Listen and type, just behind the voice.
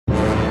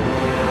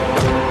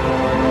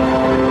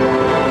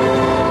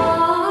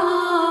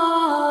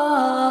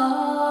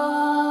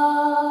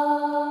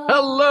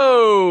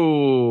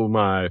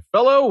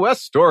fellow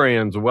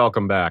Westorians.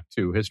 Welcome back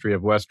to History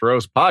of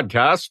Westeros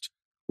podcast.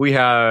 We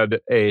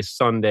had a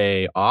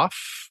Sunday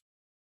off,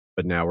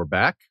 but now we're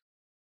back.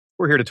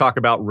 We're here to talk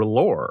about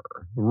R'hllor.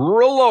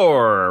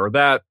 R'hllor,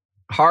 that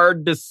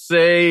hard to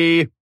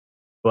say,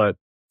 but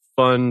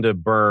fun to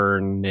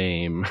burn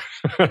name.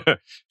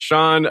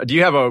 Sean, do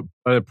you have an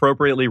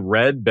appropriately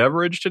red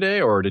beverage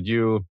today, or did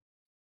you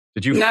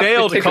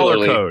fail to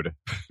color code?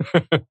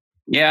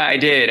 Yeah, I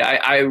did.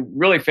 I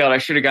really failed. I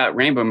should have got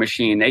Rainbow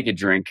Machine Naked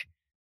Drink,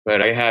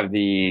 but I have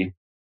the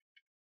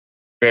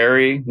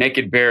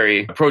Naked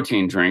Berry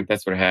protein drink.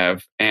 That's what I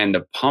have. And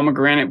the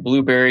Pomegranate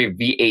Blueberry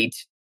V8.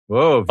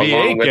 Whoa,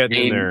 V8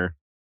 getting in there.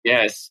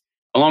 Yes.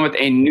 Along with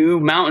a new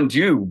Mountain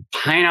Dew,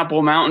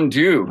 Pineapple Mountain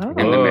Dew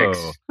in the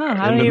mix.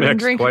 I don't even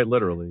drink, quite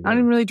literally. I don't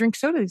even really drink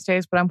soda these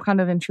days, but I'm kind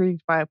of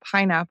intrigued by a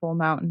Pineapple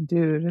Mountain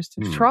Dew just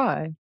to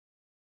try.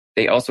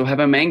 They also have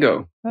a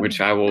mango, which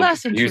I will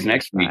use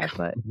next week.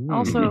 But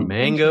also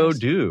Mango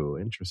Dew.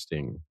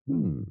 Interesting.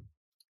 You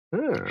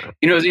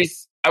know,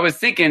 I was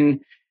thinking,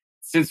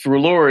 since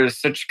R'hllor is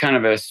such kind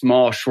of a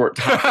small, short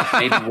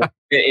topic, maybe we'll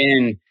fit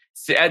in.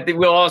 I think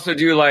we'll also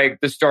do like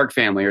the Stark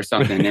family or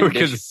something. We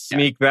could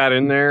sneak that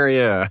in there,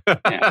 yeah.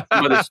 Yeah,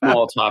 some other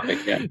small topic.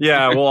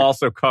 Yeah, we'll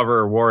also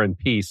cover War and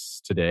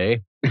Peace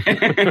today.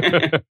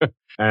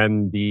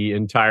 And the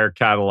entire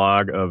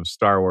catalog of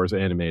Star Wars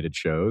animated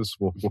shows.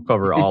 We'll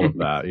cover all of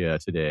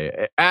that,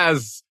 today.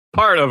 As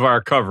part of our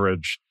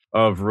coverage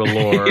of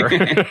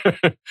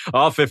R'hllor.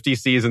 All 50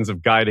 seasons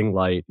of Guiding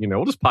Light. You know,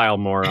 we'll just pile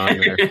more on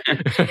there.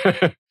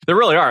 There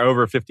really are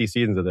over 50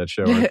 seasons of that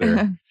show, aren't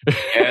there?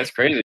 Yeah, it's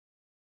crazy.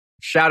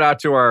 Shout out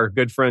to our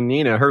good friend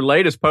Nina. Her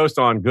latest post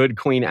on Good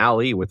Queen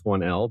Ali with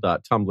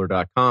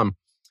 1L.tumblr.com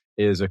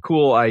is a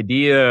cool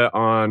idea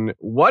on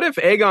what if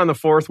Aegon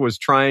IV was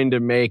trying to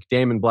make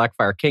Daemon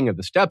Blackfyre king of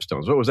the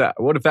Stepstones? What was that?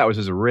 What if that was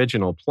his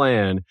original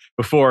plan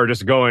before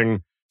just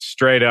going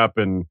straight up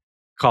and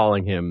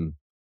calling him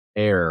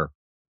heir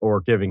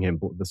or giving him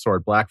the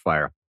sword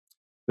Blackfyre?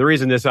 The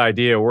reason this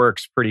idea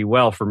works pretty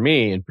well for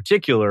me in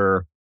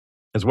particular,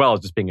 as well as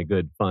just being a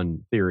good,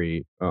 fun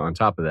theory on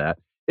top of that,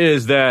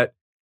 is that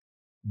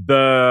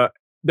there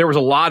was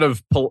a lot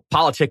of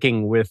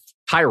politicking with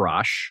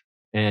Tyrosh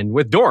and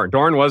with Dorne.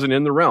 Dorne wasn't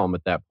in the realm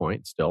at that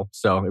point still,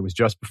 so it was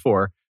just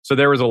before. So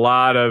there was a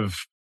lot of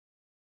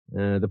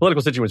the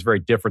political situation was very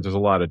different. There's a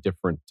lot of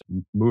different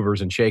movers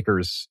and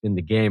shakers in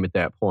the game at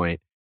that point.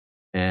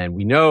 And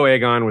we know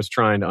Aegon was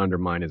trying to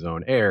undermine his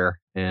own heir,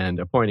 and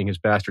appointing his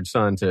bastard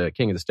son to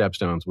King of the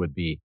Stepstones would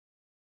be,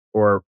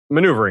 or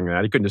maneuvering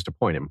that, he couldn't just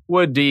appoint him,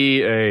 would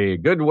be a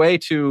good way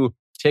to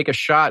take a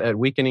shot at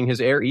weakening his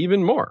heir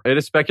even more. It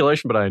is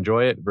speculation, but I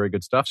enjoy it. Very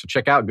good stuff. So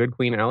check out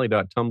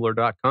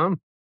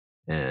goodqueenally.tumblr.com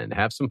and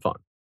have some fun.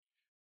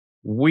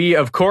 We,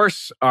 of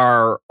course,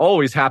 are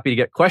always happy to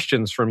get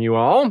questions from you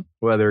all,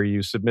 whether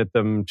you submit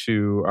them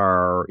to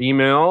our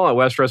email at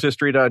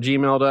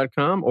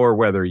westroshistory.gmail.com or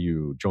whether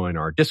you join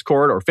our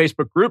Discord or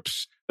Facebook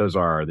groups. Those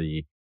are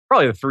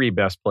probably the three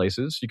best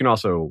places. You can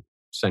also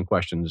send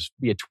questions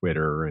via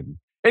Twitter, and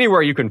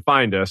anywhere you can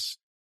find us,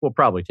 we'll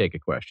probably take a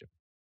question.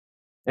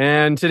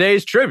 And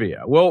today's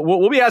trivia,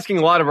 we'll be asking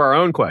a lot of our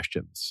own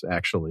questions,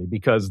 actually,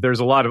 because there's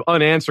a lot of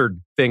unanswered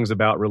things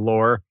about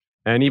R'hllor.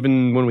 And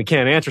even when we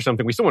can't answer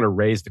something, we still want to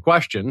raise the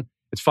question.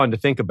 It's fun to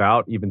think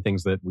about, even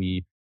things that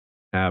we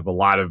have a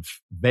lot of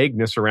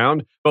vagueness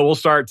around. But we'll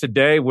start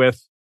today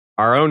with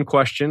our own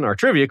question, our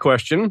trivia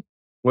question,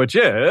 which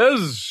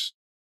is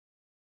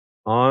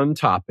on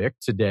topic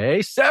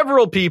today.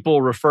 Several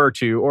people refer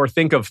to or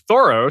think of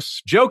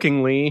Thoros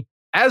jokingly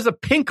as a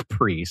pink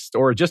priest,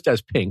 or just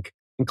as pink,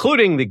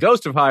 including the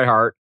Ghost of High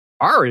Heart,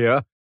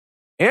 Arya,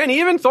 and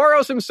even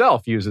Thoros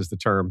himself uses the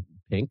term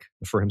pink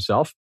for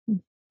himself.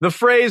 The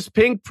phrase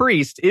pink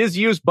priest is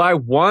used by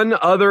one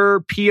other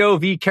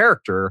POV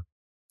character,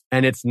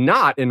 and it's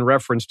not in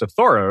reference to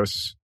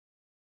Thoros,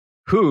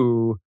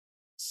 who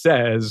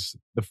says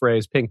the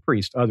phrase pink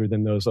priest other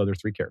than those other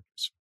three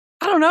characters.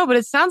 I don't know, but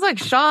it sounds like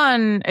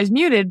Sean is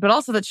muted, but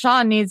also that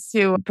Sean needs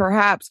to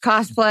perhaps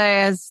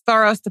cosplay as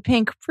Thoros the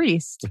pink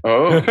priest.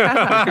 Oh,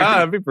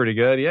 that'd be pretty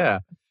good.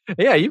 Yeah.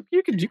 Yeah, you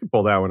can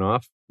pull that one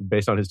off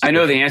based on his... I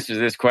know the answer to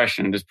this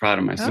question. I'm just proud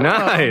of myself.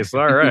 Nice.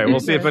 All right. We'll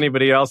see if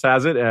anybody else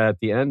has it at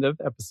the end of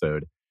the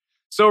episode.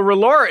 So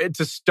R'hllor,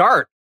 to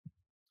start,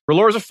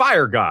 R'hllor is a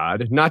fire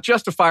god. Not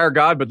just a fire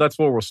god, but that's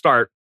where we'll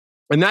start.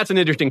 And that's an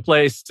interesting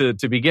place to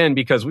begin,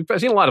 because we've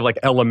seen a lot of like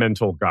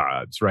elemental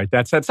gods, right?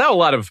 That's how a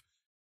lot of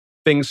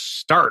things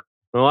start.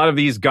 A lot of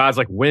these gods,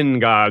 like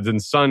wind gods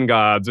and sun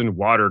gods and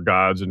water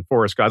gods and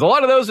forest gods, a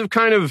lot of those have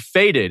kind of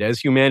faded as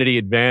humanity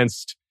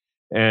advanced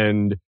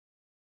and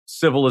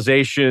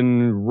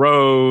civilization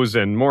rose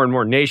and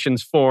more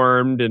nations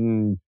formed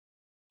and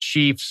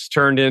chiefs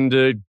turned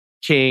into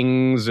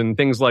kings and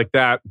things like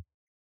that.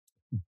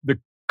 The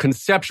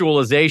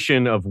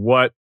conceptualization of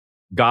what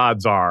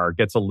gods are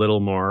gets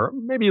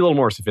maybe a little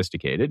more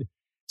sophisticated.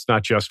 It's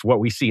not just what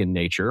we see in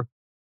nature.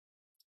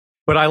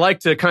 But I like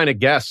to kind of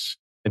guess,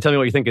 and tell me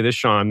what you think of this,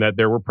 Sean, that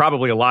there were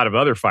probably a lot of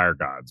other fire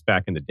gods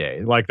back in the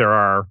day, like there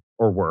are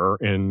or were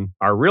in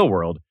our real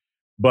world.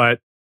 But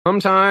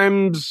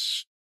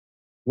sometimes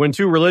when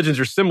two religions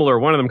are similar,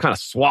 one of them kind of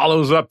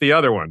swallows up the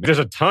other one. There's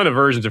a ton of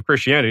versions of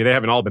Christianity. They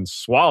haven't all been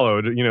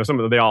swallowed. You know,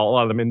 a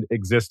lot of them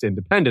exist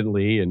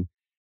independently,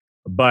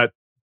 but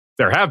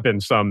there have been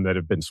some that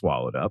have been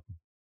swallowed up.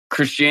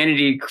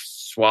 Christianity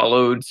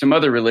swallowed some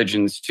other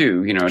religions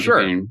too, you know,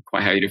 depending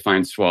quite how you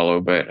define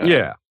swallow. But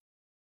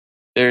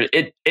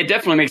it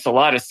definitely makes a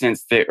lot of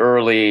sense. The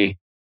early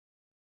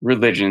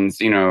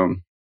religions, you know,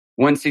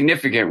 one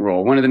significant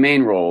role, one of the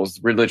main roles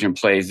religion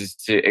plays is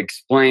to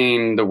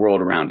explain the world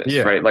around us,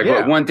 right?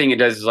 Like one thing it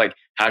does is like,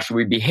 how should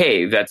we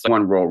behave? That's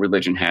one role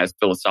religion has,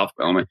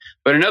 philosophical element.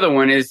 But another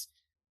one is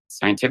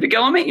scientific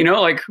element, you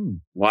know, like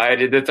why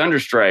did the thunder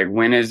strike?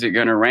 When is it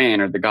going to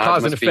rain? Or the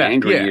gods must be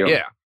angry?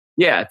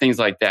 Yeah, things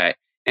like that.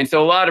 And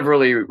so a lot of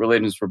early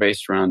religions were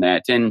based around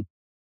that. And,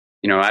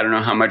 you know, I don't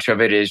know how much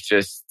of it is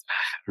just, I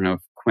don't know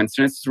if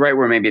coincidence is right,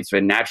 where maybe it's a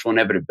natural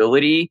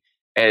inevitability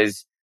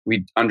as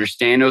we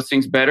understand those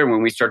things better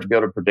when we start to be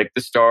able to predict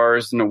the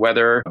stars and the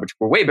weather, which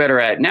we're way better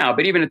at now.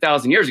 But even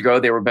 1,000 years ago,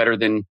 they were better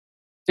than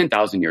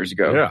 10,000 years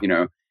ago, you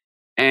know.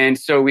 And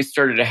so we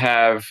started to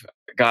have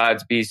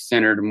gods be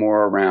centered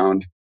more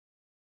around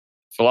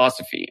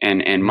philosophy,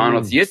 and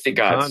monotheistic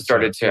gods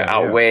started to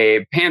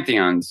outweigh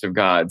pantheons of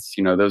gods.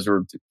 You know, those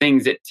were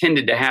things that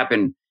tended to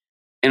happen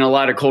in a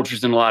lot of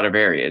cultures in a lot of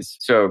areas.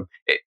 So,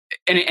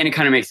 it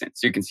kind of makes sense.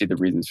 So you can see the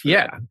reasons for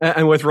that.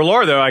 And with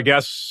R'hllor, though, I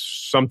guess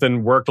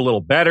something worked a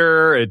little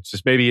better. It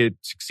just maybe it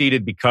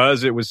succeeded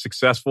because it was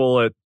successful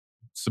at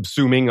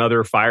subsuming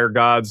other fire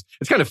gods.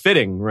 It's kind of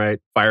fitting, right?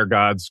 Fire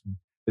gods.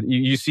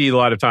 You see a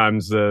lot of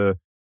times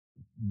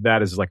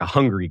that is like a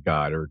hungry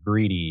god or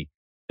greedy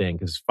thing,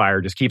 because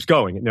fire just keeps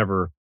going. It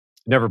never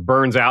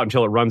burns out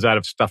until it runs out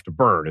of stuff to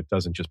burn. It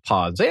doesn't just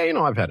pause and say, hey, you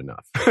know, I've had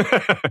enough.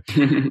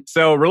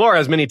 So R'hllor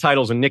has many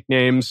titles and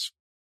nicknames.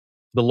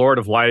 The Lord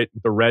of Light,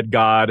 the Red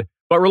God.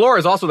 But R'hllor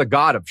is also the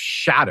god of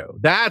shadow.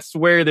 That's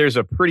where there's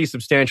a pretty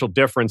substantial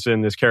difference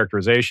in this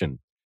characterization.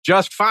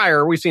 Just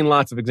fire, we've seen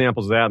lots of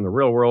examples of that in the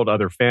real world,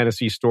 other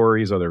fantasy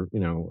stories, other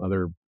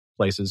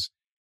places,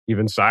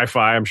 even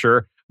sci-fi, I'm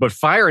sure. But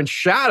fire and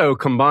shadow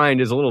combined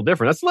is a little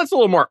different. That's a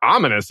little more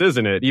ominous,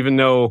 isn't it? Even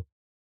though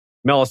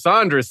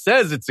Melisandre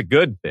says it's a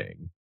good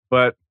thing.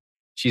 But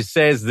she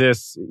says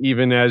this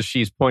even as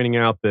she's pointing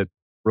out that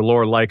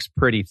R'hllor likes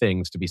pretty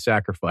things to be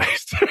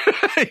sacrificed.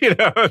 You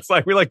know, it's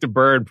like we like to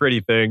burn pretty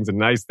things and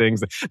nice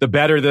things. The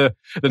better, the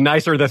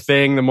nicer the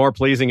thing, the more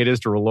pleasing it is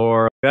to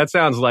R'hllor. That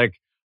sounds like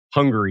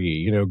hungry,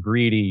 you know,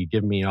 greedy,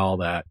 give me all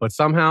that. But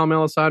somehow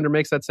Melisandre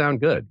makes that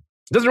sound good.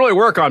 It doesn't really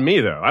work on me,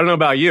 though. I don't know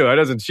about you.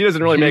 She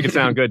doesn't really make it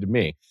sound good to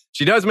me.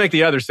 She does make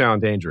the others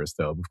sound dangerous,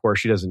 though. Of course,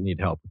 she doesn't need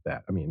help with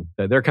that. I mean,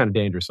 they're kind of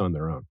dangerous on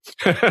their own.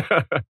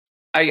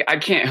 I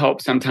can't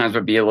help sometimes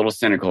but be a little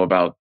cynical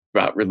about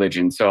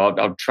religion. So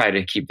I'll try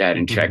to keep that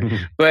in check.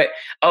 But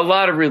a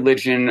lot of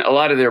religion, a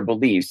lot of their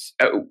beliefs,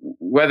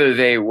 whether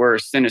they were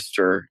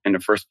sinister in the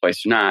first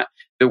place or not,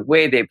 the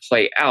way they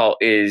play out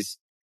is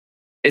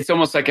it's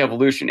almost like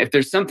evolution. If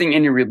there's something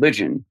in your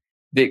religion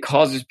that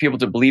causes people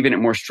to believe in it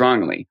more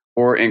strongly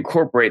or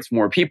incorporates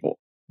more people,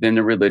 then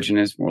the religion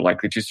is more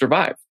likely to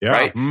survive,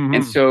 right? Mm-hmm.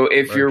 And so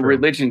if your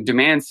religion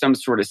demands some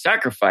sort of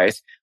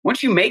sacrifice,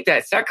 once you make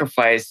that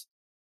sacrifice,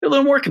 you're a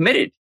little more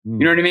committed. You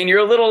know what I mean? You're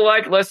a little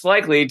less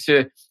likely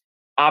to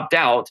opt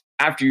out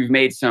after you've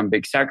made some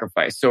big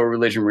sacrifice. So a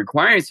religion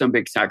requiring some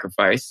big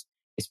sacrifice,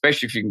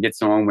 especially if you can get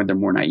someone when they're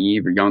more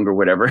naive or young or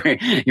whatever,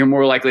 you're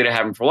more likely to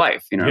have them for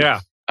life, you know?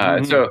 Yeah.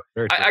 So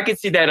I could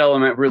see that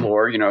element,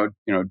 R'hllor, you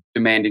know,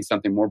 demanding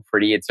something more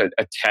pretty. It's a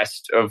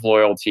test of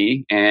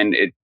loyalty, and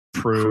it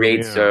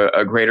creates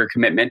a greater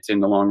commitment in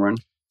the long run.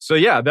 So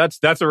yeah,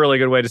 that's a really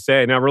good way to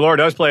say it. Now, R'hllor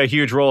does play a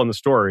huge role in the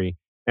story.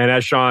 And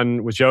as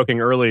Sean was joking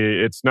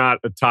earlier, it's not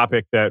a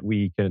topic that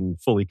we can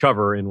fully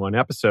cover in one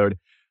episode,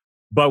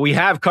 but we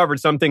have covered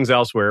some things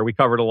elsewhere. We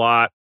covered a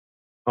lot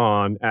in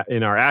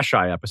our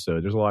Asshai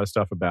episode. There's a lot of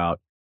stuff about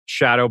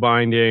shadow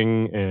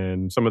binding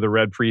and some of the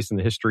Red Priests and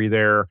the history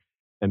there,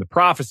 and the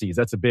prophecies.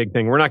 That's a big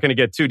thing. We're not going to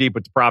get too deep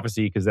with the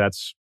prophecy because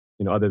that's,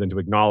 you know, other than to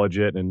acknowledge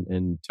it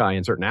and tie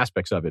in certain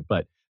aspects of it.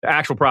 But the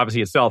actual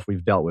prophecy itself,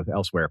 we've dealt with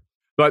elsewhere.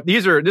 But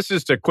this is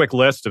just a quick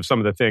list of some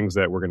of the things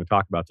that we're going to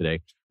talk about today.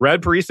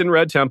 Red priests and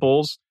red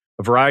temples,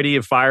 a variety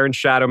of fire and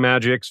shadow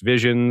magics,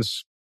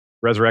 visions,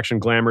 resurrection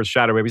glamours,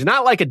 shadow babies.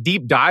 Not like a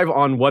deep dive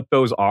on what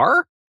those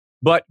are,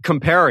 but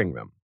comparing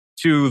them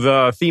to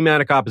the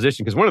thematic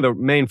opposition. Because one of the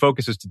main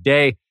focuses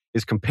today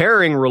is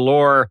comparing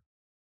R'hllor,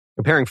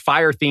 comparing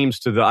fire themes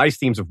to the ice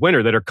themes of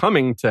winter that are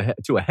coming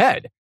to a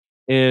head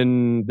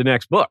in the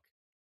next book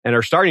and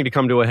are starting to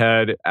come to a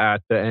head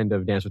at the end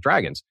of Dance with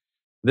Dragons.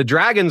 The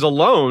dragons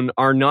alone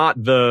are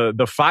not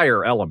the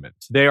fire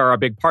element. They are a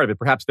big part of it.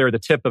 Perhaps they're the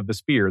tip of the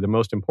spear, the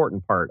most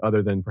important part,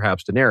 other than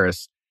perhaps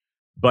Daenerys.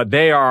 But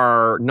they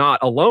are not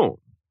alone,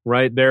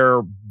 right?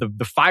 The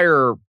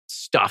fire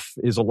stuff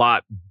is a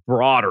lot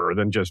broader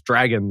than just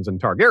dragons and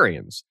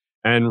Targaryens.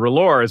 And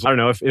R'hllor is, I don't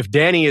know, if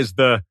Dany is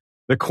the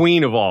the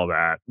queen of all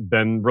that,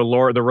 then the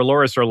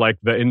R'hllorys are like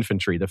the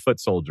infantry, the foot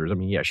soldiers. I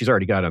mean, yeah, she's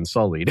already got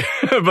Unsullied,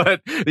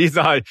 but these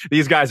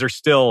guys are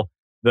still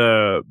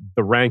the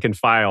rank and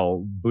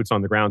file, boots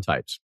on the ground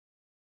types.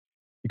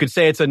 You could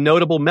say it's a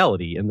notable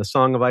melody in the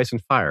Song of Ice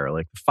and Fire,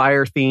 like the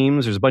fire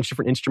themes. There's a bunch of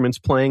different instruments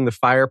playing the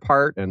fire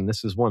part, and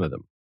this is one of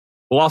them.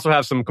 We'll also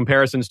have some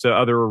comparisons to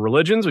other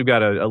religions. We've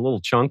got a little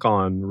chunk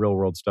on real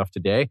world stuff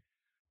today.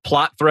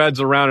 Plot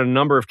threads around a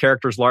number of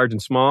characters, large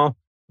and small.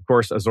 Of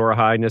course, Azor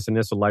Ahai, Nissa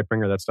Nissa,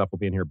 Lightbringer, that stuff will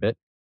be in here a bit.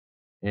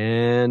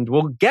 And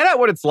we'll get at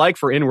what it's like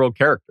for in-world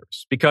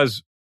characters.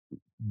 Because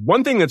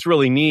one thing that's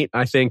really neat,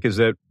 I think, is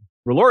that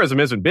R'hllorysm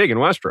isn't big in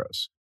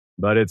Westeros,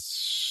 but it's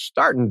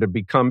starting to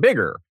become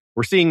bigger.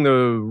 We're seeing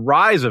the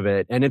rise of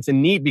it, and it's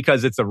neat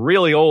because it's a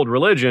really old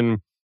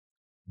religion,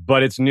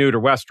 but it's new to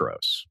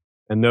Westeros.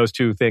 And those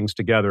two things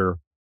together are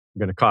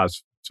going to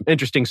cause some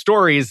interesting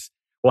stories.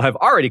 Will have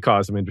already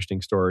caused some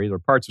interesting stories or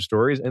parts of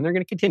stories, and they're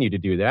going to continue to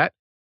do that.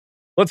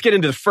 Let's get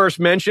into the first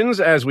mentions,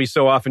 as we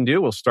so often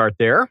do. We'll start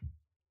there.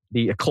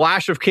 The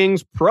Clash of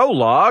Kings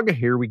prologue.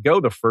 Here we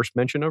go, the first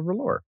mention of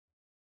R'hllor.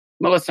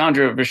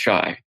 Melisandre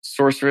Vashai,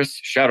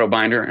 sorceress,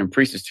 shadowbinder, and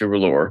priestess to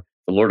R'hllor,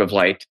 the Lord of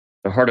Light,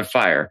 the Heart of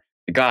Fire,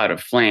 the God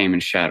of Flame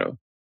and Shadow.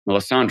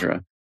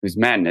 Melisandre, whose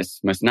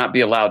madness must not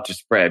be allowed to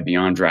spread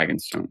beyond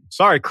Dragonstone.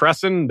 Sorry,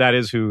 Crescent, that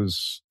is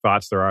whose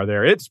thoughts there are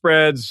there. It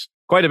spreads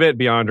quite a bit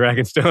beyond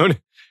Dragonstone.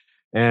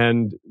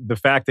 And the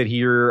fact that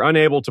you're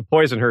unable to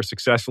poison her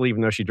successfully,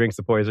 even though she drinks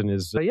the poison,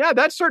 is,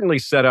 that certainly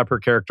set up her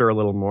character a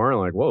little more.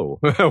 Like, whoa,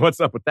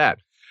 what's up with that?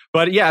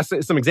 But yeah,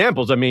 some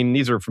examples. I mean,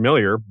 these are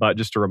familiar, but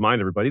just to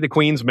remind everybody, the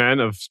Queen's Men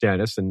of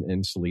Stannis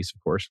and Selyse,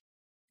 of course.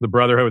 The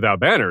Brotherhood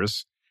Without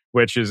Banners,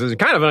 which is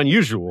kind of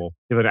unusual.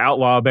 You have an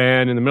outlaw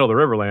band in the middle of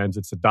the Riverlands.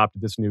 It's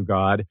adopted this new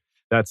god.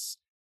 That's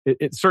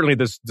certainly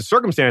the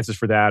circumstances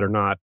for that are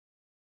not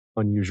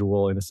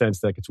unusual in a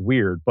sense that it's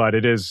weird, but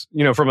it is,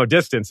 from a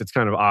distance, it's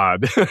kind of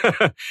odd.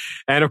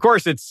 And of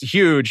course, it's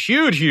huge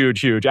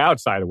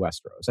outside of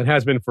Westeros and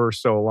has been for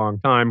so long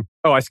time.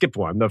 Oh, I skipped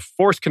one. The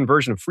forced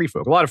conversion of free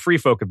folk. A lot of free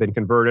folk have been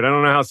converted. I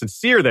don't know how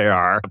sincere they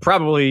are.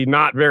 Probably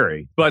not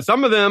very, but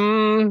some of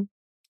them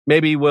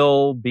maybe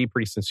will be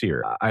pretty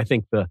sincere. I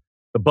think the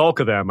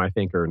bulk of them, I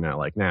think, are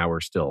now we're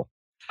still,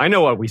 I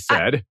know what we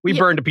said. We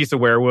burned a piece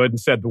of weirwood and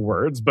said the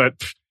words, but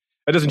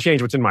that doesn't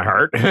change what's in my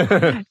heart.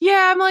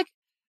 Yeah, I'm like,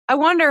 I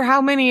wonder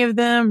how many of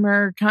them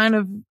are kind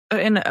of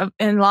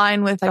in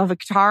line with a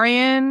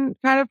Victarion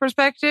kind of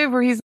perspective,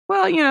 where he's,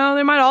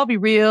 they might all be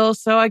real,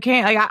 so I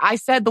can't. I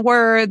said the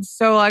words,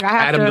 so I have to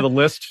add them to the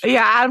list.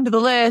 Yeah, add them to the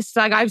list.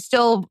 I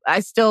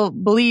still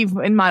believe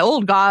in my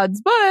old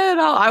gods, but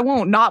I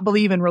won't not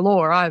believe in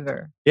R'hllor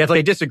either. Yeah, it's like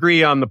I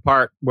disagree on the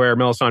part where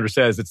Melisandre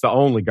says it's the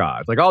only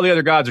god. Like all the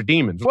other gods are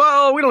demons.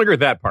 Well, we don't agree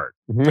with that part.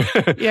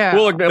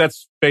 Yeah,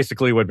 that's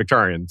basically what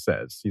Victarion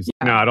says. He's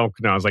no, I don't.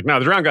 No, I was like, no,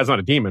 the drowned god's not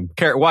a demon.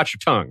 Watch your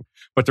tongue.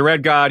 But the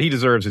red god, he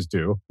deserves his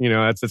due.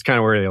 That's kind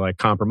of where they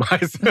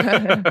compromise.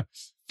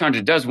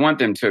 Melisandre does want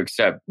them to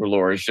accept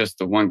R'hllor as just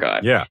the one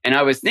god. Yeah. And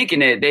I was thinking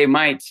that they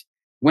might,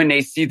 when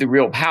they see the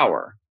real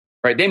power,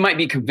 right, they might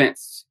be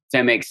convinced. Does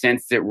that make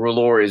sense? That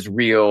R'hllor is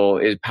real,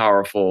 is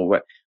powerful.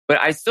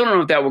 But I still don't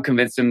know if that will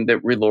convince them that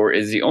R'hllor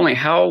is the only.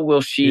 How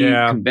will she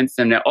convince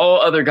them that all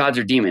other gods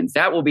are demons?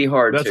 That will be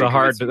hard. That's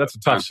a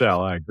tough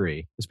sell. I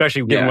agree.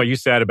 Especially given what you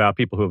said about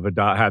people who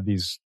have had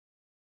these,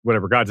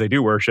 whatever gods they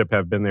do worship,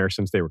 have been there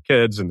since they were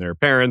kids, and their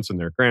parents and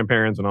their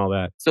grandparents and all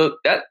that. So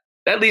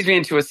that leads me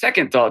into a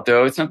second thought,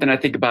 though. It's something I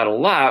think about a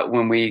lot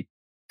when we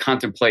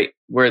contemplate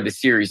where the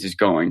series is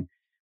going.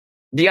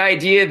 The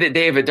idea that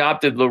they've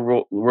adopted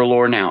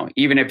R'hllor now,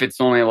 even if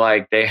it's only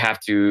like they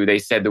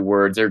said the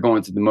words, they're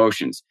going through the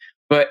motions.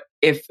 But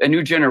if a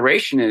new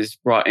generation is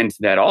brought into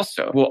that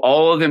also, will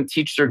all of them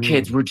teach their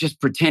kids, we're just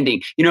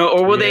pretending,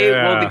 or will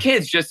the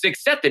kids just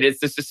accept it?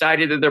 It's the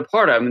society that they're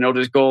part of and they'll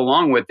just go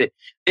along with it.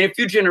 In a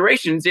few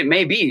generations, it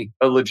may be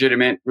a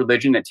legitimate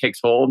religion that takes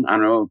hold, I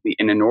don't know,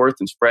 in the North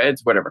and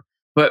spreads, whatever.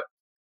 But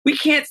we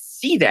can't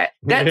see that.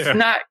 That's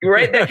not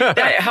right.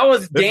 How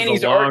is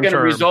Dany's arc going to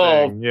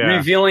resolve,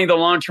 revealing the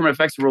long-term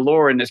effects of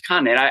R'hllor in this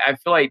continent? I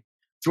feel like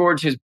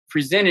George has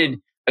presented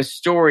a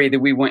story that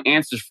we want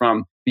answers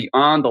from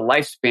beyond the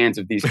lifespans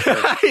of these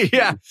characters.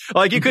 Yeah.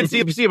 Like you could see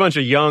a bunch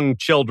of young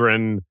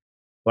children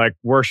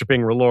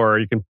worshiping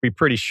R'hllor. You can be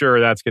pretty sure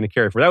that's going to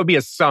carry forward. That would be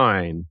a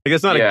sign.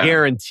 It's not a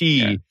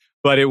guarantee,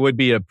 but it would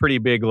be a pretty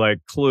big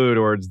clue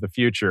towards the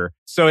future.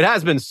 So it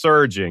has been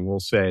surging, we'll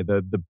say,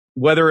 the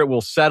whether it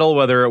will settle,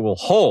 whether it will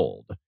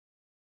hold.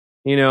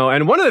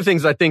 And one of the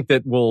things I think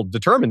that will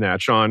determine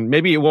that, Sean,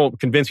 maybe it won't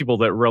convince people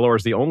that R'hllor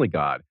is the only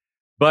god.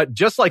 But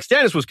just like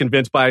Stannis was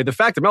convinced by the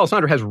fact that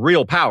Melisandre has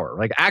real power,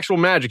 actual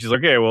magic, he's like,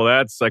 okay, well,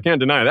 I can't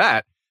deny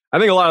that. I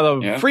think a lot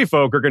of the free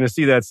folk are going to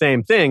see that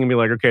same thing and be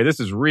like, okay, this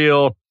is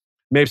real.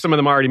 Maybe some of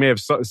them already may have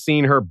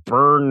seen her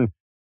burn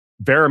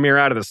Varamir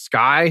out of the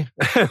sky.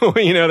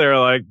 They're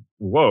like,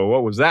 whoa,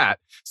 what was that?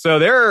 So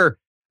they're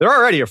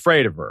already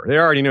afraid of her. They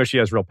already know she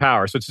has real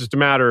power. So it's just a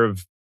matter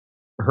of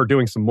her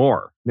doing some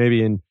more.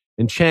 Maybe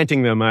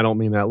enchanting them. I don't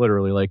mean that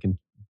literally,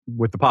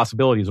 with the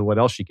possibilities of what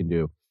else she can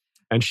do.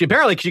 And she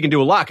can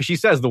do a lot because she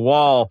says the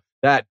wall,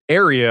 that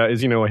area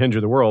is, a hinge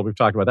of the world. We've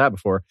talked about that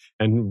before.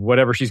 And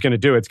whatever she's going to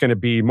do, it's going to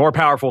be more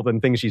powerful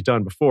than things she's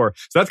done before.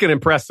 So that's going to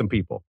impress some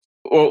people.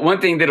 Well, one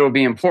thing that will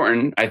be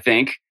important, I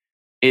think,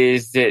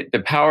 is that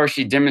the power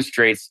she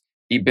demonstrates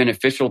be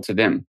beneficial to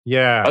them.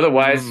 Yeah.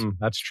 Otherwise,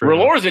 that's true.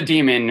 R'hllor's a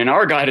demon and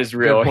our God is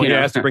real. Yeah,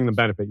 it has to bring them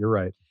benefit. You're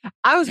right.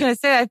 I was going to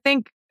say, I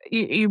think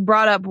you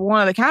brought up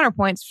one of the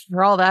counterpoints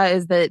for all that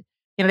is that,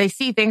 they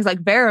see things like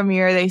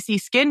Varamir, they see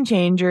skin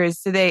changers,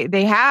 so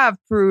they have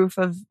proof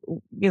of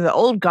the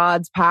old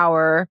gods'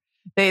 power.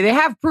 They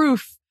have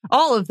proof,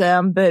 all of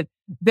them, that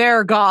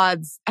their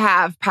gods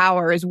have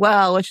power as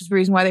well, which is the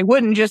reason why they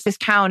wouldn't just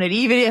discount it,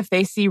 even if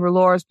they see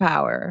R'hllor's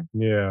power.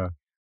 Yeah.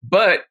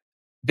 But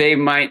they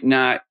might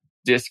not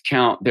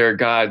discount their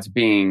gods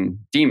being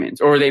demons,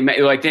 or they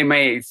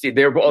may see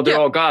they're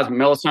all gods. But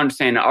Melisandre's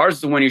saying ours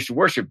is the one you should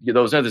worship.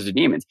 Those others are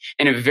demons.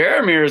 And if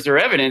Varamir is their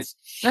evidence,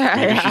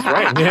 maybe she's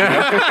right.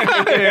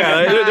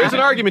 Yeah. There's an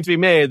argument to be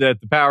made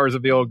that the powers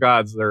of the old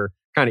gods are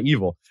kind of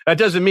evil. That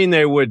doesn't mean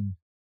they would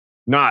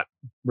not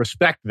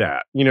respect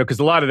that, because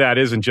a lot of that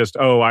isn't just,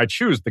 I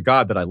choose the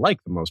god that I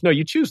like the most. No,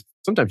 you choose.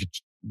 Sometimes you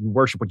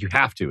worship what you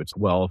have to. It's,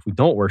 if we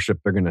don't worship,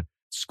 they're going to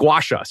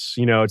squash us.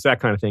 It's that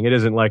kind of thing. It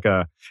isn't like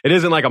a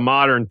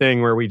modern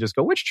thing where we just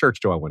go, which church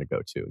do I want to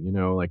go to?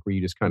 Where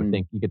you just kind of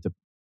think you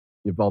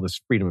have all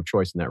this freedom of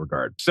choice in that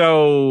regard.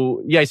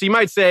 So yeah, so you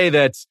might say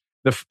that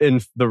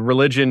in the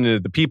religion,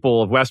 the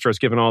people of Westeros,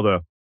 given all the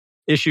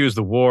issues,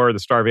 the war, the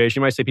starvation,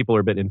 you might say people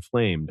are a bit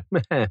inflamed.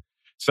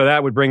 So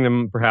that would bring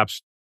them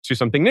perhaps to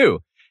something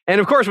new.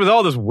 And of course, with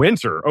all this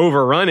winter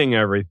overrunning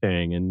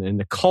everything and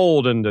the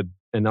cold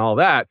and all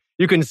that,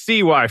 you can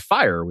see why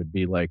fire would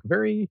be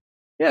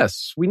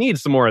yes, we need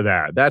some more of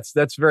that.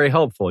 That's very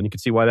helpful. And you can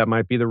see why that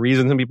might be the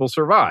reason some people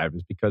survive,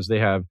 is because they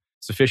have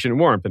sufficient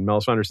warmth. And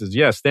Melisandre says,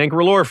 yes, thank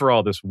R'hllor for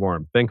all this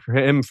warmth. Thank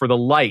him for the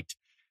light,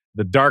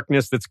 the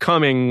darkness that's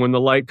coming when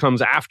the light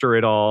comes after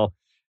it all.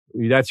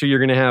 That's who you're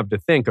going to have to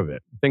think of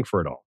it. Think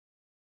for it all.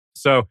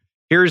 So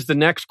here's the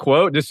next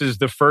quote. This is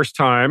the first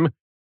time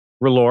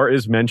R'hllor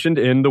is mentioned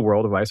in The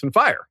World of Ice and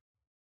Fire.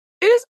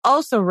 It is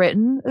also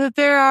written that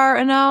there are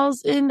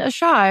annals in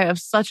Asshai of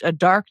such a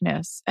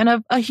darkness, and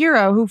of a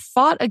hero who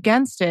fought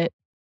against it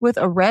with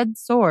a red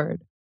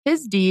sword.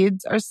 His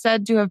deeds are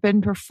said to have been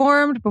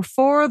performed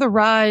before the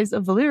rise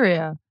of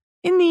Valyria,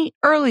 in the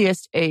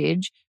earliest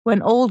age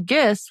when Old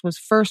Gis was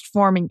first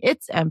forming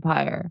its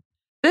empire.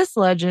 This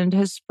legend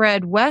has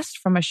spread west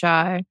from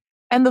Asshai,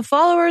 and the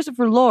followers of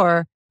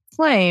R'hllor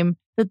claim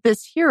that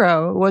this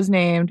hero was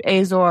named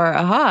Azor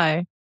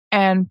Ahai,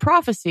 and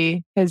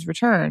prophecy his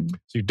return.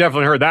 So you've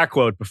definitely heard that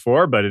quote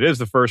before, but it is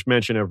the first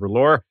mention of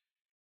R'hllor.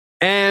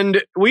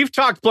 And we've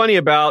talked plenty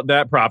about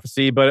that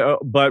prophecy,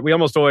 but we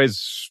almost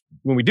always,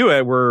 when we do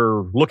it,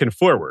 we're looking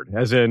forward,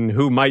 as in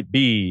who might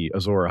be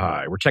Azor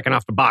Ahai. We're checking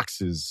off the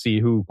boxes, see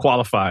who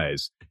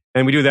qualifies.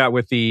 And we do that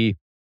with the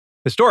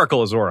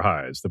historical Azor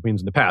Ahais, the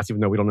queens in the past,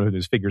 even though we don't know who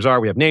those figures are.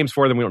 We have names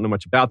for them. We don't know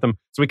much about them.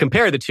 So we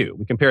compare the two.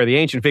 We compare the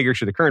ancient figures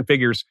to the current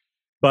figures,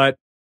 but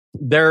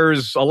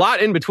there's a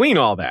lot in between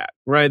all that,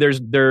 right?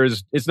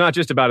 It's not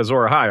just about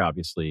Azor Ahai,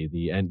 obviously,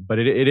 but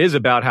it is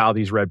about how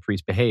these Red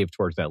Priests behave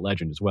towards that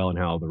legend as well, and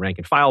how the rank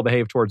and file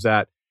behave towards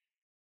that.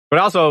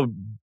 But I also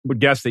would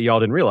guess that y'all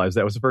didn't realize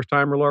that was the first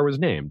time R'hllor was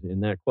named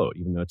in that quote,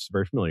 even though it's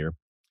very familiar.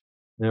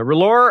 Now,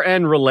 R'hllor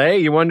and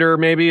R'lyeh, you wonder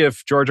maybe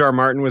if George R. R.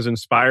 Martin was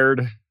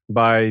inspired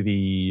by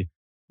the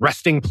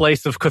resting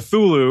place of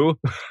Cthulhu.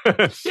 Yeah,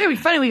 it'd be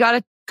funny. We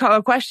got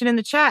a question in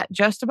the chat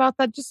just about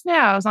that just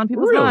now. It was on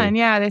people's mind.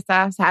 Yeah, they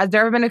asked, has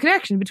there ever been a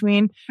connection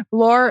between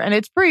R'hllor and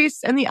its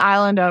priests and the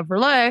island of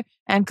R'lyeh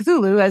and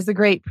Cthulhu as the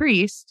great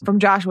priest? From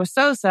Joshua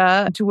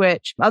Sosa, to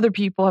which other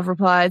people have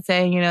replied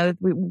saying,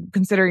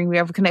 considering we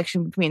have a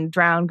connection between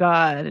Drowned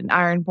God and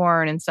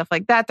Ironborn and stuff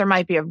like that, there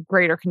might be a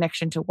greater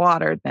connection to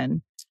water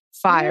than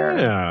fire.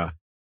 Yeah.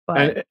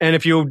 And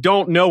if you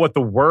don't know what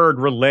the word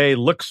R'lyeh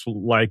looks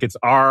like, it's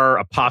R''Lyeh,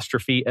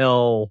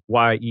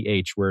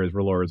 whereas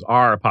R'hllor is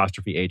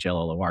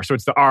R''HLLOR. So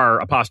it's the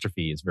R'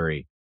 is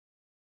very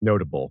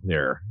notable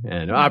there.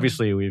 And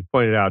obviously, we've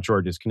pointed out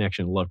George's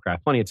connection to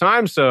Lovecraft plenty of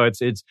times. So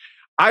it's.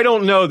 I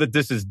don't know that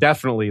this is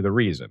definitely the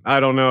reason. I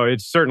don't know.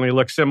 It certainly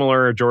looks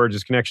similar.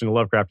 George's connection to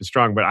Lovecraft is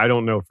strong, but I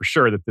don't know for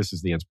sure that this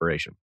is the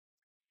inspiration.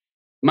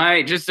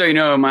 Just so you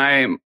know,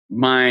 my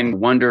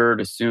mind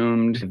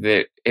assumed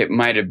that it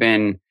might have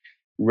been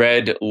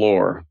Red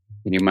Lore.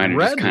 And you might have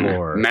just kind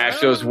of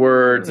mashed those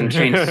words and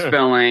changed the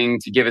spelling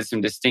to give it some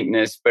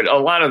distinctness. But a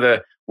lot of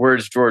the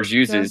words George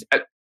uses,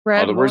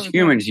 all the words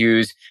humans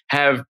use,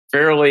 have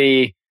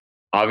fairly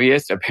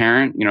obvious,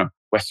 apparent,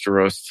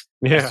 Westeros.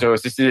 Yeah. So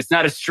it's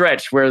not a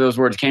stretch where those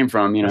words came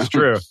from. That's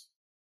true.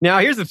 Now,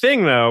 here's the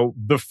thing, though.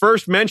 The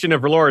first mention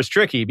of R'hllor is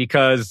tricky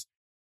because,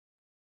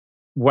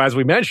 as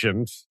we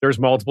mentioned, there's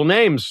multiple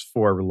names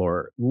for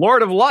R'hllor.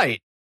 Lord of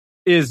Light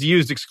is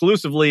used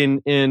exclusively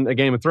in A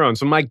Game of Thrones.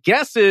 So my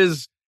guess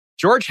is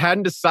George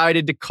hadn't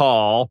decided to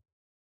call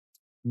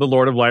the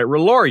Lord of Light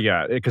R'hllor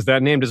yet, because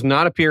that name does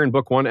not appear in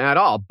Book 1 at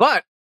all.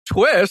 But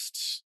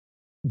twist,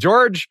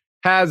 George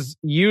has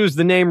used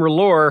the name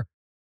R'hllor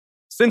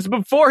since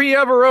before he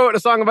ever wrote A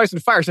Song of Ice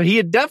and Fire. So he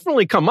had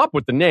definitely come up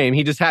with the name.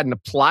 He just hadn't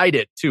applied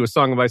it to A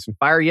Song of Ice and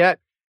Fire yet.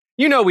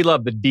 You know we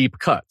love the deep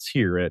cuts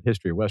here at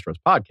History of Westeros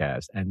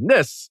podcast, and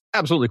this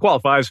absolutely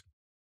qualifies.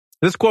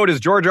 This quote is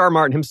George R. R.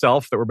 Martin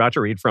himself that we're about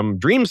to read from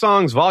Dream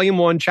Songs, Volume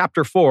 1,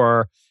 Chapter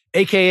 4,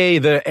 a.k.a.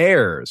 The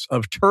Heirs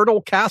of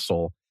Turtle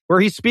Castle, where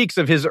he speaks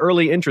of his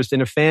early interest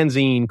in a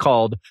fanzine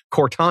called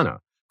Cortana.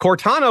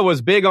 Cortana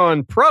was big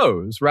on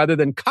prose rather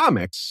than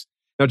comics.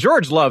 Now,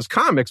 George loves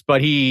comics,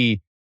 but he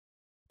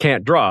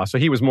can't draw, so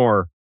he was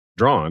more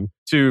drawn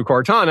to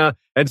Cortana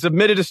and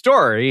submitted a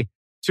story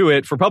to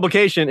it for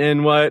publication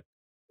in what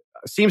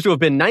seems to have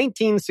been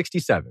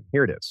 1967.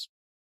 Here it is.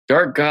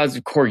 Dark Gods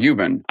of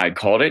Corubin, I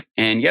called it.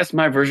 And yes,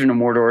 my version of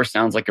Mordor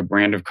sounds like a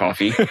brand of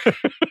coffee.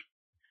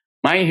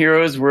 My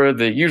heroes were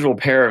the usual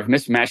pair of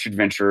mismatched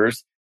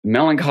adventurers, the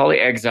melancholy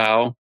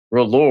exile,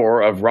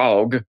 R'hllor of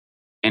Raug,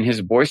 and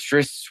his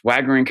boisterous,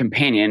 swaggering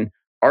companion,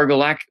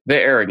 Argilac the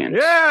Arrogant.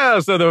 Yeah,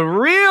 so the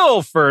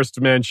real first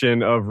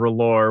mention of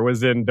R'hllor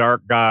was in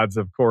Dark Gods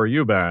of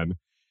Corubin.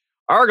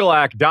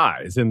 Argilac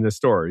dies in this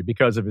story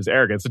because of his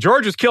arrogance. So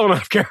George was killing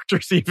off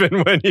characters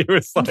even when he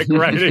was like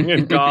writing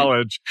in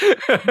college.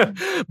 But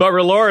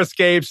R'hllor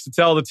escapes to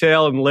tell the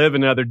tale and live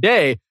another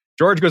day.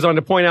 George goes on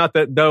to point out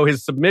that though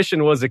his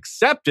submission was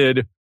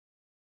accepted,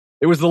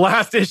 it was the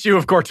last issue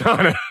of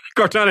Cortana.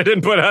 Cortana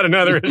didn't put out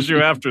another issue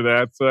after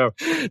that. So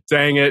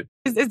dang it.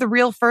 Is the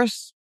real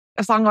first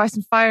A Song of Ice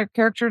and Fire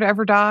character to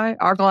ever die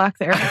Argilac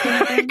the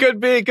Arrogant?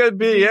 Could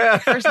be, yeah.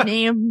 First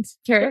named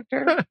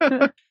character.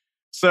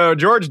 So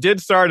George did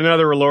start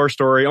another R'hllor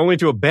story, only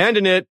to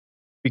abandon it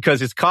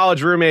because his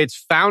college roommates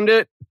found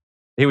it.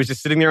 He was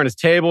just sitting there on his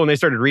table and they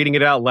started reading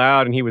it out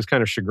loud and he was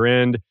kind of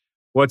chagrined.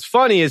 What's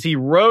funny is he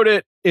wrote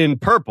it in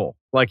purple.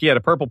 Like he had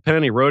a purple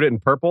pen, he wrote it in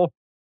purple.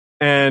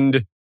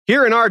 And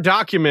here in our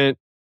document,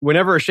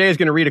 whenever Shay is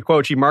going to read a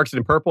quote, she marks it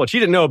in purple and she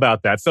didn't know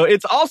about that. So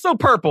it's also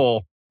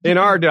purple in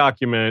our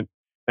document.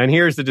 And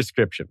here's the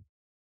description.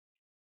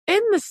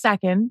 In the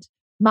second,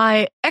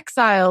 my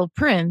exiled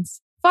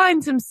prince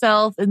finds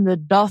himself in the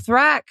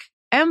Dothrak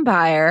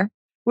Empire,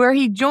 where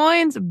he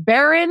joins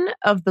Baron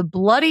of the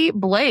Bloody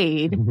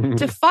Blade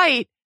to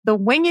fight the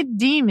winged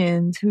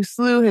demons who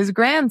slew his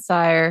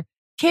grandsire,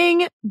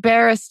 King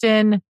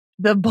Barristan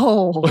the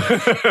Bold.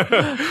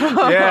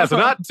 Yeah, so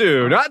not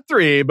 2, not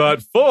 3,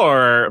 but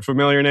 4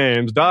 familiar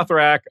names.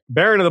 Dothrak,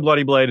 Baron of the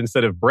Bloody Blade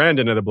instead of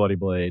Brandon of the Bloody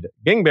Blade,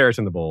 King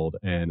Barristan the Bold,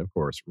 and of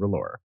course,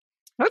 R'hllor.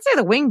 I would say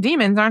the winged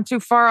demons aren't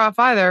too far off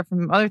either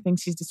from other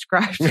things he's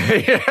described.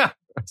 Yeah,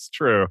 that's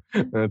true.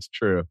 That's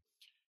true.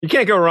 You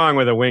can't go wrong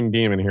with a winged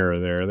demon here or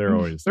there. They're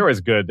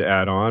always good to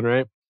add on,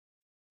 right?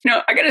 You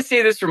know, I got to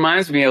say this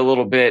reminds me a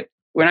little bit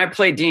when I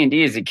played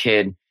D&D as a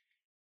kid,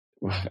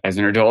 as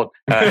an adult,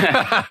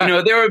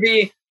 there would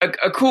be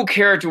a cool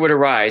character would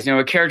arise,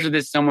 a character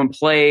that someone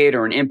played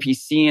or an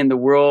NPC in the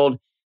world,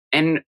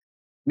 and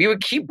we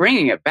would keep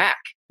bringing it back.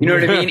 You know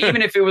what I mean?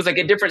 Even if it was like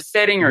a different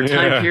setting or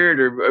time period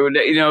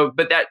or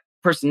but that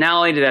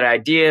personality, that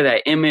idea,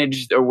 that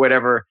image or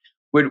whatever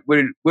would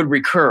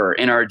recur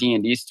in our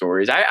D&D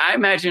stories. I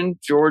imagine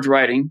George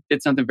writing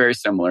did something very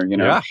similar, He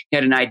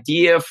had an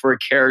idea for a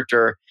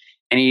character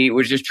and he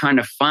was just trying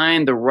to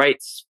find the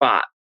right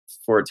spot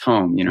for its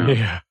home,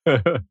 Yeah.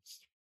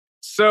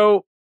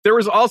 So there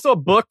was also a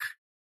book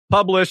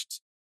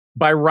published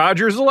by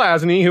Roger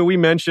Zelazny, who we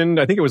mentioned,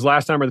 I think it was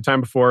last time or the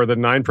time before, the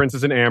 9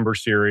 Princes in Amber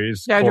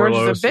series. Yeah, George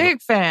is a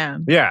big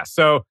fan. Yeah,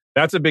 so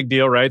that's a big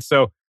deal, right?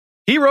 So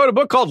he wrote a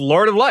book called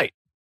Lord of Light.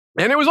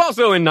 And it was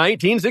also in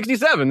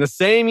 1967, the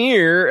same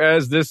year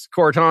as this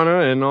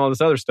Cortana and all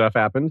this other stuff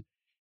happened.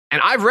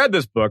 And I've read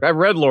this book. I've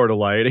read Lord of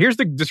Light. Here's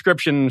the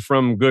description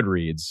from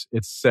Goodreads.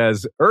 It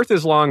says, Earth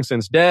is long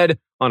since dead.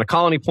 On a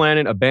colony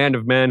planet, a band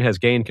of men has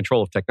gained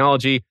control of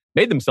technology,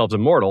 made themselves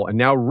immortal, and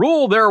now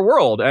rule their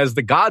world as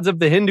the gods of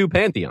the Hindu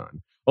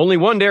pantheon. Only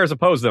one dares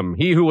oppose them,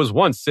 he who was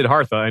once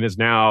Siddhartha and is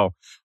now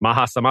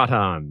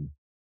Mahasamatan,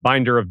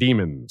 binder of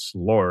demons,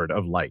 Lord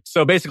of Light.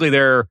 So basically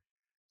they're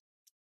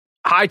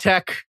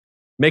high-tech,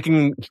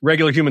 making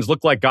regular humans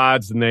look like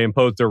gods, and they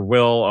impose their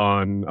will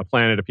on a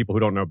planet of people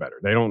who don't know better.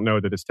 They don't know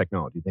that it's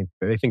technology.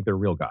 They think they're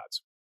real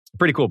gods.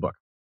 Pretty cool book.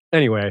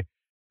 Anyway,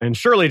 and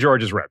surely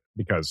George is right,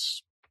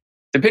 because...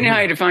 Depending on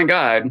how you define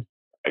God,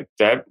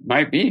 that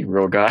might be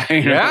real God.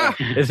 Yeah.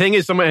 The thing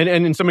is,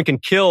 someone can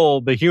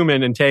kill the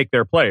human and take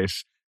their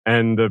place,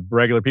 and the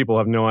regular people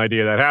have no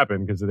idea that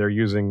happened because they're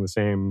using the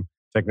same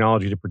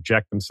technology to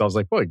project themselves.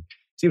 Like, boy,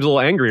 seems a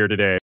little angrier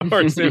today, or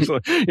it seems,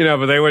 but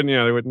they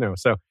wouldn't know.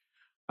 So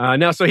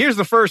so here's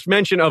the first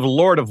mention of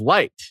Lord of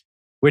Light,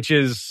 which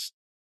is,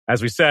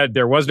 as we said,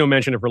 there was no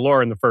mention of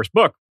R'hllor in the first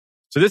book.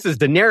 So this is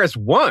Daenerys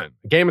 1,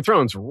 Game of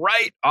Thrones,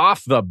 right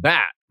off the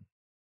bat.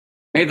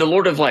 May the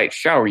Lord of Light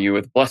shower you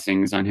with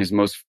blessings on this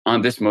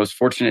most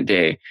fortunate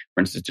day.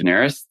 Princess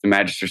Daenerys, the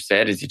Magister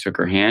said as he took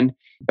her hand,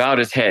 bowed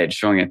his head,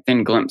 showing a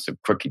thin glimpse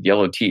of crooked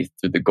yellow teeth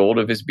through the gold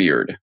of his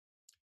beard.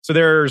 So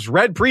there's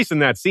red priests in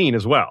that scene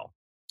as well.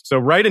 So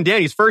right in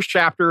Dany's first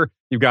chapter,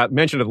 you've got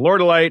mention of the Lord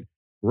of Light,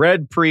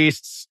 red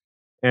priests,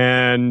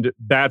 And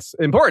that's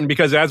important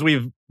because as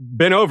we've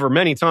been over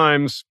many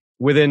times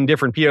within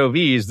different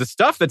POVs, the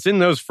stuff that's in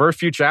those first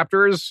few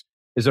chapters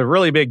is a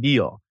really big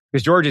deal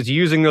because George is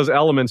using those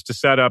elements to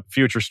set up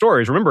future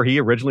stories. Remember, he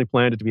originally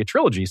planned it to be a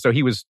trilogy, so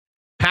he was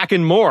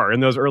packing more in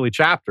those early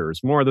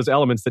chapters, more of those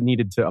elements that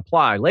needed to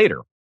apply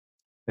later.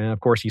 And of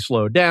course, he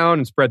slowed down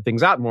and spread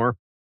things out more,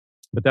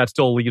 but that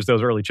still leaves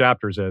those early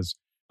chapters as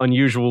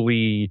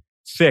unusually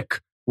thick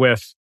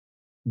with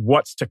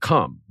what's to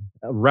come,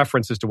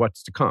 references to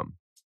what's to come.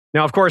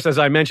 Now, of course, as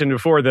I mentioned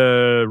before,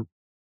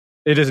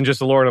 it isn't just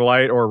the Lord of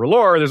Light or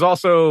R'hllor. There's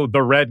also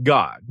the Red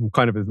God,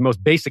 kind of the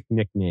most basic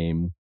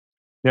nickname.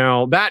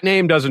 Now, that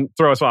name doesn't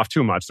throw us off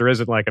too much. There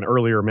isn't like an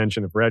earlier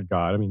mention of Red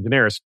God. I mean,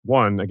 Daenerys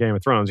won a Game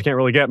of Thrones. You can't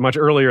really get much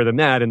earlier than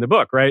that in the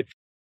book, right?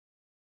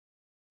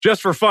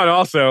 Just for fun,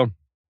 also,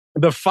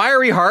 the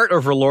fiery heart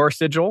of R'hllor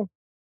sigil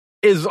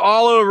is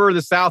all over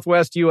the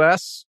Southwest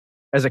U.S.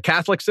 as a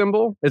Catholic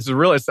symbol. It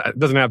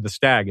doesn't have the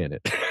stag in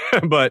it,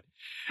 but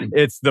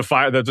it's the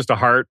fire, just a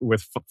heart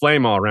with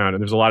flame all around.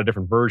 And there's a lot of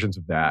different versions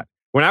of that.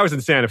 When I was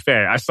in Santa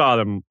Fe, I saw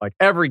them, like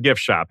every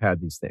gift shop had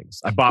these things.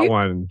 I bought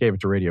one and gave it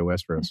to Radio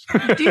Westeros.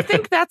 Do you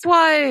think that's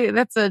why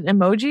that's an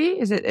emoji?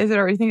 Is it,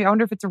 or you think, I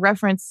wonder if it's a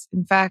reference,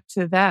 in fact,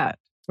 to that?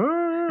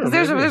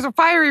 There's a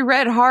fiery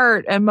red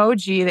heart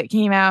emoji that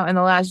came out in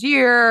the last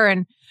year,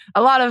 and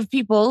a lot of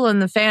people in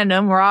the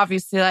fandom were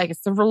obviously like,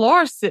 it's the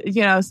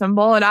R'hllor,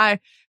 symbol. And I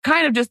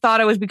kind of just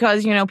thought it was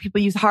because, people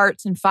use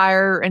hearts and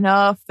fire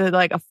enough that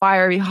like a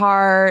fiery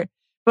heart,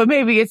 but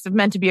maybe it's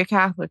meant to be a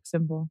Catholic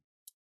symbol.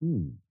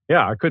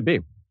 Yeah, it could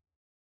be.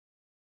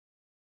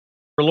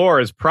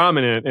 R'hllor is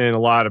prominent in a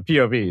lot of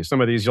POVs.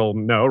 Some of these you'll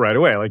know right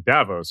away, like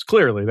Davos.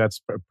 Clearly,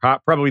 that's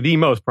probably the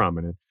most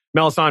prominent.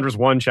 Melisandre's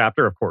one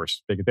chapter, of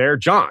course, big there.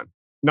 Jon,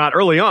 not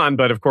early on,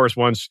 but of course,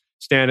 once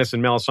Stannis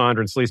and Melisandre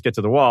and Sleece get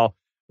to the wall,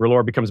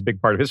 R'hllor becomes a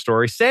big part of his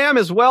story. Sam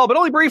as well, but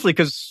only briefly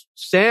because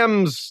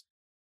Sam's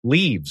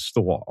leaves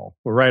the wall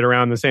right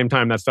around the same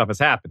time that stuff is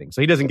happening. So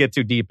he doesn't get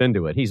too deep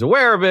into it. He's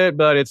aware of it,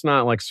 but it's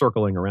not like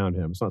circling around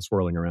him. It's not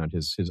swirling around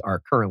his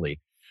arc currently.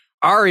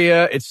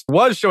 Arya, it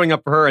was showing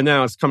up for her, and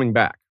now it's coming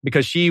back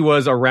because she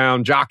was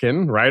around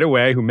Jaqen right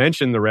away, who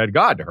mentioned the Red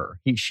God to her.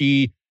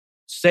 She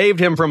saved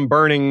him from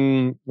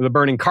the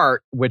burning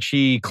cart, which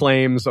he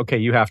claims, okay,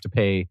 you have to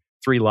pay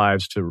 3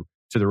 lives to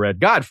the Red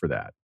God for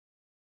that.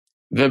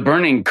 The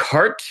burning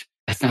cart?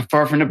 That's not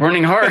far from the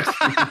burning heart.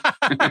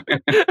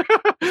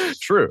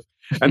 True.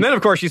 And then,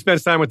 of course, she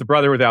spends time with the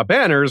Brother Without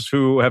Banners,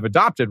 who have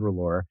adopted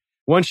R'hllor.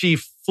 Once she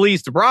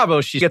flees to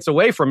Braavos, she gets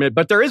away from it,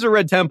 but there is a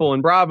Red Temple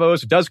in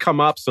Braavos. It does come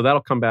up, so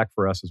that'll come back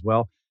for us as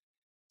well.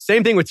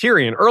 Same thing with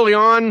Tyrion. Early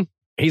on,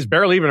 he's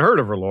barely even heard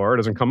of R'hllor. It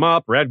doesn't come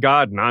up. Red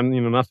God,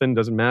 nothing,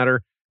 doesn't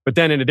matter. But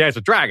then in A Dance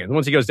with Dragons,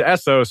 once he goes to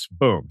Essos,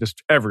 boom,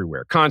 just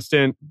everywhere.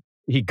 Constant.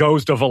 He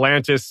goes to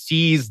Volantis,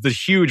 sees the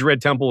huge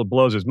Red Temple. It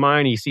blows his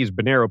mind. He sees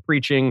Benerro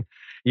preaching.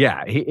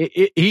 Yeah,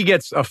 he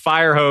gets a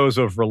fire hose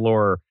of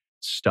R'hllor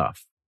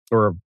stuff.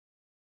 Or a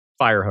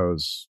fire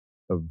hose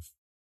of...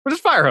 What is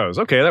fire hose?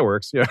 Okay, that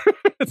works. Yeah.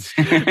 it's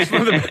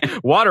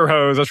the water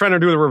hose. I was trying to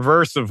do the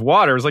reverse of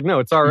water. It's like, no,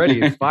 it's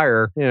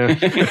fire. Yeah.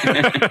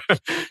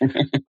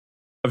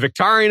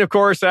 Victarion, of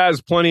course,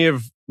 has plenty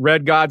of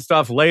Red God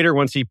stuff later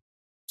once he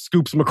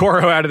scoops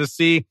Moqorro out of the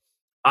sea.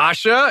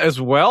 Asha as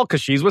well,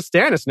 because she's with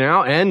Stannis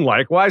now, and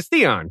likewise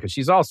Theon, because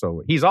he's also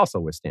with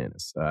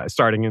Stannis,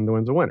 starting in The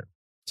Winds of Winter.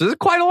 So there's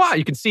quite a lot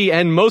you can see,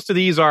 and most of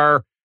these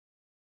are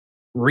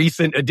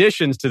recent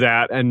additions to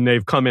that, and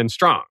they've come in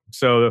strong.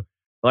 So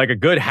like a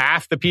good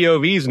half the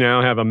POVs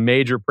now have a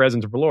major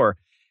presence of R'hllor.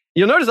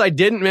 You'll notice I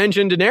didn't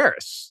mention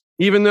Daenerys,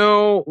 even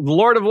though the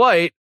Lord of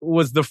Light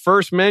was the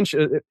first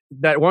mention,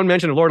 that one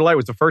mention of Lord of Light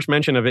was the first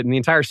mention of it in the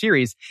entire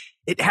series.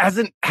 It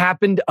hasn't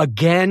happened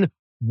again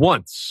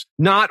once.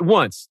 Not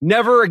once.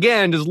 Never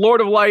again does Lord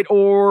of Light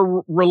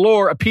or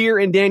R'hllor appear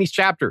in Dany's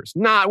chapters.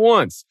 Not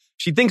once.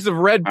 She thinks of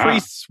Red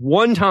Priests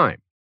one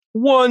time.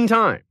 One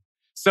time.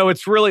 So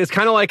it's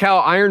kind of like how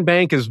Iron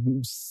Bank is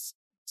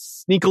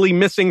sneakily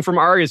missing from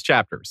Arya's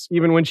chapters.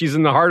 Even when she's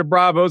in the heart of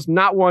Braavos,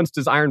 not once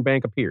does Iron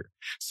Bank appear.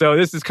 So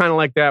this is kind of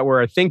like that,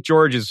 where I think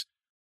George is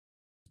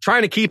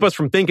trying to keep us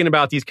from thinking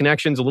about these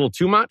connections a little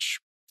too much.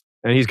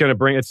 And he's going to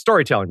bring it's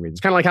storytelling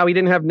reasons. Kind of like how he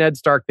didn't have Ned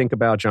Stark think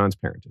about Jon's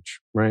parentage,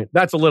 right?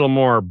 That's a little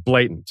more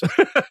blatant.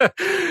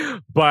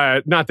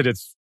 But not that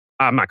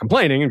I'm not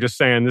complaining. I'm just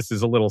saying this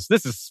is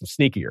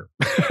sneakier,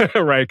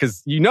 right?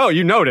 Because you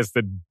notice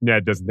that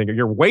Ned doesn't think,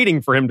 you're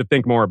waiting for him to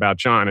think more about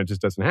Jon. It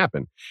just doesn't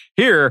happen.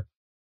 Here,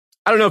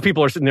 I don't know if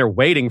people are sitting there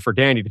waiting for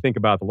Dany to think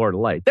about the Lord of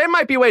Light. They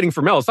might be waiting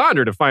for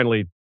Melisandre to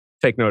finally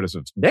take notice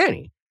of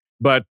Dany,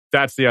 but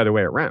that's the other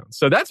way around.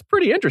 So that's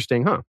pretty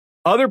interesting, huh?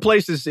 Other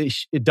places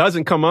it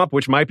doesn't come up,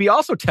 which might be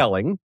also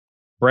telling.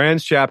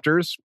 Bran's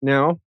chapters.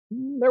 Now,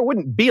 there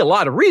wouldn't be a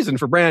lot of reason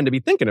for Bran to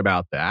be thinking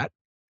about that,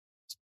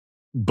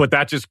 but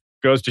that just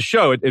goes to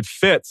show it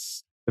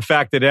fits. The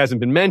fact that it hasn't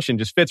been mentioned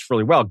just fits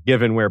really well,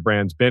 given where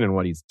Bran's been and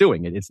what he's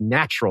doing. It's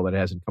natural that it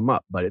hasn't come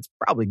up, but it's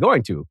probably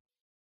going to.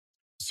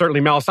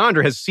 certainly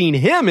Melisandre has seen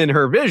him in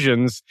her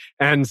visions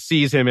and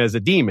sees him as a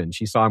demon.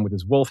 She saw him with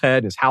his wolf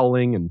head, his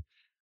howling, and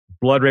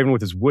Bloodraven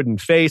with his wooden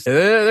face.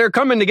 They're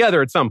coming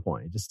together at some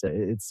point.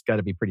 It's got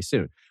to be pretty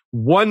soon.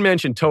 One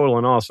mention total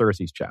in all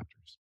Cersei's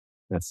chapters.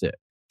 That's it.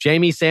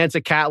 Jaime,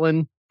 Sansa,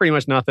 Catelyn, pretty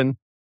much nothing.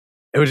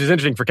 Which is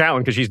interesting for Catelyn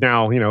because she's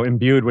now,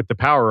 imbued with the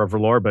power of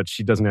R'hllor, but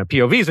she doesn't have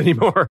POVs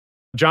anymore.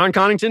 Jon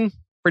Connington,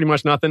 pretty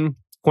much nothing.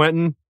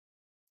 Quentin,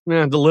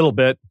 a little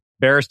bit.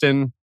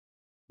 Barristan,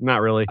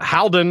 not really.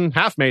 Haldon,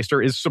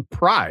 Halfmaester, is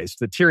surprised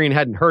that Tyrion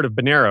hadn't heard of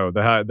Benero,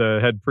 the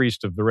head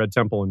priest of the Red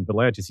Temple in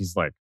Volantis. He's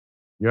like,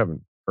 you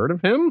haven't heard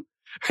of him?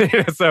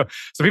 So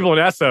people in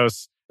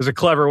Essos, there's a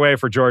clever way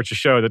for George to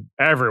show that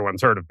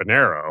everyone's heard of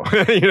Benero,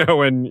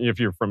 if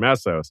you're from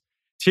Essos.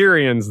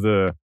 Tyrion's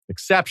the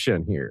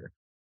exception here.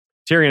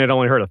 Tyrion had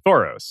only heard of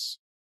Thoros.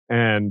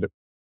 And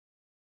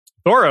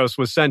Thoros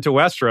was sent to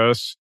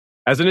Westeros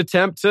as an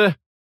attempt to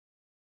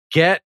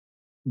get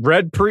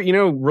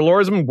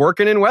R'hlorism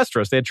working in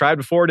Westeros. They had tried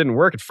before, it didn't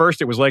work. At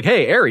first, it was like,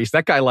 hey, Aerys,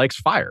 that guy likes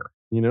fire.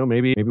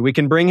 Maybe we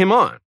can bring him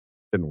on.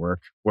 Didn't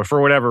work. Well, for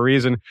whatever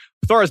reason.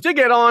 Thoros did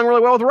get along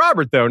really well with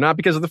Robert, though. Not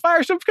because of the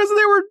fire stuff, because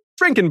they were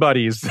drinking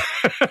buddies.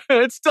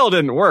 It still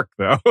didn't work,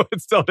 though.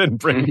 It still didn't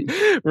bring...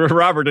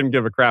 Robert didn't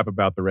give a crap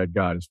about the Red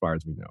God, as far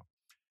as we know.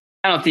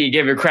 I don't think he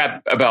gave a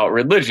crap about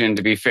religion,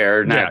 to be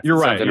fair. Not you're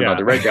something right, about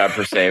the Red God,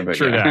 per se. But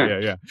True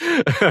that,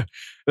 yeah.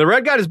 The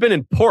Red God has been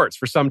in ports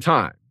for some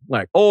time.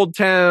 Like Old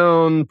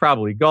Town,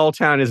 probably Gull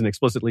Town isn't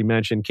explicitly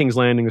mentioned. King's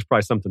Landing, there's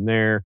probably something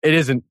there. It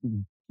isn't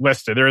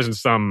listed. There isn't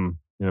some,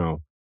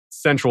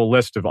 central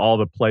list of all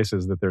the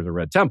places that there's a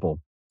Red Temple.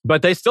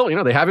 But they still,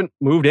 they haven't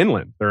moved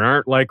inland. There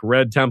aren't like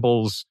Red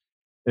Temples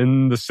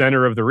in the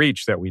center of the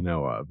Reach that we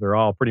know of. They're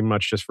all pretty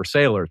much just for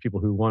sailors, people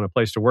who want a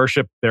place to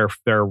worship their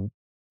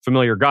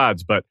familiar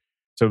gods. But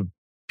to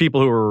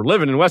people who are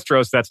living in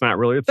Westeros, that's not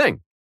really a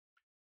thing.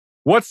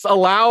 What's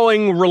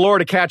allowing R'hllor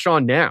to catch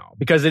on now?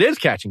 Because it is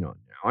catching on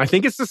now. I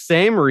think it's the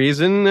same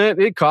reason that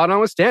it caught on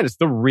with Stan. It's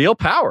the real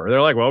power.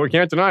 They're like, well, we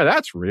can't deny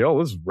that's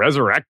real. It's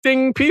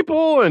resurrecting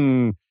people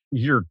and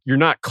you're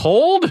not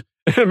cold.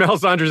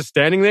 Melisandre's just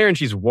standing there and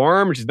she's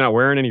warm and she's not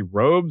wearing any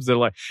robes. They're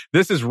like,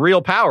 this is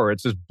real power.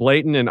 It's just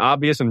blatant and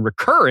obvious and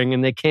recurring,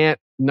 and they can't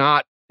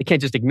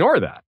just ignore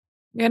that.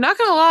 Yeah, not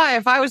gonna lie,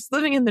 if I was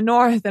living in the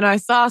North and I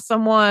saw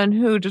someone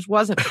who just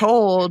wasn't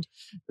cold,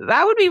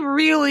 that would be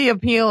really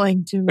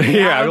appealing to me.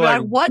 Yeah, I would be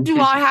like, what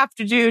do I have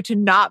to do to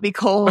not be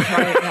cold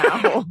right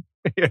now?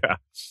 Yeah.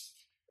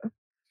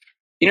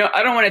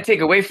 I don't want to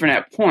take away from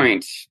that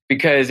point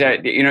because,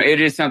 it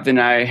is something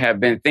I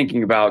have been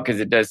thinking about because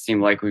it does seem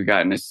like we've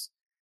gotten this,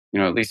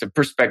 at least a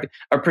perspective.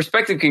 Our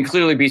perspective can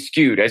clearly be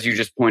skewed, as you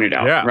just pointed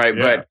out, right?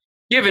 Yeah. But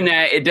given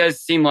that, it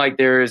does seem like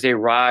there is a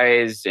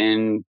rise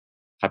in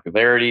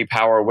popularity,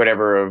 power,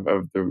 whatever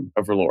of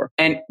R'hllor.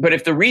 But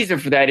if the reason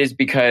for that is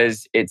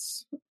because it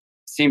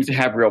seems to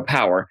have real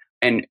power,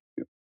 and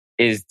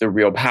is the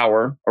real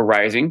power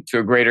arising to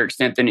a greater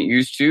extent than it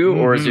used to,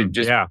 or is it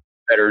just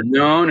better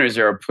known, or is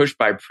there a push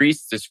by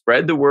priests to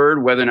spread the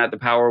word, whether or not the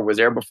power was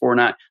there before or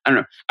not? I don't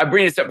know. I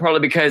bring this up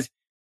partly because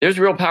there's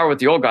real power with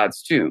the old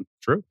gods too.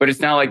 True. But it's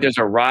not like there's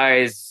a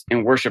rise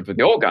in worship of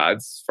the old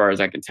gods, as far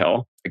as I can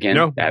tell. Again,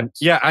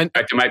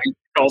 it might be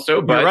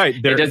also, but you're right.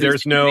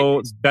 There's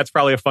no. That's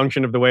probably a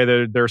function of the way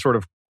that their sort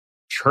of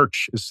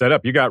church is set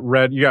up. You got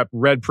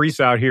red priests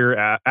out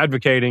here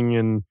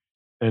advocating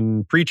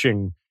and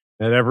preaching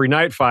at every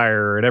night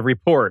fire, at every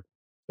port.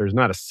 There's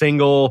not a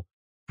single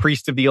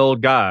priest of the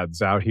old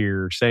gods out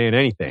here saying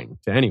anything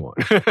to anyone.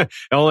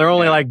 They're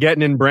only like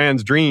getting in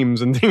Bran's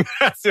dreams and things.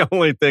 That's the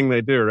only thing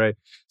they do, right?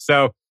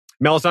 So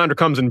Melisandre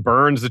comes and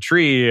burns the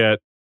tree at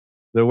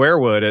the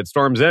weirwood at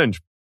Storm's End.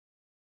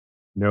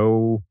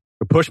 No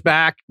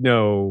pushback,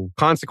 no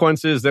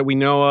consequences that we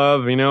know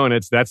of,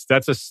 and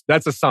that's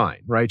a sign,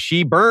 right?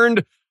 She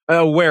burned a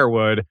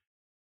weirwood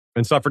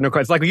and suffered no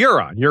consequences. Like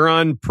Euron.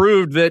 Euron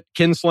proved that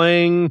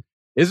kinslaying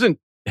isn't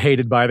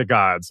hated by the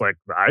gods. Like,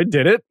 I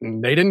did it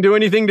and they didn't do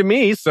anything to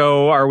me.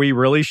 So are we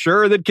really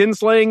sure that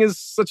kinslaying is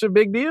such a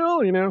big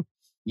deal?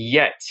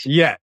 Yet. See,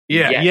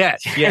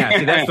 that's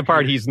the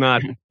part he's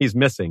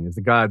missing, is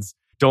the gods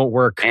don't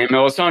work. And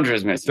Melisandre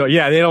is missing. So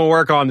they don't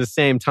work on the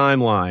same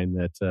timeline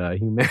that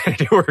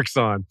humanity works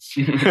on.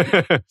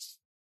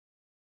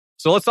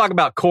 So let's talk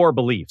about core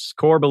beliefs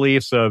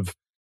of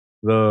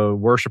the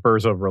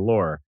worshippers of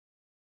R'hllor.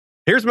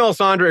 Here's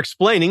Melisandre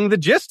explaining the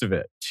gist of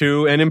it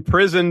to an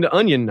imprisoned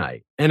Onion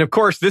Knight. And of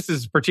course, this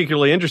is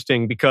particularly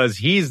interesting because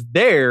he's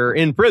there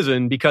in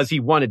prison because he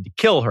wanted to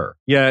kill her.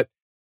 Yet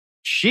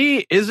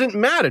she isn't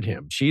mad at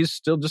him. She's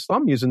still just,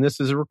 I'm using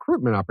this as a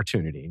recruitment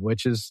opportunity,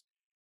 which is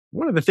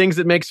one of the things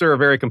that makes her a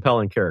very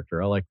compelling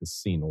character. I like this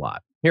scene a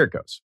lot. Here it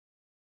goes.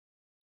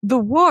 The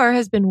war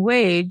has been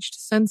waged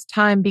since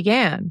time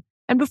began,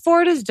 and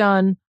before it is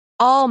done,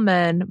 all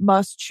men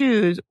must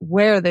choose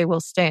where they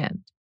will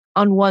stand.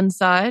 On one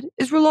side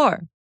is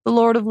R'hllor, the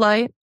Lord of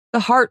Light,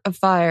 the Heart of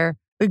Fire,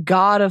 the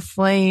God of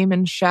Flame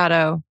and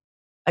Shadow.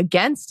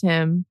 Against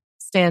him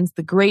stands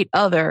the Great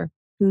Other,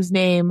 whose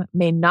name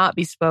may not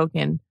be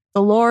spoken,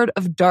 the Lord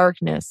of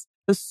Darkness,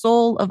 the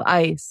soul of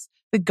ice,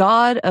 the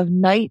god of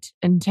night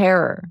and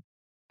terror.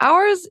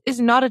 Ours is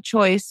not a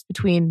choice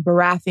between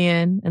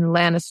Baratheon and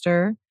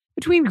Lannister,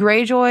 between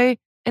Greyjoy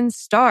and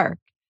Stark.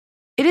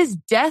 It is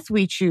death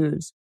we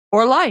choose,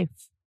 or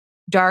life,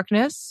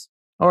 darkness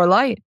or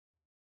light.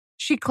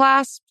 She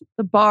clasped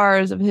the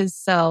bars of his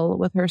cell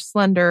with her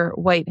slender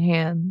white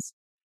hands.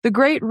 The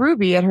great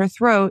ruby at her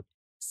throat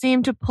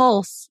seemed to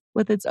pulse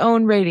with its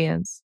own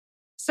radiance.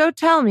 So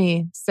tell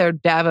me, Sir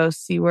Davos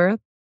Seaworth,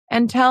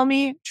 and tell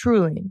me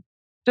truly,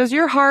 does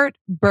your heart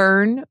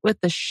burn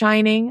with the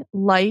shining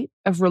light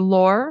of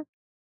R'hllor?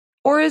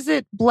 Or is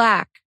it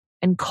black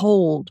and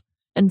cold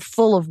and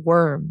full of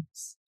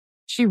worms?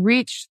 She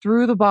reached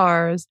through the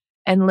bars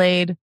and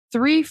laid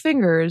 3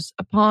 fingers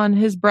upon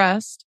his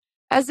breast,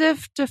 as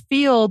if to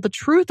feel the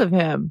truth of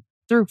him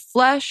through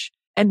flesh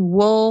and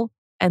wool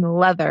and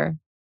leather.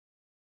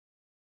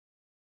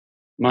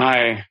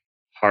 My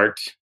heart,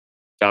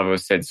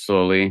 Davos said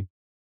slowly,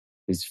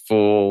 is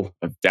full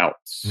of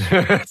doubts.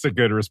 That's a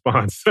good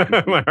response.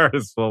 My heart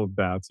is full of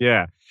doubts.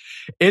 Yeah.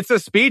 It's a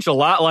speech a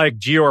lot like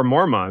Jeor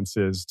Mormont's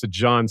is to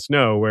Jon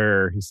Snow,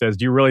 where he says,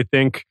 do you really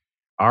think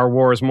our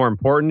war is more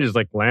important? Is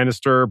like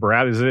Lannister,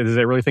 Baratheon, does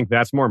it really think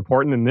that's more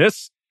important than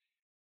this?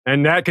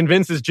 And that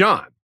convinces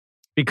Jon,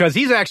 because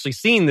he's actually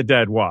seen the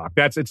dead walk.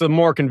 It's a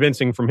more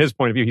convincing from his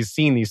point of view. He's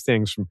seen these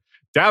things from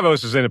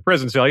Davos is in a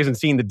prison cell. He hasn't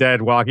seen the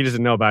dead walk. He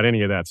doesn't know about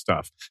any of that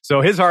stuff.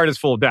 So his heart is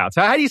full of doubts.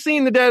 Had he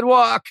seen the dead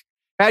walk?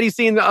 Had he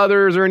seen the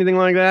others or anything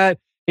like that?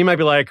 He might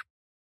be like,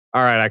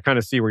 all right, I kind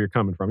of see where you're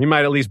coming from. He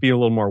might at least be a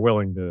little more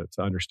willing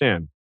to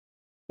understand.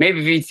 Maybe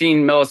if he'd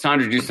seen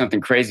Melisandre do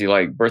something crazy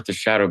like birth the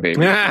Shadow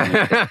Baby.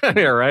 Yeah,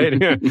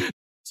 right? Yeah.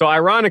 So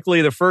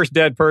ironically, the first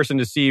dead person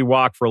to see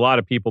walk for a lot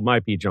of people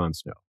might be Jon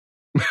Snow.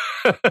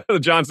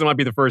 Jon Snow might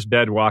be the first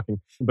dead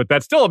walking, but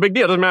that's still a big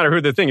deal. It doesn't matter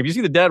who the thing. If you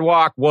see the dead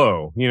walk,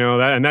 whoa,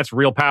 and that's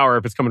real power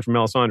if it's coming from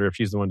Melisandre, if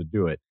she's the one to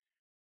do it.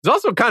 It's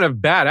also kind of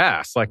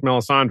badass, like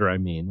Melisandre, I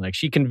mean. Like,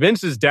 she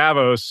convinces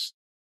Davos,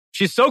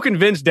 she's so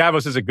convinced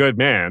Davos is a good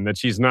man that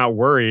she's not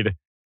worried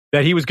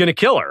that he was going to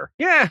kill her.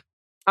 Yeah,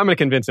 I'm going to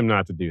convince him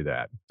not to do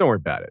that. Don't worry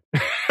about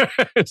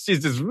it.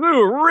 She's just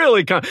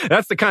really,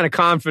 that's the kind of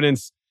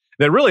confidence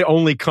that really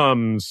only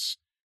comes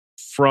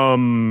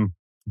from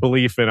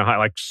belief in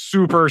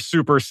super,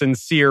 super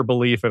sincere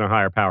belief in a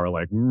higher power,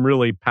 like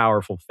really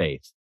powerful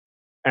faith.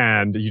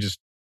 And you just,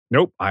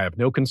 nope, I have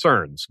no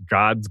concerns.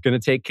 God's going to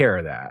take care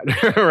of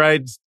that,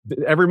 right?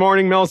 Every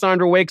morning,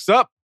 Melisandre wakes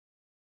up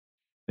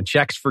and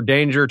checks for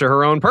danger to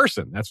her own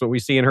person. That's what we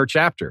see in her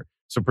chapter.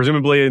 So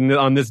presumably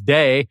on this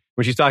day,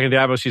 when she's talking to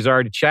Davos, she's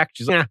already checked.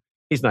 She's like,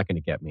 he's not going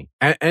to get me.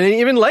 And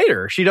even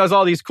later, she does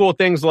all these cool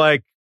things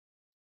like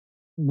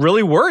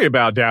really worry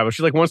about Davos.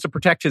 She wants to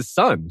protect his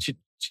son. She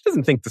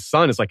doesn't think the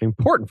son is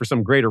important for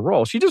some greater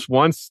role. She just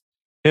wants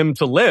him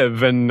to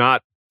live and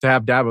not to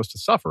have Davos to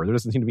suffer. There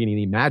doesn't seem to be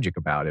any magic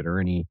about it or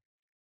any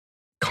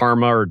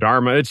karma or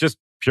dharma. It's just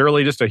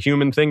purely just a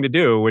human thing to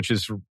do, which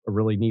is a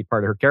really neat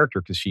part of her character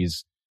because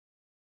she's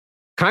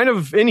kind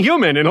of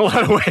inhuman in a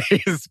lot of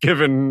ways,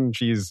 given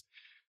she's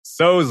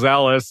so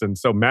zealous and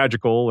so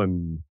magical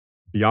and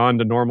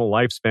beyond a normal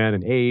lifespan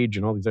and age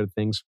and all these other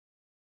things.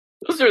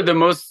 Those are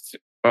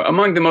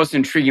among the most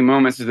intriguing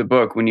moments of the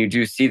book when you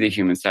do see the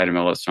human side of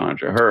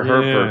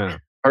Melisandre.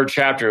 Her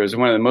chapter is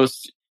one of the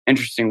most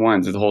interesting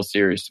ones of the whole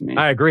series to me.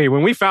 I agree.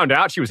 When we found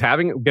out she was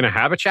going to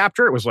have a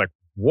chapter, it was like,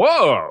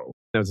 whoa,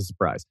 that was a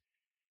surprise.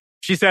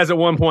 She says at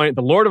one point,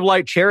 the Lord of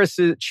Light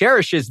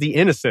cherishes the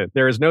innocent.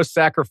 There is no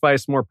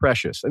sacrifice more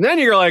precious. And then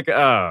you're like,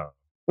 oh.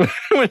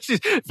 When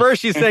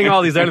she's saying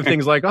all these other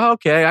things like, oh,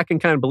 okay, I can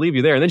kind of believe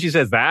you there. And then she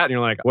says that, and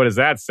you're like, what is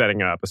that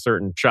setting up? A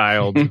certain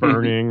child's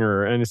burning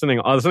and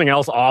something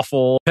else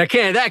awful. That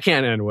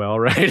can't end well,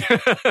 right?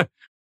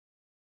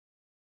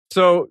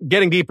 So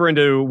getting deeper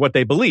into what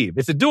they believe.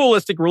 It's a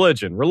dualistic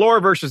religion.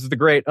 R'hllor versus the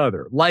great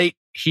other. Light,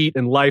 heat,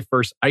 and life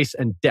versus ice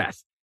and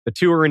death. The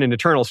two are in an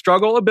eternal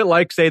struggle, a bit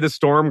like, say, the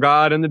storm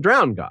god and the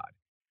drowned god.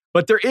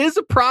 But there is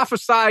a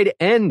prophesied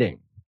ending,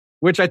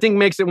 which I think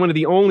makes it one of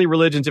the only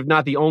religions, if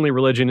not the only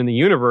religion in the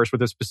universe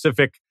with a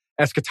specific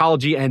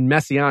eschatology and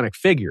messianic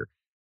figure.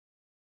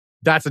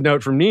 That's a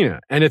note from Nina.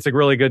 And it's a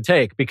really good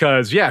take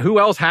because, who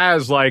else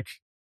has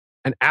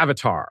an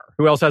avatar?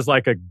 Who else has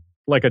like a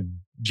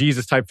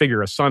Jesus type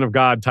figure, a son of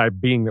God type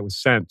being that was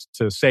sent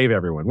to save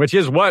everyone, which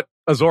is what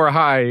Azor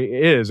Ahai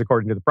is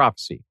according to the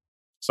prophecy.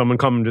 Someone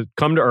come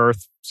to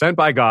earth, sent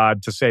by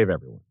God to save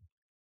everyone.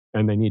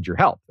 And they need your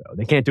help, though.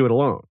 They can't do it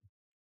alone.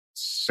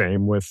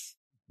 Same with,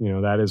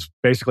 that is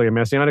basically a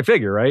messianic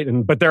figure, right?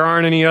 But there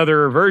aren't any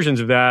other versions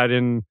of that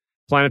in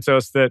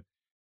Planetos that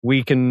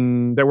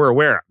we're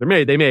aware of.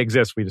 They may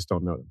exist, we just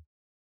don't know them.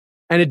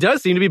 And it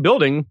does seem to be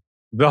building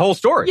the whole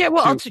story. Yeah,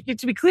 well, to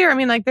be clear, I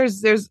mean,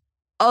 there's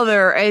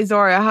other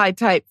Azor Ahai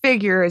type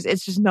figures.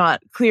 It's just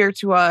not clear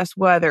to us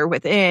whether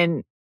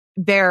within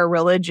their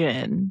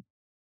religion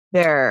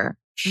they're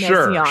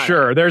messianic.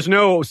 Sure. There's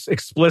no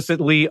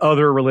explicitly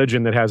other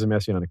religion that has a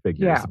messianic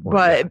figure. Yeah,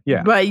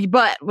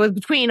 but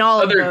between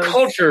all other of those,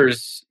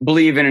 cultures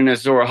believe in an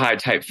Azor Ahai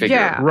type figure.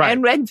 Yeah, right.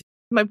 And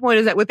My point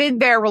is that within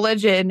their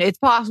religion, it's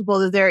possible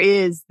that there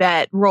is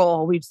that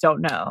role. We just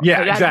don't know.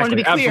 Yeah, I just want to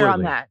be clear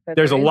on that.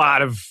 There's a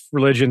lot of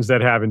religions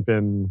that haven't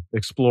been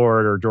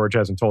explored or George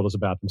hasn't told us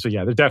about them. So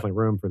yeah, there's definitely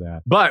room for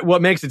that. But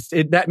what makes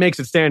that makes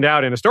it stand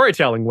out in a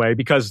storytelling way,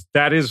 because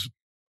that is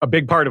a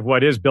big part of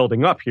what is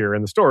building up here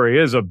in the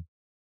story, is a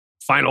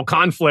final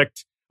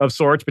conflict of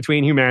sorts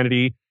between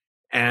humanity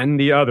and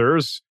the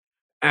others,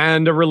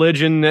 and a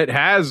religion that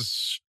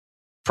has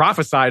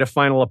prophesied a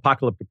final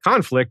apocalyptic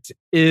conflict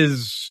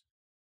is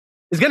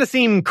going to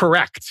seem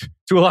correct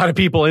to a lot of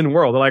people in the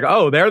world. They're like,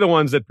 oh, they're the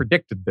ones that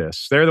predicted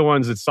this. They're the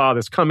ones that saw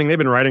this coming. They've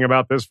been writing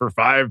about this for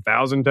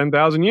 5,000,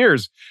 10,000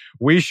 years.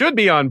 We should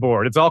be on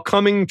board. It's all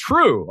coming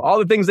true. All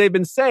the things they've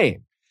been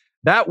saying.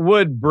 That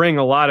would bring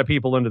a lot of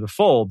people into the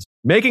fold.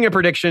 Making a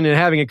prediction and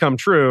having it come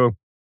true,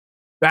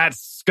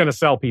 that's going to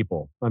sell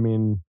people. I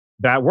mean,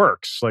 that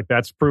works. Like,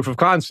 that's proof of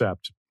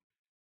concept.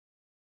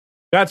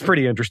 That's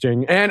pretty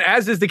interesting. And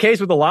as is the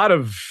case with a lot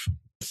of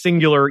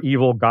singular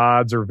evil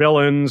gods or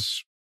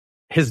villains,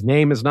 his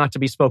name is not to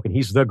be spoken.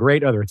 He's the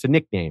great other. It's a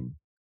nickname.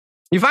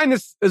 You find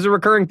this as a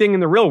recurring thing in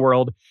the real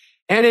world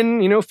and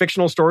in,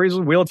 fictional stories,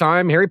 Wheel of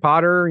Time, Harry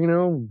Potter,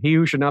 he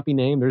who should not be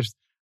named. There's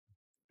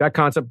that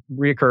concept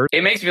reoccurs.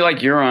 It makes me like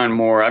Euron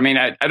more. I mean,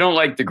 I don't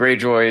like the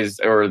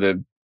Greyjoys or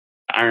the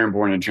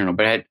Ironborn in general,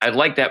 but I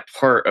like that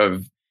part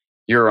of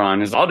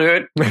Euron is I'll do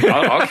it.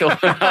 I'll kill him.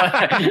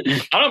 I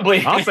don't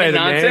believe I'll say the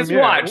nonsense. name.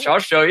 Yeah. Watch. I'll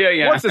show you.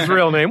 Yeah. What's his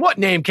real name? What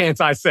name can't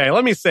I say?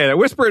 Let me say that.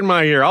 Whisper in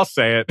my ear. I'll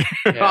say it.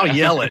 Yeah. I'll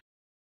yell it.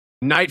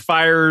 Night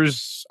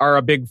fires are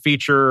a big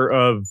feature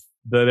of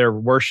their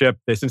worship,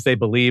 since they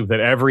believe that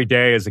every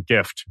day is a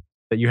gift,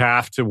 that you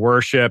have to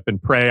worship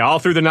and pray all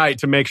through the night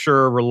to make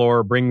sure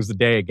R'hllor brings the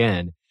day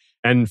again.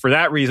 And for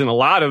that reason, a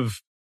lot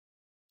of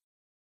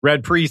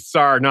Red priests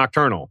are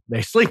nocturnal.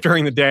 They sleep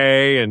during the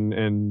day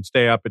and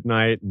stay up at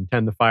night and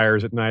tend the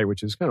fires at night,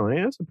 which is kind of like,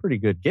 that's a pretty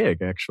good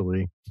gig,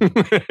 actually.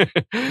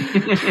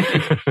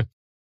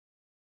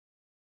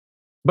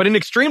 But an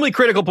extremely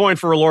critical point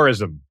for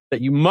R'hllorism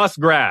that you must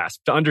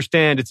grasp to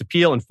understand its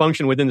appeal and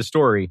function within the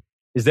story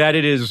is that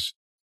it is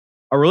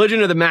a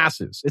religion of the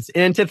masses. It's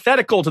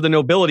antithetical to the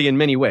nobility in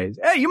many ways.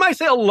 Hey, you might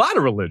say a lot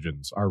of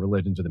religions are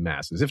religions of the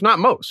masses, if not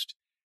most,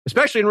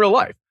 especially in real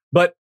life.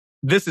 But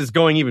this is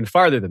going even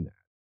farther than that.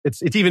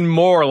 It's even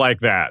more like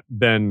that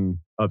than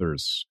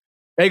others.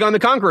 Aegon the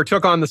Conqueror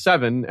took on the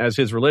Seven as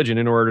his religion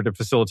in order to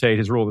facilitate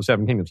his rule of the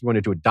Seven Kingdoms. He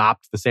wanted to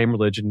adopt the same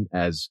religion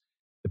as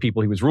the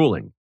people he was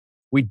ruling.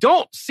 We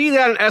don't see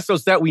that in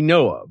Essos that we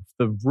know of.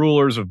 The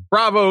rulers of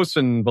Braavos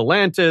and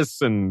Volantis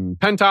and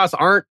Pentos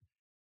aren't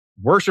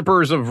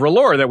worshippers of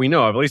R'hllor that we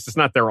know of. At least it's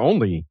not their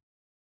only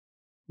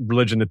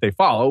religion that they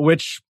follow,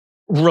 which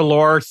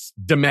R'hllor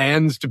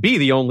demands to be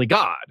the only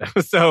god.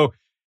 So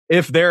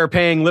if they're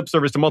paying lip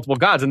service to multiple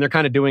gods, and they're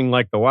kind of doing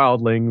like the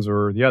Wildlings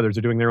or the others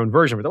are doing their own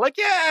version, but they're like,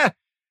 yeah,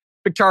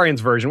 Victarian's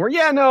version, where,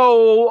 yeah,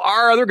 no,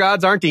 our other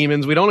gods aren't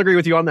demons. We don't agree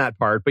with you on that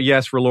part. But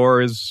yes,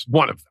 R'hllor is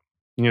one of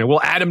them.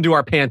 We'll add him to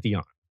our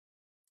pantheon.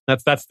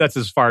 That's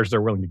as far as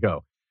they're willing to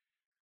go.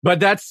 But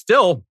that's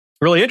still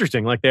really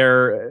interesting. Like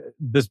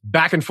this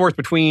back and forth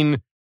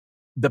between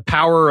the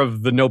power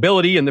of the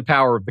nobility and the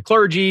power of the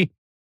clergy.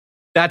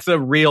 That's a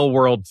real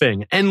world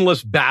thing.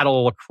 Endless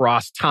battle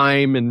across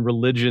time and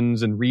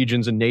religions and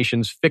regions and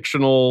nations,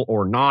 fictional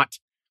or not.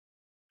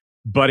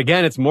 But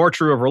again, it's more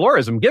true of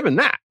R'hlllorism given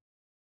that.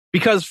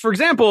 Because, for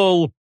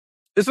example,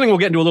 this thing we'll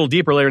get into a little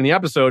deeper later in the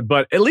episode,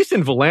 but at least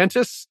in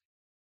Volantis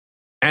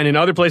and in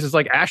other places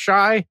like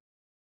Asshai,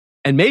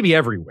 and maybe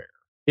everywhere,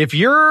 if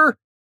you're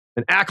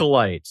an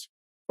acolyte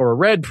or a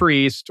red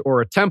priest or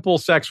a temple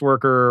sex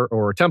worker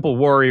or a temple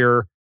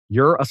warrior,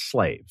 you're a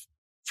slave.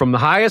 From the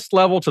highest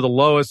level to the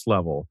lowest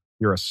level,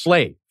 you're a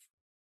slave.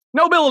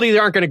 Nobility, they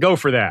aren't going to go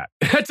for that.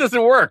 That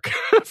doesn't work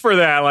for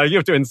that. Like, you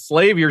have to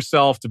enslave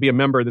yourself to be a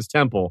member of this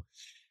temple.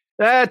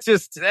 That's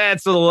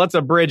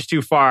a bridge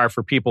too far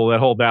for people that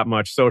hold that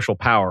much social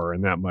power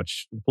and that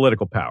much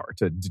political power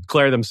to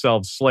declare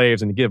themselves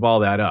slaves and to give all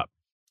that up.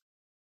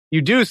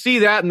 You do see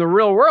that in the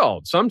real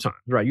world sometimes,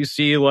 right? You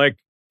see like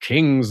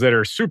kings that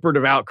are super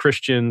devout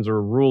Christians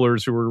or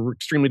rulers who are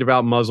extremely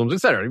devout Muslims,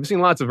 etc. You've seen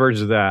lots of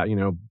versions of that.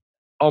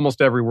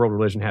 Almost every world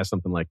religion has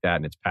something like that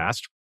in its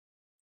past.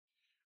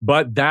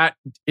 But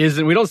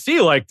we don't see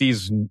like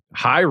these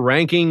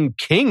high-ranking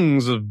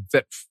kings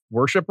that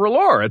worship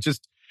R'hllor. It's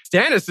just,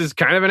 Stannis is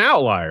kind of an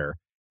outlier.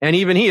 And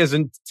even he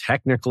isn't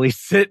technically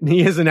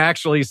he isn't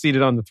actually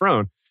seated on the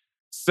throne.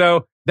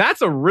 So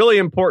that's a really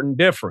important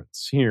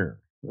difference here.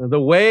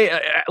 The way,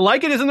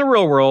 like it is in the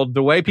real world,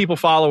 the way people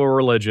follow a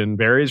religion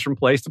varies from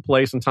place to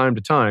place and time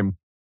to time.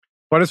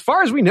 But as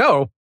far as we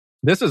know,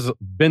 this has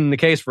been the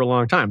case for a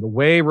long time. The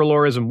way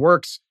R'hlllorism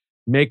works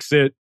makes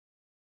it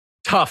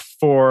tough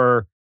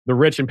for the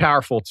rich and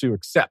powerful to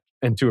accept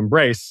and to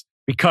embrace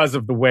because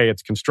of the way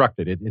it's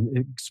constructed. It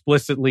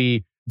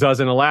explicitly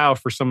doesn't allow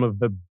for some of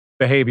the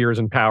behaviors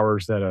and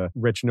powers that a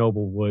rich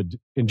noble would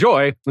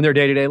enjoy in their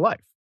day-to-day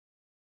life.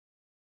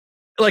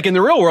 Like in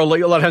the real world,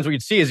 like a lot of times what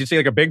you'd see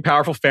like a big,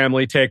 powerful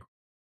family take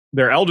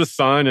their eldest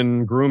son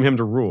and groom him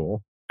to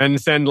rule. and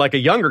send like a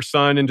younger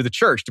son into the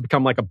church to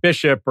become like a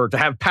bishop or to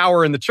have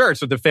power in the church,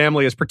 so the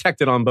family is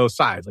protected on both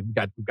sides. Like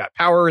we've got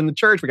power in the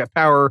church, we got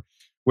power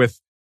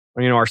with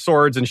our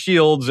swords and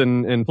shields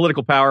and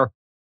political power.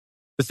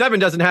 The Seven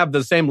doesn't have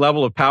the same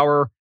level of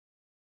power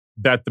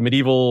that the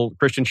medieval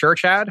Christian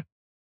church had,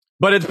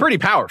 but it's pretty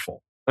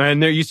powerful.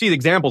 And there you see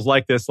examples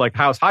like this, like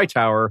House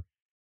Hightower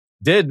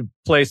did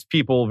place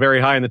people very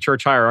high in the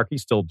church hierarchy,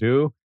 still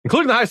do,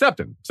 including the High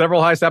Septon.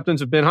 Several High Septons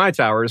have been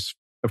Hightowers.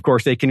 Of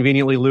course, they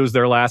conveniently lose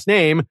their last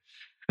name,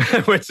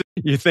 which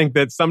you think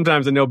that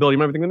sometimes the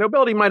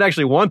nobility might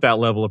actually want that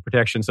level of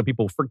protection, so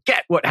people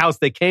forget what house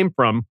they came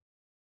from.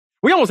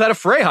 We almost had a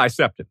Frey High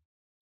Septon.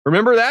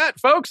 Remember that,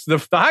 folks? The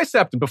High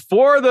Septon,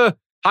 before the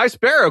High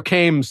Sparrow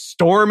came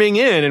storming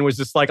in and was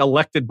just like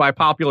elected by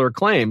popular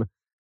acclaim,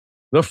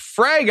 the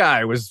Frey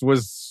guy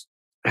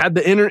had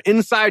the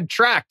inside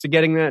track to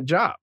getting that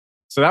job.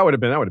 So that would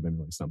have been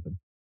really something.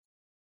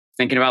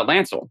 Thinking about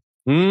Lancel.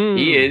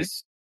 He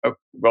is a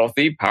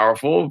wealthy,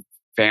 powerful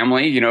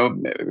family,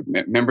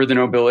 member of the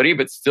nobility,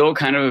 but still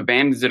kind of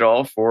abandons it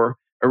all for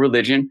a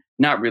religion,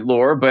 not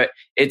R'hllor. But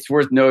it's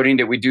worth noting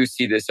that we do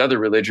see this other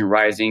religion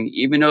rising,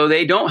 even though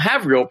they don't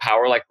have real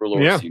power like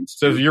R'hllor seems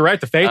to. So you're right,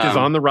 the faith is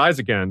on the rise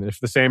again, if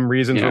the same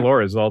reasons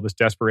R'hllor is, all this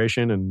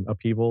desperation and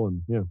upheaval.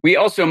 And we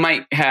also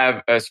might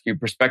have a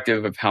skewed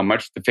perspective of how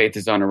much the faith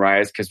is on the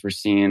rise, because we're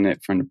seeing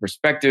it from the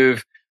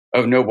perspective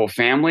of noble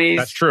families.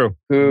 That's true.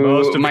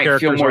 Who might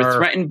feel more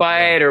threatened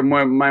by it, or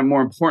more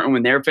important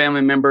when they're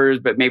family members,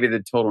 but maybe the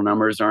total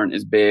numbers aren't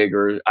as big,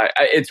 or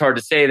it's hard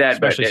to say that.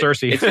 Especially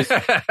Cersei. It's just,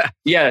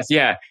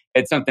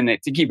 it's something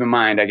to keep in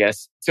mind, I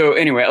guess. So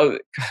anyway,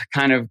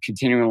 kind of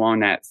continuing along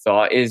that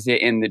thought, is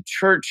that in the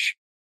church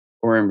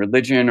or in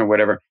religion or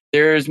whatever,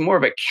 there's more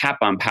of a cap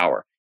on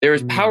power.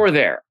 There's power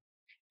there.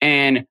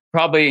 And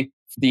probably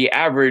the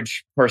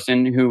average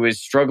person who is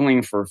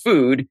struggling for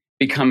food,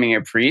 becoming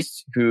a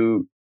priest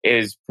who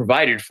is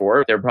provided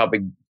for, they're probably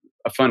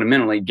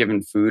fundamentally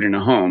given food in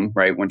a home,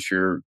 right? Once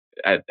you're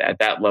at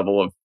that level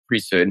of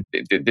priesthood,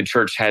 the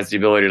church has the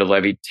ability to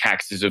levy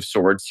taxes of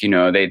sorts.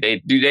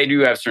 They do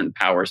have certain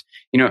powers.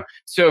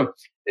 So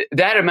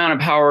that amount of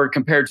power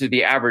compared to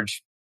the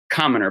average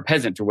commoner,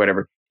 peasant, or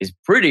whatever, is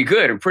pretty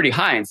good and pretty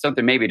high, and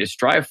something maybe to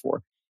strive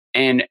for.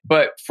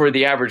 But for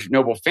the average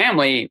noble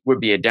family, would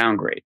be a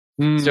downgrade.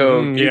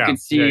 So you can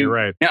see you're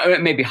right. Now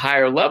it may be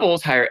higher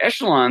levels, higher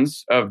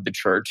echelons of the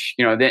church,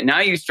 that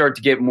now you start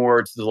to get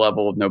more to the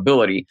level of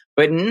nobility,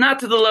 but not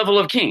to the level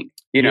of king,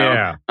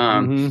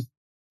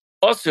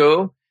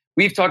 Also,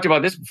 we've talked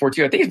about this before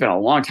too. I think it's been a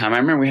long time. I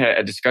remember we had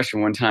a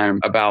discussion one time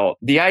about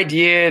the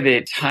idea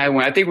that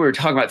Tywin, I think we were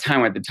talking about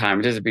Tywin at the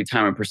time. It doesn't be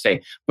Tywin per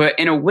se, but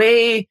in a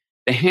way,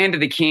 the hand of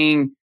the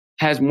king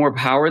has more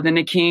power than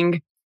the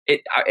king.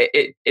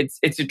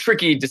 It's a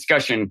tricky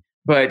discussion,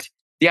 but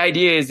the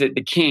idea is that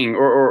the king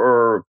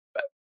or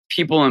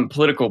people in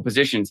political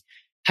positions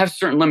have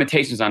certain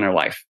limitations on their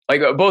life,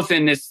 like both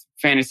in this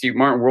fantasy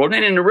Martin world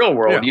and in the real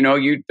world.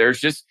 There's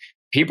just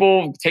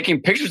people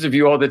taking pictures of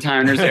you all the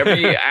time. There's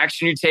every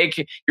action you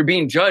take, you're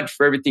being judged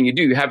for everything you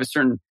do. You have a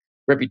certain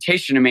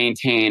reputation to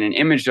maintain, an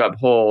image to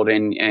uphold,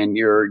 and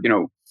you're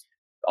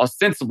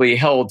ostensibly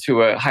held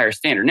to a higher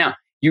standard. Now,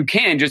 you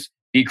can just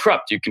be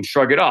corrupt. You can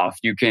shrug it off.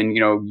 You can,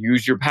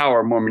 use your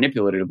power more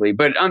manipulatively.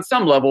 But on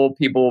some level,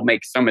 people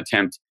make some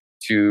attempt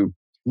to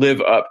live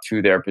up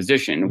to their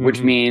position, which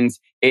means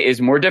it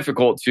is more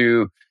difficult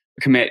to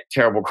commit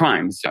terrible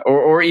crimes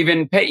or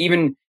even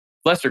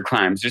lesser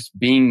crimes. Just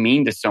being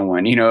mean to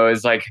someone,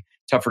 is like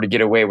tougher to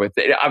get away with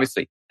it.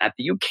 Obviously, not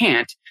that you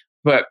can't,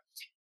 but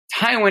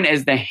Tywin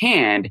as the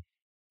hand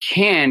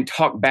can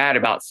talk bad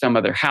about some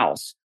other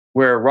house,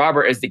 where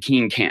Robert as the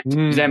king can't.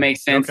 Does that make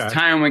sense? Okay.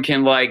 Tywin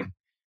can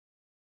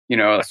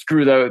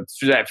screw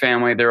that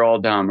family, they're all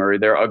dumb or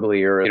they're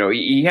ugly, or,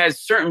 he has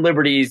certain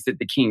liberties that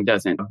the king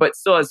doesn't, but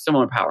still has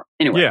similar power.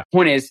 Anyway,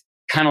 Point is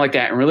kind of like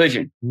that in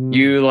religion.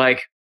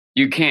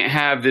 You can't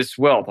have this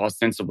wealth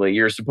ostensibly.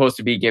 You're supposed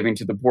to be giving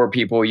to the poor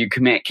people. You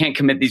can't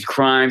commit these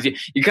crimes.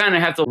 You kind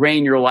of have to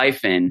rein your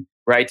life in,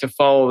 right? To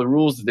follow the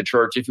rules of the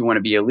church if you want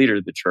to be a leader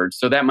of the church.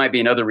 So that might be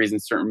another reason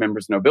certain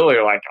members of nobility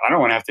are like, I don't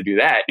want to have to do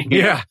that.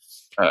 Yeah.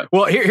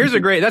 Well, here's a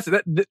great.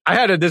 I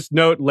had this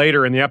note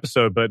later in the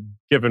episode, but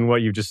given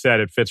what you just said,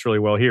 it fits really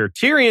well here.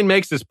 Tyrion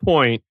makes this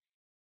point.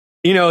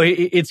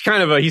 It's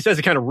kind of he says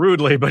it kind of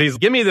rudely, but he's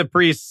give me the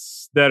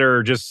priests that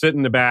are just sit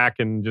in the back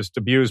and just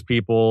abuse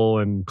people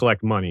and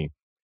collect money.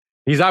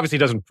 He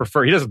doesn't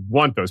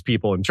want those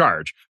people in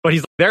charge, but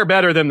they're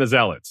better than the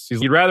zealots.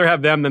 He'd rather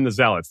have them than the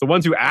zealots. The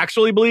ones who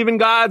actually believe in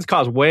gods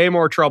cause way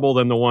more trouble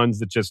than the ones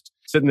that just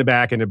sit in the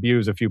back and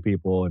abuse a few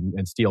people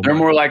and steal money. They're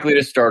more likely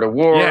to start a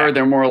war. Yeah.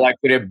 They're more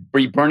likely to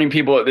be burning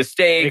people at the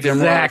stake.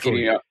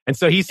 Exactly. And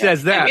so he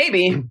says that. And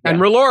maybe. And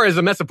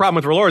R'hllorism, that's the problem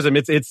with R'hlorism.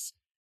 It's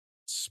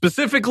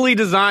specifically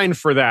designed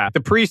for that.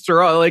 The priests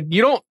are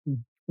you don't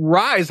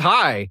rise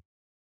high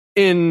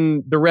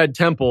in the Red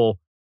Temple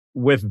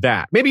with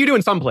that. Maybe you do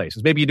in some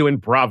places. Maybe you do in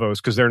Braavos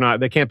because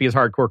they can't be as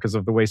hardcore because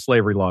of the way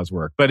slavery laws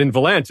work. But in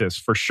Volantis,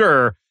 for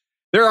sure,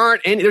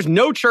 there's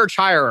no church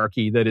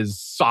hierarchy that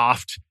is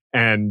soft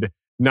and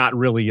not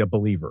really a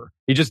believer.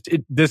 It's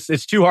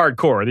too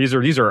hardcore.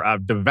 These are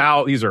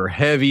devout. These are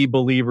heavy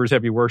believers,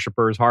 heavy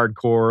worshipers,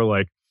 hardcore,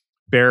 like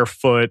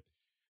barefoot,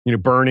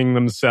 burning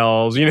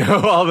themselves.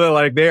 All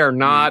the they are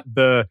not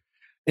the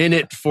in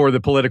it for the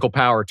political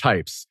power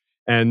types,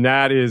 and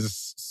that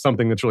is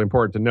something that's really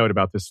important to note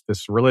about this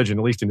religion,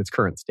 at least in its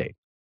current state.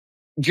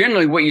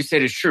 Generally, what you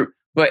said is true,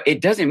 but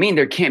it doesn't mean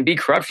there can't be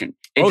corruption.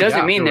 It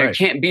doesn't mean there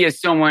can't be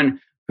someone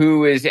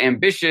who is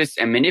ambitious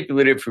and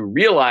manipulative who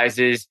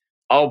realizes,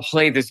 I'll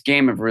play this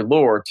game of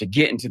R'hllor to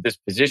get into this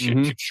position.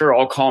 Mm-hmm. Sure,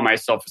 I'll call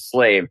myself a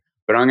slave,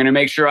 but I'm going to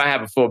make sure I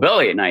have a full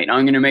belly at night.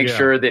 I'm going to make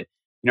sure that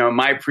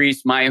my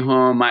priest, my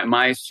home,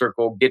 my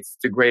circle gets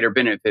the greater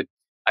benefit.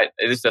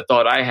 This is a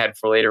thought I had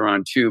for later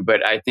on too,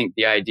 but I think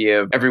the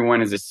idea of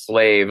everyone is a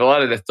slave, a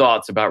lot of the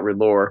thoughts about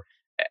R'hllor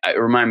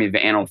remind me of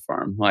the Animal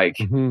Farm.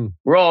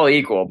 We're all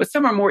equal, but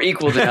some are more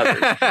equal than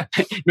others.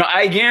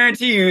 I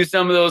guarantee you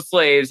some of those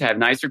slaves have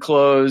nicer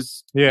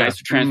clothes,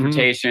 nicer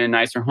transportation,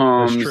 nicer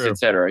homes,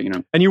 etc.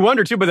 And you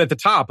wonder too, but at the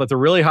top, at the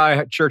really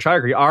high church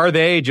hierarchy, are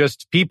they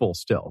just people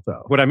still,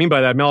 though? What I mean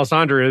by that,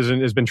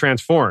 Melisandre has been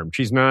transformed.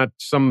 She's not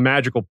some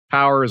magical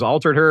power has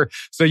altered her.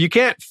 So you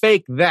can't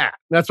fake that.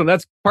 That's part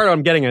of what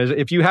I'm getting at. Is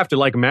if you have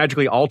to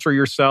magically alter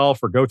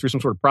yourself or go through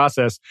some sort of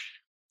process,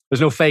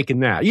 there's no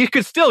faking that. You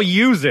could still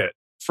use it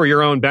for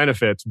your own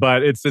benefits,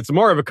 but it's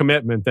more of a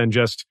commitment than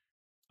just,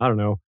 I don't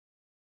know,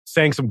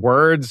 saying some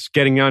words,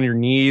 getting on your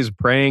knees,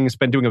 praying,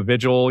 doing a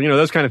vigil,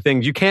 those kind of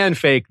things. You can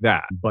fake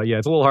that. But yeah,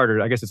 it's a little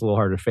harder. I guess it's a little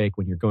harder to fake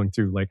when you're going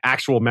through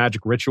actual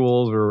magic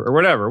rituals or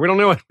whatever. We don't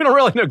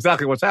really know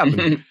exactly what's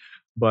happening,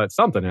 but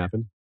something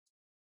happened.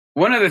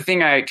 One other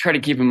thing I try to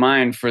keep in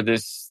mind for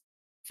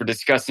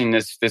discussing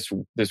this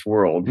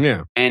world,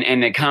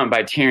 and the comment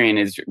by Tyrion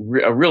is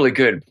a really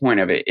good point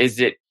of it, is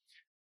that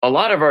a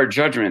lot of our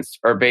judgments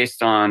are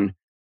based on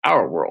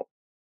our world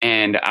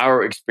and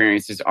our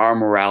experiences, our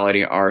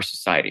morality, our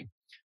society.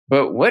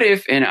 But what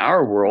if in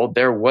our world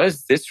there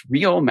was this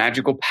real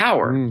magical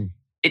power?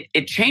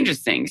 It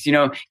changes things,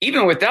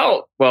 even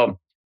without,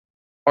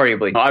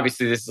 arguably,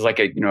 obviously this is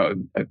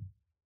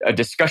a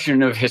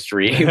discussion of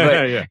history,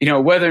 but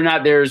whether or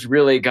not there's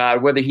really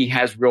God, whether he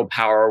has real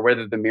power,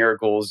 whether the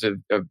miracles of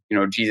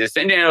Jesus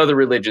and other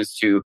religions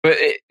too, but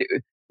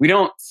we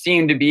don't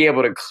seem to be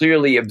able to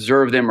clearly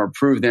observe them or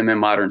prove them in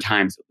modern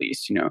times, at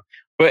least,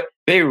 but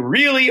they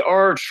really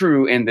are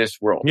true in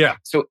this world. Yeah.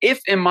 So if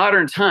in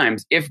modern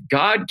times, if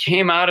God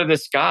came out of the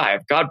sky,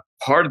 if God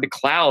parted the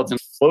clouds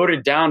and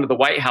floated down to the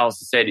White House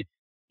and said,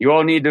 you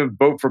all need to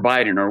vote for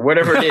Biden or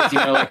whatever it is,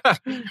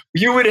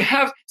 you would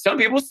have, some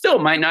people still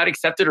might not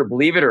accept it or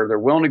believe it, or they're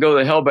willing to go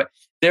to hell, but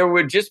there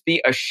would just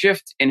be a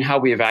shift in how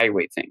we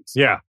evaluate things.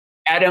 Yeah.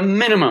 At a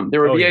minimum,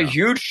 there would be a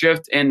huge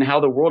shift in how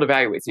the world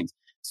evaluates things.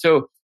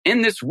 So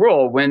in this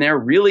world, when there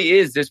really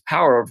is this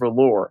power of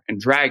R'hllor and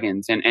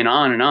dragons and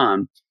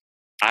on,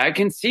 I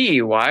can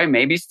see why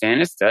maybe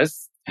Stannis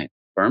does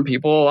burn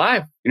people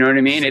alive. You know what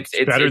I mean? It's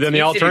better than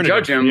the alternative.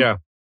 To judge him. Yeah.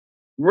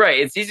 Right.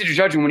 It's easy to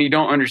judge him when you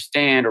don't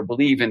understand or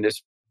believe in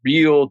this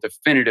real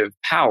definitive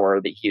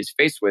power that he is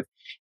faced with.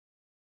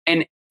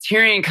 And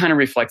Tyrion kind of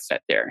reflects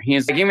that there.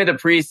 He's like, give me the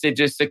priests that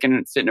just sit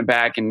in the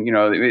back and,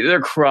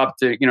 they're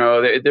corrupt.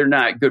 They're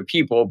not good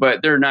people,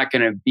 but they're not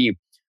going to be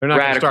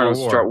radical and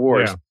start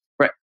wars. Yeah.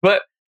 Right.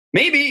 But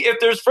maybe if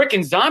there's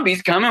freaking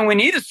zombies coming, we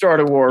need to start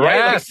a war, right?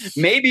 Yes.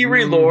 Maybe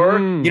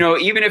R'hllor,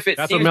 even if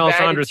that's seems what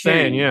bad. Melisandre's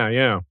saying.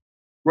 Yeah.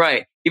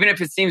 Right. Even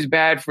if it seems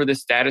bad for the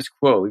status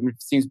quo, even if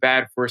it seems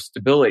bad for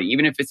stability,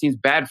 even if it seems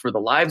bad for the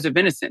lives of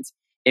innocents,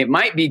 it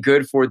might be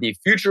good for the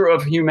future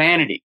of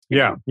humanity.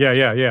 Yeah.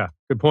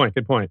 Good point.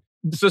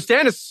 So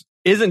Stannis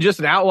isn't just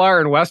an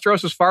outlier in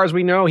Westeros as far as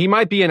we know. He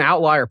might be an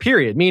outlier,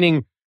 period.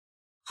 Meaning,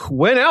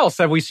 when else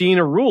have we seen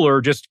a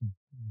ruler just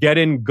get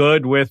in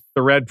good with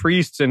the Red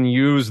Priests and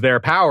use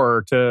their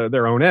power to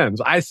their own ends?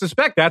 I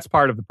suspect that's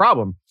part of the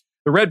problem.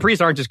 The Red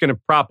Priests aren't just going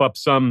to prop up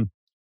some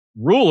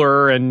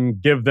ruler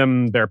and give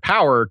them their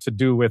power to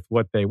do with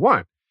what they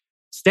want.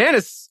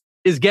 Stannis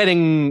is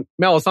getting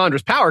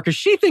Melisandre's power because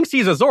she thinks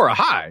he's Azor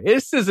Ahai.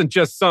 This isn't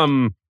just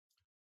some,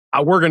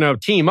 we're going to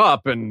team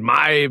up and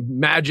my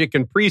magic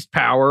and priest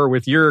power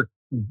with your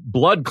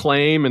blood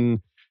claim and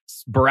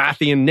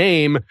Baratheon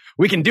name.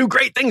 We can do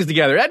great things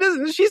together.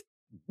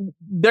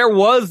 There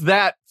was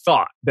that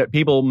thought that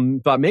people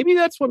thought maybe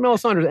that's what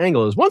Melisandre's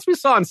angle is. Once we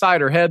saw inside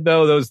her head,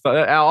 though,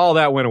 all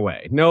that went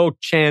away. No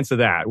chance of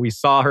that. We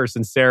saw her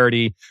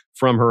sincerity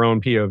from her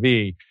own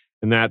POV,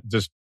 and that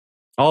just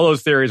all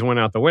those theories went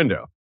out the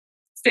window.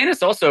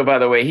 Stannis also, by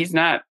the way, he's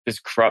not this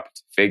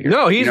corrupt figure.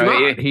 No, he's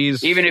not.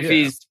 He's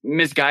he's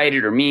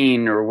misguided or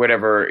mean or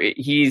whatever,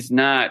 he's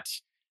not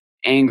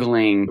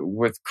angling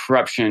with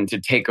corruption to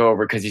take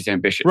over because he's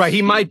ambitious. Right.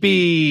 He might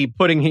be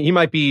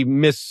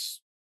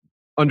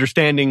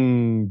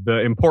misunderstanding the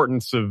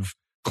importance of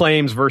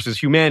claims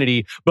versus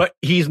humanity, but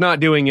he's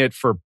not doing it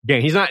for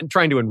gain. He's not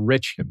trying to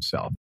enrich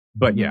himself.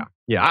 But yeah,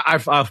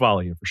 I'll follow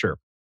you for sure.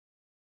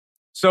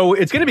 So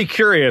it's going to be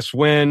curious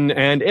when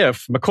and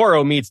if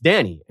Moqorro meets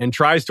Dany and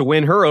tries to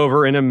win her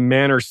over in a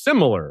manner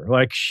similar.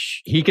 Like,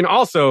 he can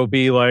also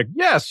be like,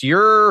 yes,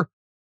 you're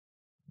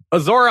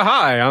Azor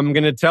Ahai. I'm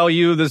going to tell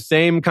you the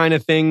same kind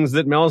of things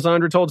that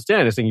Melisandre told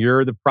Stannis, and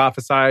you're the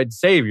prophesied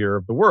savior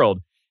of the world.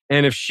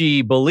 And if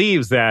she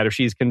believes that, if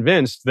she's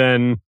convinced,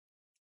 then,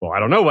 well, I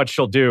don't know what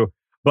she'll do,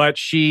 but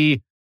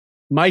she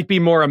might be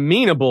more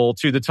amenable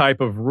to the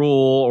type of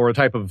rule or a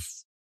type of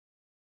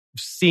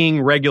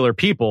seeing regular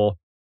people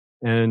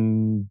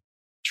and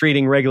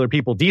treating regular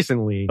people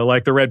decently,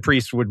 like the Red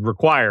Priest would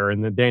require,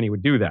 and that Dany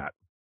would do that.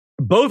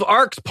 Both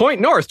arcs point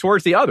north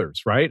towards the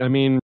others, right? I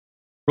mean,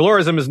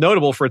 Relorism is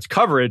notable for its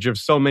coverage of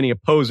so many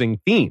opposing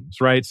themes,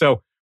 right?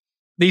 So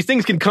these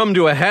things can come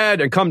to a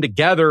head and come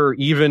together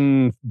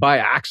even by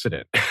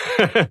accident.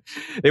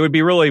 It would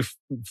be really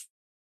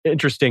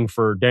interesting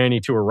for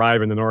Dany to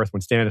arrive in the north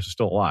when Stannis is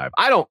still alive.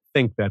 I don't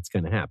think that's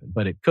going to happen,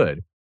 but it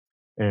could.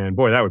 And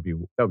boy, that would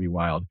be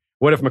wild.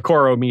 What if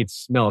Moqorro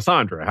meets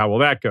Melisandre? How will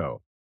that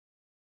go?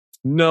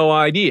 No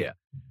idea.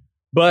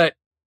 But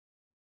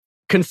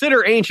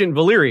consider ancient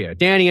Valyria,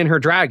 Dany and her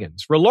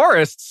dragons.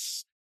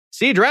 R'hllorists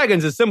see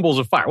dragons as symbols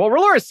of fire. Well,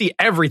 R'hllorists see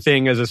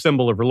everything as a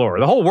symbol of R'hllor.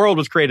 The whole world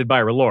was created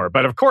by R'hllor.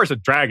 But of course, a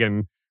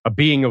dragon, a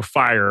being of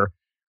fire,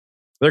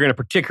 they're going to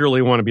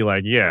particularly want to be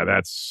like, yeah,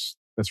 that's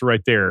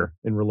right there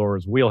in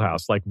R'hllor's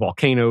wheelhouse, like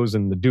volcanoes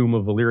and the doom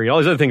of Valyria. All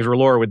these other things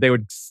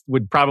R'hllor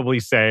would probably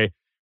say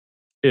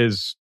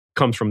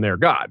comes from their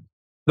god.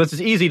 That's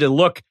just easy to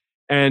look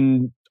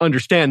and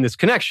understand this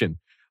connection.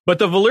 But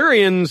the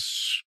Valyrians,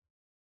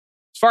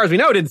 as far as we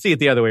know, didn't see it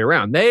the other way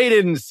around. They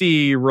didn't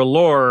see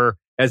R'hllor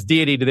as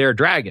deity to their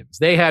dragons.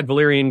 They had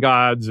Valyrian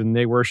gods and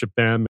they worshiped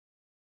them.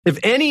 If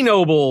any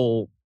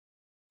noble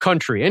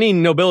country, any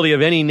nobility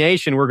of any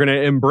nation were going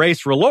to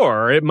embrace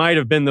R'hllor, it might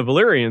have been the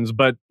Valyrians,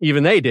 but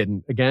even they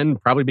didn't. Again,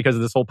 probably because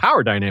of this whole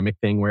power dynamic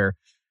thing where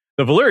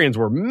the Valyrians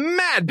were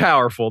mad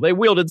powerful. They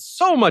wielded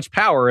so much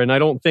power, and I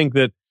don't think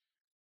that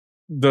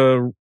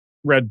the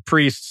Red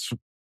Priest's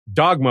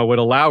dogma would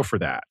allow for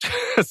that.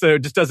 So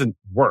it just doesn't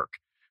work.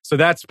 So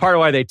that's part of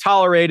why they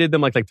tolerated them,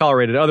 like they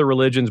tolerated other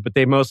religions, but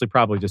they mostly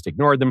probably just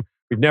ignored them.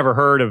 We've never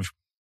heard of,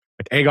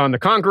 like, Aegon the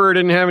Conqueror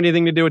didn't have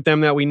anything to do with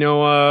them that we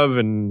know of,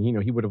 and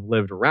he would have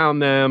lived around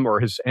them, or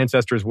his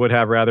ancestors would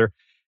have rather.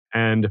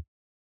 And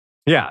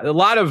yeah,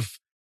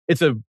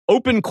 it's an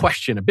open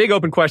question, a big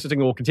open question that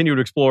we'll continue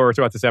to explore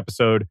throughout this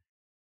episode.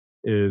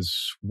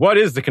 Is what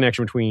is the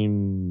connection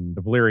between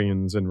the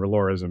Valyrians and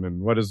R'hlorism,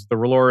 and what do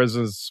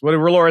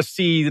R'hllorists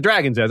see the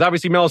dragons as?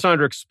 Obviously,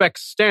 Melisandre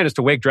expects Stannis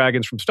to wake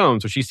dragons from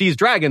stone, so she sees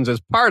dragons as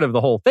part of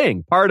the whole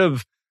thing. Part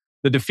of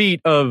the defeat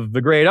of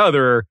the Great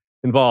Other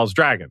involves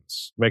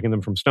dragons, making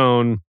them from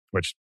stone,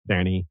 which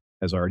Dany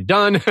has already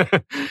done.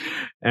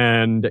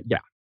 And yeah,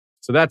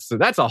 so that's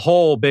a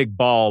whole big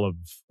ball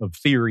of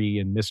theory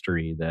and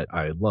mystery that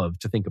I love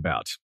to think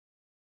about.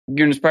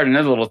 You inspired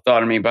another little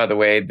thought on me, by the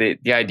way,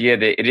 the idea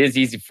that it is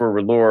easy for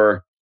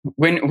R'hllor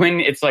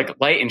when it's like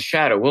light and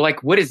shadow. Well,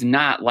 like, what is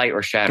not light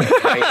or shadow?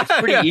 Right? It's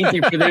pretty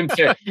easy for them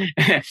to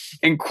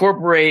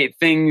incorporate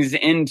things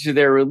into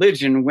their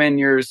religion when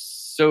you're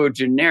so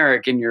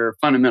generic in your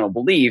fundamental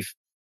belief.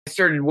 I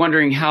started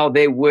wondering how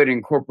they would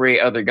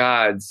incorporate other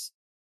gods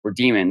or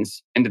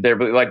demons into their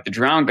belief. Like the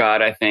drowned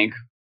god, I think,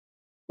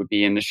 would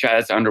be in the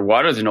shadows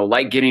underwater. There's no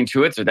light getting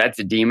to it, so that's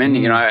a demon.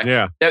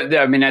 Yeah.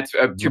 I mean, that's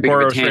too big of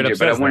a tangent,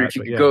 but I wonder if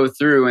you could go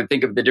through and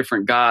think of the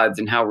different gods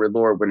and how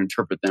R'hllor would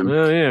interpret them.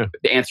 Yeah.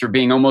 The answer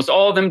being almost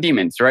all of them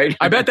demons, right?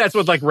 I bet that's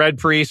what, like, Red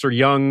Priests or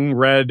young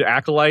Red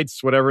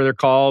Acolytes, whatever they're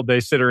called, they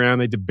sit around,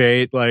 they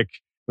debate, like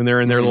when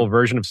they're in their little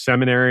version of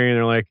seminary, and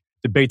they're like,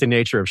 debate the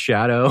nature of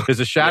shadow. Is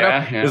a shadow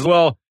as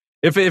well?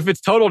 If it's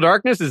total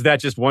darkness, is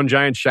that just one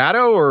giant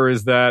shadow? Or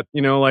is that,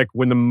 like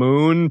when the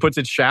moon puts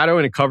its shadow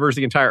and it covers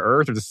the entire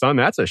earth or the sun,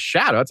 that's a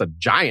shadow. That's a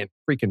giant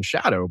freaking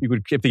shadow.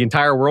 If the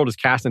entire world is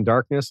cast in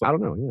darkness, I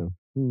don't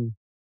know.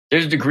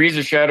 There's degrees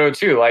of shadow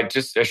too. Like,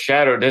 just a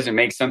shadow doesn't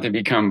make something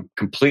become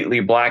completely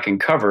black and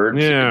covered.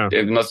 Yeah.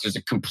 Unless there's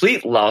a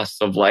complete loss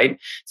of light.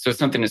 So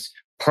something is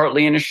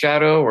partly in a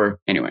shadow, or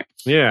anyway.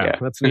 Yeah.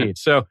 That's neat.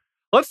 So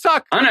let's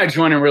talk. I'm not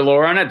joining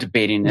R'hllor. I'm not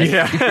debating this.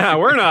 Yeah,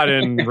 we're not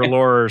in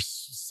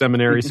R'hllor's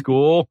seminary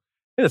school.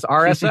 It's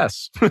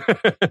RSS.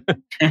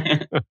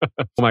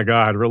 Oh my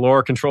God,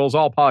 R'hllor controls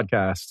all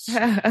podcasts.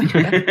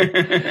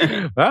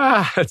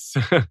 It's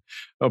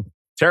a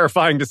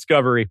terrifying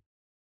discovery.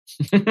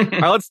 All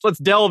right, let's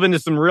delve into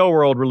some real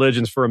world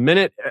religions for a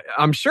minute.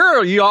 I'm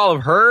sure you all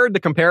have heard the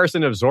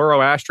comparison of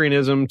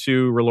Zoroastrianism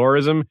to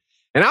R'hlorism.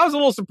 And I was a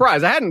little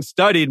surprised. I hadn't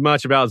studied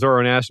much about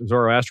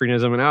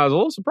Zoroastrianism, and I was a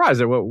little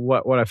surprised at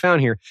what I found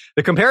here.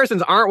 The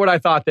comparisons aren't what I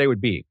thought they would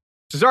be.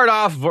 To start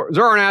off,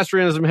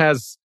 Zoroastrianism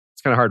has,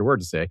 it's kind of hard word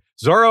to say,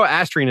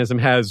 Zoroastrianism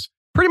has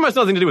pretty much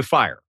nothing to do with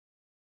fire.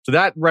 So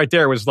that right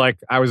there was like,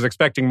 I was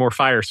expecting more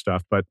fire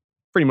stuff, but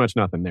pretty much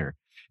nothing there.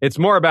 It's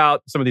more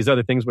about some of these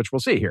other things, which we'll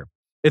see here.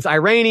 It's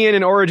Iranian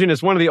in origin.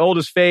 It's one of the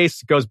oldest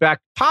faiths. It goes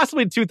back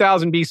possibly to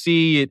 2000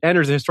 BC. It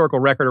enters the historical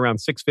record around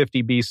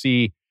 650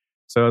 BC.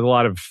 So there's a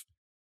lot of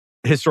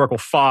historical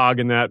fog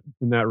in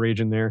that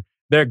region there.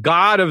 The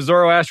god of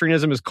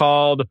Zoroastrianism is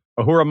called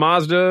Ahura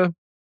Mazda,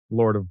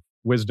 Lord of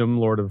Wisdom,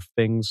 Lord of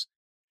Things.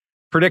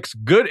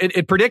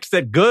 It predicts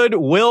that good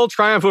will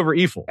triumph over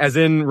evil, as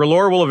in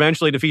R'hllor will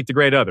eventually defeat the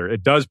Great Other.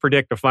 It does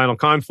predict a final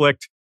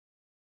conflict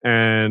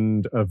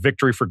and a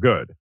victory for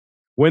good.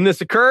 When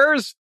this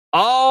occurs,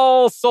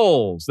 all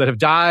souls that have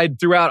died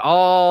throughout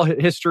all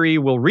history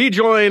will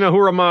rejoin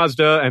Ahura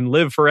Mazda and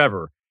live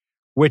forever,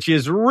 which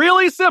is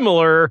really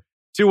similar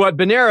to what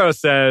Benerro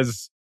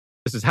says.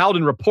 This is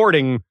Haldon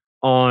reporting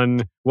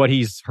on what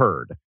he's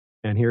heard.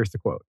 And here's the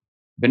quote.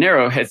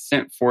 Benerro had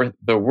sent forth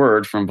the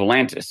word from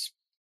Volantis.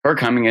 Her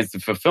coming is the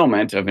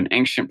fulfillment of an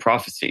ancient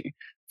prophecy.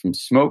 From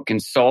smoke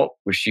and salt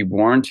was she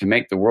born to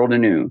make the world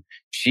anew.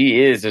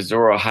 She is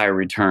Azor Ahai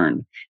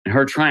returned, and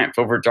her triumph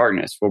over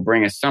darkness will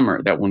bring a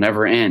summer that will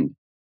never end.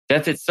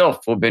 Death itself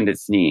will bend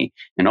its knee,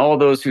 and all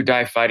those who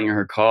die fighting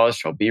her cause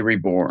shall be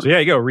reborn. So yeah,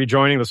 you go.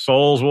 Rejoining the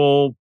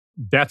souls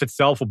death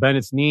itself will bend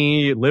its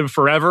knee, live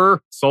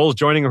forever. Souls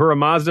joining Ahura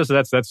Mazda, so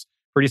that's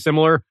pretty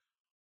similar.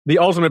 The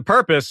ultimate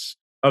purpose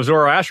of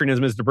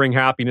Zoroastrianism is to bring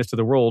happiness to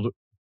the world,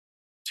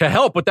 to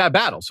help with that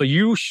battle. So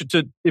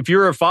if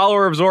you're a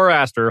follower of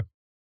Zoroaster,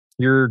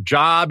 your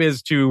job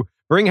is to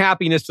bring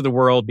happiness to the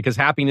world because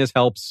happiness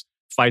helps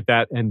fight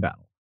that end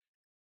battle.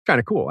 Kind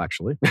of cool,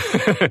 actually.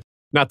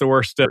 Not the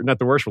worst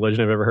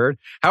religion I've ever heard.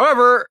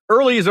 However,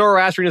 early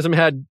Zoroastrianism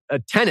had a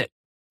tenet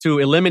to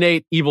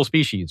eliminate evil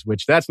species,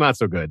 which that's not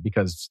so good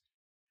because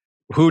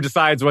who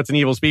decides what's an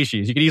evil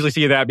species? You could easily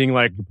see that being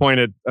like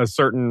pointed at a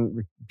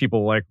certain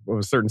people like with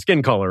a certain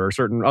skin color or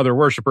certain other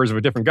worshippers of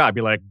a different god.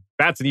 Be like,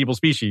 that's an evil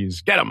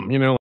species. Get them,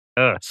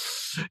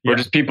 Or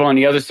just people on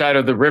the other side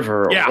of the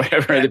river or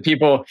whatever. The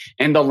people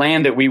in the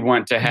land that we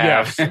want to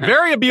have. Yes,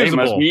 very abusable. They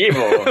must be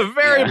evil.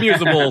 Very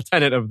abusable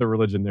tenet of the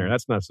religion there.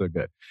 That's not so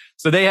good.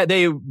 So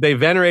they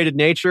venerated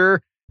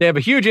nature. They have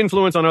a huge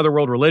influence on other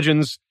world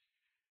religions.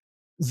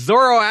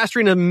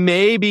 Zoroastrianism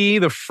may be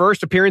the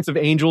first appearance of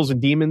angels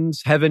and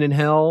demons, heaven and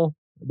hell.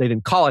 They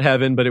didn't call it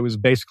heaven, but it was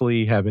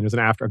basically heaven. It was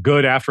a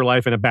good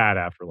afterlife and a bad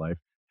afterlife.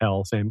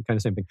 Hell, same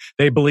thing.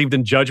 They believed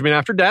in judgment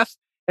after death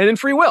and in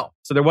free will.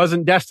 So there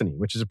wasn't destiny,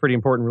 which is a pretty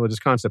important religious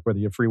concept, whether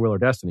you have free will or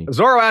destiny.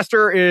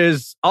 Zoroaster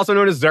is also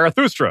known as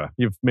Zarathustra.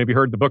 You've maybe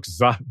heard the book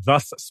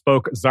Thus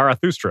Spoke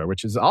Zarathustra,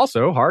 which is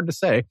also hard to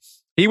say.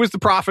 He was the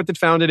prophet that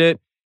founded it.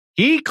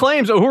 He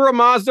claims Ahura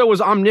Mazda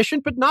was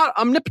omniscient, but not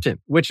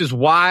omnipotent, which is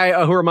why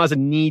Ahura Mazda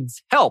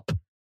needs help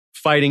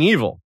fighting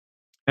evil,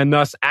 and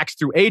thus acts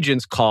through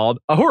agents called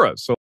Ahuras.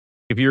 So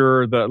if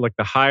you're the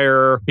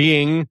higher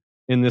being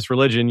in this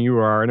religion, you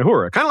are an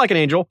Ahura, kind of like an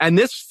angel. And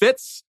this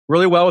fits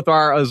really well with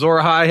our Azor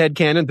Ahai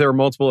headcanon. There are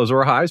multiple Azor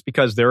Ahais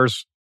because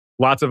there's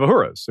lots of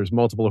Ahuras. There's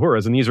multiple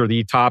Ahuras, and these are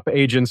the top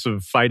agents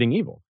of fighting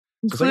evil.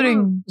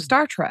 Including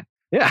Star Trek.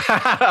 Yeah,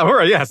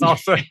 Ahura, yes,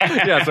 also.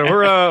 Yes,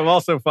 Ahura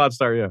also fought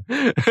Star,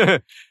 yeah.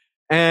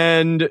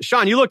 And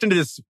Sean, you looked into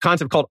this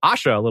concept called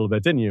Asha a little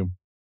bit, didn't you?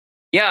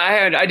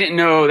 Yeah, I didn't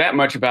know that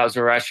much about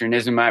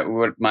Zoroastrianism.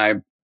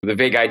 The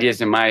vague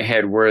ideas in my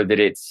head were that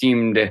it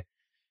seemed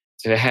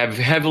to have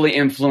heavily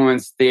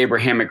influenced the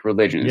Abrahamic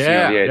religions.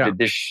 Yeah,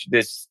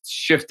 This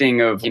shifting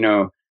of,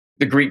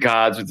 the Greek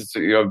gods with this,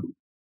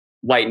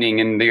 lightning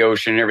in the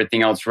ocean and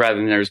everything else, rather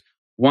than there's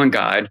one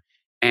God.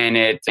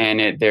 And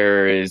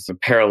there is a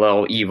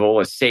parallel evil,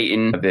 a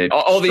Satan.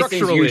 All these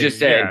things you just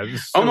said. Yeah,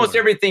 almost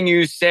everything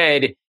you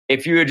said,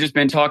 if you had just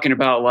been talking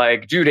about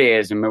like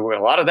Judaism, a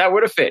lot of that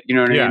would have fit. You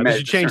know what I mean? Yeah,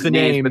 you change the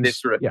names. But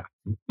this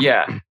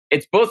yeah.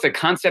 It's both a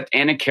concept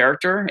and a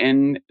character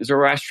in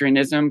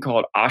Zoroastrianism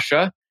called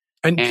Asha.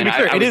 And to be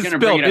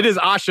clear, it is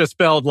Asha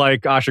spelled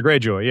like Asha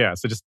Greyjoy. Yeah.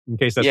 So just in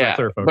case that's not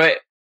clear, folks. But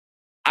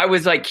I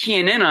was like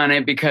keying in on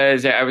it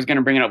because I was going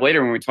to bring it up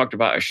later when we talked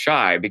about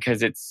Ashai,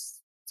 because it's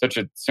such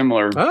a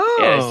similar SHA,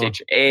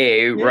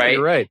 right?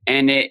 You're right.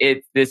 And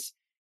it's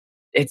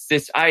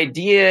this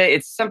idea.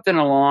 It's something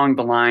along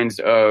the lines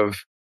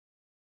of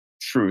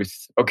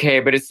truth, okay?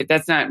 But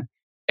that's not.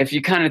 If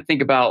you kind of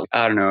think about,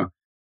 I don't know,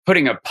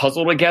 putting a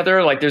puzzle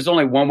together, like there's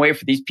only one way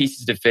for these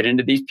pieces to fit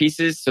into these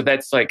pieces, so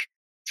that's like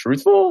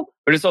truthful,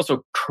 but it's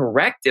also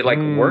correct. It like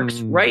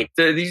works, right?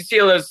 You see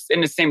those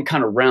in the same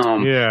kind of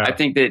realm. Yeah. I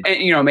think that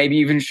maybe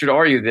even should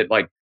argue that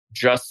like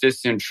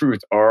justice and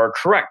truth are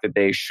correct, that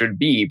they should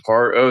be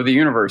part of the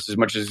universe as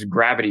much as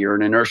gravity or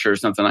an inertia or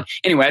something like.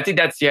 Anyway, I think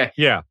that's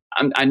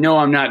I know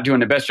I'm not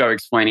doing the best job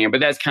explaining it,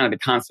 but that's kind of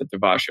the concept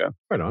of Asha.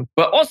 Right on.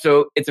 But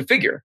also, it's a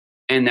figure,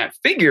 and that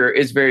figure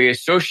is very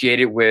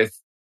associated with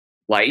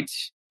light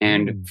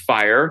and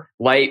fire.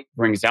 Light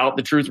brings out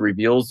the truth,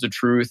 reveals the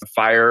truth.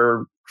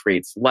 Fire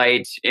creates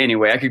light.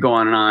 Anyway, I could go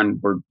on and on,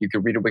 or you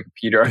could read a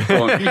Wikipedia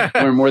article and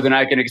learn more than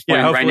I can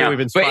explain right now. We've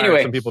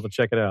inspired some people to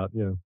check it out.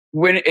 Yeah.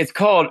 When it's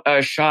called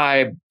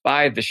Ashai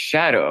by the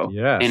shadow,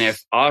 and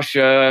if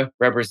Asha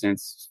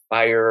represents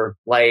fire,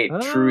 light,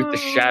 truth, the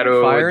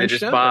shadow,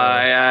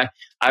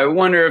 I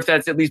wonder if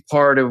that's at least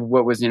part of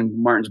what was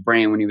in Martin's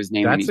brain when he was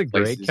naming these places.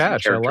 That's a great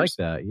catch. I like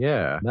that.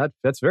 Yeah,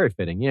 that's very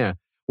fitting. Yeah.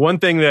 One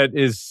thing that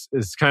is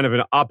kind of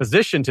an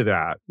opposition to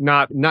that,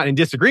 not in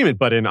disagreement,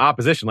 but in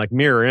opposition, like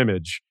mirror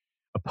image,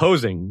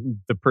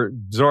 opposing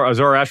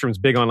Zoroastrian's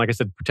big on, like I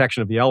said,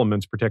 protection of the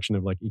elements, protection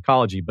of like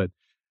ecology, but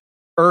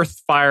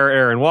earth, fire,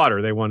 air, and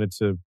water. They wanted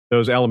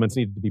those elements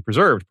needed to be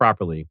preserved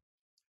properly.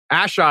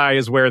 Ashai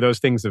is where those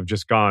things have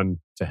just gone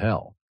to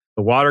hell.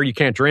 The water you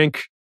can't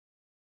drink.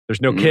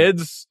 There's no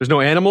kids. There's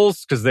no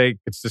animals because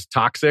it's just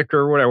toxic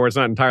or whatever. It's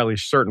not entirely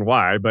certain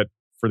why, but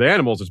for the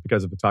animals, it's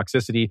because of the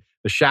toxicity.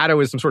 The shadow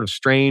is some sort of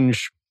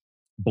strange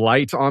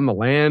blight on the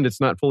land. It's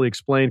not fully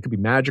explained. It could be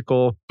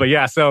magical. But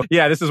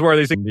this is where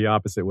they think the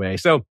opposite way.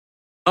 So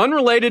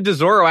unrelated to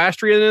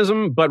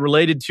Zoroastrianism, but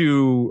related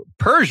to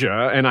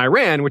Persia and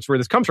Iran, which is where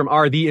this comes from,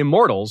 are the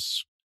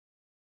immortals,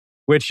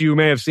 which you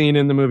may have seen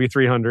in the movie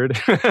 300,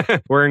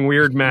 wearing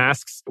weird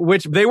masks,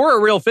 which they were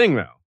a real thing,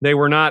 though. They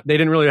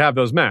didn't really have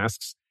those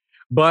masks.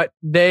 But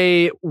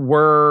they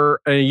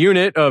were a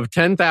unit of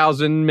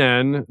 10,000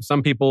 men.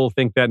 Some people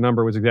think that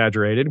number was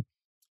exaggerated.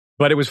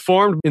 But it was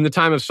formed in the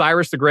time of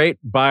Cyrus the Great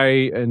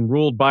and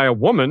ruled by a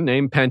woman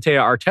named Pantea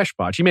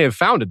Arteshbot. She may have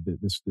founded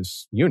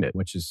this unit,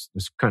 which is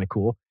kind of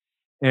cool.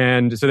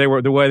 And so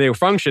the way they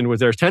functioned was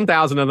there's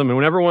 10,000 of them, and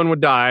whenever one would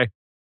die,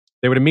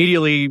 they would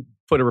immediately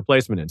put a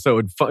replacement in. So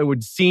it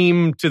would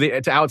seem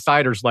to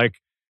outsiders like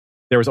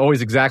there was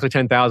always exactly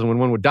 10,000. When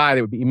one would die,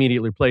 they would be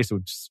immediately replaced. It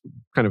would just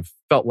kind of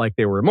felt like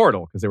they were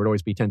immortal because there would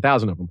always be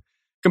 10,000 of them.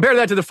 Compare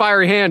that to the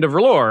fiery hand of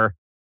R'hllor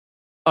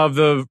of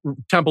the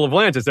Temple of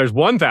Atlantis. There's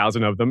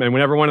 1,000 of them, and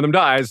whenever one of them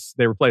dies,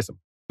 they replace them.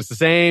 It's the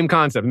same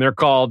concept, and they're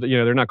called,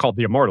 they're not called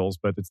the Immortals,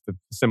 but it's the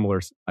similar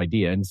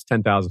idea, and it's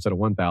 10,000 instead of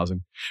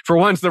 1,000. For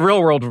once, the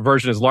real world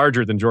version is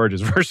larger than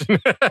George's version.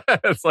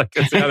 It's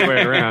the other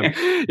way around.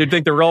 You'd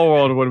think the real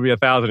world would be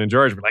 1,000 and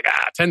George would be like,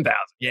 10,000.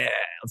 Yeah,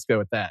 let's go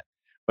with that.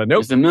 But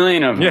nope. There's a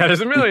million of them. Yeah,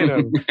 there's a million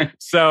of them.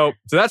 So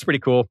that's pretty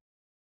cool.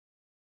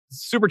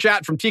 Super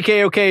chat from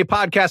TKOK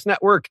Podcast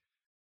Network.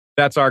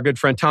 That's our good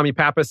friend Tommy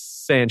Pappas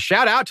saying,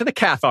 shout out to the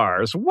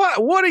Cathars.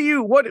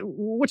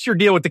 What's your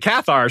deal with the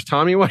Cathars,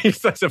 Tommy? Why are you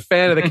such a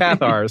fan of the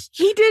Cathars?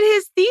 He did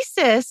his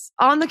thesis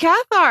on the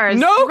Cathars.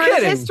 No kidding.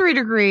 His history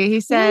degree, he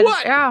said.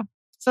 What? Yeah.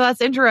 So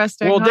that's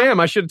interesting. Well, damn,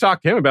 I should have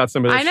talked to him about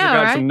some of this. I know,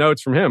 got some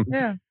notes from him.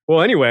 Yeah.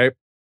 Well, anyway,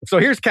 so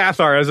here's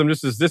Catharism.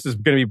 This is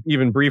going to be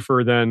even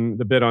briefer than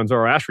the bit on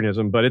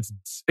Zoroastrianism, but it's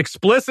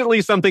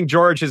explicitly something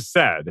George has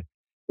said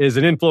is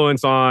an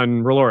influence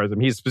on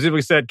R'hllor'ism. He's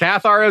specifically said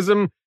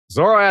Catharism,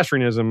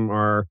 Zoroastrianism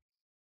are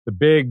the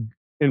big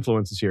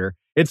influences here.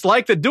 It's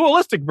like the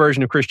dualistic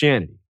version of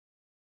Christianity.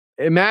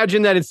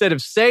 Imagine that instead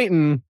of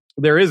Satan,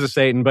 there is a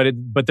Satan,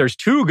 but there's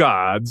two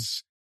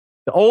gods,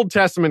 the Old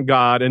Testament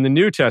God and the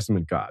New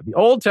Testament God. The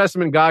Old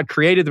Testament God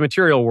created the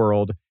material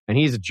world, and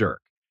he's a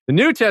jerk. The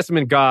New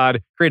Testament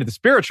God created the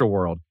spiritual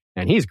world,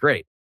 and he's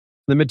great.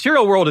 The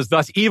material world is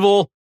thus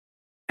evil,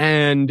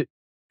 and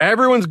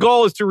everyone's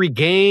goal is to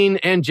regain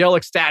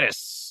angelic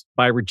status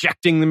by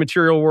rejecting the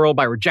material world,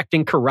 by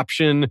rejecting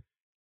corruption.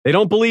 They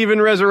don't believe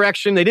in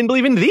resurrection. They didn't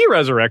believe in the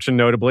resurrection,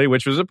 notably,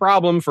 which was a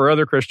problem for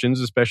other Christians,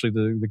 especially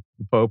the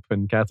Pope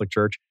and Catholic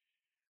Church.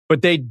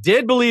 But they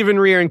did believe in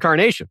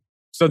reincarnation.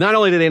 So not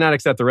only did they not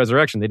accept the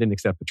resurrection, they didn't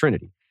accept the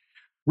Trinity.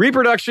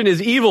 Reproduction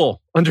is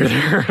evil under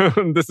their...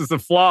 This is a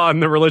flaw in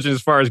the religion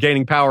as far as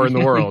gaining power in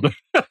the world.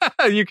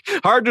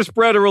 Hard to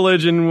spread a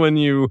religion when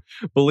you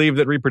believe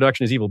that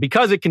reproduction is evil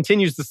because it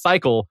continues the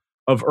cycle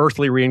of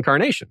earthly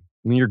reincarnation.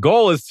 And your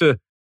goal is to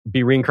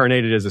be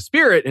reincarnated as a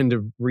spirit and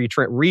to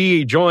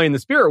rejoin the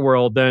spirit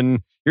world,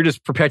 then you're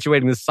just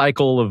perpetuating this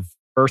cycle of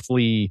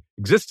earthly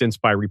existence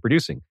by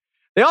reproducing.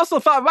 They also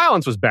thought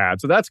violence was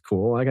bad, so that's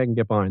cool. I can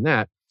get behind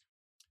that.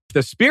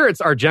 The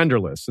spirits are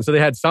genderless, and so they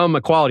had some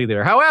equality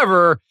there.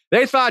 However,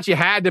 they thought you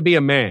had to be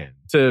a man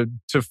to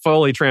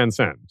fully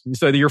transcend.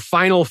 So your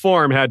final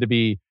form had to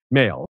be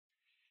male.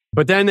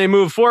 But then they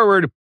moved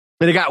forward,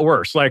 and it got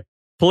worse. Like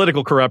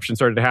political corruption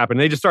started to happen.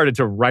 They just started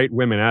to write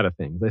women out of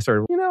things. They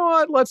started, you know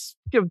what? Let's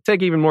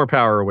take even more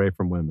power away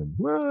from women.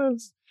 Well,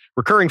 it's a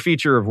recurring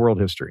feature of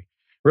world history.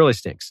 Really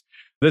stinks.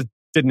 This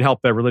didn't help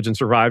that religion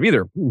survive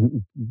either.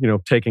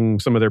 Taking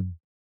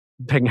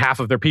half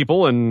of their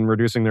people and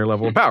reducing their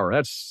level of power.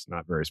 That's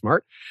not very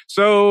smart.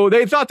 So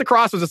they thought the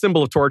cross was a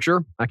symbol of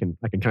torture. I can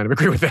kind of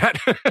agree with that.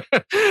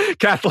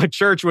 Catholic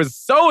Church was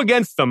so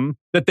against them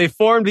that they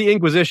formed the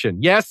Inquisition.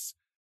 Yes,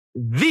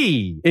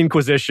 the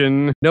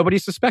Inquisition. Nobody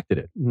suspected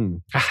it.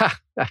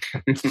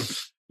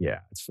 Yeah,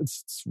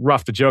 it's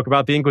rough to joke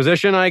about the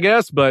Inquisition, I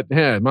guess, but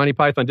Monty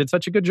Python did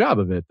such a good job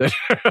of it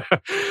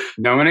that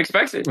no one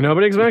expects it.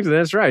 Nobody expects it.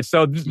 That's right.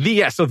 So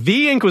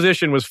the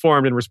Inquisition was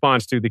formed in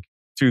response to the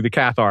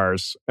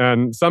Cathars.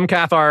 And some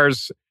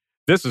Cathars,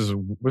 this is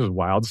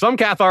wild. Some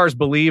Cathars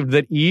believed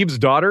that Eve's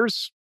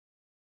daughters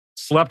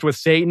slept with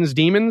Satan's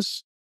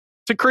demons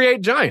to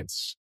create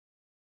giants.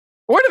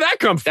 Where did that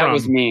come from? That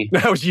was me.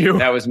 That was you.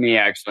 That was me,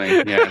 actually.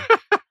 Yeah.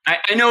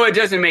 I know it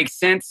doesn't make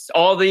sense.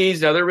 All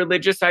these other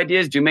religious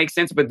ideas do make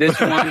sense, but this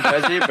one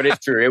doesn't. But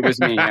it's true. It was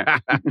me. Yeah.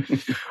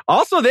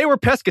 Also, they were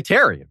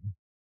pescatarian.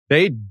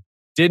 They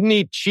didn't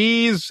eat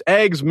cheese,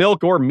 eggs,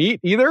 milk, or meat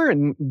either,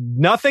 and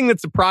nothing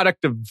that's a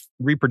product of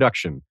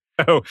reproduction.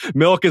 So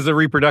milk is a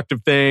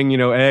reproductive thing,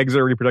 eggs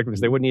are reproductive,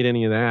 so they wouldn't eat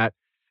any of that.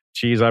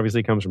 Cheese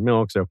obviously comes from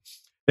milk, so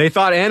they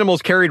thought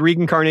animals carried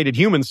reincarnated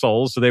human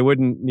souls, so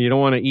you don't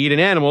want to eat an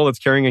animal that's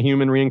carrying a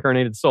human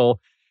reincarnated soul.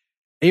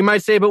 And you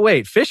might say, but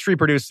wait, fish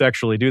reproduce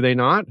sexually, do they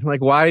not?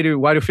 Like, why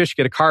do fish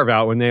get a carve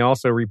out when they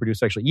also reproduce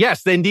sexually?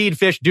 Yes, indeed,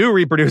 fish do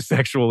reproduce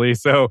sexually.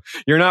 So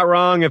you're not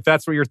wrong if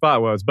that's what your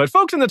thought was. But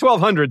folks in the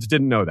 1200s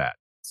didn't know that.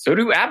 So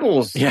do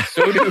apples. Yeah.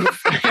 So do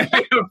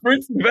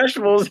fruits and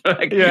vegetables.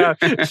 Yeah,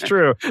 it's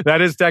true. That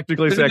is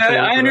technically sexual.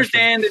 I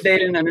understand that they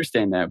didn't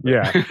understand that. But.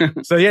 Yeah.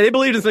 So they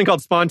believed in this thing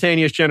called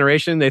spontaneous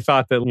generation. They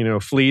thought that,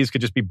 fleas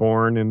could just be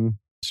born in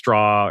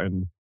straw.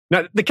 And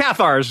now, the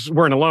Cathars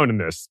weren't alone in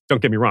this.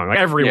 Don't get me wrong. Like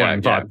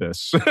everyone thought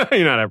this.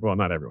 not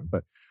everyone,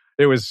 but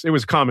it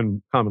was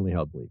commonly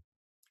held belief.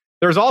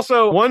 There's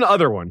also one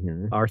other one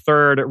here, our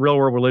third real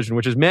world religion,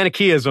 which is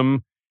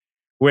Manichaeism,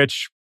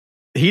 which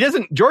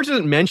George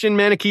doesn't mention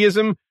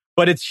Manichaeism,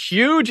 but it's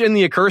huge in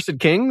the Accursed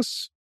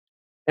Kings.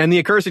 And the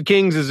Accursed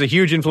Kings is a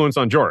huge influence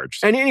on George.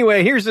 And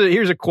anyway, here's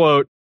a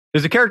quote.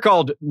 There's a character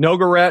called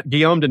Nogaret,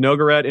 Guillaume de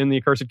Nogaret in the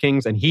Accursed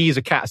Kings, and he's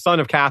a son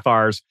of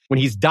Cathars. When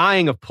he's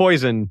dying of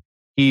poison,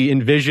 he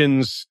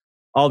envisions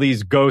all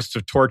these ghosts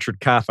of tortured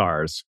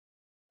Cathars.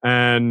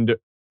 And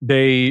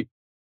they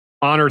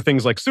honor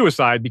things like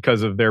suicide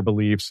because of their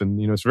beliefs. And,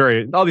 it's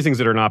all these things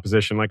that are in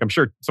opposition. Like, I'm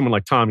sure someone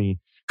like Tommy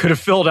could have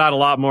filled out a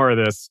lot more of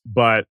this.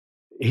 But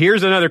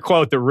here's another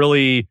quote that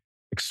really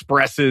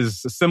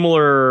expresses a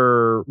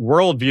similar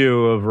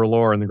worldview of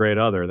R'hllor and the Great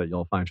Other that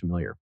you'll find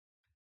familiar.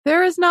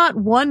 There is not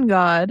one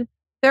God.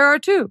 There are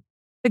two.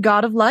 The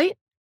God of light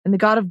and the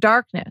God of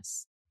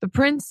darkness. The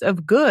Prince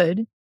of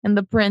good and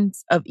the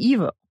Prince of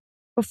evil.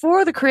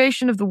 Before the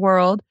creation of the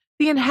world,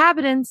 the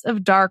inhabitants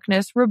of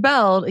darkness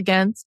rebelled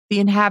against the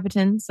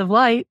inhabitants of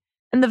light,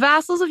 and the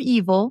vassals of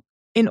evil,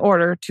 in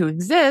order to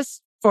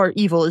exist, for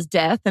evil is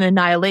death and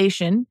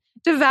annihilation,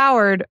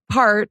 devoured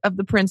part of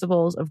the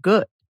principles of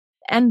good.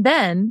 And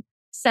then,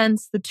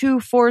 since the two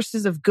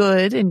forces of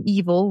good and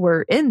evil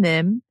were in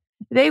them,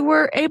 they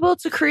were able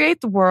to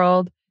create the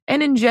world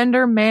and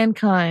engender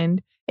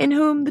mankind, in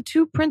whom the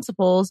two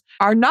principles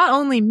are not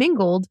only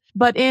mingled,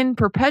 but in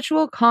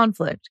perpetual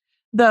conflict,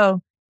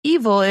 though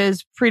evil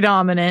is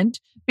predominant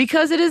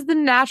because it is the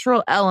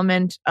natural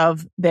element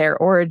of their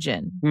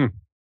origin.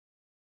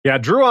 Yeah,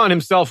 Druon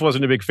himself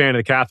wasn't a big fan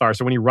of the Cathar,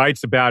 so when he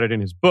writes about it in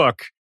his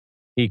book,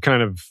 he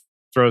kind of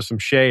throws some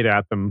shade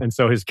at them. And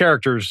so his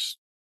characters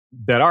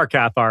that are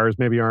Cathars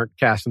maybe aren't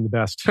cast in the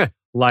best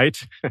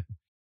light.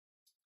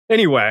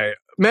 Anyway,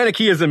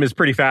 Manichaeism is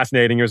pretty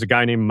fascinating. There's a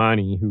guy named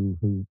Mani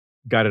who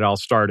got it all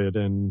started,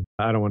 and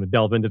I don't want to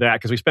delve into that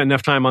because we spent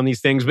enough time on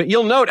these things. But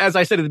you'll note, as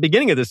I said at the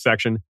beginning of this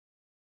section,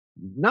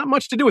 not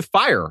much to do with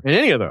fire in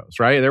any of those,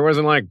 right? There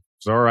wasn't like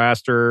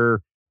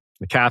Zoroaster,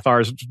 the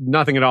Cathars,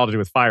 nothing at all to do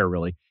with fire,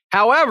 really.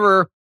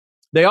 However,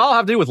 they all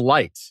have to do with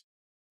light.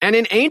 And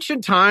in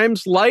ancient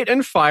times, light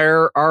and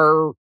fire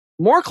are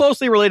more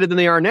closely related than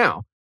they are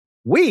now.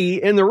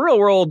 We, in the real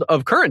world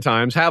of current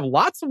times, have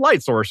lots of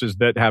light sources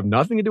that have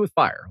nothing to do with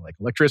fire, like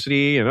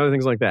electricity and other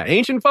things like that.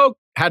 Ancient folk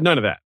had none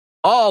of that.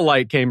 All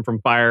light came from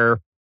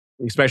fire,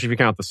 especially if you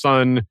count the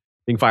sun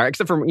being fire,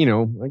 except for,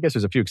 I guess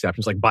there's a few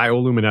exceptions like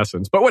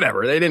bioluminescence, but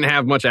whatever. They didn't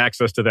have much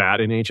access to that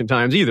in ancient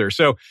times either.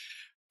 So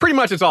pretty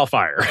much it's all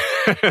fire,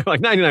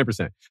 like 99%.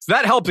 So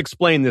that helps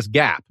explain this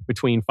gap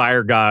between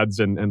fire gods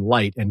and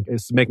light, and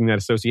it's making that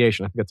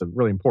association. I think that's a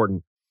really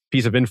important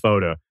piece of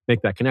info to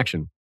make that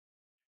connection.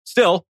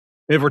 Still,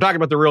 if we're talking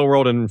about the real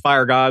world and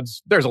fire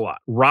gods, there's a lot.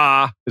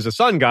 Ra is a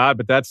sun god,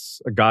 but that's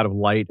a god of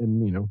light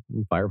and,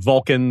 fire.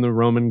 Vulcan, the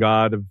Roman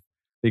god of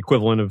the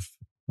equivalent of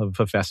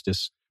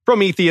Hephaestus.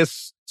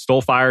 Prometheus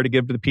stole fire to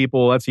give to the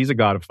people. He's a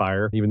god of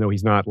fire, even though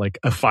he's not like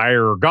a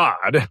fire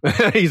god.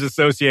 He's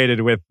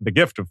associated with the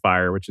gift of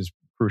fire, which is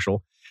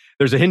crucial.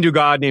 There's a Hindu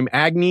god named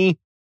Agni.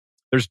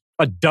 There's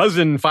a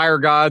dozen fire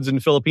gods in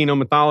Filipino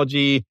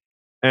mythology.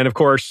 And of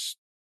course,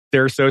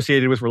 they're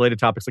associated with related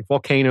topics like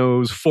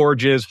volcanoes,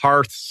 forges,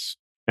 hearths,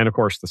 and of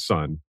course the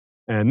sun.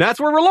 And that's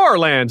where R'hllor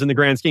lands in the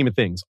grand scheme of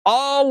things.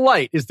 All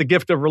light is the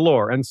gift of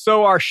R'hllor. And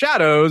so are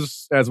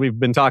shadows, as we've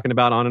been talking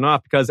about on and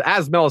off, because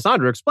as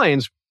Melisandre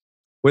explains,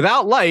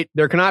 without light,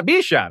 there cannot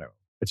be shadow.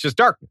 It's just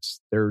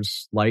darkness.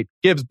 There's light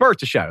gives birth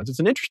to shadows. It's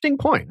an interesting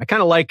point. I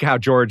kind of like how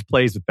George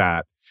plays with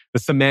that, the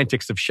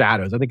semantics of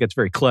shadows. I think it's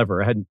very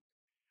clever.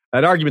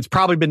 That argument's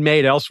probably been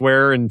made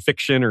elsewhere in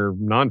fiction or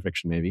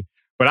nonfiction maybe,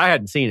 but I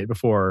hadn't seen it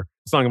before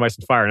Song of Ice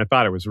and Fire, and I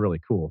thought it was really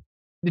cool.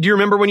 Did you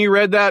remember when you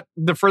read that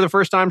for the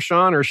first time,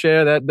 Sean, or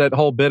Shea, that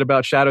whole bit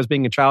about shadows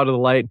being a child of the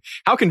light?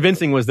 How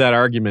convincing was that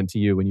argument to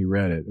you when you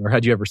read it? Or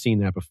had you ever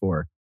seen that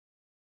before?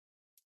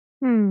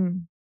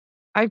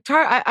 I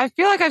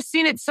feel like I've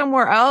seen it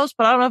somewhere else,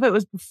 but I don't know if it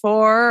was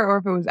before or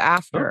if it was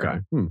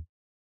after. Okay.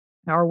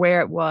 Or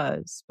where it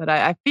was. But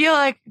I feel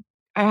like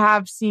I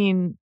have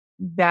seen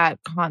that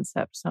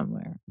concept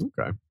somewhere.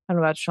 Okay. I don't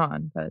know about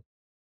Sean, but...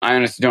 I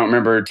honestly don't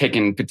remember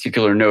taking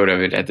particular note of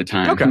it at the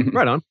time. Okay,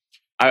 right on.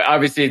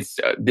 Obviously, it's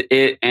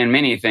it and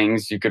many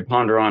things you could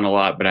ponder on a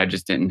lot, but I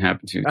just didn't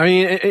happen to. I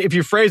mean, if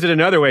you phrase it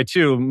another way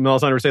too,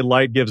 Melisandre would say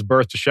light gives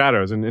birth to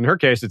shadows. And in her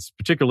case, it's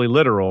particularly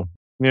literal.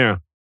 Yeah,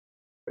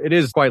 it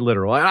is quite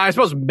literal. I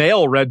suppose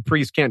male red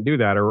priests can't do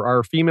that. Or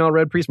are female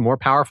red priests more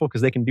powerful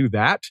because they can do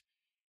that?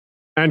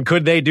 And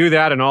could they do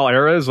that in all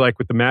eras? Like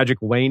with the magic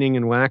waning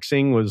and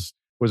waxing, was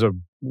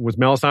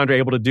Melisandre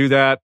able to do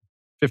that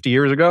 50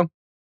 years ago?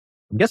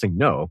 I'm guessing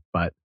no,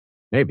 but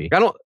maybe.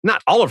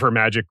 Not all of her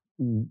magic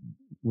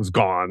was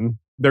gone.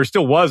 There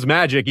still was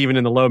magic even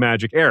in the low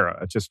magic era.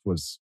 It just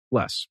was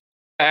less.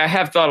 I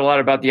have thought a lot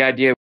about the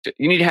idea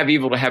you need to have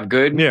evil to have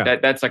good. Yeah.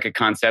 That's like a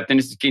concept.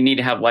 And you need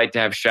to have light to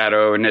have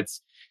shadow. And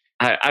it's,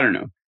 I don't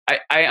know.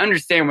 I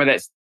understand where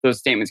those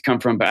statements come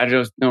from, but I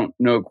just don't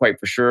know quite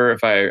for sure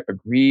if I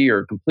agree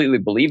or completely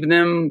believe in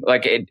them.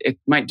 Like it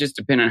might just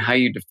depend on how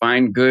you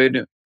define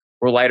good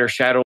or light or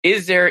shadow.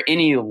 Is there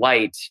any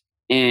light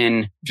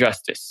in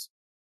justice?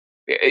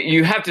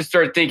 You have to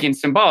start thinking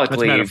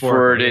symbolically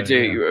metaphorically,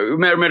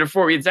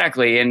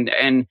 exactly.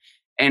 And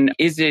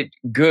is it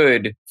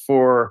good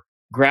for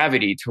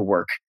gravity to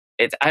work?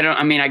 I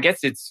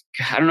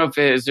don't know if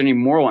there's any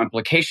moral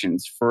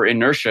implications for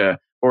inertia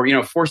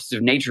or, forces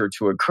of nature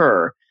to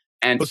occur.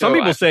 And well, some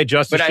people say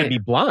justice should be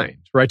blind,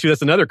 right? Too.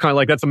 That's another kind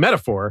of that's a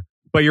metaphor,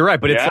 but you're right.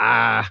 But it's,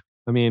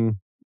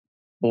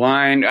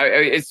 blind.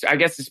 I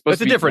guess it's supposed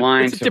to be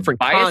blind. It's a different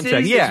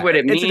context. Yeah, is what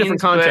it means, it's a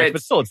different context,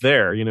 but still it's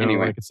there,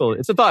 Anyway.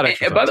 It's a thought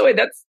exercise. By the way,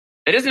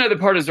 it is another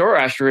part of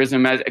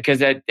Zoroastrianism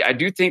because I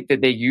do think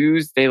that they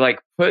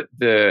put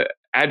the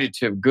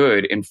adjective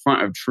good in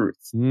front of truth.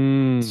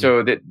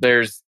 So that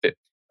there's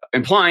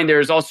implying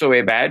there's also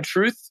a bad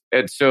truth.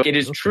 And so it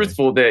is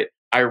truthful that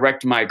I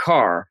wrecked my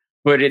car,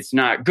 but it's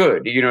not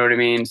good. You know what I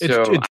mean? It's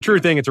a true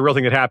thing. It's a real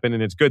thing that happened,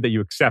 and it's good that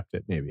you accept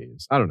it, maybe.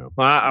 I don't know.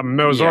 I'm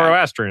no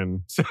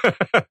Zoroastrian. So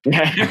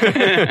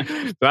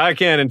I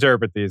can't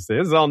interpret these things.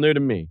 This is all new to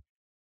me.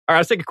 All right,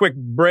 let's take a quick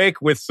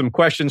break with some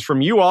questions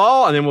from you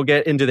all, and then we'll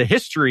get into the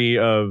history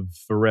of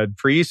the Red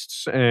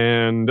Priests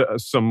and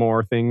some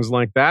more things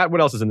like that.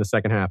 What else is in the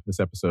second half of this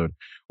episode?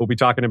 We'll be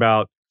talking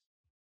about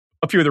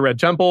a few of the Red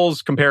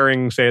Temples,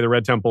 comparing, say, the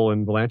Red Temple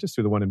in Volantis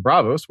to the one in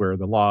Braavos, where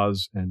the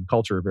laws and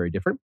culture are very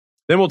different.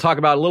 Then we'll talk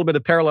about a little bit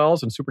of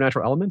parallels and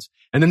supernatural elements.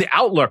 And then the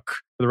outlook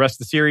for the rest of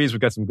the series. We've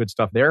got some good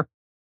stuff there.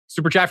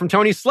 Super chat from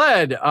Tony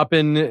Sled up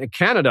in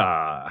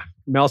Canada.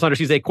 Melisandre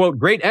sees a, quote,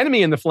 great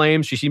enemy in the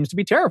flames. She seems to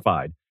be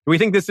terrified. Do we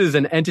think this is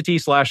an entity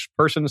 /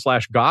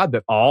 god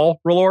that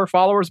all R'hllor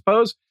followers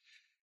pose?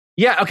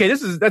 Yeah, okay,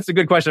 that's a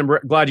good question.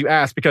 I'm glad you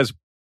asked, because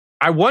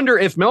I wonder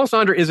if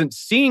Melisandre isn't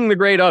seeing the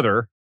Great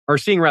Other, or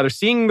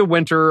seeing the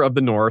Winter of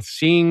the North,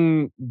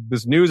 seeing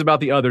this news about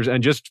the others,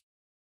 and just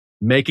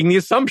making the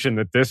assumption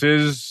that this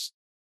is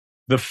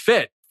the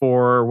fit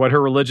for what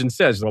her religion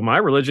says. Well, my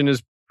religion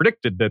has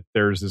predicted that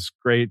there's this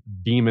great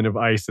demon of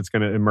ice that's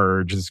going to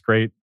emerge, this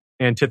great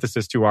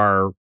antithesis to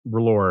our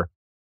R'hllor.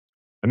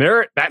 And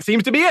that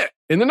seems to be it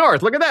in the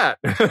North. Look at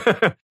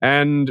that.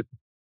 And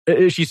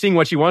is she seeing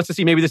what she wants to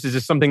see? Maybe this is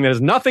just something that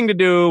has nothing to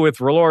do with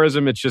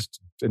R'hllorism. It's just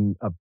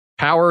a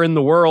power in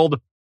the world.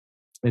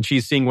 And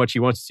she's seeing what she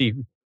wants to see,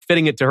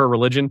 fitting it to her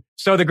religion.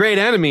 So the great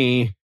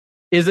enemy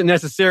isn't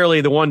necessarily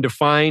the one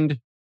defined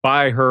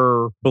by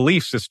her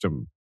belief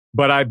system,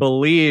 but I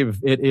believe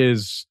it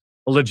is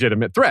a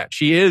legitimate threat.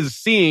 She is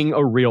seeing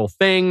a real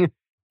thing.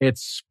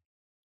 It's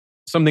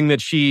something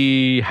that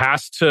she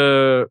has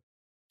to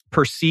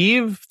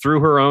perceive through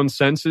her own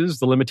senses,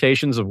 the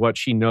limitations of what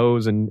she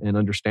knows and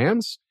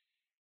understands.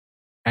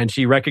 And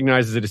she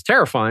recognizes it as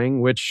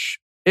terrifying, which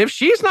if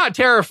she's not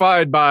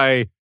terrified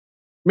by,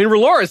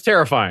 R'hllor is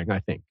terrifying, I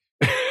think.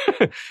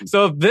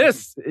 So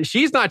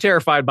she's not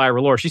terrified by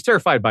R'hllor. She's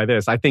terrified by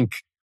this. I think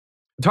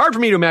it's hard for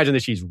me to imagine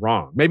that she's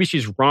wrong. Maybe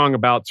she's wrong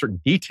about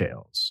certain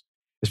details,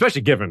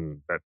 especially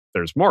given that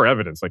there's more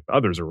evidence, like the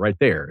others are right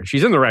there.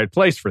 She's in the right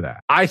place for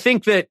that. I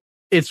think that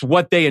it's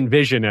what they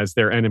envision as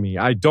their enemy.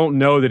 I don't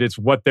know that it's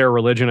what their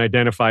religion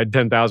identified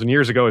 10,000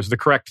 years ago as the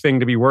correct thing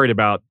to be worried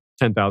about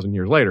 10,000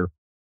 years later.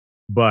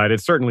 But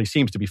it certainly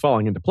seems to be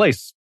falling into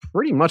place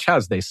pretty much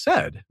as they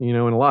said, in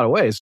a lot of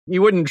ways.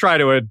 You wouldn't try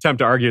to attempt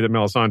to argue that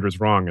Melisandre is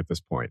wrong at this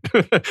point.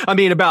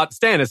 About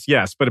Stannis,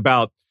 yes, but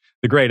about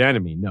the great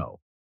enemy, no.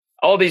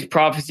 All these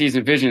prophecies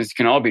and visions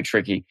can all be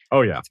tricky.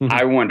 Oh, yeah. Mm-hmm.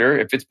 I wonder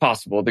if it's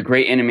possible the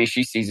great enemy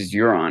she sees is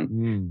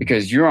Euron,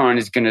 because Euron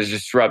is going to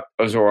disrupt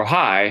Azor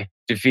Ahai,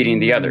 defeating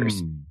the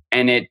others.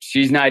 And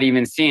she's not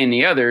even seeing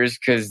the others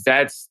because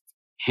that's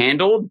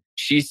handled.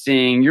 She's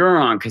seeing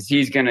Euron because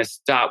he's going to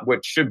stop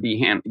what should be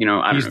handled.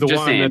 He's the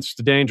one that's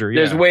the danger.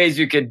 Yeah. There's ways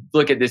you could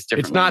look at this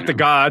differently. It's not the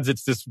gods.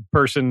 It's this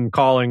person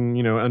calling,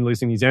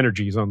 unleashing these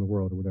energies on the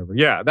world or whatever.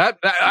 Yeah,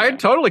 I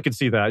totally could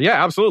see that.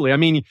 Yeah,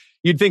 absolutely.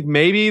 You'd think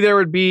maybe there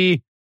would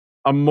be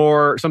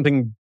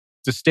something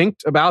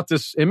distinct about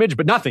this image,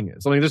 but nothing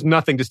is. There's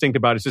nothing distinct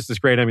about it. It's just this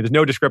great enemy. There's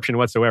no description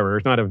whatsoever.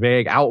 There's not a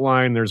vague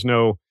outline. There's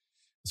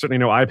certainly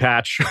no eye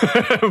patch,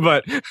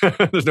 but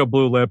there's no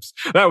blue lips.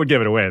 That would give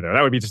it away, though.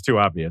 That would be just too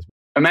obvious.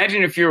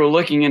 Imagine if you were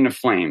looking into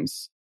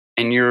flames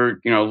and you're,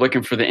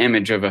 looking for the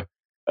image of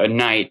a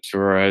knight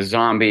or a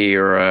zombie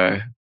or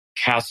a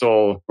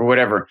castle or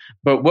whatever.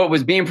 But what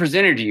was being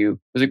presented to you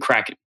was a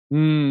kraken.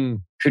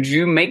 Could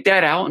you make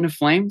that out in the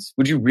flames?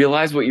 Would you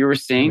realize what you were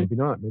seeing? Maybe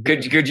not.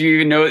 Could you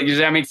even know? Does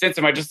that make sense?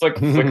 Am I just like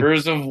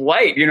flickers of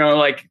light? You know,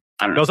 like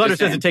I don't know. Ghost Hunter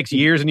says it takes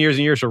years and years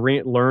and years to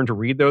learn to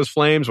read those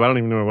flames. Well, I don't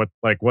even know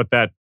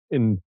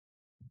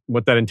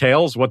what that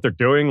entails, what they're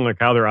doing, like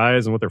how their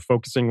eyes and what they're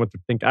focusing, what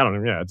they're thinking. I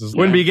don't know. Yeah, it's just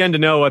wouldn't begin to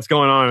know what's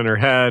going on in her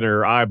head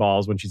or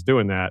eyeballs when she's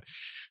doing that.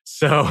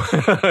 So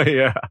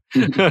yeah,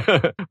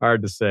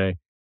 hard to say.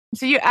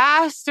 So you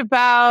asked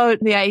about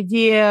the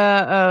idea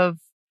of,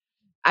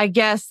 I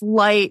guess,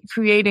 light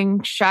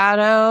creating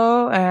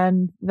shadow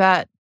and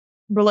that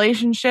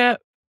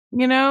relationship,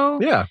 you know?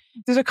 Yeah.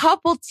 There's a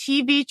couple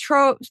TV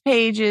tropes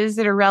pages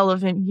that are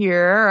relevant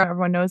here.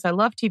 Everyone knows I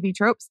love TV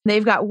tropes.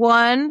 They've got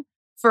one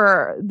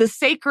for the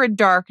sacred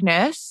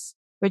darkness,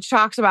 which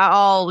talks about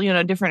all, you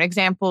know, different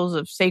examples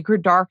of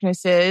sacred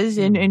darknesses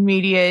in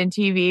media and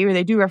TV, where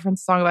they do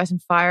reference Song of Ice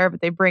and Fire,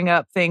 but they bring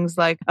up things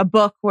like a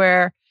book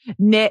where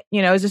Nit,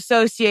 you know, is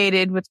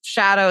associated with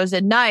shadows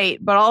at night,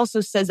 but also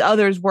says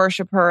others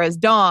worship her as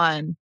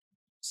dawn,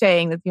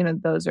 saying that, you know,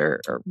 those are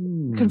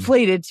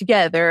conflated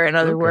together, in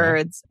other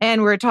words.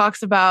 And where it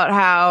talks about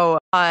how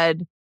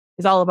God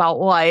is all about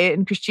light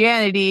and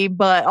Christianity,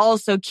 but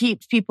also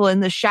keeps people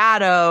in the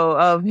shadow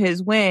of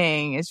his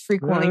wing, is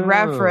frequently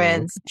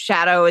referenced.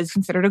 Shadow is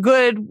considered a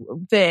good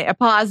thing, a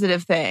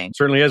positive thing.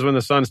 Certainly is when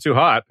the sun's too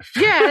hot.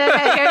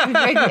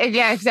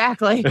 Yeah,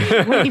 exactly.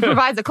 When he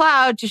provides a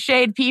cloud to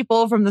shade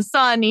people from the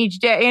sun each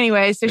day.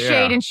 Anyway, so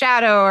shade and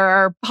shadow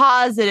are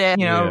positive,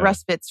 you know,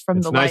 respites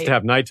from the light. It's nice to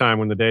have nighttime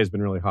when the day has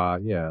been really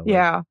hot. Yeah.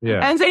 Yeah.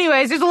 And so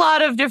anyways, there's a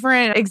lot of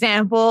different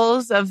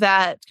examples of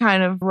that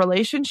kind of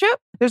relationship.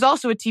 There's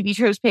also a TV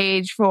tropes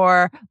page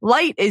for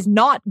light is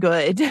not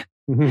good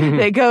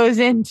that goes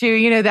into,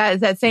 you know,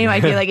 that same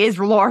idea, like, is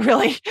lore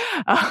really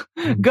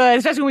good?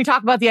 Especially when we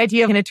talk about the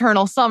idea of an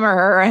eternal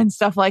summer and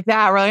stuff like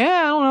that. We're like,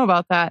 I don't know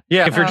about that.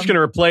 Yeah, if you're just going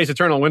to replace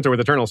eternal winter with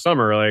eternal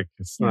summer, like,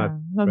 it's not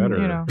better.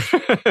 You know.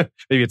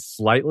 Maybe it's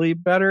slightly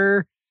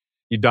better.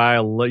 You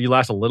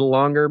last a little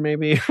longer,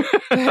 maybe.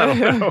 I don't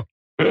know.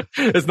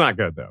 It's not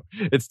good, though.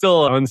 It's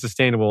still an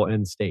unsustainable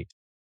end state.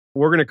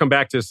 We're going to come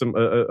back to some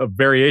a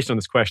variation on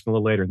this question a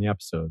little later in the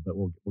episode, but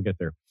we'll get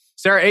there.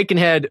 Sarah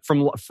Aikenhead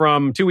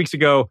from 2 weeks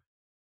ago,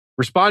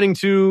 responding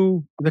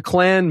to the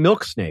clan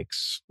milk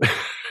snakes.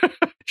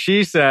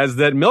 She says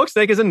that milk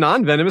snake is a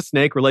non-venomous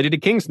snake related to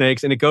king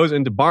snakes, and it goes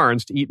into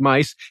barns to eat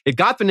mice. It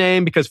got the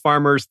name because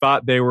farmers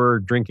thought they were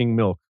drinking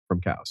milk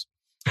from cows.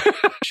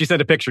 She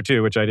sent a picture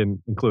too, which I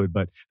didn't include,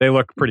 but they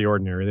look pretty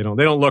ordinary. They don't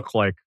look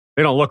like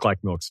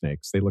milk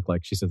snakes. They look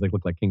like, she says, they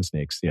look like king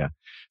snakes. Yeah.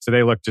 So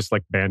they look just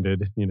like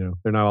banded, you know,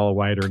 they're not all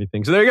white or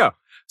anything. So there you go.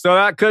 So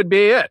that could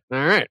be it. All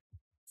right.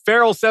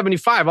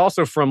 Feral75,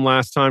 also from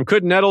last time.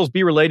 Could Nettles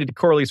be related to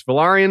Corlys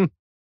Velaryon?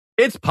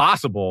 It's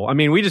possible. I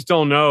mean, we just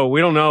don't know.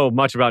 We don't know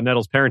much about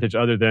Nettles' parentage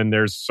other than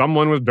there's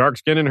someone with dark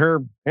skin in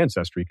her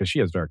ancestry because she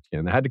has dark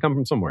skin. That had to come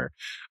from somewhere.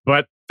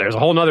 But there's a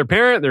whole nother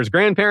parent. There's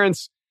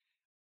grandparents.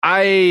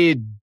 I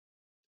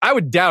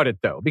would doubt it,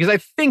 though, because I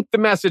think the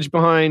message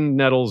behind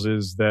Nettles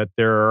is that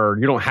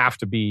you don't have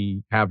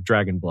to have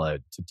dragon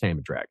blood to tame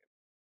a dragon,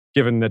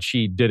 given that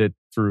she did it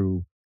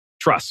through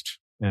trust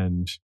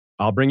and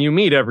I'll bring you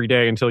meat every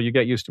day until you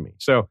get used to me.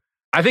 So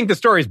I think the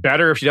story's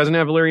better if she doesn't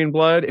have Valyrian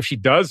blood. If she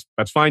does,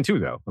 that's fine too,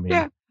 though. I mean,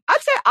 yeah.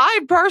 I'd say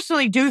I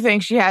personally do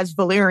think she has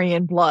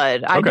Valyrian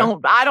blood. I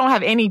don't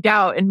have any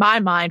doubt in my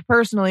mind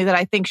personally that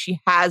I think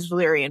she has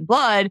Valyrian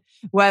blood.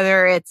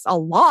 Whether it's a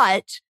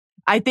lot,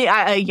 I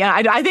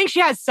think she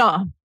has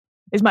some.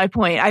 Is my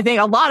point. I think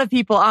a lot of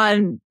people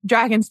on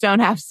Dragonstone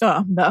have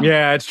some, though.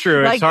 Yeah, it's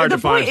true. Like, it's hard to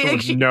find someone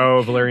with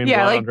no Valyrian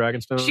blood on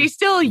Dragonstone. She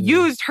still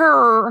used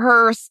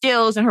her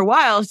skills and her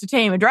wiles to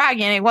tame a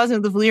dragon. It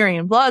wasn't the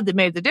Valyrian blood that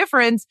made the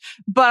difference,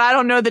 but I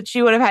don't know that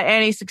she would have had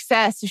any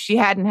success if she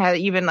hadn't had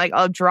even like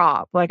a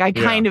drop. Like, I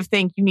kind of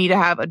think you need to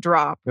have a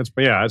drop.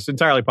 It's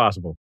entirely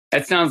possible.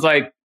 That sounds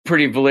like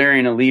pretty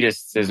Valyrian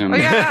elitism.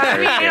 Yeah, I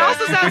mean, it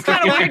also sounds kind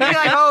of weird to be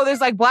like, oh, there's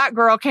like black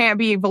girl can't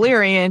be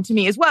Valyrian to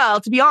me as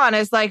well. To be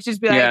honest, like just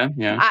be like,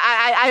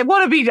 I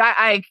want to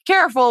be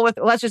careful with.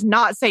 Let's just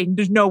not say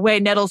there's no way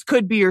Nettles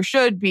could be or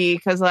should be,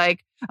 because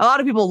like a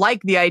lot of people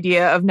like the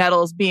idea of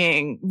Nettles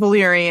being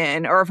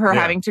Valyrian or of her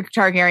having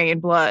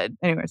Targaryen blood.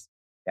 Anyways.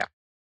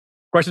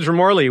 Questions from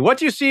Morley. What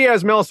do you see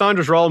as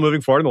Melisandre's role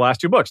moving forward in the last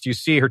two books? Do you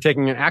see her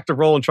taking an active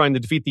role in trying to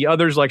defeat the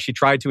others like she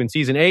tried to in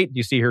season 8? Do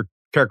you see her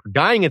character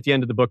dying at the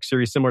end of the book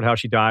series similar to how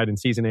she died in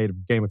season 8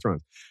 of Game of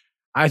Thrones?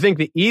 I think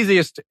the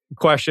easiest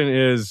question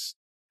is,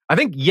 I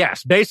think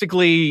yes.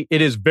 Basically,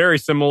 it is very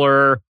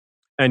similar.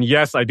 And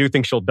yes, I do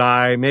think she'll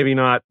die. Maybe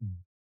not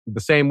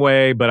the same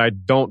way, but I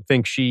don't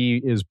think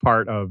she is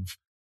part of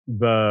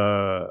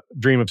the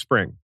Dream of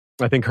Spring.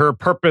 I think her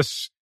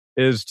purpose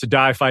is to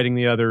die fighting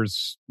the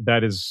others.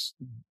 That is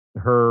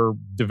her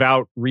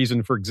devout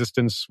reason for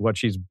existence, what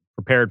she's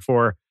prepared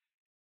for.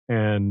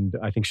 And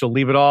I think she'll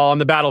leave it all on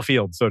the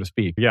battlefield, so to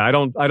speak. Yeah, I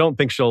don't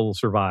think she'll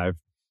survive,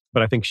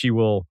 but I think she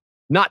will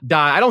not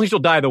die. I don't think she'll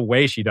die the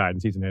way she died in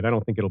season 8. I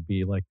don't think it'll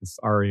be like this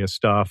Arya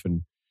stuff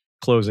and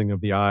closing of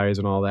the eyes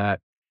and all that.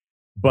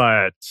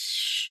 But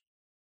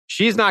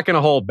she's not going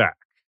to hold back.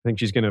 I think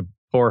she's going to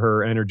pour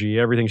her energy,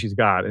 everything she's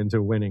got,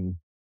 into winning.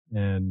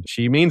 And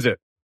she means it.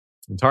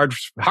 It's hard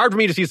for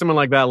me to see someone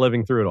like that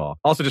living through it all.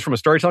 Also, just from a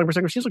storytelling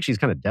perspective, she's like she's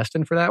kind of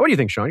destined for that. What do you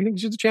think, Sean? You think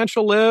she's a chance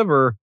she'll live,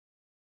 or?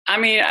 I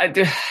mean, I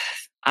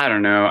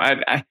don't know.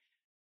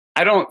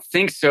 I don't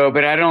think so,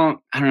 but I don't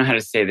know how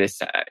to say this.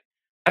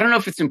 I don't know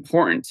if it's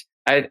important.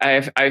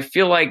 I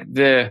feel like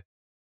the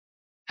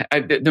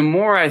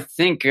more I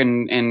think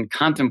and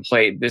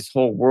contemplate this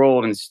whole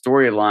world and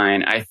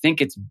storyline, I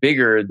think it's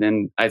bigger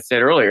than I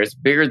said earlier. It's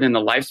bigger than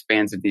the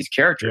lifespans of these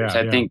characters.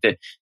 I think that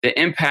the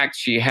impact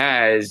she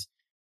has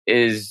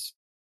is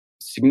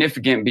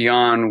significant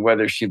beyond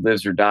whether she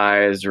lives or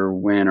dies or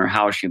when or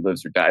how she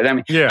lives or dies. I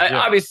mean,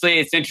 obviously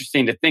it's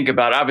interesting to think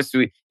about.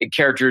 Obviously, the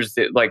characters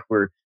that like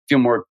we feel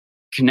more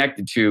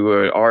connected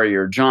to Arya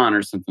or Jon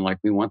or something, like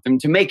we want them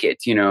to make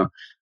it, you know.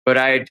 But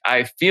I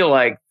feel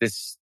like the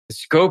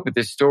scope of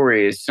this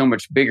story is so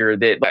much bigger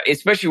that,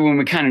 especially when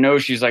we kind of know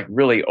she's like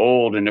really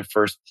old in the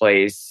first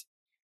place.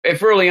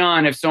 If early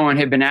on, if someone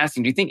had been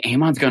asking, do you think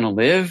Aemon's going to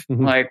live?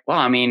 Mm-hmm. Like, well,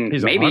 I mean,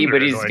 maybe,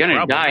 but he's like, going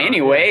to die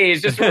anyway.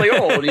 He's just really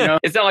old, you know?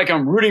 It's not like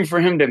I'm rooting for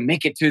him to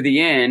make it to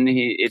the end.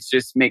 It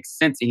just makes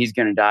sense that he's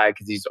going to die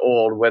because he's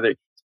old, whether he's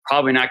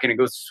probably not going to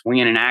go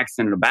swinging an axe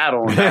into a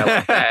battle and die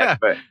like that.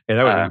 But yeah,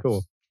 that would be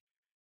cool.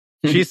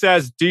 She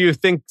says, do you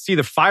see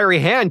the fiery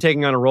hand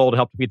taking on a role to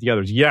help defeat the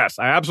others? Yes,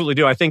 I absolutely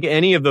do. I think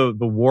any of the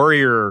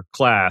warrior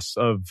class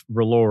of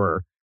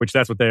R'hllor, which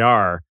that's what they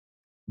are,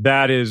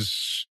 that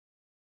is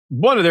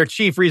one of their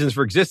chief reasons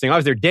for existing.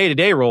 Obviously, their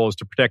day-to-day role is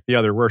to protect the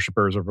other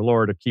worshippers of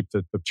R'hllor, to keep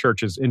the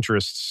church's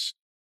interests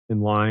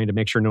in line, to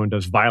make sure no one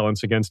does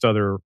violence against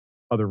other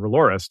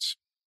R'hllorists.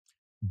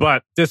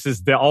 But this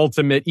is the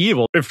ultimate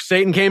evil. If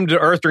Satan came to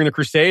Earth during the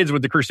Crusades,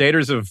 would the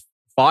Crusaders have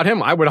fought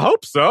him? I would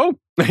hope so.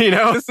 You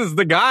know, this is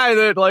the guy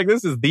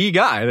this is the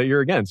guy that you're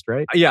against,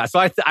 right? Yeah,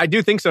 so I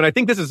do think so. And I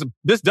think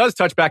this does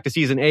touch back to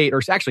season 8,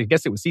 or actually, I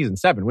guess it was season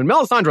 7, when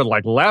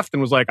Melisandre left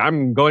and was like,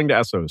 I'm going to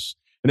Essos.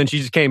 And then she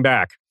just came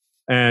back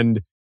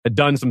and had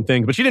done some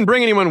things, but she didn't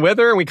bring anyone with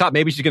her. And we thought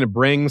maybe she's going to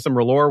bring some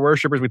R'hllor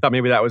worshippers. We thought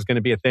maybe that was going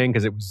to be a thing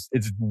because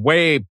it's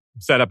way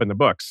set up in the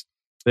books.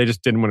 They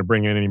just didn't want to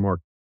bring in any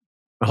more,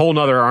 a whole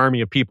nother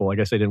army of people. I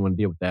guess they didn't want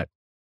to deal with that.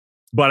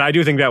 But I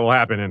do think that will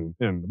happen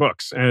in the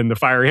books. And the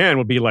Fiery Hand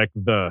will be like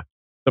the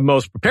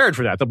most prepared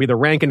for that. They'll be the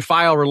rank and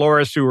file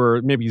R'hllorists who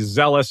are maybe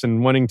zealous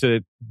and wanting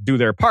to do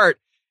their part.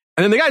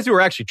 And then the guys who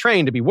are actually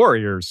trained to be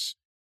warriors,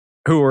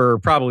 who are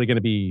probably going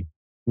to be,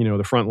 you know,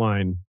 the front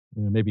line,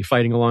 maybe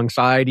fighting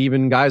alongside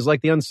even guys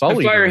like the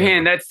Unsullied. The Fiery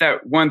Hand, that's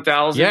that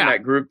 1,000,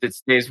 that group that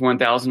stays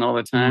 1,000 all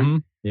the time. Mm-hmm.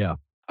 Yeah.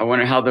 I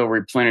wonder how they'll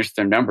replenish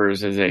their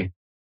numbers as they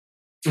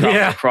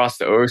travel across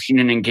the ocean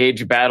and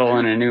engage battle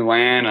in a new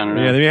land. I don't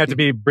know. Yeah, they may have to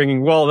be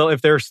bringing,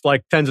 if there's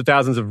like tens of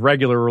thousands of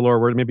regular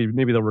R'hllor,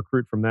 maybe they'll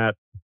recruit from that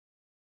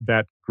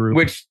group.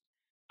 Which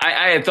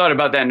I had thought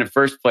about that in the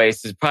first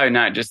place. It's probably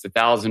not just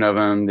 1,000 of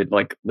them that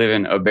like live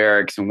in a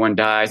barracks and one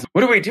dies.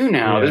 What do we do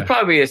now? Yeah. There's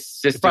probably a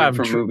system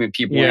for moving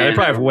people in. Yeah, they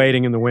probably have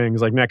waiting in the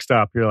wings. Like, next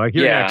up, you're like,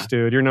 you're next,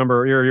 dude. You're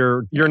number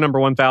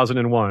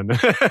 1,001.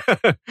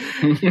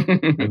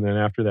 And then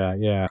after that,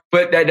 yeah.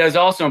 But that does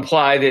also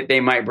imply that they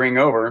might bring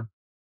over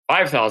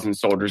 5,000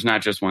 soldiers,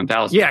 not just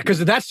 1,000. Yeah, because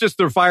that's just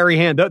the Fiery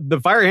Hand. The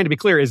Fiery Hand, to be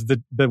clear, is the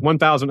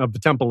 1,000 of the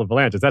Temple of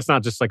Volantis. That's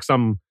not just like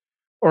some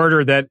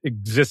order that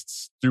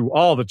exists through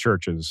all the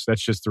churches.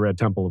 That's just the Red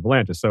Temple of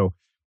Volantis. So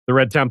the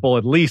Red Temple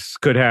at least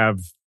could have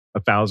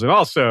 1,000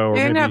 also.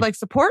 And have like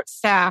support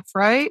staff,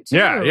 right? Too.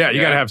 Yeah.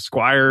 You got to have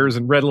squires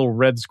and little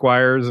red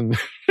squires and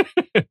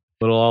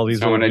all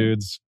these little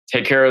dudes.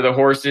 Take care of the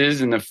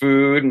horses and the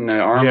food and the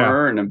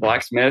armor and the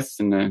blacksmiths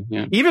and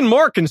the. Even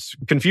more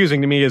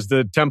confusing to me is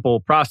the temple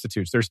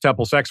prostitutes. There's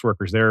temple sex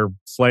workers. They're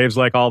slaves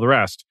like all the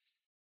rest.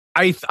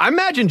 I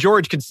imagine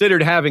George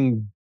considered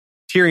having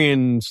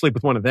Tyrion sleep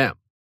with one of them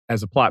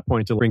as a plot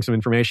point to bring some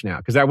information out,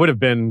 because that would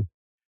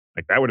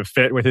have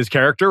fit with his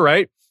character,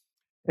 right?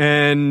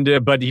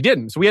 And but he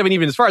didn't. So we haven't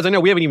even, as far as I know,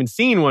 we haven't even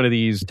seen one of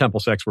these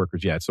temple sex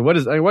workers yet. So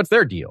what's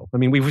their deal? I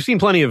mean, we've seen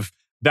plenty of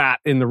that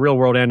in the real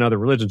world and other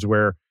religions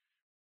where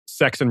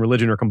sex and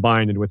religion are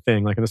combined into a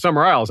thing. Like in the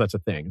Summer Isles, that's a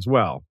thing as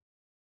well.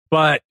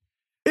 But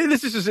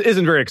this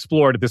isn't very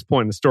explored at this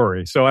point in the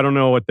story. So I don't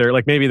know what they're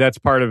like. Maybe that's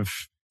part of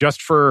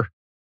just for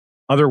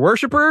other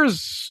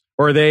worshipers,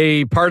 or are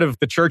they part of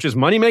the church's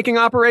money-making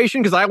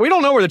operation? Because we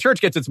don't know where the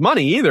church gets its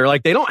money either.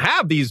 Like, they don't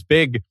have these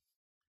big,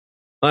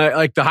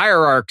 like the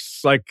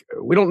hierarchs. Like,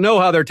 we don't know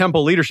how their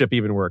temple leadership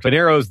even works.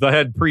 Daenerys, the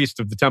head priest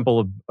of the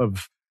Temple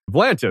of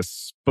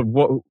Volantis, but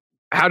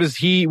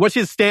what's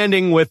his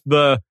standing with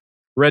the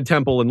Red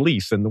Temple in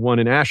Lys and the one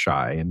in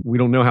Asshai? And we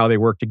don't know how they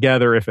work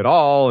together, if at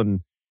all. And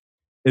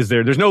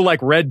there's no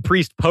like Red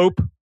Priest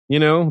Pope, the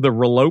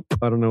R'hllor.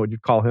 I don't know what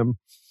you'd call him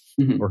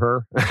or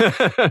her.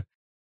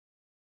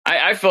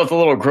 I felt a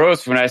little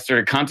gross when I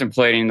started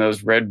contemplating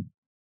those Red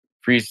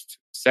Priest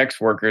sex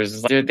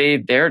workers. Are they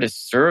there to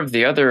serve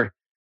the other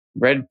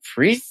red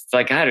priests?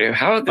 Like, how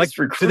this like,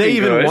 recruiting do they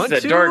even go? want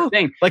It's to? a dark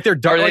thing. Like they're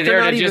dark. Are they like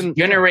there they're to not just even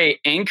generate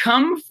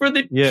income for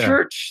the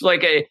church?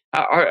 Like,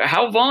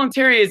 how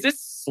voluntary is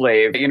this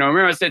slave? You know,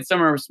 remember I said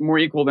some are more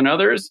equal than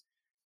others.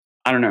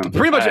 I don't know.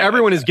 Pretty much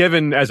everyone is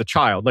given as a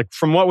child. Like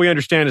from what we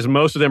understand is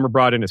most of them are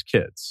brought in as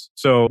kids.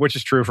 So, which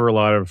is true for a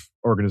lot of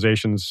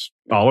organizations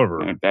all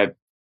over. That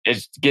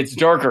it gets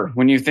darker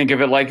when you think of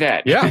it like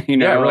that. Yeah, you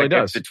know, yeah, it really like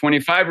does. If the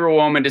 25-year-old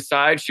woman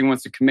decides she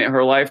wants to commit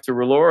her life to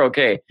R'hllor,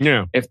 okay.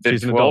 Yeah, if the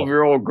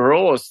 12-year-old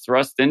girl is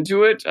thrust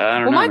into it, I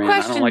don't know, man.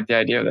 I don't like the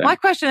idea of that. My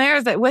question there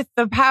is that with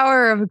the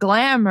power of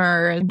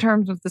glamour in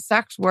terms of the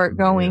sex work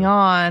going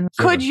on,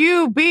 could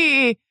you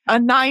be a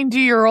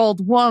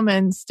 90-year-old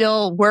woman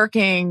still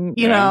working,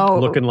 you know,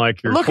 looking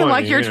like you're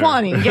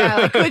 20? Yeah,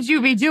 like, could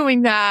you be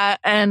doing that?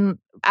 And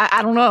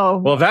I don't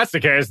know. Well, if that's the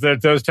case,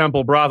 that those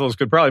temple brothels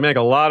could probably make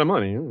a lot of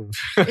money. You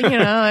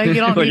know, you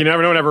don't. Like you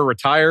never know, ever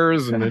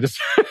retires, and they just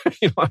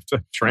you don't have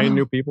to train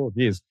new people.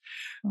 Jeez,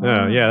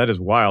 yeah, that is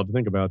wild to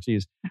think about.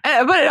 Jeez,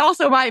 but it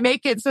also might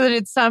make it so that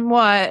it's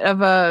somewhat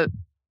of a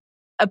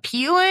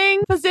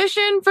appealing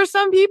position for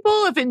some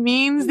people if it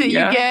means that you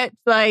get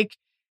like.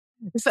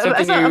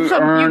 Something you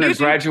earn or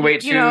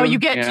graduate to. You know, you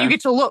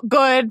get to look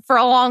good for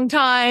a long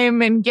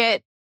time and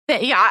get.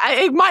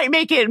 It might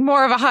make it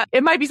more of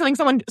it might be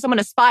something someone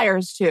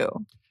aspires to.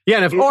 Yeah,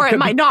 and it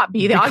might not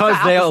be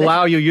because they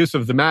allow you use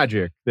of the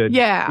magic. That,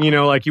 you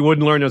know, like you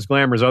wouldn't learn those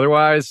glamours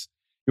otherwise.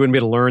 You wouldn't be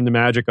able to learn the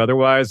magic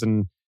otherwise,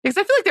 and because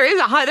I feel like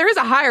there is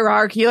a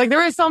hierarchy. Like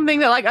there is something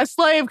that like a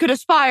slave could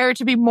aspire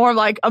to be more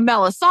like a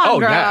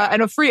Melisandre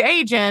and a free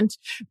agent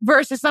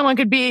versus someone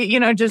could be, you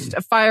know, just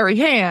a fiery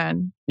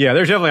hand. Yeah,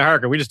 there's definitely a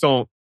hierarchy. We just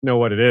don't know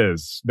what it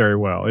is very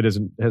well. It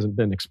hasn't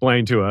been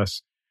explained to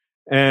us.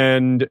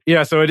 And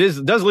yeah, so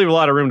it does leave a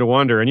lot of room to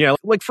wonder. And yeah,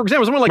 like for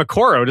example, someone like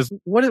Moqorro,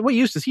 what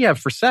use does he have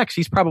for sex?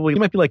 He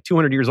might be like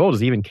 200 years old.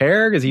 Does he even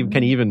care?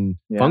 Can he even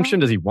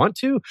function? Does he want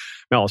to?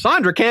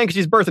 Melisandre can because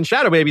she's birthing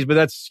shadow babies, but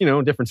that's, you know,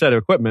 a different set of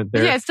equipment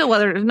there. Yeah, it's still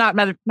not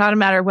a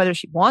matter of whether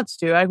she wants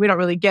to. Like, we don't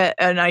really get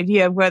an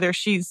idea of whether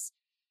she's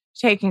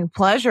taking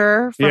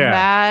pleasure from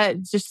that.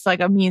 It's just like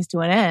a means to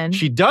an end.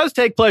 She does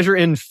take pleasure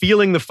in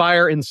feeling the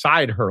fire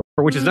inside her,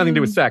 which has nothing to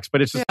do with sex,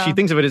 but it's just she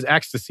thinks of it as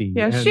ecstasy.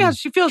 Yeah,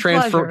 she feels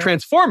pleasure.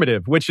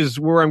 Transformative, which is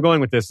where I'm going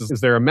with this.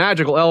 Is there a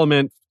magical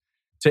element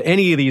to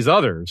any of these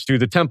others? Do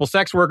the temple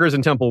sex workers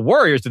and temple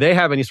warriors, do they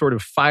have any sort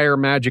of fire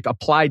magic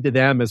applied to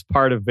them as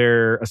part of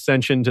their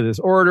ascension to this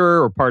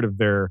order or part of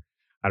their,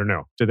 I don't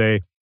know, do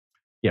they?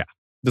 Yeah,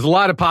 there's a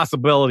lot of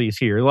possibilities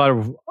here, a lot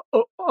of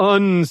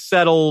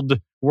unsettled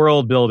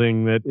world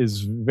building that is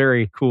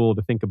very cool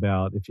to think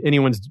about. If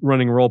anyone's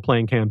running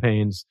role-playing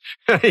campaigns,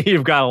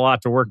 you've got a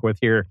lot to work with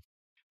here,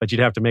 but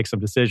you'd have to make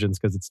some decisions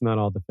because it's not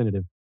all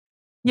definitive.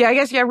 Yeah, I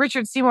guess,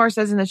 Richard Seymour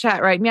says in the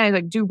chat right now, he's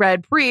like, do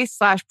red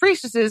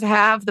priests/priestesses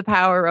have the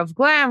power of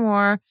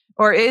glamour,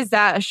 or is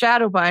that a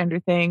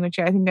Shadowbinder thing? Which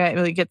I think that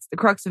really gets the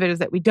crux of it, is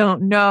that we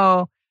don't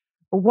know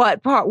where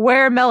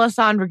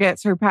Melisandre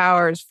gets her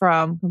powers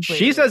from completely.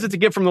 She says it's a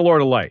gift from the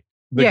Lord of Light.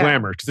 The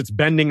glamour, because it's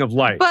bending of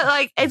light. But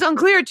like, it's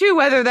unclear too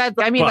whether that,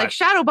 like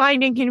shadow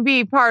binding can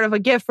be part of a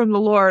gift from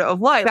the Lord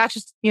of Light. That's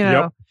just, you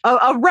know,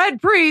 a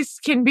red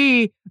priest can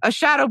be a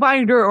shadow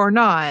binder or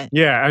not.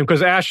 Yeah, and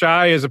because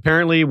Asshai is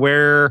apparently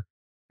where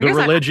the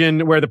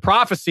religion, where the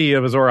prophecy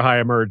of Azor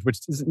Ahai emerged, which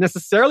isn't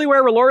necessarily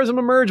where R'hllorism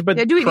emerged, but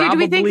do we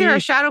think there are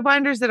shadow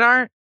binders that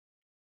aren't?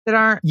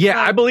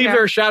 Yeah, I believe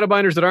there are shadow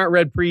binders that aren't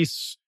red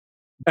priests.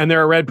 And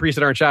there are red priests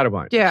that aren't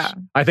Shadowbinders. Yeah.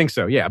 I think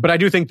so, yeah. But I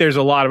do think there's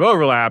a lot of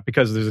overlap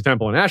because there's a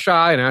temple in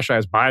Asshai, and Asshai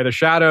is by the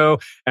shadow,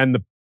 and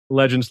the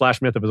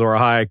legend/myth of Azor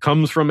Ahai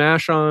comes from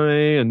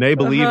Asshai, and they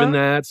believe in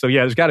that. So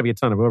yeah, there's got to be a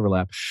ton of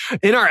overlap.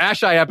 In our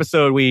Asshai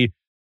episode, we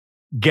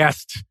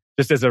guessed,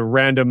 just as a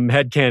random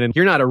headcanon,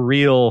 you're not a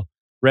real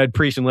red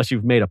priest unless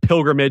you've made a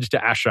pilgrimage to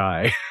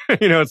Asshai.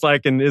 You know, it's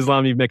like in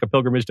Islam, you make a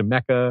pilgrimage to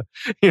Mecca.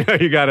 You know,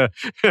 you got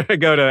to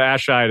go to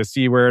Asshai to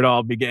see where it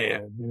all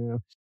began, you know.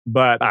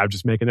 But I'm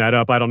just making that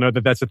up. I don't know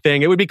that that's a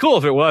thing. It would be cool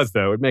if it was,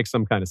 though. It makes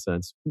some kind of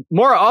sense.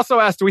 Mora also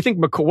asked, do we think,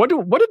 what did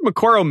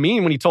Moqorro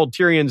mean when he told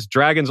Tyrion's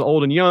dragons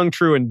old and young,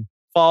 true and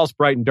false,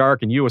 bright and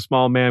dark, and you a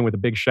small man with a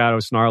big shadow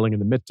snarling in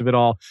the midst of it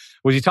all?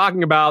 Was he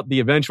talking about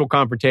the eventual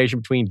confrontation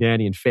between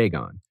Dany and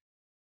Fagon?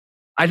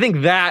 I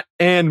think that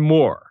and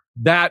more.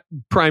 That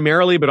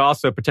primarily, but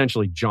also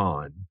potentially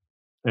Jon.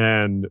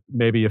 And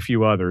maybe a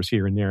few others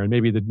here and there. And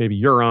maybe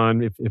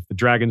Euron, if the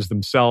dragons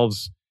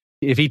themselves...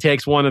 If he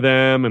takes one of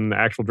them and the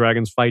actual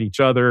dragons fight each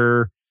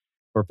other,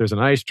 or if there's an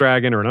ice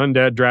dragon or an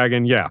undead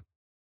dragon, yeah.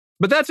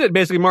 But that's it,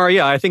 basically, Mara.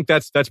 Yeah, I think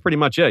that's pretty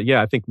much it.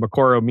 Yeah, I think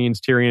Moqorro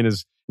means Tyrion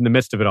is in the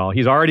midst of it all.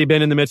 He's already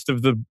been in the midst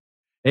of the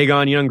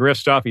Aegon Young Griff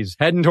stuff. He's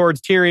heading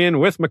towards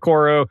Tyrion with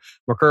Moqorro.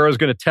 Moqorro's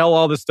going to tell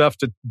all this stuff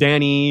to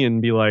Dany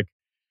and be like,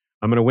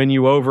 I'm going to win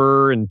you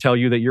over and tell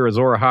you that you're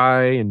Azor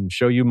Ahai and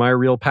show you my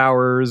real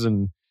powers.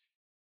 And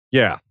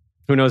yeah,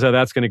 who knows how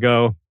that's going to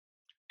go.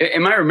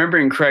 Am I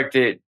remembering correct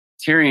that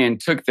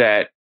Tyrion took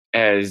that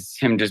as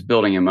him just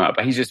building him up.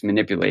 He's just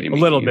manipulating a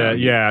me, little bit,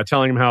 yeah,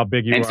 telling him how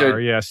big you And are. so-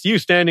 Yes, you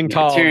standing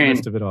tall in the Tyrion-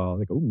 midst of it all.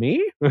 Like, oh,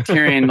 me?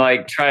 Tyrion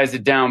like tries to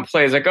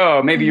downplay. He's like,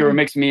 oh, maybe you were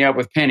mixing me up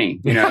with Penny.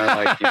 You know,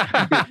 like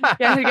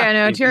Yeah,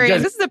 no, He Tyrion.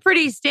 does- This is a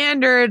pretty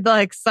standard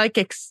like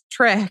psychic's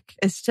trick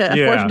is to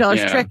Yeah. fortune teller's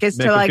Yeah. trick is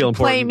Make to me like feel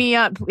play important. me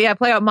up. Yeah,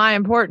 play up my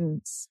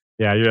importance.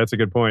 Yeah, that's a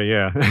good point.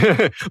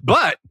 Yeah.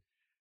 But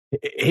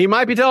he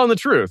might be telling the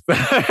truth.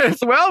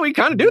 So, well, we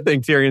kind of do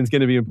think Tyrion's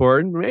going to be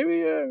important.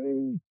 Maybe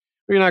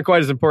not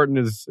quite as important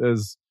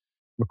as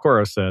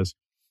Makoro says.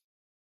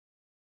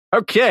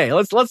 Okay,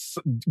 let's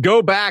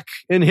go back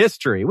in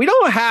history. We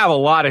don't have a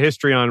lot of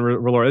history on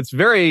R'hllor. It's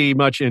very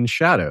much in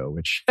shadow,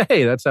 which,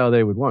 hey, that's how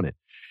they would want it.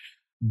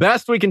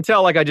 Best we can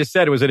tell, like I just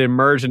said, was it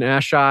emerged in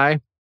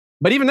Ashai.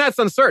 But even that's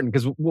uncertain,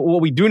 because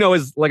what we do know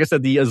is, like I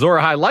said, the Azor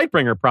Ahai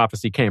Lightbringer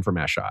prophecy came from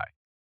Ashai,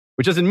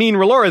 which doesn't mean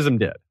R'hllorism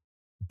did.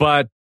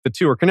 But the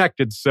two are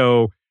connected,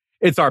 so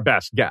it's our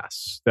best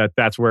guess that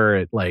that's where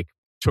it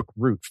took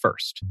root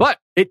first. But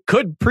it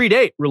could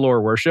predate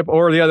R'hllor worship,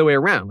 or the other way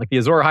around. Like the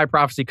Azor Ahai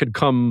prophecy could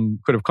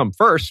have come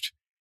first.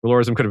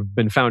 R'hllorism could have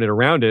been founded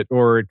around it,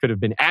 or it could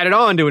have been added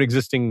on to an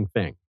existing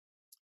thing.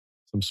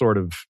 Some sort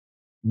of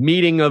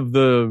meeting of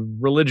the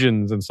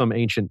religions in some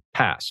ancient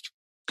past.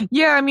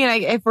 Yeah, I mean,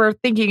 if we're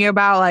thinking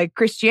about like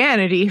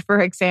Christianity, for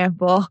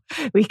example,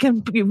 we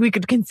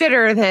could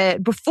consider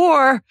that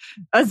before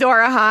Azor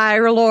Ahai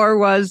R'hllor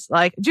was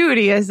like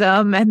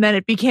Judaism, and then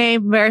it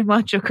became very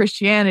much of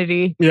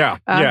Christianity. Yeah,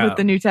 With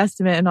the New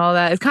Testament and all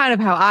that. It's kind of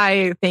how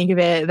I think of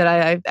it.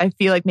 That I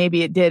feel like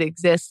maybe it did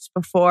exist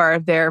before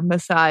their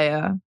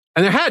Messiah.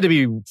 And there had to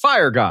be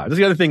fire gods. That's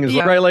the other thing is,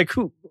 Yeah. right, like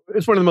who?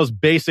 It's one of the most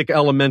basic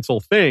elemental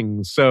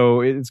things.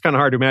 So it's kind of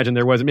hard to imagine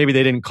there wasn't. Maybe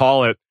they didn't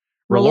call it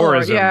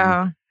R'hlorism.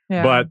 Yeah.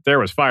 But there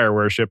was fire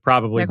worship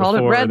probably They called it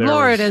before Red there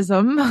was-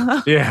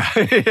 Lordism.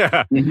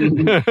 Yeah.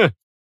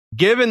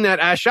 Given that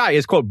Ashai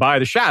is, quote, by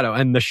the shadow,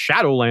 and the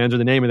Shadowlands are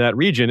the name of that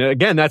region.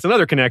 Again, that's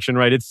another connection,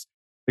 right? It's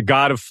the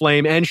god of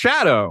flame and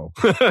shadow.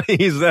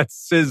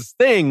 That's his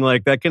thing.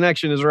 Like that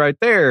connection is right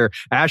there.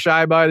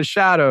 Ashai by the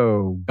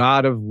shadow,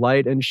 god of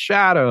light and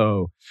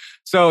shadow.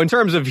 So in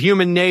terms of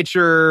human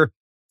nature,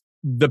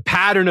 the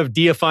pattern of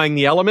deifying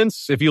the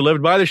elements, if you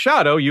lived by the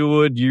shadow,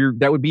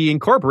 that would be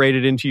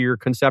incorporated into your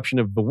conception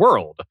of the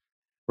world,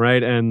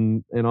 right?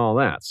 And all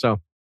that. So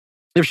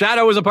if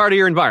shadow was a part of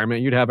your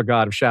environment, you'd have a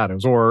god of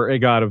shadows or a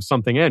god of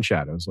something and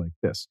shadows like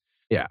this.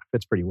 Yeah,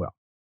 fits pretty well.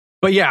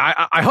 But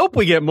yeah, I hope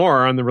we get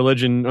more on the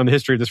religion, on the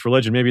history of this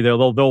religion. Maybe there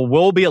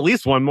will be at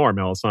least one more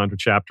Melisandre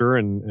chapter,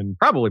 and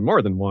probably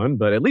more than one,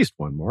 but at least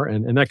one more.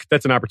 And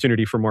that's an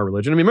opportunity for more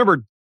religion. I mean,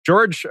 remember,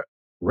 George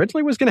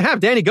originally was going to have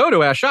Dany go to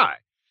Ashai.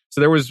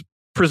 So there was,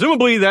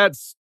 presumably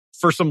that's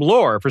for some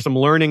lore, for some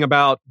learning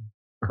about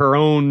her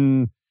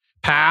own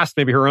past,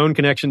 maybe her own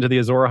connection to the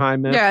Azor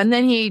Ahai myth. Yeah, and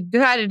then he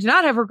decided to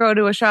not have her go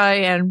to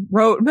Ashai and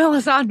wrote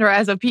Melisandre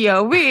as a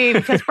POV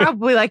because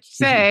probably, like you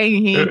say,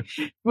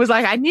 he was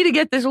like, I need to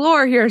get this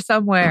lore here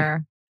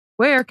somewhere.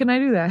 Where can I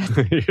do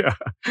that?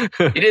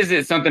 Yeah.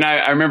 It's something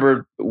I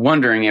remember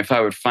wondering if I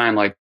would find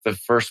like the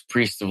first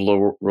priest of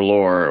R'hllor,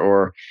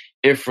 or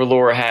if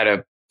R'hllor had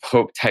a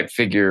Pope type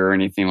figure or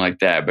anything like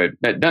that, but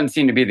that doesn't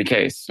seem to be the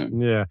case.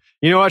 Yeah.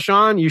 You know what,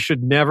 Sean? You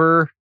should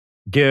never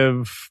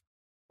give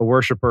a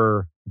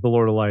worshiper the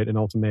Lord of Light an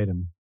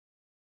ultimatum.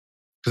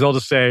 Because they'll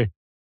just say,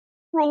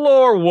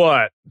 R'hllor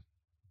what?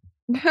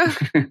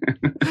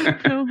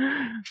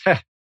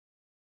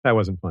 That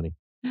wasn't funny.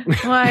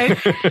 Like,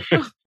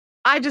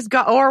 I just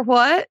got, or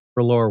what?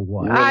 R'hllor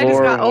what? I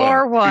just got,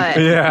 or what?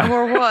 Yeah.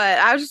 Or what?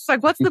 I was just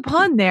like, what's the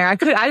pun there? I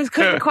just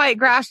couldn't quite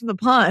grasp the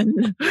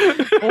pun.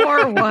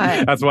 Or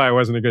what? That's why it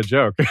wasn't a good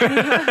joke.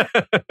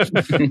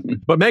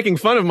 But making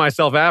fun of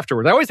myself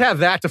afterwards, I always have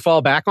that to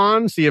fall back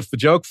on. See, if the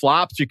joke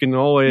flops, you can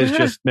always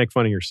just make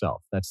fun of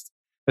yourself. That's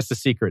the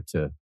secret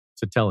to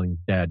telling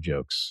dad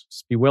jokes.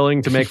 Just be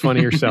willing to make fun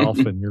of yourself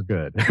and you're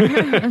good.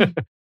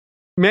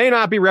 May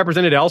not be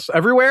represented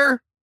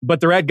everywhere,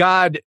 but the Red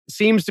God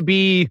seems to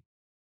be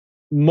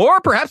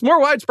perhaps more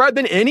widespread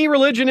than any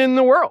religion in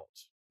the world.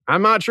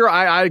 I'm not sure.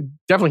 I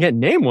definitely can't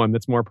name one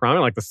that's more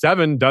prominent. Like the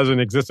Seven doesn't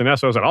exist in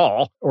Essos at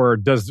all, or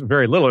does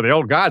very little. The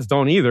old gods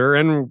don't either.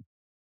 And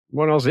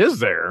what else is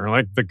there?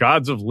 Like the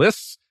gods of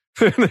Lys,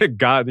 the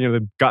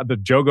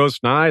Jogos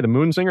Nye, the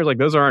Moon Singers. Like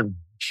those aren't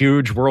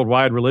huge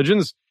worldwide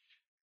religions.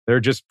 They're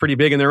just pretty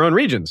big in their own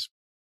regions.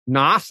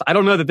 Noth, I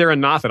don't know that they're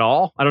in Noth at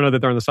all. I don't know that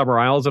they're in the Summer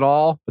Isles at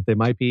all, but they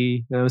might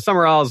be. The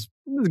Summer Isles,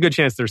 there's a good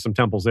chance there's some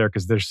temples there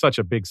because there's such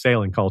a big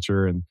sailing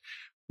culture. And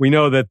we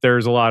know that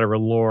there's a lot of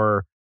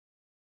R'hllor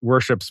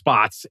worship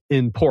spots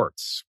in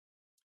ports.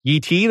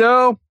 Yi-Ti,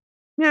 though,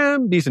 yeah,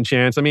 decent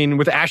chance. I mean,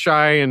 with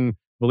Ashai and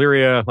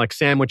Valyria, like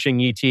sandwiching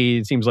Yi-Ti,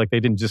 it seems like they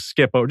didn't just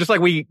skip over. Just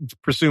like we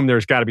presume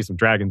there's got to be some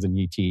dragons in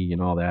Yi-Ti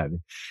and all that.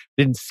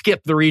 They didn't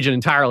skip the region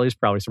entirely. There's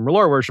probably some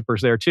R'hllor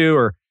worshippers there too,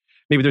 or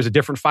maybe there's a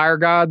different fire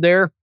god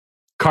there.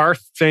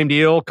 Karth, same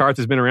deal. Karth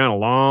has been around a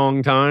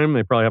long time.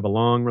 They probably have a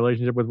long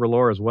relationship with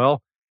R'hllor as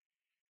well.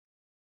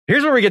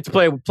 Here's where we get to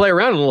play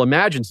around a little,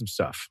 imagine some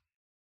stuff.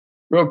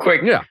 Real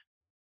quick. Yeah.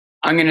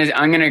 I'm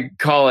gonna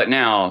call it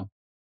now.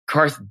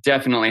 Karth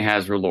definitely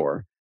has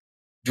R'hllor.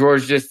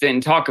 George just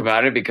didn't talk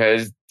about it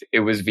because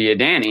it was via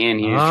Danny, and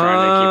he's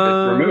trying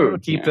to keep it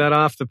removed. Keep that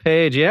off the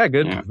page. Yeah,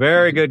 good. Yeah.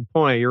 Very good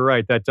point. You're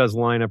right. That does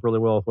line up really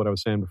well with what I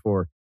was saying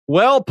before.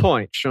 Well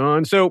point,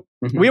 Sean. So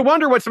we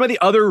wonder what some of the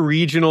other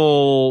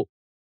regional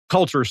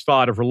cultures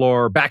thought of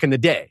R'hllor back in the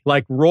day.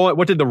 Like,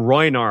 what did the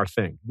Rhoynar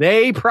think?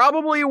 They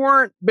probably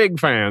weren't big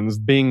fans,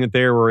 being that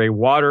they were a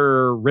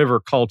water river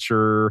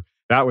culture.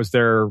 That was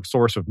their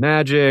source of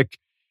magic.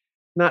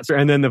 Not so.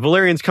 And then the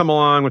Valyrians come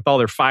along with all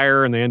their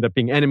fire, and they end up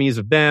being enemies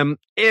of them.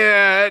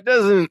 Yeah, it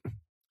doesn't.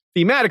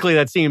 Thematically,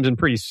 that seems in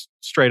pretty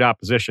straight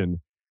opposition.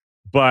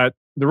 But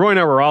the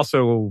Rhoynar were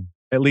also,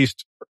 at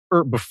least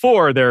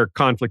before their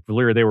conflict with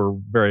Valyria, they were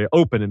very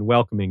open and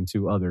welcoming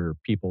to other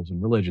peoples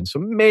and religions. So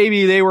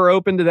maybe they were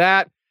open to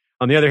that.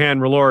 On the other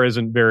hand, R'hllor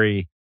isn't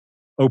very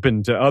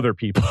open to other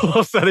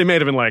people. So they may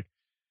have been like,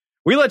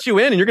 we let you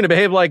in and you're going to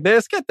behave like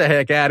this? Get the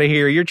heck out of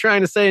here. You're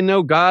trying to say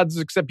no gods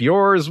except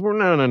yours? Well,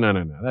 no.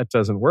 That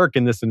doesn't work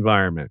in this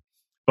environment.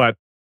 But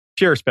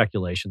pure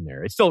speculation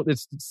there. It's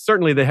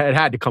certainly it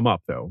had to come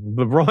up, though.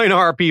 The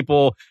Rhoynar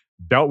people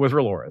dealt with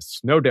R'hllorists,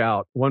 no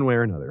doubt, one way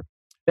or another.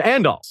 The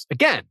Andals,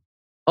 again,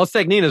 let's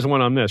take Nina's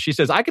one on this. She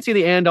says, I could see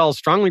the Andals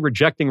strongly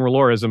rejecting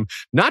R'hllorism,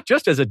 not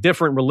just as a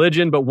different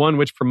religion, but one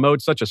which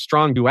promotes such a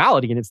strong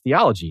duality in its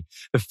theology.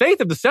 The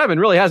faith of the Seven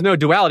really has no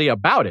duality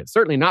about it,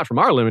 certainly not from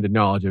our limited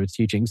knowledge of its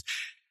teachings.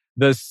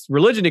 This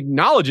religion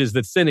acknowledges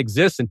that sin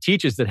exists and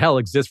teaches that hell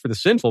exists for the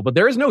sinful, but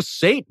there is no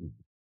Satan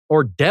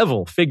or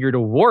devil figure to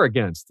war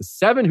against. The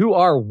Seven who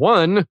are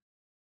one,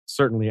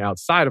 certainly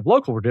outside of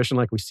local tradition,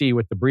 like we see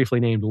with the briefly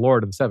named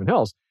Lord of the Seven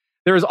Hells.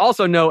 There is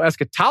also no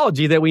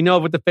eschatology that we know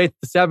of with the faith of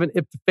the Seven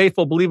if the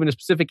faithful believe in a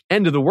specific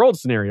end of the world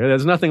scenario.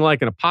 There's nothing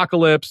like an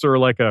apocalypse or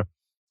like a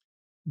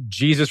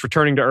Jesus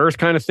returning to earth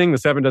kind of thing. The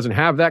Seven doesn't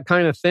have that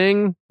kind of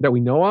thing that we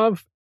know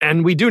of.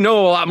 And we do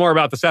know a lot more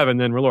about the Seven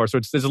than R'hllor. So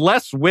there's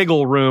less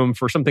wiggle room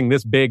for something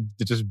this big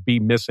to just be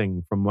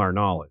missing from our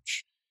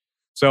knowledge.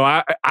 So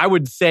I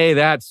would say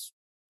it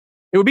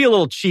would be a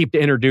little cheap to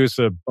introduce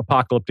an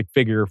apocalyptic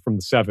figure from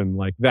the Seven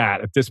like that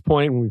at this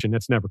point, and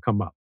that's never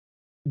come up.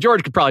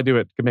 George could probably do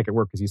it, could make it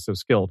work because he's so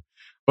skilled.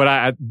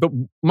 But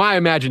my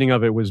imagining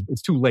of it was,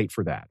 it's too late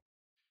for that.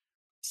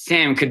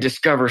 Sam could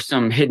discover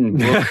some hidden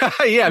book.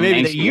 Yeah,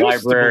 maybe they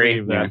used library.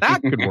 To believe that.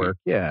 That could work.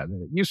 Yeah,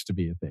 it used to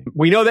be a thing.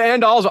 We know the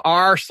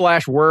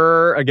Andals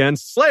were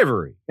against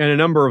slavery. And a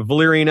number of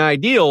Valyrian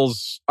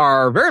ideals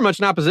are very much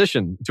in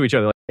opposition to each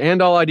other. Like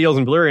Andal ideals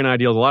and Valyrian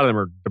ideals, a lot of them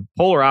are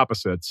polar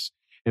opposites.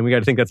 And we got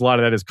to think a lot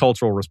of that is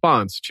cultural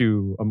response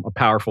to a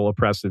powerful,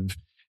 oppressive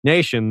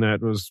nation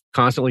that was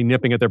constantly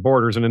nipping at their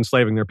borders and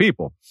enslaving their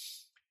people.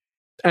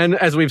 And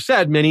as we've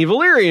said, many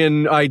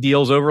Valyrian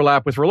ideals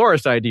overlap with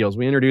R'hllorist ideals.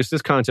 We introduced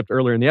this concept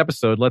earlier in the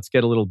episode. Let's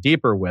get a little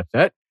deeper with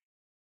it.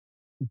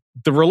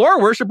 The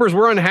R'hllor worshippers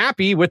were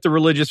unhappy with the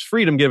religious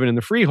freedom given in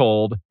the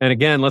Freehold. And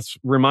again, let's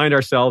remind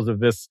ourselves of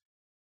this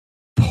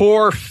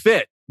poor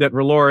fit that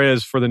R'hllor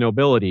is for the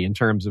nobility in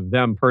terms of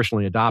them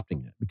personally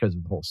adopting it because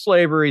of the whole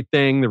slavery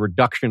thing, the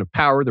reduction of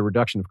power, the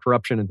reduction of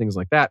corruption, and things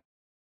like that.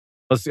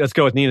 Let's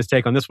go with Nina's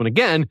take on this one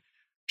again.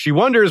 She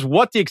wonders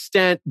what the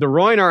extent the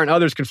Rhoynar and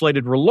others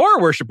conflated R'hllor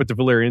worship with the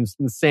Valyrians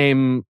in the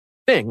same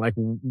thing. Like,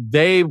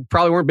 they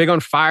probably weren't big on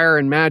fire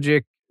and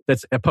magic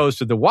that's opposed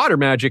to the water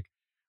magic,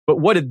 but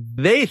what did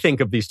they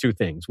think of these two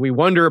things? We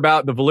wonder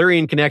about the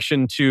Valyrian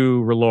connection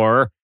to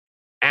R'hllor,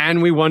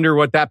 and we wonder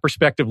what that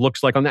perspective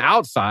looks like on the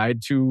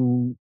outside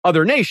to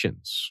other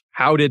nations.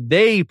 How did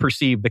they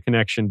perceive the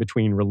connection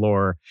between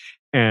R'hllor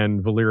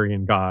and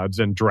Valyrian gods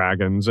and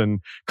dragons and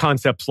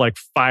concepts like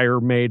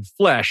fire-made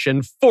flesh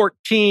and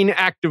 14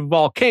 active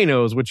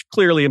volcanoes, which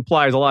clearly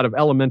implies a lot of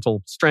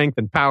elemental strength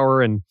and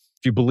power. And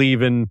if you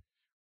believe in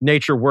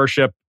nature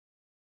worship,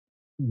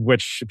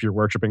 which if you're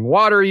worshiping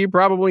water, you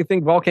probably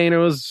think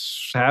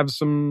volcanoes have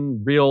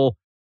some real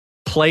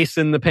place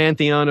in the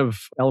pantheon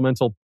of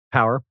elemental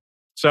power.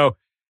 So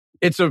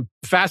it's a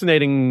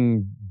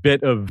fascinating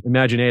bit of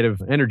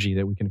imaginative energy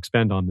that we can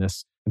expend on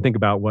this and think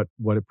about what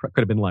it could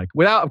have been like.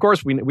 Without, of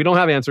course, we don't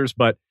have answers,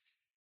 but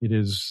it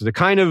is the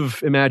kind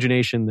of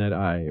imagination that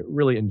I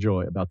really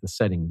enjoy about the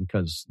setting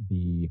because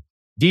the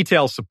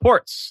detail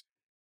supports.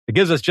 It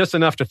gives us just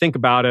enough to think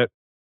about it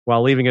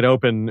while leaving it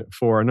open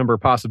for a number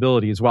of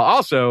possibilities, while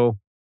also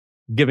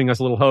giving us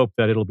a little hope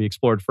that it'll be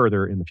explored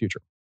further in the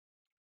future.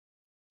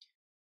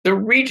 The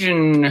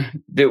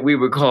region that we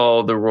would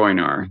call the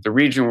Rhoynar, the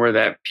region where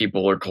that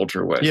people or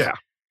culture was. Yeah.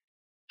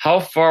 How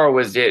far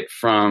was it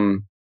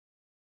from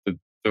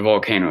the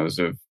volcanoes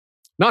of?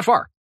 Not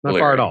far. Not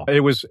far at all. It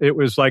was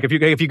like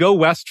if you go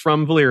west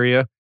from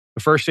Valyria,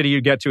 the first city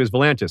you get to is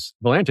Volantis.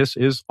 Volantis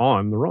is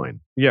on the Rhoyne.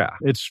 Yeah.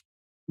 It's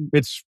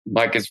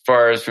like as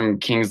far as from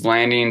King's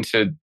Landing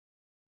to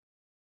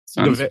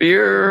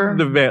Sunspear?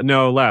 The Vale.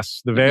 No,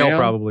 less. The Vale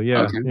probably.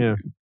 Yeah. Okay. Yeah.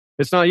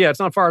 It's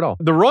not far at all.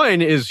 The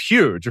Rhoyne is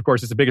huge. Of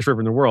course, it's the biggest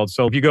river in the world.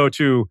 So if you go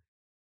to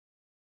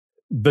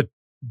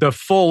the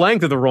full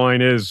length of the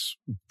Rhoyne is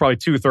probably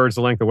 2/3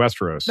 the length of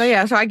Westeros.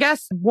 So I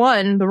guess the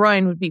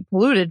Rhoyne would be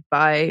polluted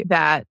by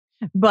that.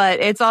 but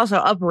it's also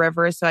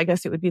upriver, so I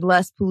guess it would be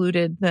less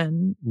polluted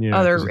than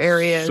other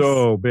areas.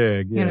 So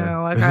big, yeah. You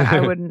know, like I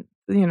wouldn't,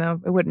 you know,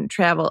 it wouldn't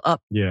travel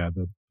up. Yeah,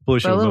 the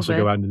pollution would mostly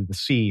go out into the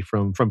sea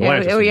from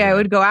Atlantis. It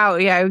would go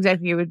out. Yeah,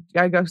 exactly.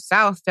 I'd go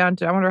south down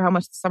to. I wonder how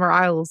much the Summer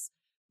Isles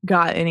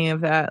got any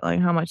of that. Like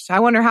how much. I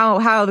wonder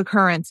how the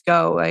currents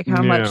go. Like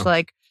how much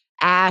like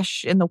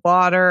ash in the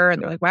water,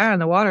 and they're like, wow,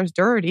 and the water's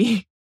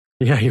dirty.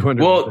 Yeah, you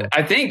wonder. Well,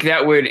 I think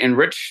that would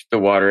enrich the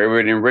water. It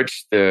would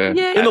enrich the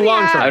in the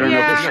long term. I don't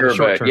know for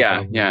sure, but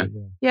yeah.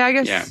 Yeah, I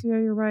guess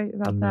you're right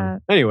about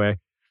that. Anyway,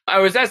 I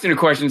was asking a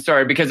question,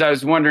 sorry, because I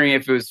was wondering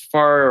if it was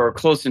far or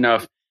close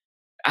enough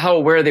how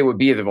aware they would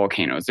be of the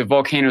volcanoes. If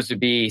volcanoes would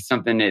be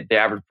something that the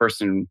average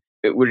person,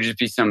 it would just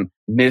be some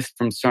myth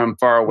from some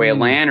faraway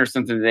land or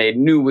something that they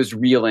knew was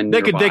real and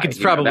they could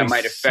probably that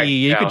might affect,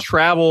 see. You could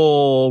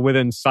travel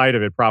within sight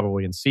of it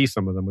probably and see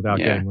some of them without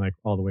getting like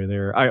all the way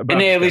there. And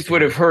they at least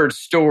would have heard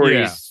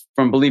stories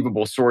from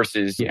believable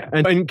sources. Yeah.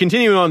 And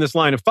continuing on this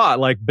line of thought,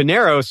 like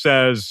Bonero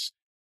says,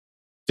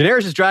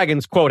 Daenerys'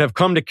 dragons, quote, have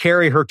come to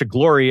carry her to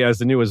glory as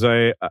the new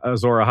Azor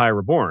Ahai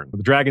reborn.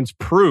 The dragons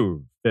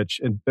prove that,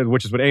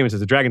 which is what Aemon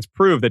says, the dragons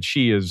prove that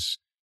she is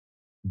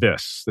that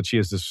she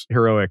is this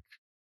heroic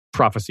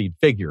prophesied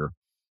figure.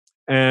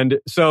 And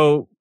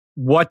so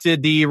what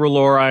did the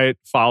R'hllorite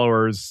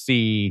followers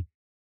see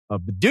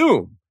of the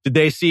Doom? Did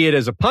they see it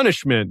as a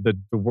punishment that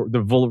the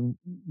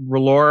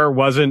R'hllor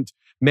wasn't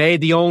made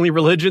the only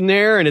religion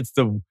there and it's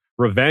the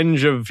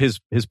revenge of his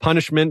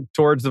punishment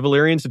towards the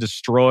Valyrians to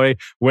destroy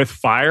with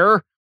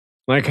fire?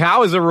 Like,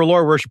 how is a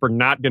R'hllor worshiper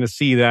not going to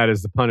see that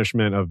as the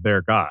punishment of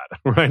their god,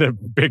 right? A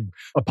big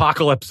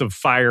apocalypse of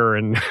fire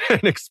and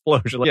an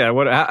explosion. Yeah,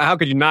 how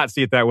could you not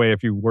see it that way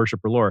if you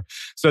worship R'hllor?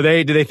 So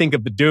do they think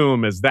of the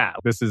Doom as that?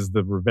 This is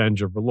the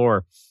revenge of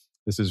R'hllor.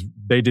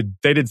 They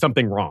did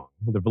something wrong.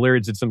 The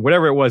Valyrians did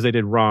whatever it was they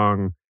did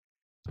wrong,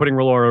 putting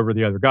R'hllor over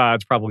the other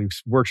gods, probably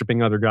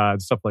worshiping other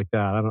gods, stuff like that.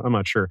 I'm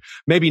not sure.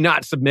 Maybe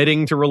not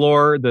submitting to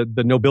R'hllor,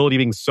 the nobility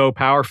being so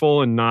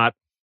powerful and not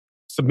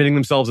submitting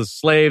themselves as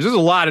slaves. There's a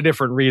lot of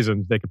different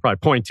reasons they could probably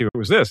point to. It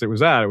was this, it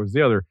was that, it was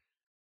the other.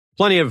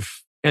 Plenty of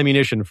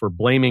ammunition for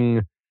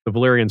blaming the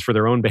Valyrians for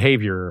their own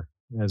behavior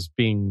as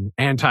being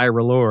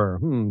anti-R'hllor.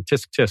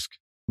 Tisk, tisk.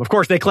 Of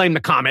course, they claim the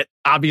comet.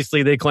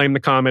 Obviously, they claim the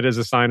comet as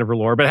a sign of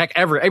R'hllor. But heck,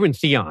 even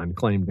Theon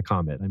claimed the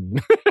comet. I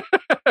mean,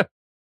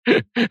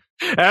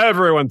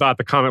 everyone thought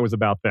the comet was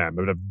about them.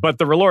 But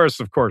the R'hllorists,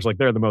 of course, like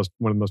they're one of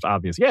the most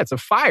obvious. Yeah, it's a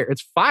fire.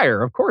 It's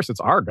fire. Of course, it's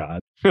our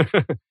god.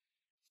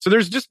 So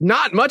there's just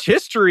not much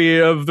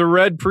history of the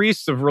Red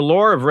Priests of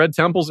R'hllor, of Red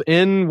Temples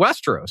in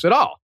Westeros at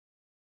all.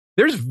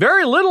 There's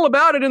very little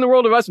about it in the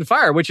world of Ice and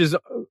Fire, which is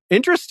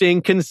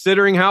interesting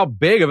considering how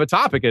big of a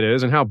topic it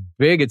is and how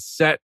big it's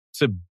set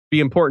to be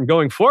important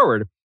going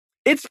forward.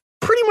 It's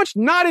pretty much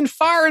not in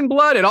Fire and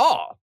Blood at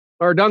all,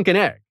 or Dunk and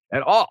Egg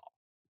at all.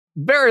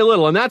 Very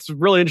little. And that's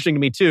really interesting to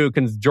me too,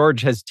 because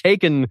George has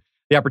taken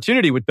the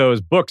opportunity with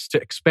those books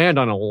to expand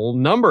on a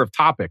number of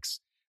topics.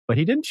 But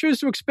he didn't choose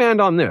to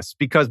expand on this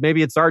because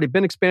maybe it's already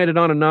been expanded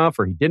on enough,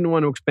 or he didn't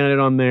want to expand it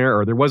on there,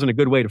 or there wasn't a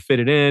good way to fit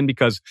it in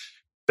because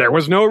there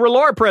was no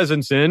R'hllor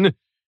presence in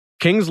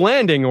King's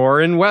Landing or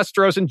in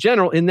Westeros in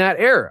general in that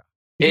era.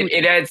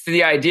 It adds to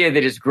the idea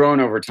that it's grown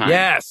over time.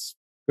 Yes.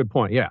 Good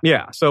point. Yeah.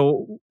 Yeah.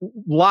 So a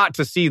lot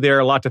to see there,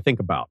 a lot to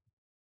think about.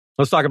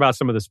 Let's talk about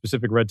some of the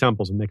specific Red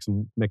Temples and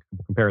make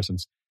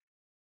comparisons.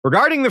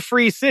 Regarding the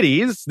free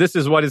cities, this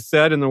is what is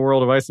said in the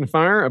world of Ice and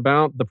Fire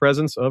about the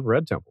presence of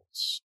Red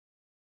Temples.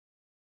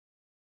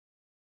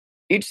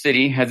 Each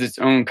city has its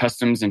own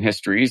customs and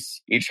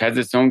histories. Each has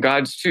its own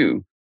gods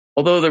too.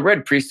 Although the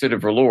Red Priesthood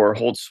of R'hllor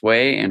holds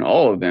sway in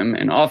all of them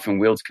and often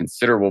wields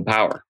considerable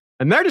power.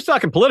 And they're just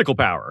talking political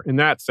power in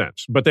that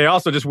sense. But they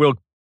also just wield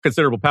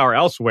considerable power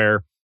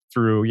elsewhere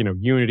through,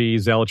 unity,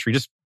 zealotry,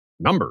 just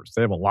numbers.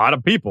 They have a lot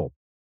of people.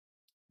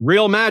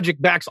 Real magic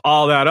backs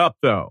all that up,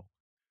 though,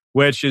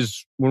 which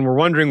is when we're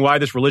wondering why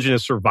this religion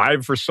has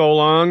survived for so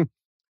long,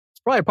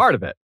 it's probably a part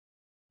of it.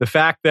 The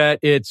fact that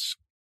it's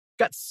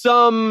got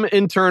some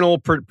internal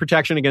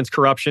protection against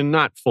corruption,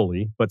 not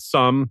fully, but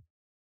some,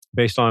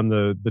 based on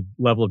the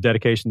level of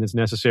dedication that's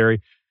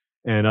necessary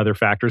and other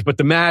factors. But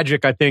the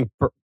magic, I think,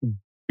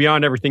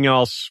 beyond everything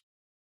else,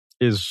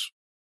 is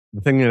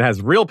the thing that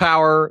has real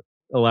power,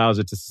 allows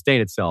it to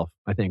sustain itself,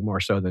 I think, more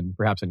so than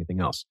perhaps anything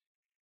else.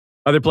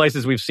 Other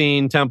places we've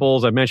seen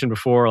temples, I've mentioned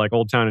before, like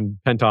Old Town in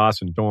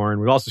Pentos and Dorne.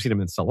 We've also seen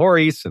them in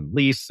Saloris and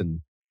Lys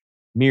and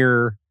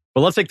Myr.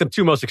 But let's take the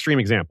two most extreme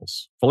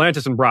examples,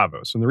 Volantis and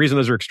Braavos. And the reason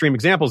those are extreme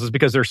examples is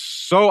because they're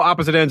so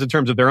opposite ends in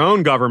terms of their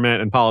own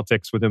government and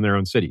politics within their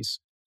own cities.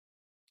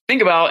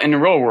 Think about in the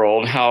real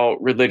world how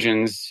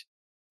religions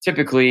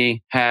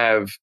typically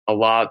have a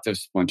lot of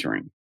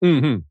splintering.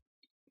 Mm-hmm.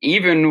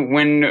 Even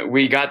when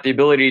we got the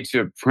ability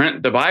to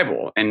print the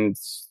Bible and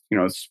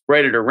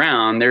spread it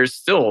around, there's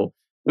still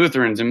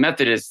Lutherans and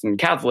Methodists and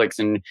Catholics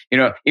and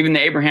even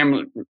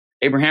the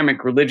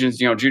Abrahamic religions,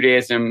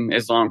 Judaism,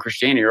 Islam,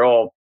 Christianity are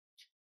all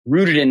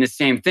rooted in the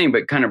same thing,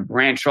 but kind of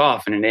branch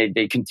off, and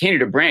they continue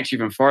to branch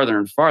even farther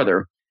and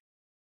farther.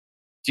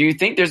 do you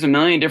think there's a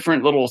million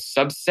different little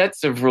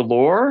subsets of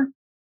R'hllor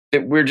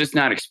that we're just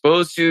not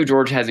exposed to,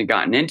 George hasn't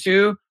gotten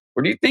into?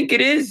 Or do you think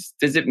it is?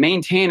 Does it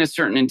maintain a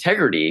certain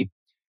integrity?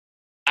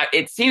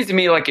 It seems to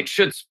me like it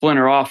should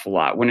splinter off a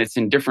lot when it's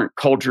in different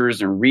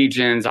cultures and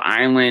regions,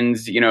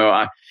 islands,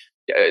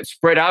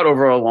 spread out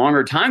over a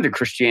longer time than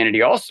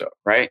Christianity also,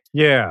 right?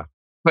 Yeah.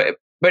 But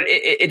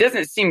it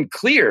doesn't seem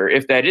clear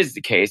if that is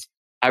the case.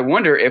 I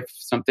wonder if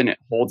something that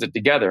holds it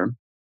together,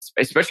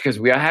 especially because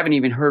we haven't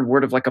even heard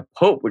word of like a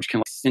pope, which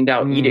can send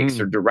out edicts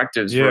or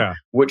directives for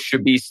what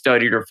should be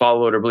studied or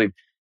followed or believed.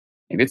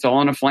 Maybe it's all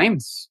in the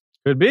flames.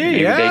 Could be,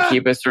 Maybe they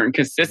keep a certain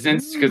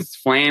consistency because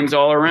flames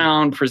all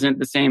around present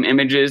the same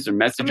images or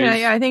messages.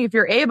 I think if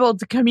you're able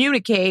to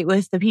communicate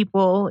with the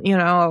people,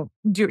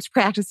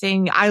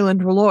 practicing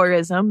island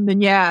R'hllor-ism,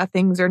 then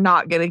things are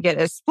not going to get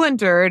as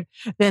splintered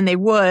than they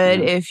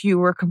would if you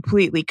were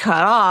completely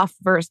cut off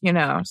versus,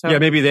 So. Yeah,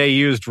 maybe they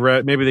used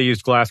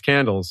glass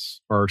candles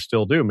or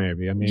still do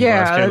maybe. I mean,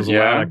 glass candles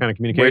allow that kind of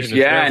communication.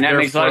 And that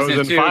makes a lot of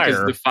sense too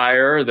because the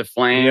fire, the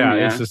flame.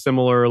 Yeah, it's a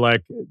similar,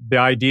 like the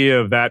idea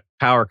of that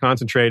power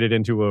concentrated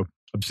into a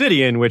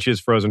obsidian, which is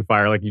frozen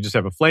fire. Like you just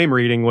have a flame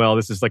reading. Well,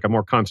 this is like a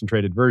more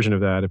concentrated version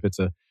of that if it's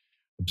a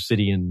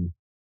obsidian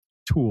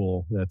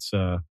tool that's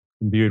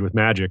imbued with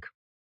magic.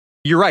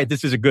 You're right.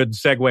 This is a good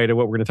segue to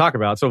what we're going to talk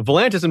about. So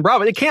Volantis and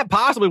Braavos, it can't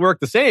possibly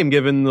work the same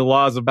given the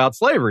laws about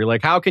slavery.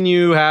 Like how can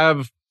you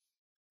have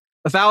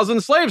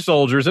 1,000 slave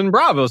soldiers in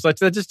Braavos? Like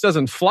that just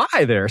doesn't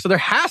fly there. So there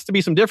has to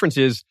be some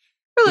differences.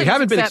 We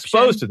haven't been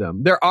exposed to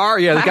them. There are,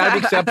 there's got to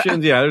be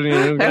exceptions. Yeah,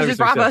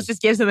 Braavos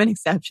just gives them an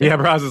exception. Yeah,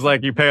 Braavos is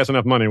like, you pay us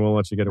enough money, we'll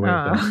let you get away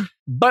with that.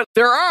 But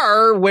there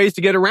are ways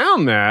to get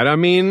around that. I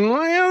mean,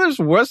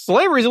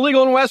 slavery is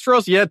illegal in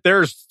Westeros, yet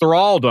there's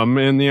thraldom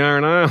in the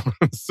Iron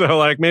Islands. So,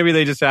 like, maybe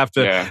they just have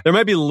to. There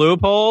might be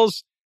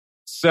loopholes.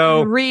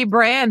 So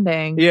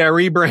rebranding. Yeah,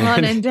 rebranding.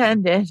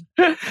 Unintended.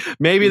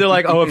 Maybe they're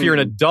like, oh, if you're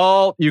an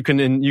adult, you can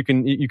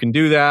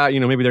do that.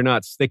 Maybe they're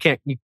not. They can't.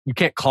 You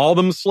can't call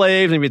them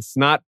slaves. Maybe it's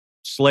not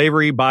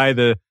slavery by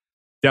the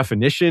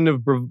definition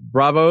of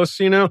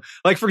Braavos,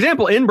 Like, for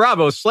example, in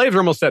Braavos, slaves are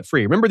almost set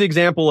free. Remember the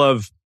example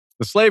of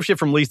the slave ship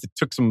from Lys that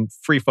took some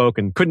free folk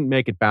and couldn't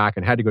make it back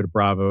and had to go to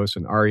Braavos,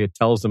 and Arya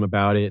tells them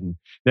about it, and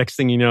next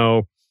thing you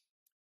know,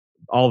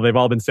 they've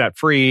all been set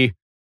free,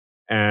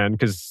 and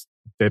because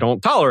they don't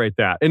tolerate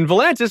that. In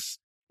Volantis,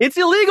 it's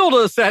illegal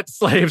to set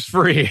slaves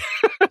free.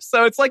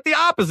 So it's like the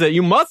opposite.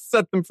 You must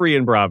set them free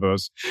in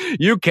Braavos.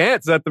 You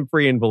can't set them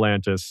free in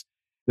Volantis.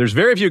 There's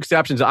very few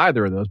exceptions to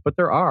either of those, but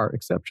there are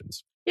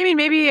exceptions. I mean,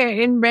 maybe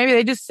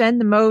they just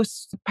send the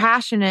most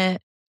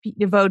passionate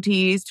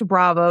devotees to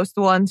Braavos,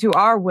 the ones who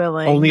are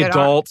willing. Only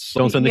adults,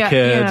 don't send the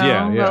kids.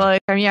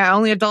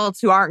 Only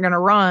adults who aren't going to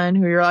run,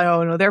 who you're like,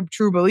 oh no, they're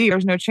true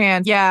believers, no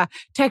chance. Yeah,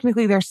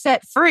 technically they're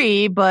set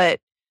free, but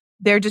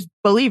they're just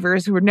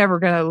believers who are never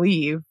going to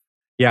leave.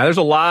 Yeah, there's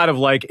a lot of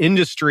like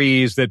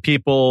industries that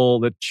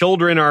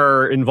children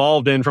are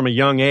involved in from a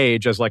young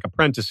age as like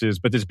apprentices,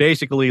 but it's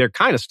basically they're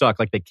kind of stuck.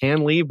 Like they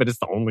can leave, but it's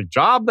the only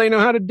job they know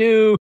how to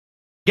do.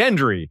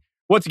 Gendry.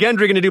 What's Gendry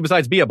going to do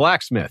besides be a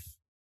blacksmith?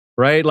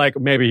 Right? Like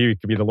maybe he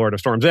could be the Lord of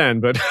Storm's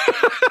End, but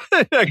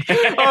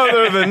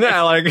other than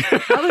that,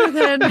 other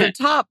than the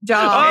top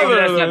job.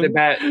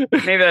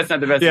 Maybe that's not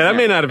the best. Yeah, that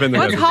may not have been the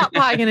best. What's Hot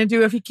Pie going to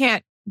do if he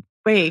can't?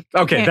 Wait.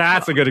 Okay,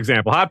 that's a good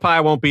example. Hot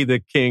Pie won't be the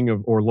king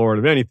or lord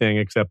of anything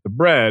except the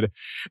bread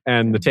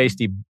and the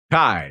tasty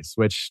pies,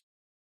 which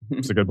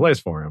is a good place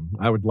for him.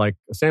 I would like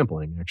a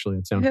sampling, actually.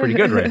 It sounds pretty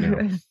good right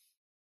now.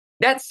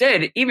 That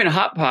said, even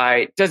Hot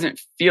Pie doesn't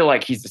feel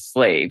like he's a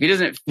slave. He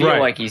doesn't feel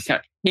like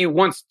he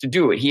wants to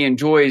do it. He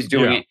enjoys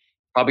doing it,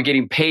 probably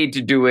getting paid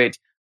to do it,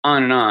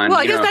 on and on. Well,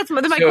 I guess that's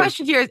my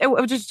question here.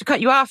 Just to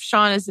cut you off,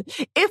 Sean, is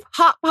if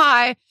Hot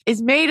Pie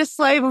is made a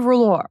slave of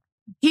R'hllor,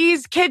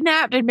 he's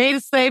kidnapped and made a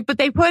slave, but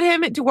they put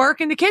him to work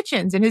in the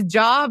kitchens, and his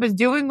job is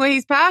doing what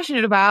he's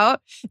passionate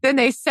about. Then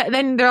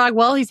they're like,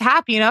 well, he's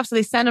happy enough, so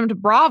they send him to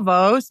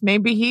Braavos.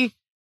 Maybe he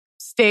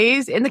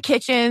stays in the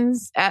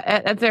kitchens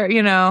at their,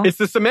 It's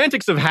the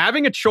semantics of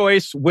having a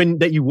choice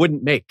that you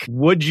wouldn't make.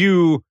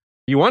 You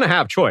want to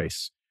have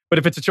choice, but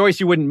if it's a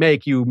choice you wouldn't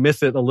make, you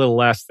miss it a little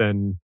less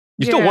than.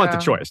 You still want the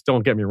choice.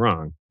 Don't get me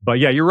wrong. But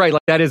yeah, you're right.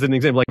 Like that is an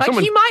example. Like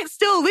he might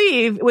still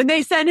leave when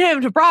they send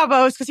him to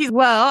Braavos because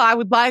I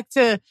would like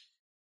to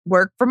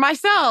work for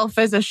myself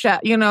as a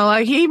chef. He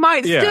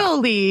might still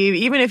leave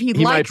even if he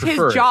likes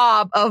his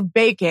job of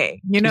baking.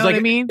 You know what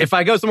I mean? If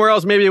I go somewhere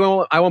else, maybe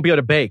I won't be able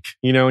to bake.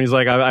 And he's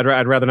like,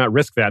 I'd rather not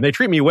risk that. And they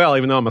treat me well,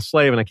 even though I'm a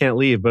slave and I can't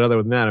leave. But other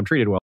than that, I'm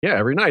treated well. Yeah,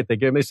 every night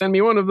they send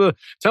me one of the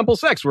temple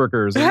sex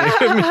workers. And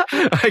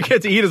I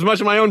get to eat as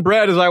much of my own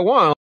bread as I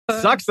want.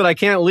 Sucks that I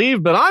can't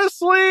leave, but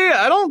honestly,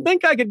 I don't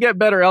think I could get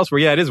better elsewhere.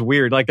 Yeah, it is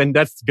weird. And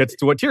that gets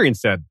to what Tyrion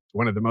said.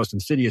 One of the most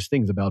insidious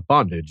things about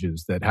bondage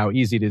is that how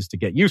easy it is to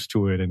get used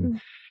to it. And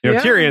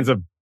Tyrion's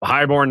a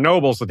highborn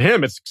noble, so to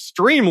him, it's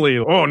extremely,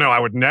 oh no, I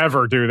would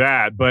never do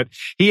that. But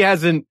he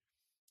hasn't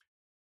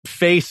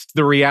faced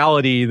the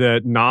reality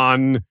that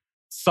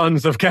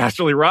sons of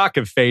Casterly Rock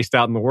have faced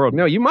out in the world.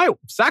 No, you might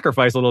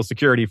sacrifice a little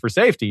security for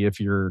safety if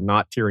you're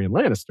not Tyrion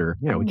Lannister.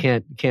 You know, we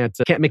can't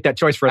make that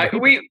choice for other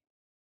people.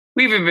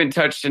 We've even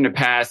touched in the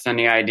past on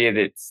the idea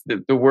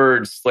that the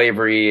word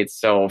slavery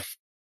itself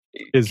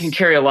can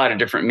carry a lot of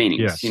different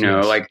meanings.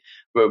 Yes, like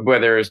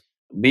whether it's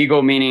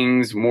legal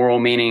meanings, moral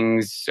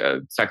meanings,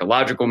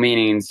 psychological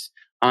meanings,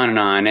 on and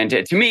on. And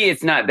to me,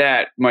 it's not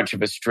that much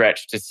of a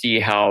stretch to see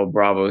how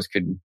Braavos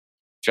could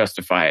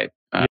justify it.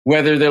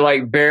 Whether they're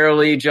like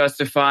barely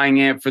justifying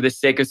it for the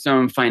sake of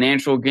some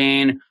financial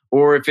gain,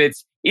 or if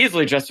it's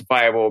easily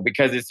justifiable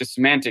because it's a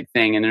semantic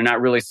thing and they're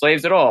not really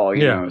slaves at all.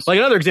 You know? Like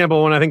another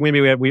example, one I think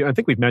maybe I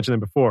think we've mentioned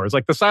them before, is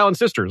like the Silent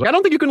Sisters. I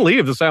don't think you can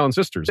leave the Silent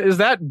Sisters. Is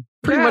that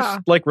pretty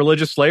much like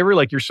religious slavery?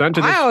 Like you're sent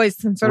to this I always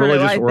consider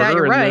it like that.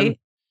 You're right.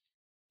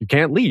 You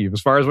can't leave,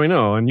 as far as we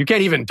know, and you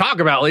can't even talk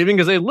about leaving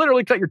because they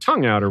literally cut your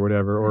tongue out or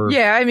whatever. Or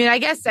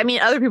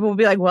other people will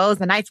be like, "Well, is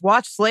the Night's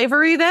Watch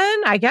slavery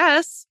then?" I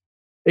guess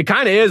it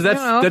kind of is.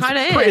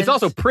 It's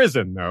also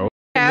prison, though.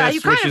 Yeah,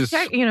 you kind of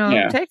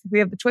technically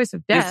have the choice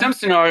of death. In some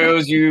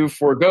scenarios, you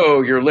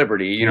forego your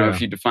liberty. If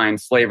you define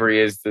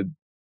slavery as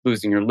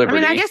losing your liberty.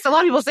 I mean, I guess a lot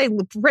of people say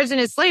prison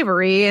is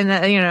slavery, and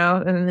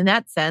in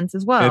that sense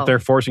as well. If they're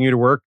forcing you to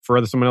work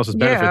for someone else's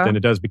benefit, then it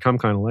does become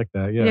kind of like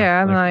that. Yeah,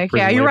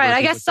 yeah, you're right.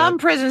 I guess some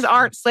prisons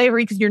aren't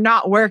slavery because you're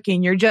not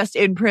working; you're just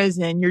in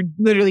prison. You're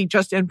literally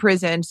just in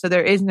prison, so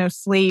there is no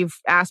slave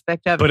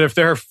aspect of it. But if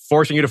they're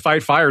forcing you to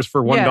fight fires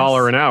for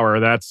 $1 an hour,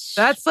 that's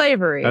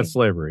slavery. That's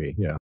slavery.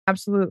 Yeah,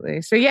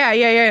 absolutely. So yeah.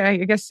 I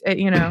guess I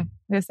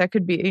guess that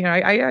could be.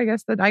 I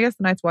guess the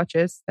Night's Watch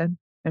is then.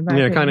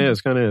 It kind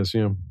of is.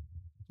 Yeah.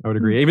 I would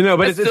agree. Even though,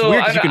 but it's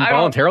weird because you can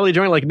voluntarily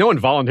join. Like no one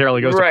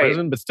voluntarily goes to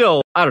prison, but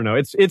still, I don't know.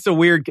 It's a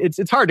weird.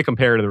 It's hard to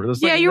compare to the.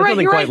 You're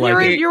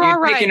right. You're all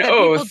right.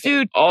 That people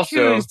do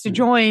choose to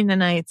join the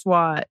Night's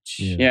Watch.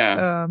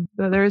 Yeah.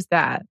 So there's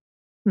that.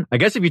 I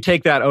guess if you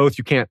take that oath,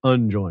 you can't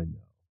unjoin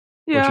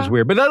though, which is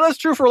weird. But that's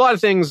true for a lot of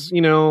things.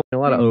 A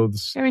lot of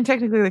oaths. I mean,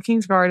 technically, the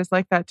Kingsguard is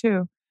like that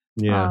too.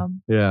 Yeah.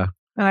 Yeah.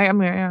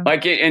 And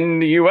like in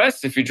the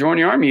U.S., if you join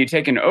the army, you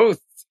take an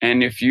oath.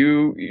 And if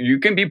you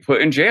can be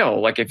put in jail,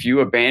 like if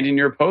you abandon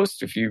your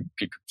post, if you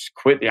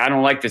quit, I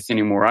don't like this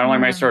anymore. I don't like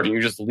my sergeant.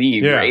 You just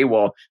leave. You're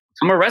AWOL.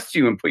 Come arrest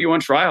you and put you on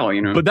trial.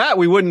 But that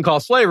we wouldn't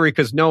call slavery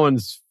because no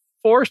one's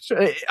forced.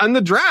 On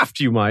the draft,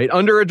 you might.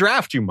 Under a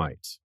draft, you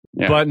might.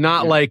 Yeah. But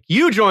not like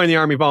you joined the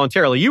army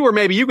voluntarily.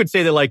 You could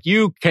say that like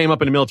you came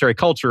up in a military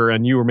culture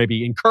and you were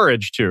maybe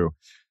encouraged to.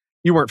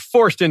 You weren't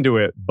forced into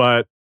it,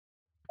 but.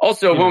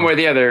 Also, one way or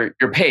the other,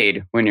 you're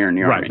paid when you're in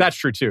the army. Right, that's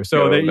true too.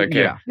 So,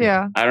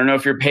 yeah. I don't know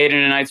if you're paid in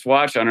a Night's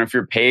Watch. I don't know if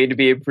you're paid to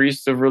be a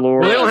priest of R'hllor.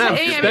 Well, they don't have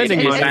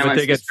spending money, but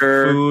they get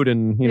food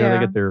and they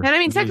get their. And I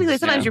mean, technically,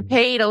 sometimes you're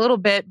paid a little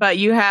bit, but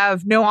you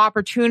have no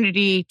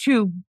opportunity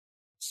to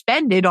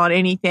spend it on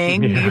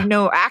anything. You have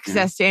no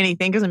access to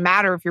anything. It doesn't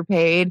matter if you're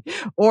paid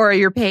or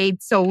you're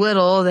paid so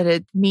little that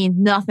it means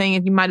nothing,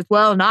 and you might as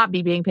well not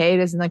be being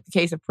paid, as in like the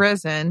case of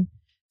prison.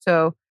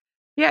 So.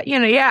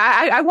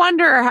 I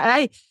wonder,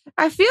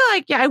 I feel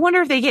like, I wonder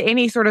if they get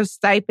any sort of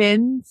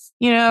stipends,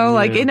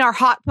 like in our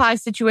Hot Pie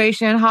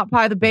situation, Hot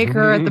Pie the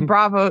baker at the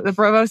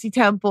Braavosi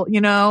Temple,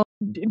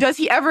 does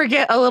he ever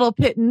get a little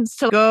pittance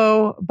to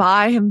go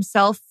buy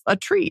himself a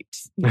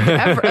treat?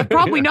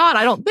 Probably not,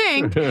 I don't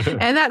think.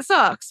 And that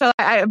sucks. So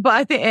but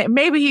I think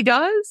maybe he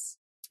does.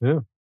 Yeah.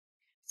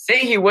 Say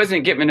he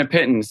wasn't given a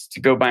pittance to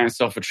go buy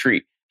himself a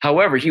treat.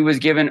 However, he was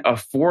given a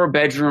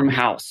 4-bedroom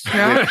house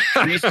with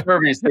 3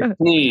 servants to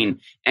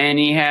clean, and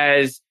he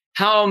has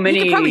how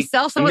many amenities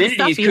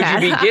could you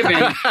be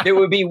given that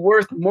would be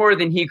worth more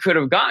than he could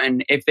have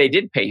gotten if they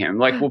did pay him?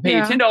 Like, we'll pay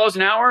you $10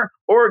 an hour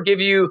or give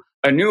you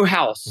a new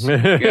house. I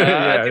think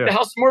the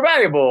house is more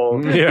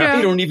valuable. Yeah.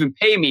 You don't even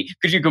pay me.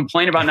 Could you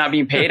complain about not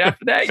being paid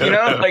after that?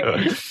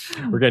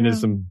 We're getting into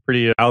some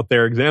pretty out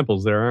there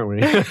examples there, aren't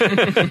we?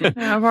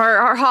 Of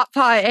our Hot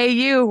Pie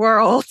AU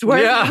world. Where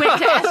we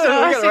went to Essos.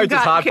 We got to write this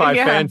Hot Pie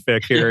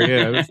fanfic here.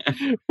 Yeah.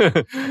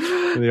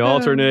 The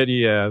alternate,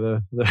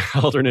 the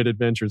alternate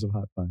adventures of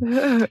Hot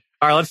Pie.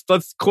 All right,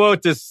 let's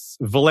quote this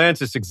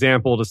Volantis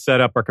example to set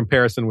up our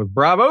comparison with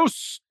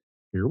Braavos.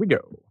 Here we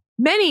go.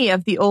 Many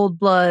of the old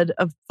blood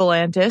of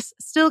Volantis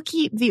still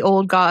keep the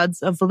old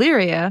gods of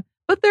Valyria,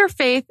 but their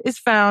faith is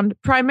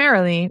found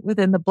primarily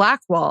within the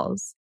Black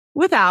Walls.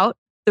 Without,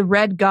 the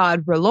red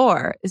god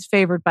R'hllor is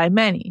favored by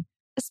many,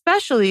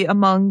 especially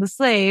among the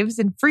slaves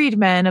and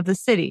freedmen of the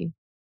city.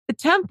 The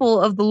temple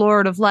of the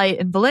Lord of Light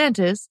in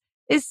Volantis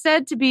is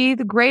said to be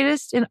the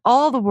greatest in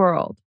all the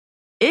world.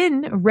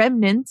 In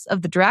Remnants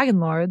of the Dragon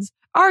Lords,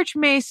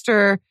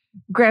 Archmaester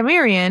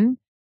Grammarian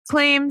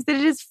claims that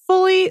it is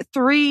fully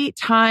 3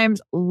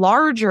 times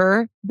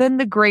larger than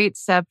the Great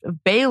Sept of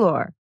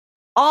Baelor.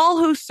 All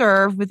who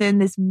serve within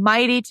this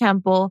mighty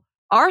temple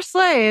are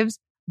slaves,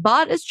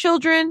 bought as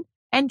children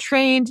and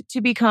trained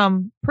to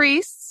become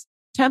priests,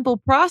 temple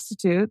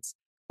prostitutes,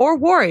 or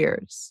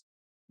warriors.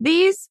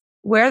 These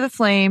wear the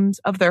flames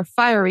of their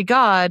fiery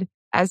god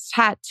as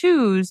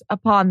tattoos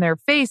upon their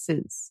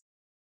faces.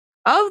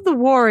 Of the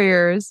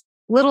warriors,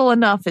 little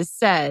enough is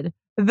said,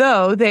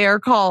 though they are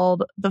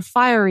called the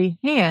Fiery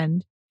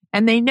Hand,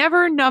 and they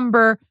never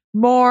number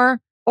more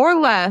or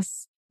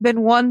less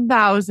than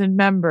 1,000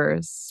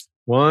 members.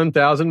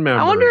 1,000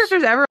 members. I wonder if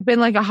there's ever been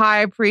like a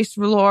high priest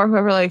R'hllor,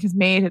 whoever like has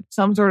made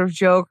some sort of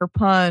joke or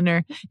pun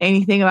or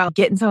anything about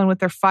getting someone with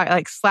their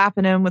like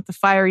slapping him with the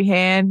fiery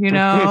hand, you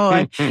know?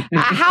 Like,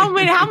 how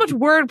much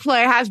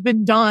wordplay has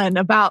been done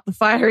about the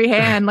fiery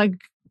hand, like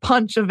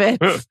punch of it?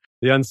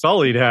 The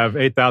Unsullied have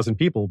 8,000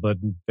 people, but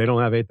they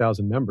don't have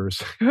 8,000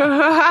 members.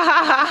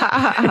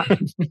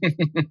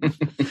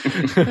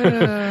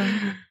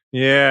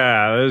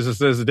 Yeah,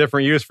 there's a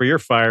different use for your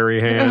fiery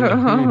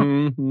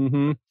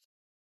hand.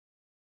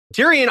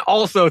 Tyrion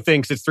also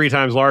thinks it's 3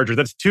 times larger.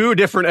 That's 2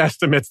 different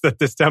estimates that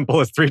this temple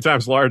is 3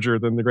 times larger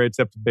than the Great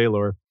Sept of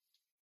Baelor.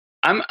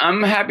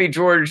 I'm happy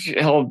George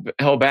held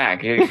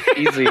back.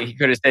 Easily, he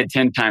could have said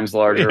 10 times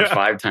larger or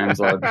 5 times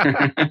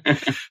larger.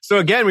 So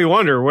again, we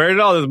wonder, where did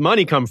all this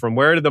money come from?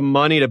 Where did the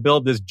money to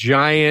build this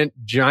giant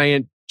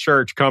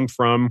church come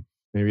from?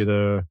 Maybe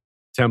the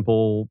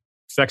temple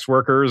sex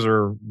workers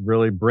are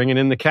really bringing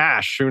in the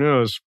cash. Who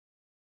knows?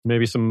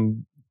 Maybe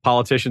some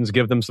politicians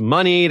give them some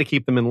money to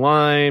keep them in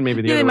line.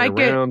 Maybe the other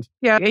way around.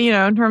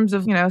 In terms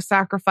of,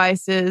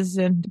 sacrifices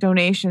and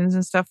donations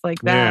and stuff like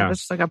that. Yeah.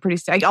 It's like a pretty,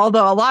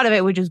 although a lot of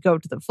it would just go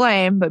to the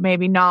flame, but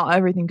maybe not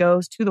everything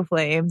goes to the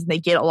flames. And they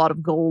get a lot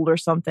of gold or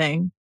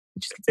something. It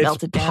just gets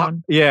melted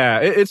down.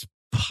 It's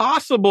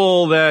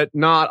possible that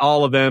not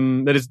all of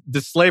them, that is,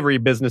 the slavery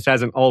business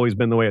hasn't always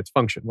been the way it's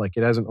functioned. Like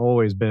it hasn't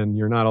always been,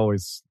 you're not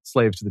always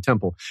slaves to the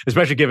temple,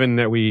 especially given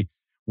that we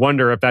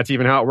wonder if that's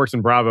even how it works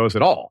in Braavos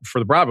at all. For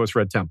the Braavos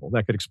Red Temple,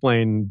 that could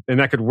explain,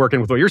 and that could work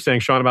in with what you're saying,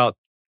 Sean, about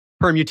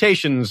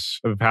permutations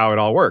of how it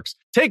all works.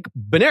 Take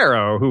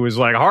Benerro, who is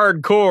like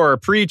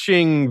hardcore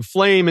preaching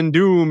flame and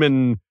doom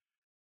and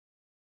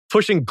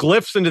pushing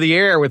glyphs into the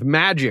air with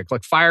magic,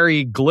 like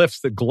fiery glyphs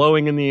that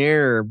glowing in the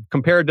air,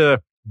 compared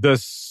to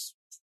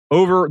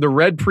the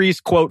Red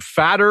Priest, quote,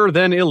 fatter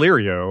than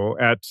Illyrio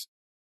at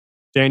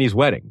Dany's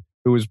wedding,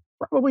 who was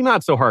probably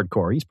not so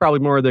hardcore. He's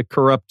probably more the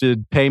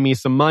corrupted, pay me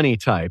some money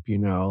type,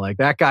 like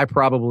that guy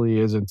probably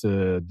isn't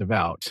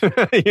devout.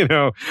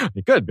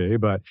 He could be,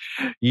 but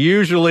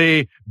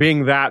usually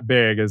being that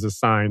big is a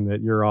sign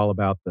that you're all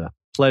about the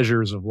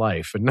pleasures of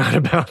life and not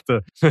about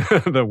the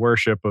the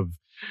worship of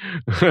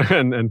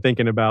and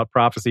thinking about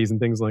prophecies and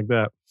things like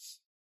that.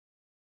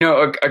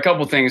 A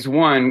couple things.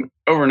 One,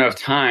 over enough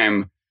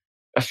time,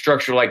 a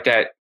structure like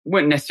that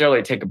wouldn't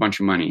necessarily take a bunch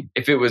of money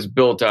if it was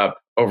built up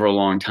over a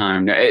long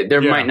time.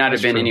 There might not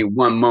have been any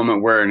one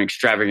moment where an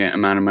extravagant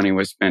amount of money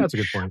was spent. That's a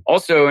good point.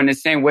 Also, in the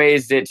same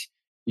ways that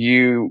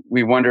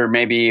we wonder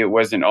maybe it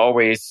wasn't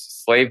always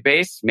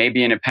slave-based.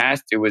 Maybe in the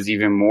past it was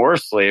even more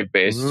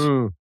slave-based.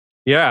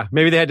 Yeah,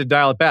 maybe they had to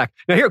dial it back.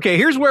 Now,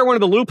 here's where one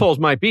of the loopholes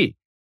might be.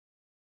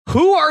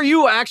 Who are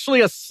you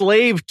actually a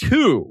slave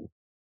to?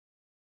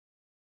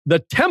 The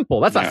temple.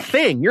 That's a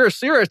thing. You're a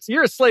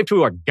slave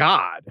to a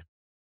god.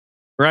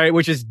 Right,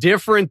 which is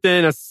different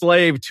than a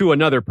slave to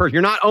another person.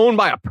 You're not owned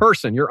by a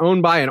person. You're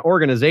owned by an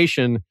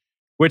organization,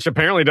 which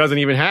apparently doesn't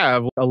even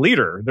have a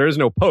leader. There is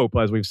no pope,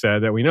 as we've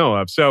said, that we know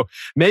of. So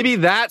maybe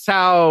that's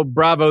how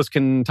Braavos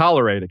can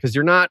tolerate it, because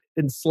you're not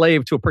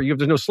enslaved to a person.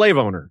 There's no slave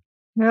owner.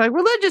 They're like,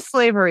 religious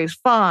slavery is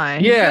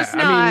fine. Yeah, it's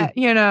not,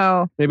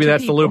 maybe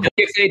that's the loophole.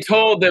 If they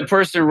told the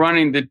person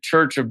running the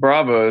Church of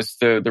Braavos,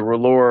 the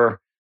R'hllor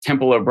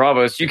Temple of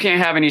Braavos, you can't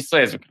have any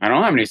slaves. I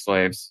don't have any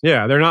slaves.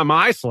 Yeah, they're not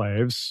my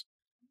slaves.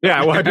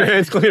 Yeah, wipe your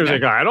hands clean.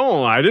 Like,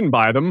 I didn't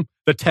buy them.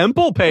 The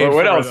temple paid for them.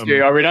 What else?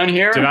 Are we done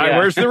here?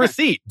 Where's the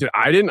receipt?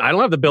 I don't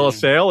have the bill of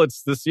sale.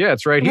 It's this. Yeah,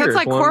 it's right here. It's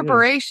like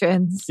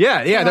corporations.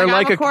 Yeah, they're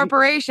like a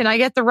corporation. I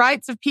get the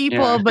rights of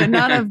people, but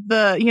none of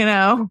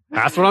the,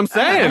 That's what I'm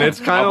saying. It's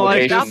kind of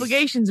like the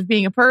obligations of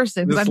being a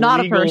person. Because I'm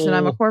not a person.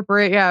 I'm a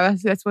corporate. Yeah,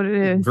 that's what it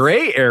is.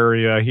 Gray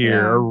area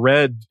here, a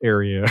red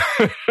area.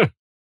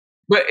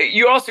 But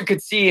you also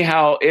could see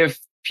how if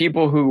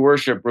people who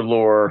worship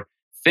R'hllor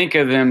think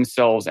of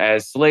themselves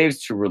as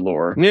slaves to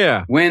R'hllor.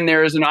 Yeah. When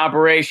there is an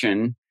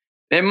operation,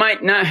 they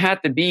might not have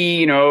to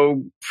be,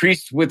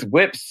 priests with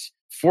whips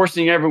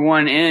forcing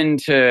everyone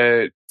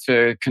into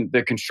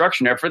the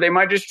construction effort. They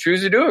might just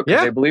choose to do it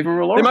because they believe in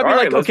R'hllor. They might be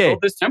like, let's build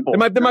this temple.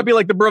 They might be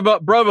like the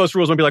Braavos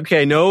rules. Might be like,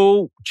 okay,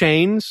 no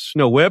chains,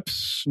 no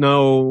whips,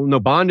 no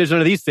bondage, none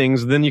of these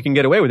things. Then you can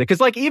get away with it.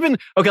 Because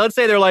let's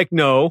say they're like,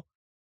 no,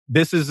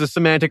 this is a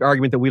semantic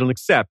argument that we don't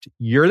accept.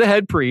 You're the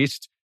head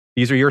priest.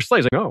 These are your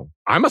slaves. Like,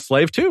 I'm a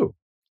slave too.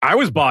 I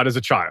was bought as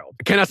a child.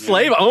 Can a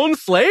slave own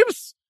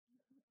slaves?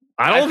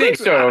 I don't think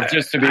so.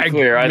 Just to be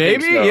clear, I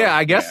maybe, think so. Yeah,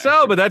 I guess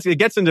so. But it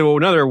gets into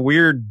another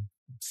weird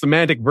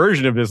semantic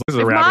version of this. This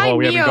is a rabbit hole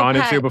we haven't gone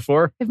into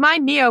before. If my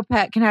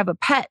Neopet can have a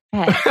pet,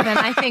 then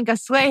I think a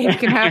slave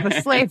can have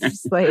a slave.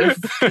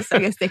 I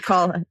guess they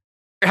call it.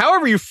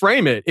 However you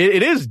frame it,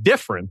 it is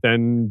different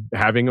than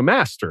having a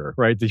master,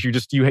 right? That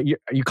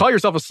you call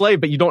yourself a slave,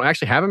 but you don't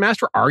actually have a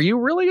master. Are you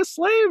really a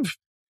slave?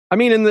 I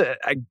mean,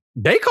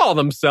 they call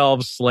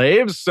themselves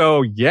slaves,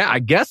 so yeah, I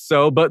guess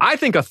so. But I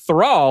think a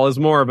thrall is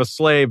more of a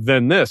slave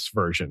than this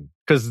version,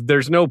 because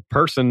there's no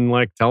person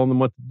like telling them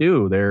what to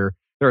do. They're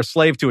a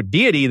slave to a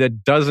deity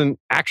that doesn't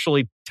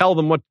actually tell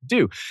them what to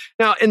do.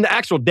 Now, in the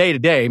actual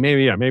day-to-day,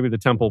 maybe the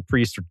temple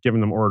priests are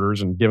giving them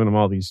orders and telling them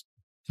all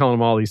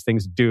these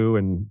things to do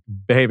and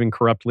behaving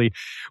corruptly.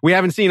 We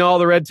haven't seen all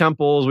the red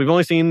temples. We've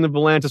only seen the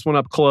Volantis one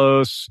up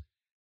close.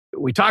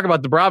 We talk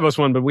about the Braavos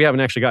one, but we haven't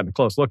actually gotten a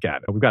close look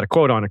at it. We've got a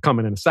quote on it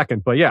coming in a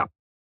second. But yeah,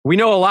 we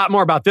know a lot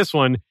more about this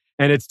one,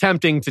 and it's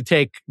tempting to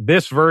take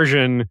this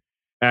version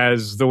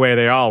as the way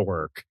they all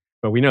work.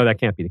 But we know that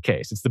can't be the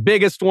case. It's the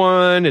biggest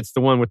one. It's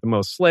the one with the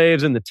most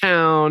slaves in the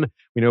town.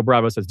 We know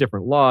Braavos has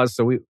different laws.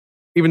 So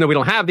even though we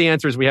don't have the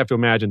answers, we have to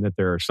imagine that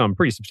there are some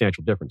pretty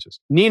substantial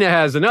differences. Nina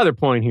has another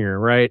point here,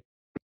 right?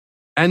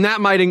 And that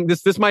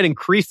this might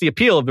increase the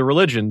appeal of the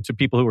religion to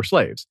people who are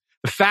slaves.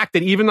 The fact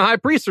that even the high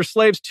priests are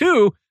slaves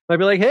too might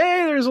be like,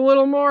 hey, there's a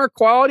little more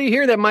quality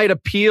here that might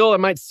appeal. It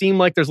might seem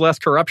like there's less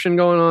corruption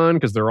going on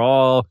because they're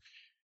all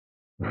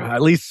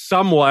at least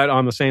somewhat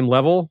on the same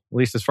level, at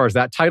least as far as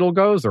that title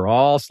goes. They're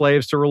all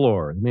slaves to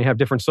R'hllor. They may have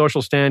different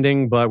social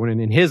standing, but when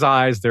in his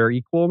eyes they're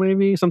equal,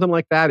 maybe something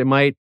like that. It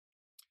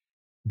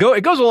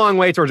goes a long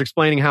way towards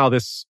explaining how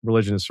this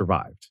religion has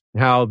survived,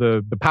 how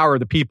the power of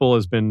the people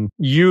has been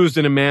used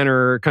in a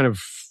manner kind of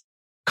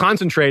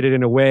concentrated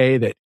in a way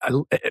that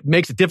it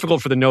makes it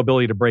difficult for the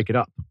nobility to break it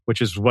up,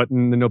 which is what the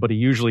nobility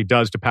usually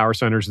does to power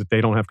centers that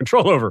they don't have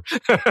control over.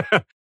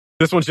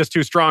 This one's just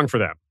too strong for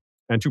them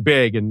and too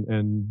big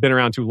and been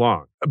around too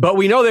long. But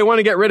we know they want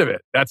to get rid of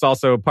it. That's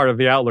also part of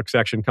the Outlook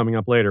section coming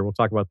up later. We'll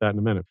talk about that in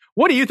a minute.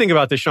 What do you think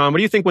about this, Sean? What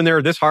do you think when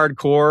they're this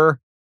hardcore?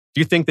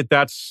 Do you think that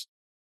that's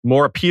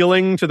more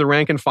appealing to the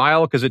rank and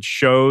file because it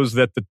shows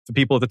that the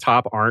people at the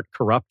top aren't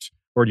corrupt?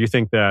 Or do you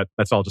think that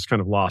that's all just kind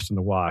of lost in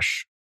the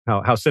wash?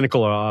 How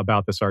cynical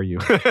about this are you?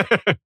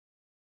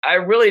 I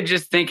really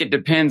just think it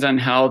depends on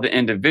how the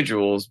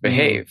individuals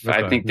behave.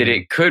 I think that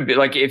it could be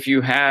like if you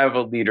have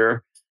a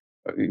leader,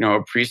 a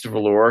priest of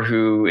R'hllor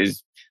who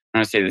is, I'm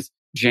going to say this,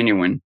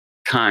 genuine,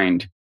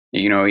 kind,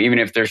 even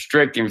if they're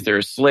strict, even if they're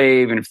a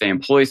slave, and if they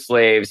employ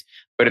slaves,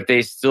 but if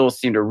they still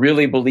seem to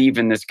really believe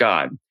in this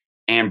God.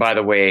 And by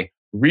the way,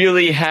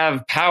 really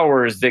have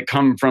powers that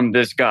come from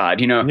this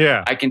God.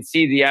 I can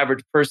see the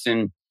average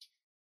person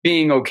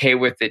being okay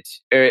with it,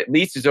 or at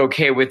least as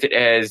okay with it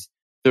as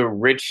the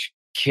rich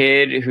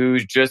kid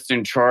who's just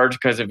in charge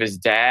because of his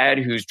dad,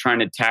 who's trying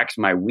to tax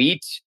my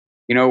wheat,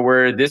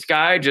 where this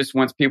guy just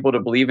wants people to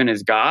believe in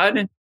his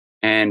God.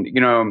 And,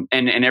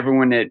 and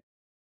everyone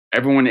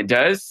that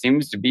does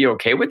seems to be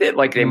okay with it.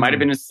 Like they might have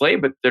been a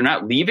slave, but they're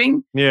not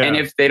leaving. Yeah. And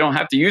if they don't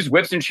have to use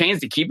whips and chains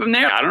to keep them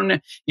there, I don't know.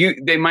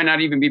 They might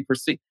not even be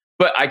perceived.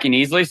 But I can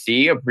easily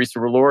see a priest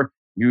of R'hllor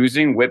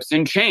using whips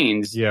and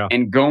chains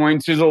and going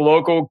to the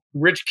local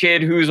rich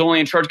kid who's only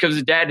in charge because of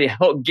his dad to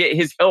help get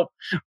his help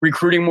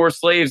recruiting more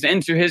slaves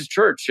into his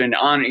church. And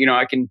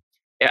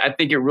I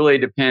think it really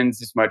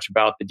depends as much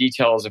about the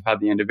details of how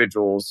the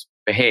individuals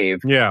behave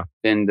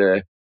than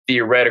the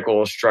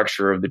theoretical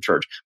structure of the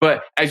church.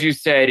 But as you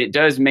said, it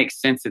does make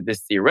sense that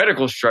this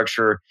theoretical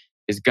structure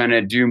is going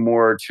to do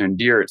more to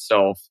endear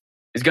itself.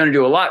 Is going to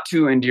do a lot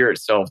to endear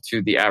itself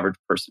to the average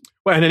person.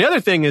 Well, and another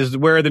thing is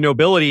where the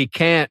nobility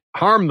can't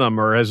harm them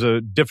or has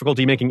a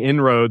difficulty making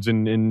inroads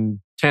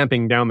in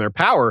tamping down their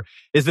power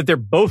is that they're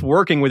both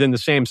working within the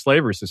same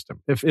slavery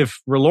system.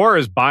 If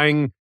R'hllor's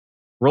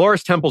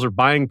temples are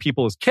buying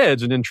people as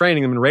kids and then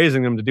training them and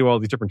raising them to do all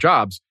these different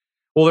jobs,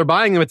 well, they're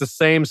buying them at the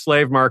same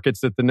slave markets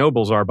that the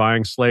nobles are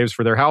buying slaves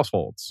for their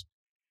households.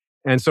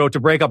 And so to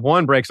break up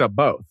one breaks up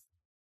both.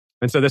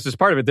 And so this is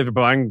part of it. They're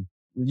buying.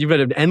 You've got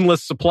an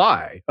endless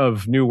supply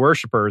of new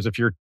worshipers if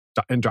you're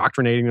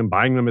indoctrinating them,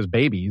 buying them as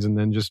babies, and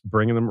then just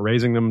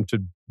raising them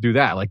to do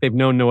that. Like they've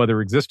known no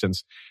other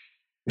existence.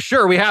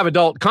 Sure, we have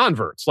adult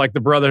converts like the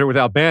Brotherhood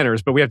Without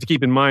Banners, but we have to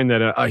keep in mind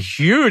that a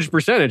huge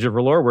percentage of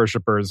R'hllor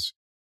worshipers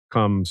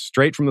come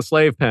straight from the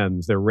slave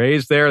pens. They're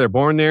raised there, they're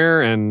born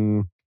there,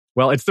 and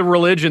well, it's the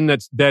religion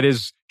that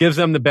gives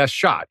them the best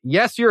shot.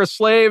 Yes, you're a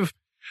slave,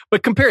 but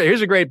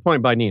here's a great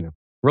point by Nina.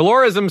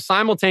 R'hllorism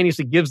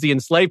simultaneously gives the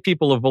enslaved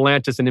people of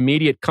Volantis an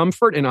immediate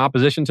comfort in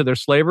opposition to their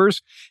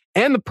slavers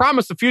and the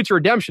promise of future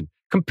redemption.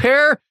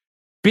 Compare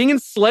being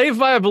enslaved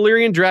by a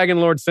Valyrian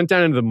dragon lord sent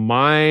down into the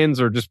mines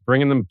or just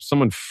bringing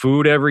someone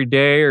food every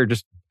day or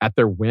just at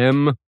their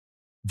whim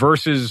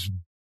versus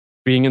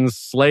being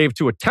enslaved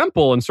to a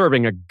temple and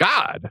serving a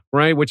god,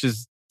 right? Which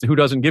is who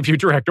doesn't give you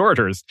direct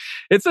orders.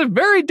 It's a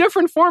very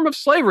different form of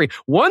slavery.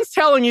 One's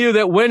telling you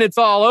that when it's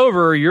all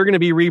over, you're going to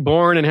be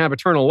reborn and have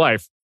eternal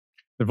life.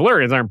 The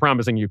Valyrians aren't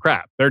promising you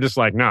crap. They're just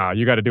like, nah,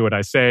 you got to do what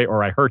I say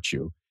or I hurt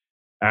you.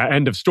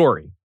 End of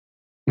story.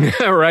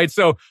 Right?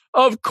 So,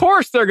 of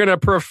course, they're going to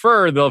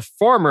prefer the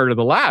former to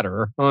the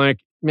latter. Like,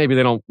 maybe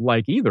they don't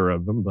like either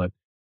of them, but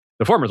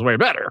the former is way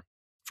better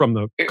from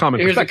the common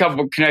Here's perspective. A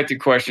couple of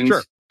connected questions.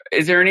 Sure.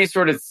 Is there any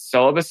sort of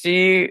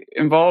celibacy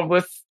involved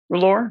with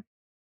R'hllor?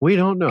 We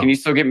don't know. Can you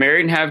still get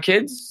married and have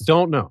kids?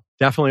 Don't know.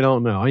 Definitely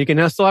don't know. You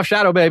can still have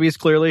shadow babies,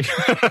 clearly.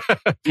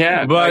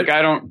 Yeah, but like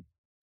I don't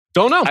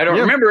know. I don't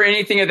remember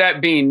anything of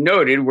that being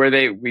noted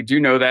where we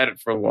do know that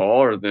for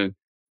law or the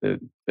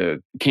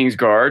King's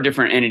Guard,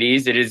 different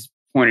entities. It is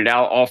pointed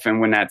out often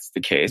when that's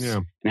the case,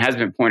 and has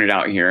been pointed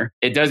out here.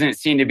 It doesn't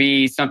seem to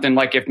be something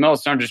like if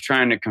Melisandre's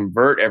trying to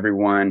convert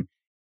everyone,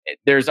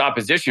 there's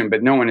opposition,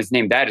 but no one has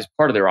named that as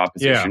part of their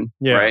opposition,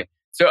 right?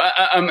 So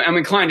I'm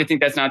inclined to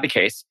think that's not the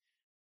case.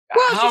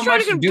 Well, she's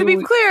trying to be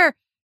clear,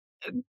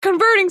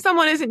 converting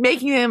someone isn't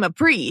making them a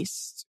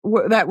priest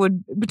that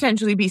would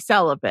potentially be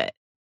celibate.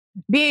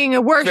 Being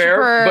a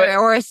worshiper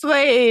or a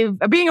slave,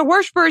 being a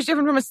worshiper is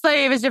different from a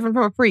slave, is different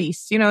from a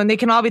priest, and they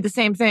can all be the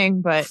same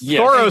thing. But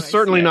Thoros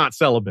certainly not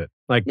celibate.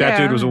 Like that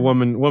dude was a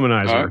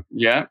womanizer.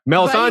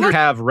 Melisandre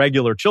have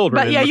regular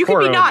children. But you can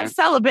be not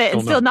celibate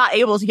and still not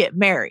able to get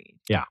married.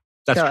 Yeah,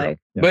 that's true.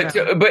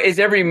 But is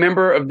every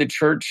member of the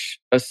church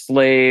a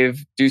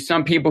slave? Do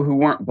some people who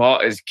weren't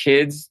bought as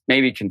kids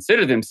maybe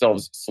consider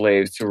themselves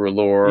slaves to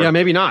R'hllor? Yeah,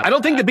 maybe not. I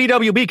don't think the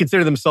BWB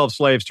consider themselves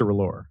slaves to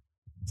R'hllor.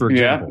 For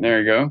example. Yeah, there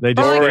you go. They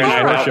just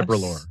worship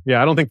R'hllor.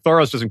 Yeah, I don't think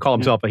Thoros doesn't call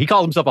himself. He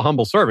calls himself a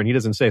humble servant. He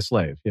doesn't say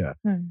slave. Yeah.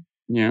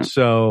 Yeah.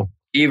 So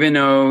even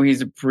though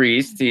he's a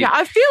priest,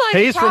 I feel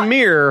like he's from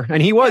Myr, and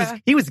he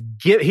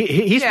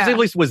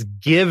specifically was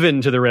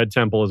given to the Red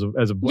Temple as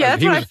a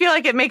that's what I feel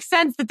like. It makes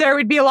sense that there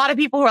would be a lot of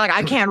people who are like,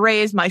 I can't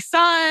raise my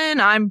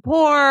son. I'm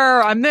poor.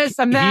 I'm this.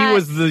 I'm that. He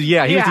was the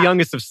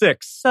youngest of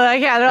 6. So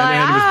they're like,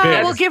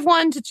 I will give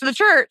one to the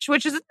church,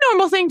 which is a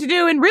normal thing to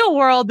do in real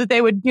world. That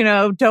they would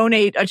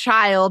donate a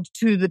child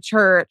to the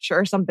church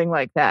or something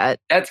like that.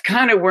 That's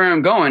kind of where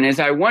I'm going.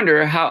 Is I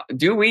wonder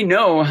do we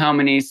know how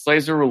many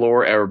slaves of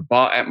R'hllor are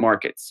bought at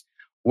markets?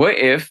 What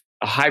if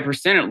a high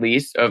percent, at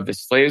least, of the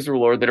slaves of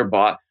R'hllor that are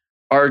bought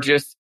are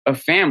just a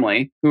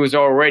family who is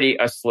already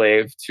a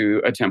slave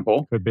to a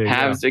temple,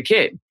 has a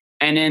kid?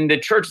 And then the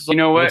church is like, you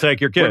know what? We'll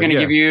take your kid. We're going to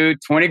give you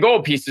 20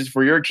 gold pieces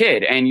for your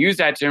kid and use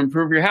that to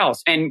improve your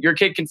house. And your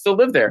kid can still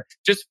live there.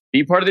 Just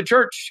be part of the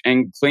church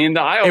and clean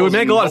the aisles. It would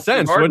make a lot of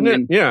sense, wouldn't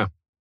it? Yeah.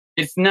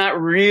 It's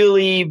not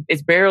really,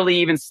 it's barely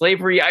even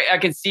slavery. I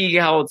can see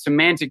how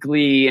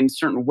semantically in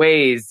certain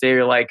ways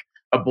they're like,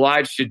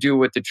 obliged to do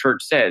what the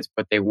church says,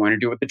 but they want to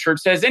do what the church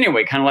says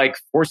anyway, kind of like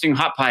forcing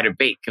hot pie to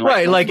bake.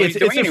 Right, like it's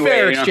a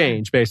fair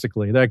exchange,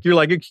 basically. Like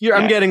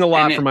I'm getting a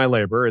lot for my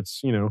labor.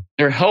 It's,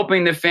 they're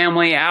helping the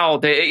family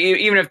out,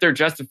 even if they're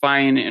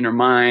justifying it in their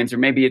minds, or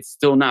maybe it's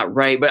still not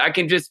right. But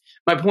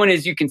my point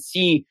is, you can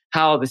see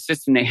how the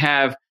system they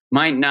have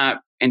might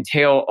not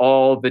entail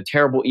all the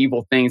terrible,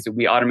 evil things that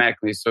we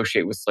automatically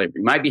associate with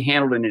slavery. It might be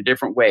handled in a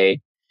different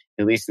way,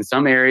 at least in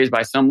some areas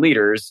by some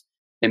leaders.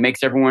 It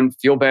makes everyone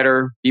feel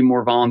better, be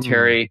more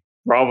voluntary.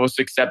 Braavos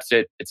accepts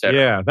it, etc.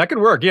 Yeah, that could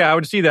work. Yeah, I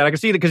would see that. I could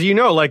see that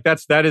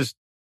because that is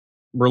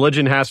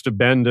religion has to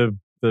bend to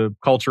the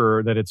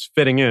culture that it's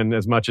fitting in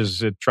as much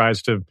as it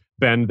tries to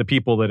bend the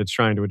people that it's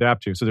trying to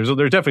adapt to. So there's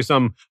definitely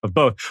some of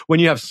both.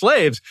 When you have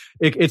slaves,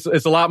 it's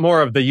a lot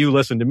more of the you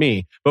listen to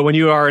me. But when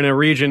you are in a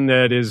region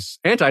that is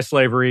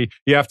anti-slavery,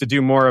 you have to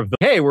do more of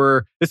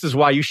the this is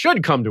why you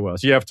should come to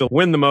us. You have to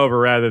win them over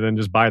rather than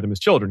just buy them as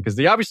children, because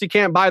they obviously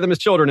can't buy them as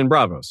children in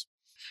Braavos.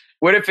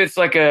 What if it's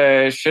like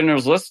a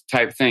Schindler's List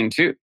type thing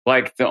too?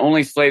 Like the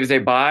only slaves they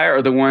buy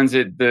are the ones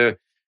that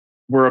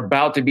were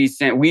about to be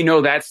sent. We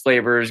know that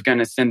slaver is going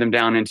to send them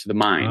down into the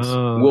mines.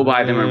 We'll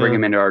buy them and bring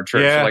them into our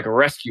church. So like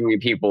rescuing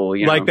people.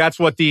 Like that's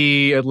what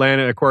the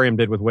Atlanta Aquarium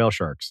did with whale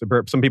sharks.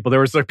 Some people, there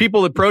was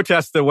people that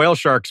protest the whale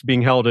sharks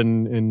being held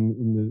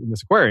in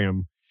this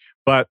aquarium,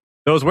 but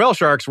those whale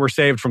sharks were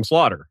saved from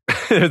slaughter.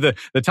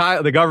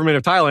 The government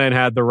of Thailand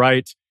had the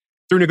right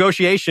through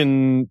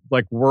negotiation,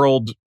 like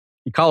world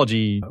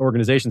ecology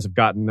organizations have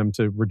gotten them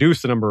to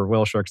reduce the number of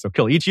whale sharks they'll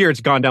kill. Each year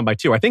it's gone down by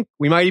 2. I think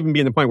we might even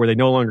be in the point where they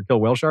no longer kill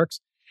whale sharks.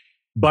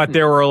 But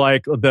there were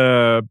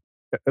the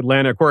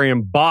Atlanta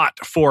Aquarium bought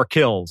 4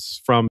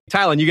 kills from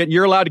Thailand.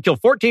 You're allowed to kill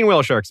 14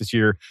 whale sharks this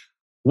year.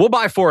 We'll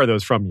buy 4 of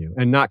those from you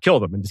and not kill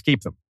them and just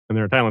keep them. And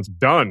their Thailand's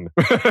done.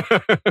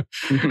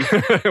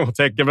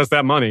 Give us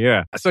that money.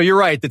 Yeah. So you're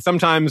right that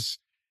sometimes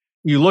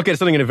you look at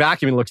something in a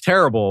vacuum and it looks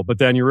terrible, but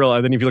then you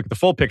realize, then if you look at the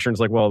full picture,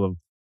 it's like, well,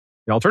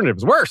 the alternative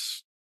is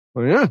worse.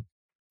 Well, yeah.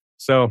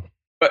 So,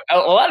 but a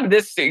lot of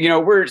this,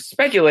 we're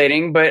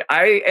speculating, but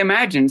I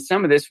imagine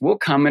some of this will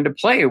come into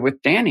play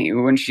with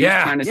Dany when she's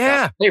trying to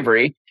stop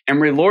slavery. And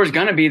R'hllor's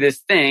going to be this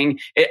thing.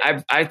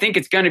 I think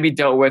it's going to be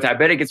dealt with. I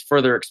bet it gets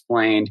further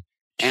explained.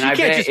 And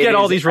she can't just get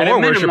all these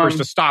R'hllor worshippers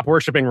to stop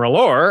worshiping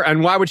R'hllor.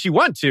 And why would she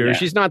want to? Yeah.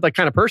 She's not the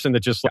kind of person that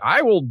just,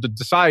 I will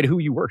decide who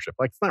you worship.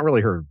 Like, it's not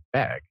really her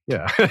bag.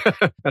 Yeah.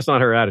 That's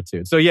not her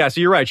attitude. So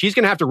you're right. She's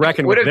going to have to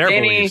reckon with their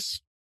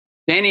beliefs.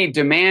 Dany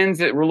demands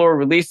that R'hllor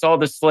release all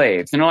the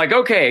slaves. And they're like,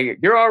 okay,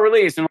 you're all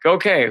released. And like,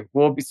 okay,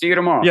 we'll see you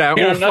tomorrow. Yeah,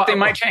 nothing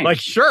might change. Like,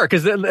 sure,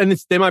 because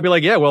they might be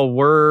like, yeah, well,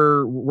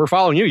 we're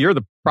following you. You're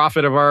the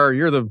prophet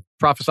you're the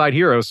prophesied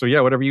hero. So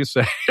yeah, whatever you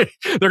say,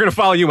 they're going to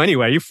follow you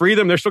anyway. You free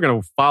them, they're still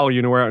going to follow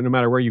you no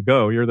matter where you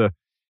go. You're the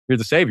You're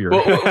the savior.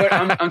 Well, what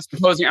I'm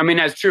supposing, I mean,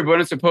 that's true, but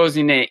I'm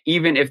supposing that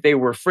even if they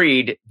were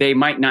freed, they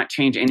might not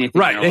change anything.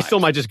 Right. They still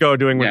might just go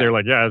doing what they're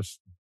like, it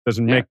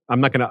doesn't make,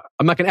 I'm not going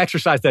to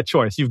exercise that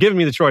choice. You've given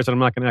me the choice and I'm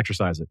not going to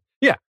exercise it.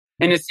 Yeah.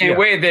 In the same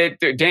way that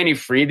Dany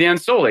freed the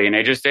Unsullied and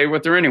they just stayed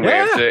with her anyway.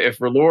 Yeah. If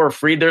R'hllor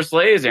freed their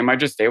slaves, they might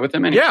just stay with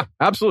them anyway. Yeah,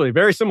 absolutely.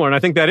 Very similar. And I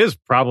think that is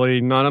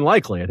probably not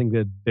unlikely. I think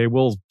that they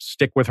will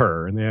stick with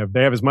her and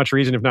they have as much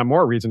reason, if not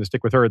more reason, to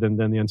stick with her than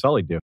the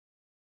Unsullied do.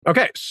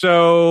 Okay,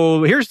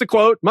 so here's the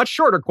quote, much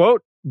shorter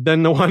quote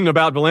than the one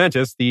about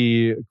Volantis,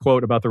 the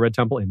quote about the Red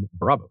Temple in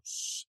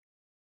Braavos.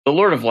 The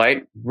Lord of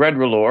Light, Red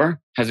R'hllor,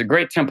 has a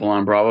great temple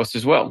on Braavos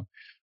as well,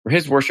 where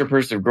his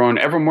worshippers have grown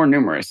ever more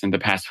numerous in the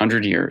past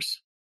 100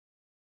 years.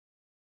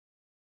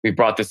 We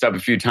brought this up a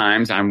few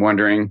times. I'm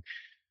wondering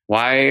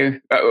why,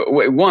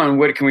 one,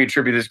 what can we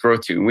attribute this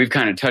growth to? And we've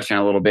kind of touched on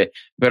it a little bit,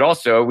 but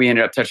also we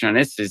ended up touching on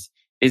this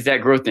is that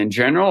growth in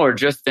general or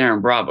just there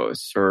in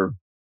Braavos or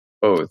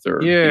both? Or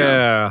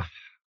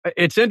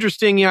It's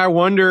interesting. Yeah, I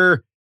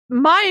wonder.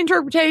 My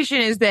interpretation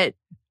is that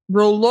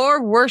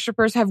R'hllor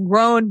worshippers have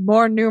grown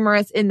more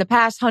numerous in the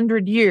past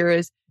 100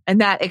 years, and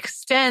that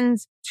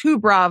extends to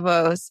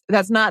Braavos.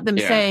 That's not them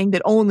saying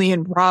that only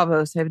in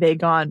Braavos have they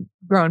grown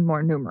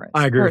more numerous.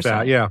 I agree with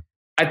that. Yeah,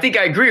 I think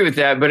I agree with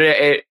that, but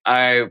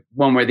I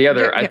one way or the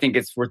other, I think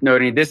it's worth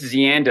noting this is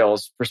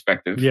Yandel's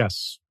perspective.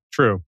 Yes,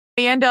 true.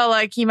 Yandel,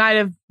 like, he might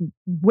have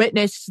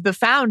witnessed the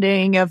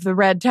founding of the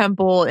Red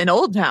Temple in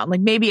Old Town.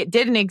 Like, maybe it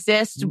didn't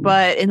exist,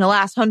 but in the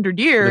last 100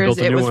 years,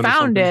 it was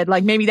founded.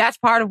 Like, maybe that's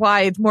part of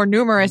why it's more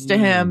numerous to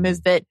him,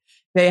 is that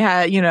they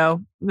had,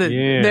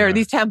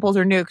 these temples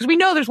are new. Because we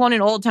know there's one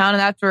in Old Town, and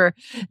that's where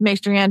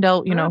Maester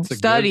Yandel,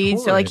 studied.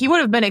 So, like, he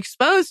would have been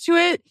exposed to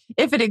it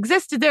if it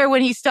existed there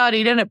when he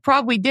studied, and it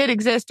probably did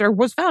exist or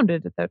was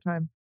founded at that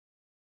time.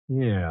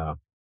 Yeah.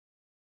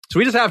 So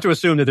we just have to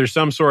assume that there's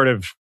some sort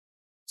of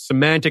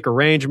semantic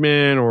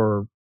arrangement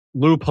or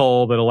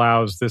loophole that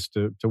allows this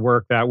to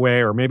work that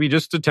way, or maybe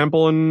just a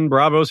temple in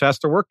Braavos has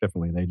to work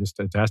differently.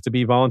 It has to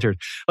be volunteers.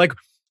 Like,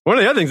 one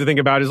of the other things to think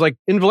about is, like,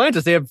 in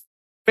Volantis, they have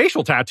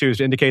facial tattoos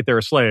to indicate they're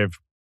a slave.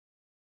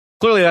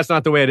 Clearly, that's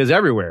not the way it is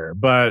everywhere,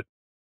 but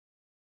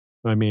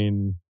I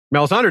mean,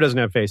 Melisandre doesn't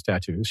have face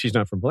tattoos. She's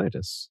not from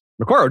Volantis.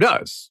 Moqorro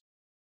does,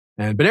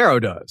 and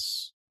Benerro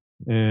does,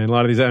 and a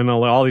lot of these, and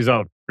all these,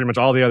 pretty much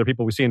all the other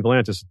people we see in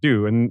Volantis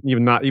do, and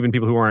even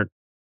people who aren't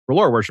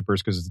R'hllor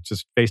worshippers, because it's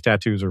just face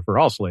tattoos are for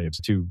all slaves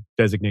to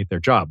designate their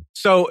job.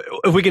 So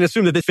if we can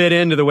assume that they fit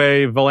into the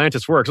way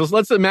Volantis works,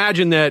 let's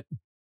imagine that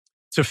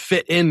to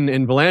fit in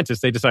Volantis,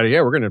 they decided,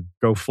 we're going to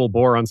go full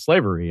bore on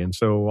slavery. And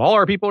so all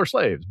our people are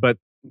slaves. But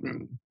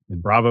in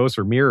Braavos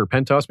or Myr or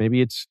Pentos,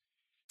 maybe it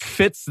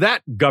fits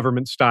that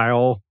government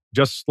style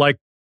just like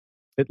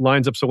it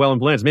lines up so well in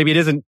Volantis. Maybe it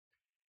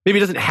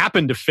doesn't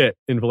happen to fit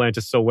in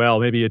Volantis so well.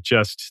 Maybe it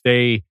just,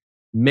 they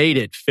made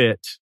it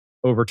fit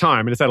over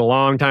time, and it's had a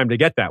long time to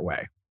get that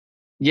way.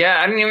 Yeah,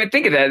 I didn't even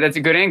think of that. That's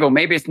a good angle.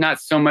 Maybe it's not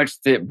so much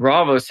that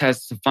Braavos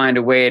has to find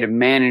a way to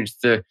manage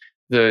the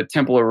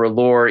Temple of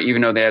R'hllor,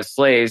 even though they have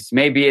slaves.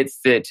 Maybe it's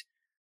that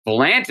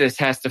Volantis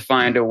has to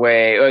find a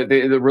way,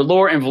 the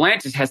R'hllor and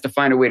Volantis has to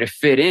find a way to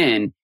fit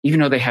in,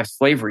 even though they have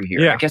slavery here.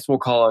 Yeah. I guess we'll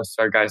call us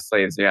our guys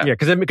slaves. Yeah,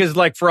 because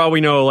like, for all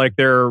we know, like,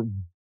 their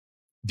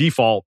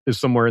default is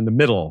somewhere in the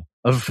middle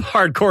of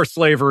hardcore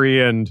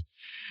slavery and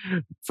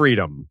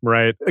freedom,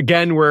 right?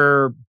 Again,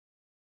 where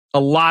a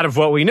lot of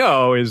what we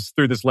know is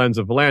through this lens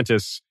of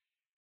Volantis,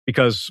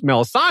 because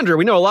Melisandre,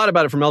 we know a lot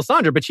about it from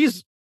Melisandre, but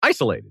she's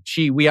isolated.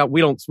 We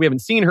haven't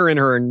seen her in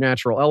her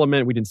natural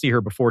element. We didn't see her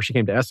before she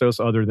came to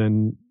Essos, other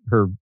than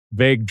her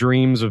vague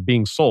dreams of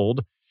being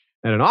sold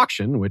at an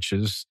auction, which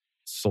is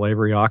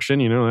slavery auction.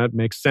 That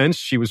makes sense.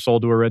 She was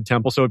sold to a Red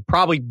Temple, so it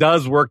probably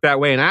does work that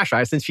way in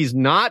Asshai, since she's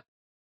not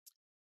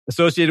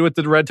associated with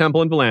the Red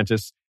Temple in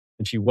Volantis,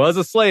 and she was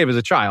a slave as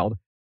a child.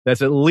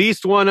 That's at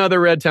least one other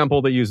Red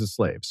Temple that uses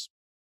slaves.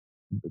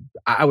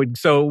 I kind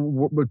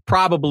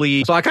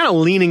of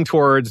leaning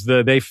towards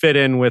they fit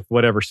in with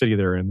whatever city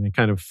they're in. They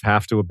kind of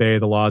have to obey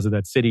the laws of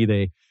that city.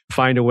 They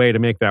find a way to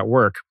make that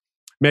work.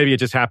 Maybe it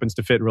just happens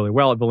to fit really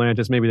well at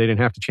Volantis. Maybe they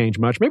didn't have to change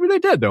much. Maybe they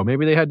did, though.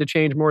 Maybe they had to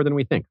change more than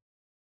we think.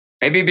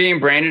 Maybe being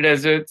branded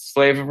as a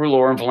slave of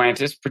R'hllor and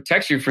Volantis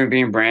protects you from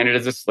being branded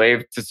as a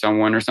slave to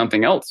someone or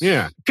something else.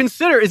 Yeah.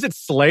 Consider, is it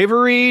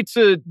slavery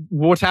to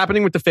what's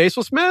happening with the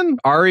Faceless Men?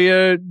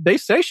 Arya, they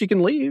say she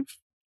can leave.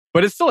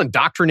 But it's still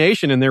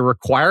indoctrination, and they're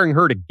requiring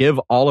her to give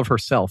all of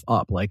herself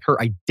up, like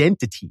her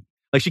identity.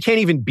 Like, she can't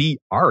even be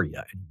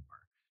Arya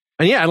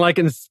anymore.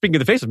 And speaking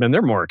of the Faceless Men,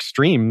 they're more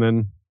extreme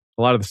than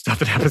a lot of the stuff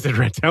that happens in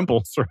Red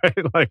Temples,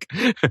 right? Like,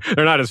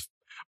 they're not as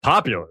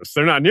populous.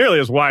 They're not nearly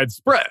as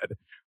widespread.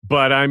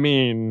 But I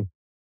mean,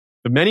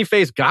 the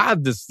many-faced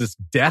god, this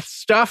death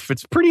stuff,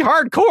 it's pretty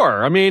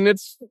hardcore. I mean,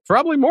 it's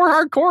probably more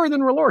hardcore than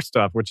R'hllor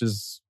stuff, which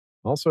is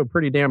also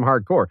pretty damn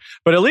hardcore.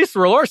 But at least the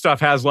R'hllor stuff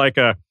has like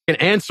an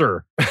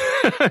answer.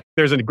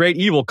 There's a great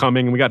evil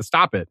coming and we got to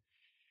stop it.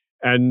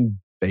 And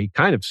they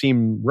kind of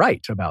seem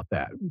right about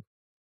that.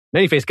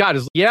 Many-faced God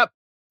is,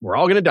 we're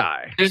all going to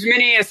die. There's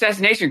many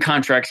assassination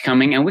contracts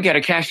coming, and we got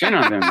to cash in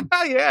on them.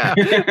 Yeah,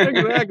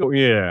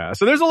 exactly. Yeah.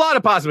 So there's a lot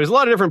of possibilities, a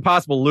lot of different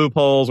possible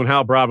loopholes on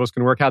how Braavos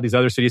can work, how these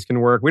other cities can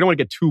work. We don't want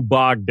to get too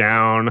bogged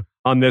down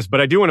on this,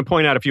 but I do want to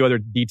point out a few other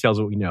details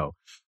that we know.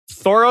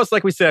 Thoros,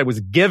 like we said, was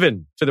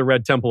given to the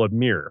Red Temple of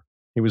Mir.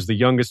 He was the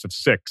youngest of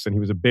 6, and he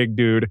was a big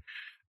dude.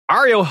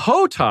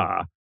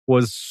 Areo-Hotah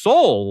was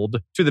sold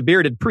to the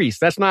Bearded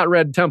Priest. That's not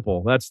Red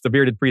Temple. That's the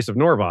Bearded Priest of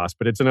Norvos,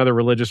 but it's another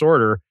religious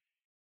order.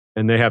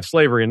 And they have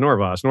slavery in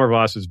Norvos.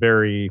 Norvos is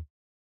very,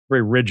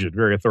 very rigid,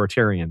 very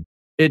authoritarian.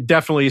 It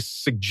definitely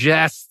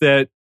suggests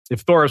that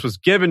if Thoros was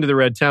given to the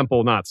Red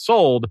Temple, not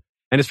sold,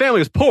 and his family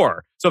was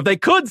poor, so if they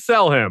could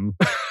sell him,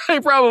 they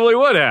probably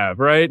would have,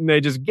 right? And they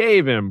just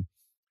gave him.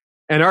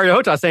 And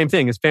Areo-Hotah, same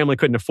thing. His family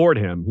couldn't afford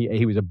him.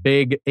 He was a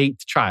big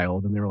 8th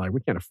child, and they were like, we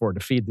can't afford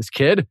to feed this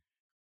kid.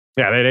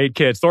 Yeah, they had 8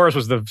 kids. Thoros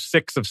was the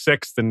 6th of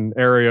 6th, and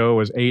Areo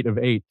was 8 of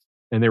 8.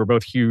 And they were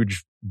both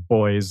huge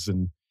boys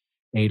and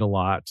ate a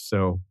lot,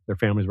 so their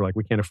families were like,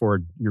 we can't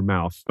afford your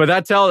mouth. But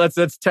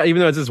even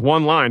though it's just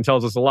one line,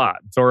 tells us a lot.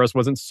 Thoros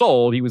wasn't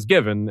sold, he was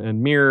given,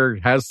 and Mir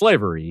has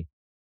slavery.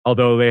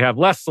 Although they have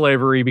less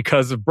slavery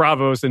because of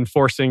Braavos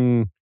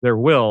enforcing their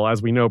will.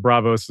 As we know,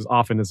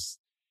 Braavos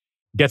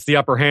gets the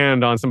upper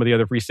hand on some of the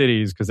other free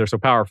cities because they're so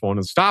powerful.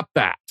 And stop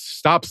that.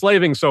 Stop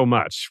slaving so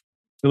much.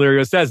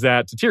 Illyrio says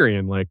that to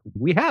Tyrion, like,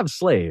 we have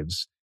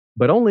slaves,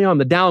 but only on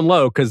the down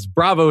low because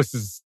Braavos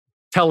is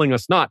telling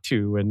us not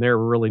to, and they're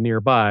really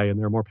nearby, and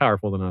they're more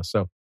powerful than us.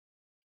 So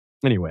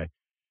anyway,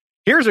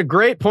 here's a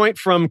great point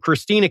from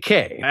Christina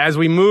K. As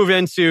we move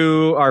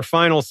into our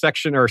final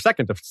section, or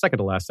second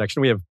to last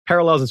section, we have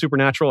parallels in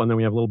Supernatural, and then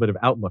we have a little bit of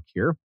outlook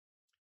here.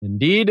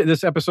 Indeed,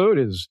 this episode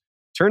is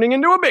turning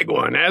into a big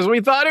one, as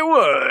we thought it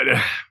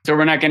would. So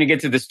we're not going to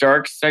get to the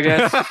Starks, I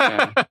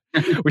guess?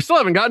 We still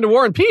haven't gotten to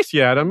War and Peace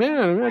yet.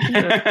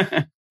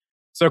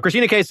 So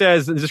Christina K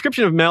says, the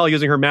description of Mel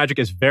using her magic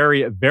is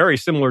very, very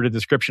similar to the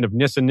description of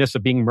Nissa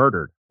being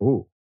murdered.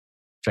 Ooh,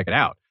 check it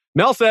out.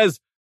 Mel says,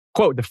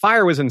 quote, the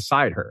fire was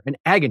inside her, an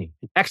agony,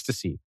 an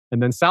ecstasy.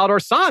 And then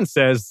Salladhor Saan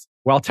says,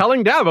 while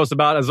telling Davos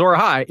about Azor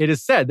Ahai, it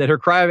is said that her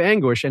cry of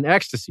anguish and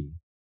ecstasy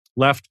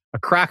left a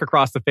crack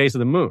across the face of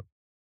the moon.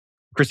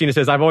 Christina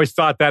says, I've always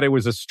thought that it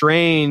was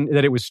strange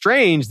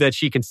that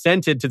she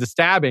consented to the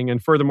stabbing,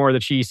 and furthermore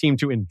that she seemed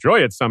to enjoy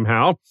it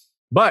somehow.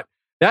 But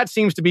that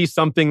seems to be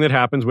something that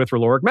happens with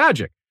R'hlloric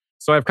magic.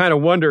 So I've kind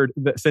of wondered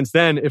since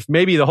then if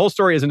maybe the whole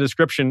story is a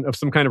description of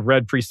some kind of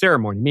red priest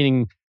ceremony,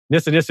 meaning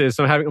Nissa is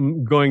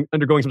undergoing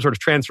some sort of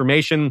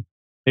transformation,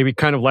 maybe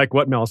kind of like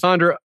what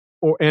Melisandre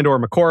or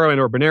Moqorro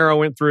or Benerro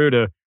went through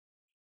to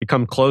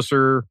become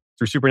closer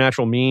through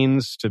supernatural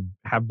means to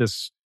have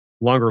this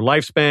longer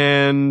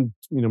lifespan.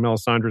 You know,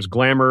 Melisandre's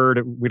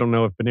glamored. We don't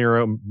know if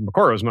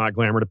Moqorro's not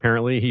glamored,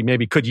 apparently. He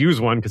maybe could use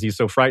one because he's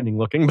so frightening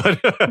looking.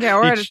 But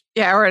or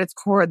at its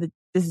core,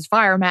 this is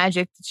fire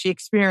magic that she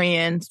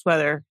experienced,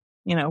 whether,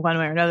 one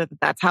way or another,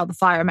 that's how the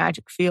fire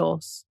magic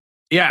feels.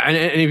 Yeah, and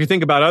if you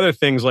think about other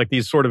things like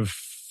these sort of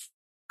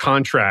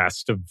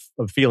contrast of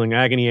feeling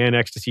agony and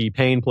ecstasy,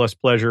 pain plus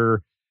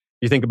pleasure,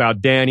 you think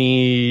about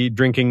Dany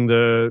drinking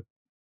the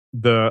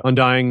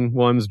Undying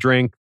One's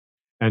drink,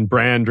 and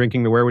Bran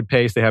drinking the weirwood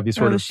paste. They have these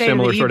sort of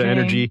similar sort of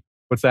energy.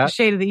 What's that? The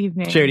shade of the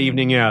evening. Shade of the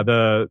evening, yeah.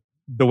 The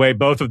way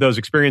both of those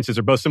experiences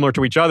are both similar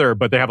to each other,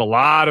 but they have a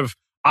lot of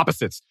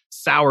opposites.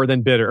 Sour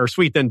then bitter, or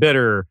sweet then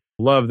bitter,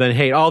 love then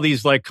hate. All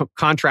these like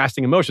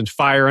contrasting emotions,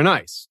 fire and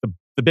ice.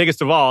 The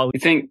biggest of all. You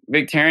think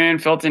Victarion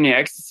felt any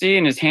ecstasy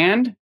in his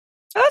hand?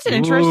 Oh, that's an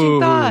interesting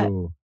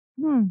thought.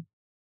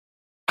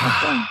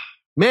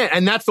 Man,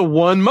 and that's the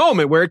one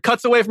moment where it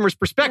cuts away from his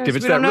perspective. Yes,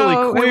 it's that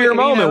really queer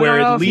moment where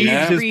it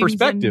leaves his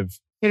perspective.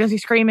 Does he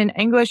scream in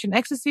anguish and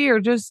ecstasy, or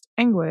just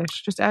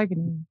anguish, just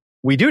agony?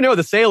 We do know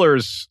the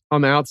sailors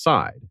on the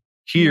outside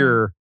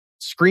hear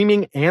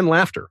screaming and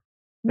laughter,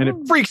 and it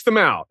freaks them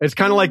out. It's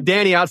kind of like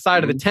Dany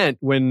outside of the tent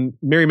when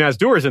Mirri Maz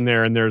Duur's in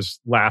there, and there's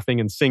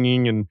laughing and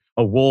singing and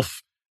a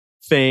wolf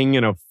thing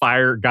and a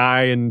fire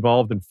guy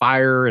involved in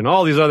fire and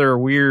all these other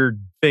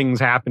weird things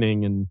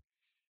happening, and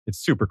it's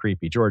super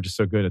creepy. George is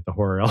so good at the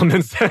horror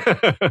elements.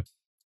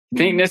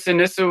 Think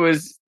Nissa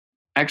was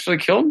actually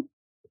killed?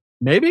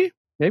 Maybe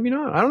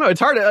not. I don't know. It's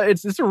hard.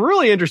 It's a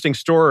really interesting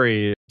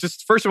story.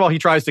 Just first of all, he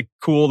tries to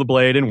cool the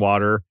blade in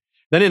water,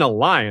 then in a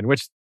lion,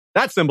 which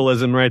that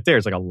symbolism right there.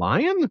 It's like a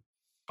lion,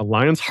 a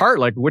lion's heart.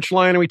 Like, which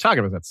lion are we talking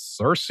about? Is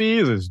that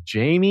Cersei? Is this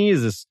Jaime?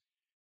 Is this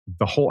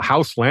the whole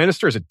House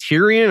Lannister? Is it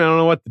Tyrion? I don't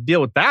know what the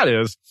deal with that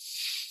is.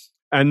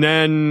 And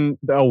then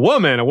a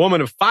woman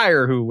of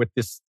fire who, with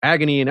this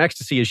agony and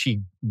ecstasy, is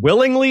she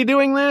willingly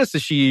doing this?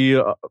 Is she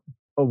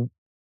a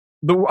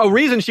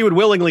reason she would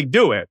willingly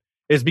do it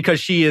is because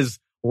she is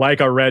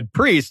like a red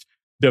priest,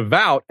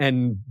 devout,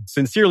 and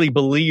sincerely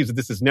believes that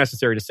this is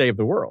necessary to save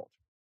the world,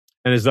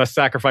 and is thus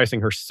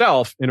sacrificing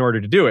herself in order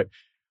to do it.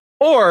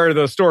 Or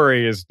the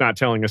story is not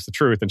telling us the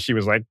truth, and she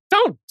was like,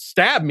 "Don't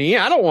stab me!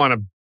 I don't want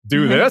to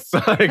do this."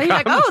 Like,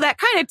 that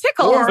kind of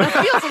tickles.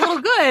 That feels a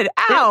little good.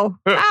 Ow!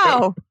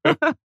 Ow!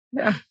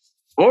 Yeah.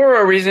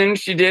 Or a reason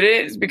she did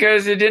it is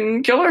because it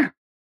didn't kill her.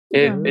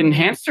 it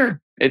enhanced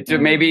her.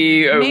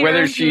 Maybe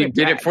whether she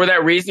did it for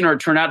that reason or it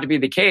turned out to be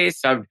the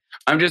case.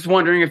 I'm just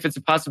wondering if it's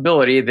a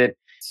possibility that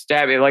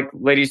like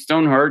Lady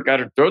Stoneheart got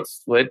her throat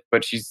slit,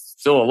 but she's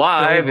still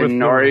alive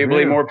and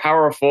arguably more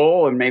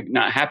powerful and maybe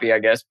not happy, I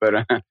guess.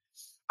 But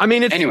I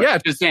mean, it's anyway,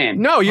 just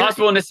saying. No,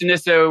 possible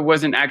Nissa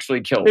wasn't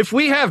actually killed. If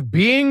we have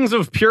beings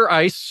of pure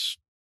ice,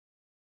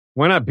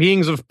 why not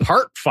beings of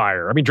part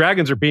fire? I mean,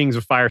 dragons are beings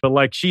of fire, but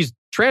like she's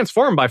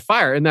transformed by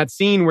fire. In that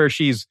scene where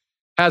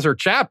has her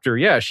chapter,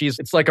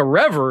 it's like a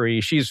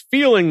reverie. She's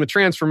feeling the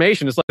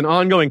transformation. It's like an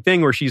ongoing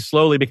thing where she's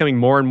slowly becoming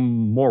more and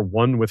more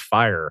one with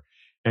fire.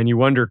 And you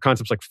wonder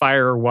concepts like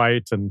fire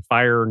white and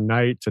fire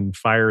night and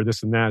fire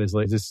this and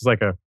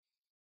that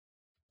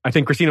I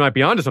think Christina might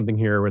be onto something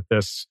here with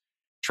this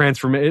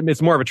transformation.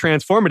 It's more of a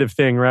transformative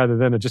thing rather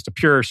than just a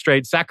pure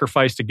straight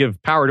sacrifice to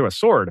give power to a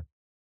sword.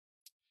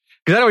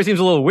 Because that always seems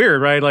a little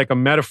weird, right? Like a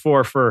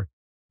metaphor for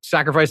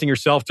sacrificing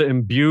yourself to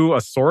imbue a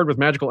sword with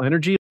magical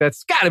energy.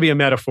 That's got to be a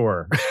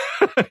metaphor.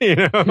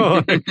 It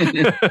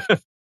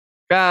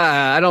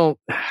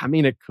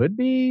could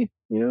be,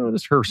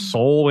 just her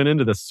soul went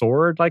into the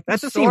sword. Like that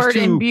just seems too... sword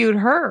imbued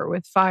her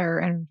with fire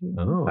energy.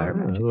 Oh, fire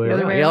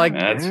magic.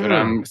 That's what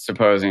I'm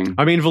supposing.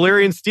 I mean,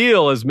 Valyrian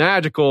steel is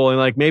magical and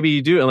like maybe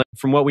you do. And like,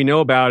 from what we know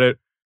about it,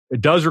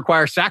 it does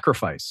require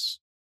sacrifice.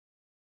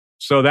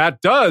 So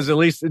that does, at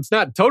least it's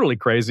not totally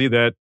crazy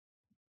that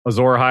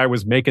Azor Ahai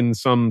was making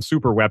some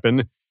super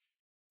weapon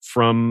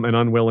from an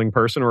unwilling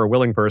person or a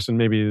willing person.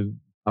 Maybe,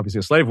 obviously,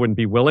 a slave wouldn't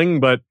be willing,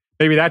 but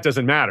maybe that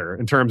doesn't matter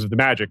in terms of the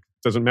magic.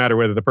 It doesn't matter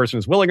whether the person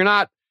is willing or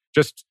not,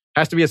 just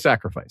has to be a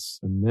sacrifice.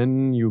 And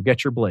then you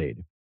get your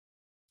blade.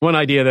 One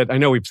idea that I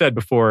know we've said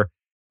before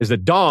is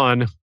that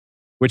Dawn,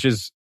 which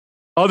is,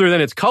 other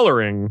than its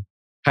coloring,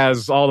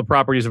 has all the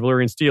properties of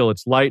Valyrian steel.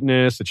 Its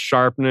lightness, its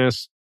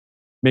sharpness.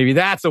 Maybe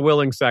that's a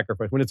willing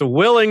sacrifice. When it's a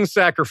willing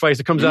sacrifice,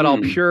 it comes out all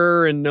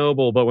pure and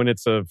noble. But when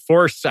it's a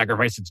forced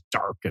sacrifice, it's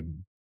dark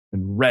and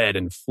red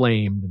and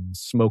flamed and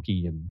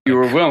smoky. And you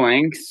were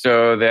willing,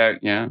 so that,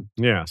 yeah.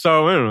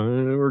 So I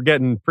don't know. We're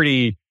getting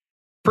pretty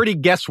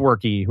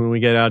guessworky when we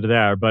get out to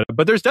that.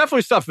 But there's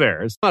definitely stuff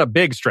there. It's not a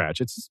big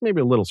stretch. It's maybe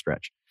a little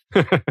stretch.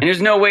 And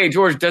there's no way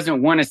George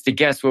doesn't want us to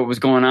guess what was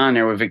going on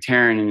there with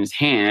Victarion in his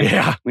hand.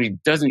 Yeah. When he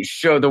doesn't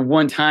show the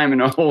one time in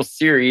a whole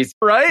series.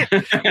 Right?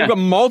 We've got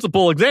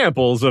multiple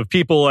examples of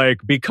people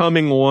like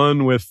becoming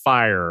one with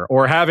fire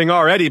or having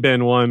already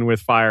been one with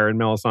fire in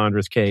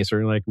Melisandre's case.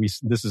 Or like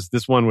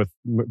this one with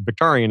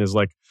Victarion is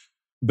like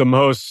the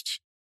most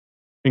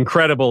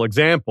incredible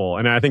example.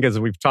 And I think as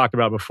we've talked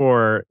about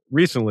before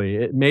recently,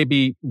 it may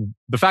be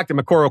the fact that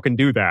Moqorro can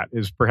do that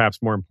is perhaps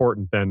more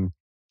important than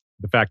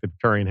the fact that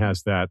Victarion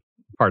has that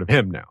part of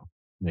him now.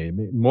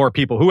 Maybe more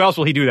people. Who else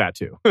will he do that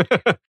to?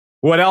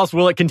 What else?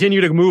 Will it continue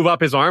to move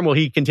up his arm? Will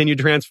he continue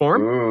to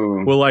transform?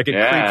 Ooh. Will like it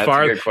creep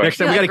farther? Next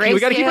time we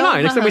got to keep an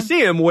eye. Next time we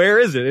see him, where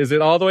is it? Is it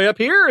all the way up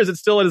here? Is it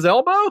still at his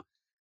elbow?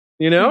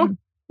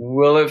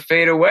 Will it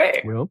fade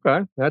away? Well,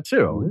 okay, that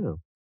too. Yeah.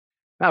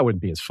 That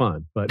wouldn't be as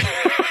fun, but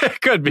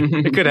it could be.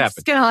 It could happen.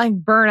 It's gonna like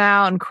burn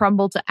out and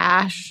crumble to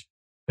ash.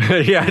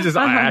 Yeah, just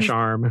ash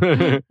arm.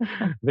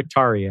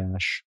 Victari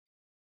ash.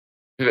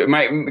 It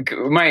might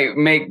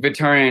make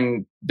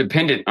Victarion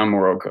dependent on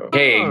Morocco.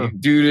 Hey,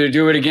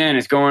 do it again.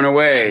 It's going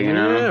away.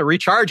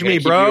 Recharge me,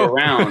 bro.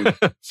 Around.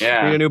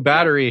 Yeah, need a new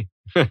battery.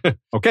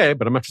 Okay,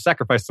 but I'm gonna have to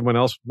sacrifice someone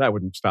else. That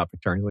wouldn't stop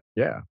Victarion. Like,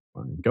 yeah,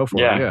 fine, go for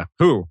it. Yeah,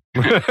 who?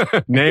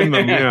 Name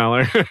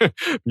them.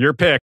 Your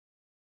pick.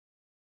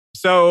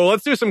 So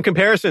let's do some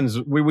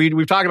comparisons.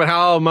 We've talked about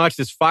how much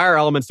this fire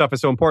element stuff is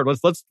so important.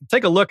 Let's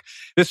take a look.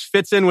 This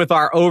fits in with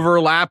our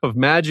overlap of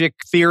magic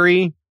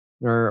theory,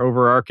 our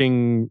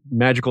overarching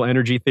magical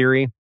energy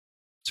theory.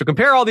 So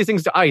compare all these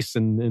things to ice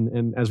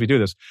and as we do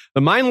this.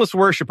 The mindless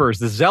worshippers,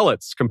 the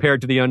zealots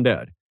compared to the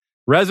undead.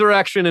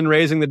 Resurrection and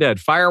raising the dead.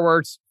 Fire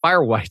whites.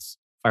 Fire whites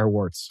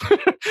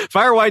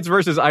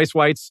versus ice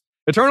whites.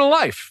 Eternal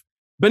life.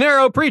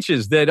 Benerro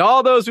preaches that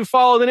all those who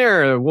follow the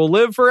Daenerys will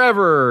live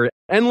forever.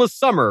 Endless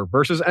summer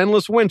versus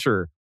endless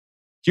winter.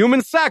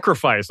 Human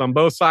sacrifice on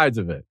both sides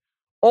of it.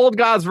 Old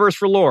gods versus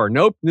R'hllor.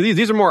 Nope.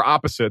 These are more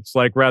opposites,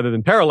 like rather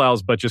than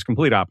parallels, but just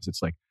complete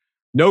opposites. Like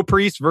no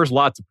priests versus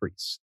lots of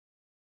priests.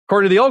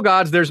 According to the old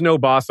gods, there's no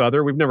boss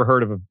other. We've never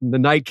heard of the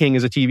Night King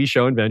as a TV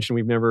show invention.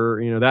 We've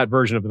never, that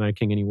version of the Night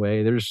King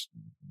anyway.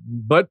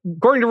 But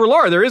according to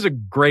R'hllor, there is a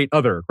great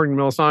other. According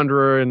to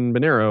Melisandre and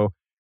Benerro,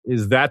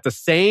 is that the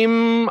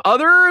same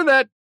other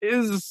that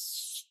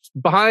is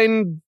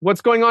behind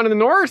what's going on in the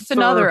north? It's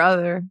another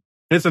other.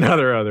 It's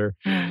another other.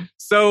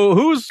 So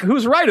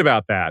who's right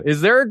about that?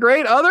 Is there a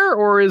great other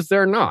or is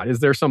there not? Is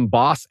there some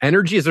boss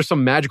energy? Is there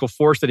some magical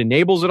force that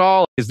enables it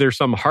all? Is there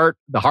some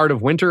the heart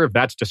of winter? If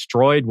that's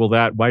destroyed, will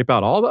that wipe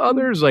out all the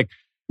others? Like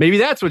maybe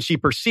that's what she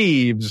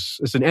perceives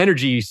as an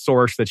energy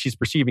source that she's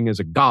perceiving as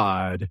a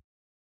god.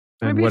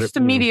 And maybe just a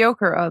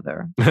mediocre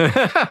other.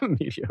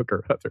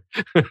 Mediocre other.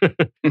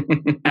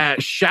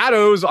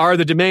 Shadows are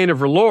the domain of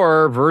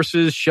R'hllor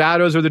versus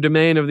shadows are the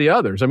domain of the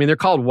others. I mean, they're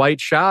called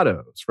white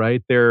shadows,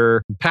 right?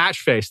 They're patch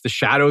face. The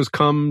shadows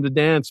come to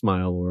dance,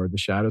 my lord. The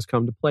shadows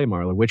come to play,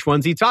 Marla. Which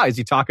one's he talking? Is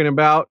he talking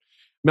about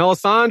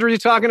Melisandre? Is he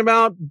talking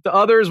about the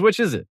others? Which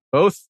is it?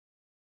 Both?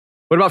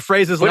 What about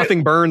phrases,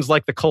 nothing burns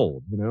like the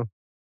cold, you know?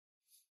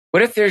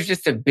 What if there's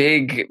just a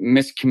big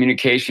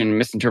miscommunication,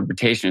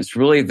 misinterpretation? It's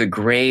really the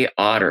gray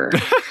otter.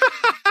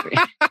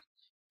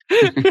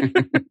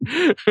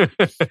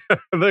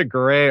 The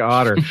gray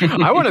otter.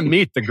 I want to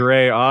meet the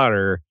gray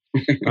otter.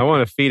 I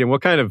want to feed him.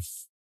 What kind of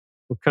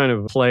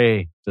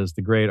play does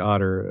the great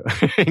otter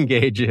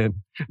engage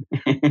in?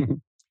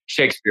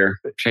 Shakespeare.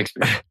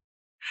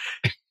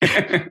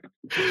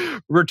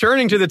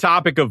 Returning to the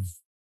topic of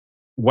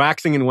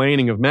waxing and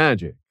waning of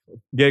magic.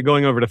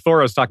 Going over to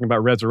Thoros talking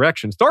about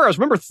resurrections.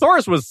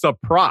 Thoros was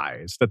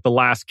surprised that the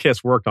last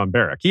kiss worked on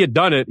Beric. He had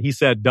done it, he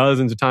said,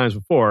 dozens of times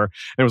before,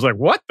 and was like,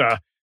 what the?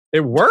 It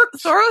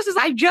worked? Thoros is,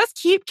 I just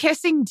keep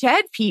kissing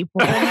dead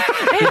people.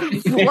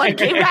 And one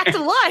came back to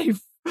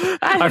life.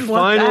 I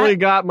finally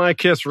got my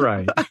kiss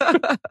right.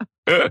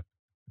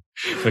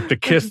 Like the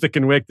kiss that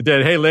can wake the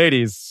dead. Hey,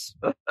 ladies.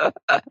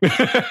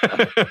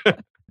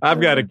 I've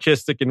got a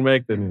kiss that can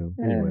wake the new.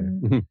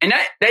 Anyway. And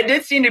that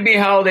did seem to be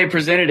how they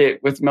presented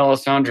it with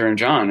Melisandre and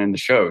Jon in the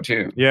show,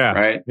 too. Yeah.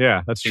 Right?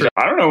 Yeah, that's true.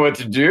 I don't know what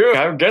to do.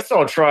 I guess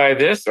I'll try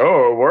this.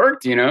 Oh, it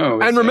worked, you know.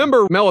 And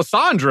remember,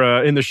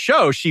 Melisandre in the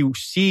show, she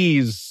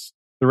sees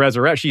the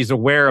resurrection. She's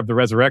aware of the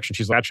resurrection.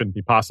 She's like, that shouldn't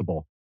be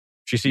possible.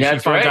 She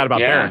finds out about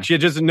Beric. She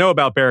doesn't know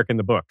about Beric in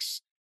the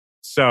books.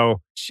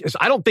 So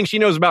I don't think she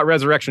knows about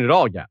resurrection at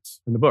all yet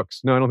in the books.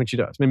 No, I don't think she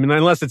does. I mean,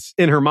 unless it's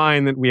in her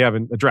mind that we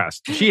haven't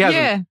addressed. She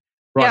hasn't.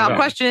 Yeah,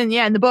 question,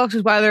 in the books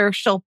is whether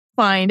she'll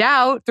find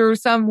out through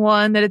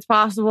someone that it's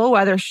possible,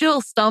 whether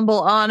she'll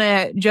stumble on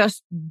it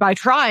just by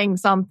trying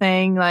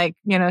something like,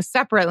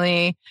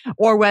 separately,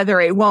 or whether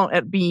it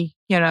won't be,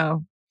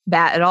 that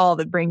at all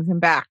that brings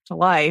him back to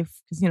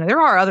life. Because, there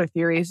are other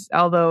theories,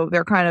 although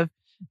they're kind of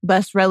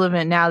less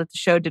relevant now that the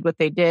show did what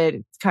they did.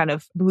 It's kind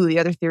of blew the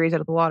other theories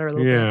out of the water a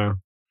little bit. Yeah.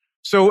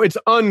 So it's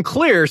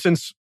unclear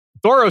since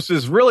Thoros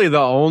is really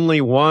the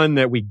only one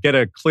that we get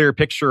a clear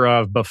picture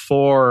of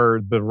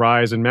before the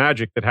rise in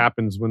magic that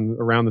happens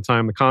around the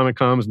time the comet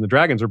comes and the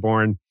dragons are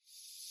born.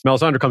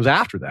 Melisandre comes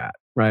after that,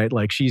 right?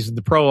 Like she's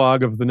the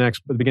prologue of the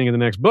beginning of the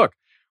next book.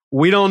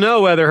 We don't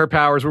know whether her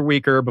powers were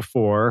weaker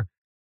before.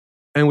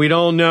 And we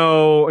don't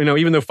know,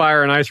 even though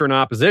fire and ice are in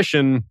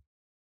opposition,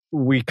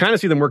 we kind of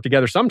see them work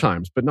together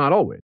sometimes, but not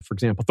always. For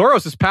example,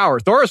 Thoros' power.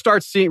 Thoros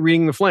starts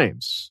reading the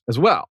flames as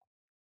well.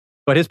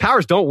 But his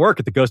powers don't work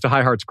at the Ghost of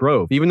High Heart's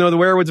Grove. Even though the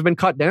werewoods have been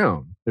cut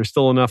down, there's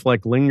still enough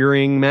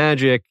lingering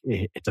magic.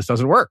 It just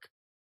doesn't work.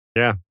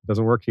 Yeah, it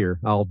doesn't work here.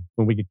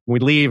 When we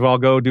leave, I'll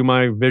go do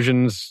my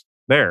visions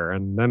there,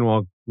 and then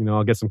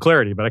I'll get some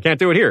clarity. But I can't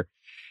do it here.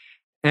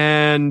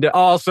 And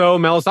also,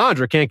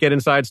 Melisandre can't get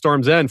inside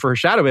Storm's End for her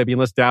shadow baby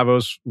unless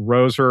Davos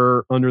rows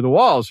her under the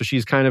wall. So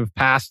she's kind of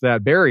past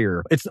that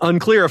barrier. It's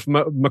unclear if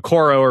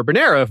Moqorro or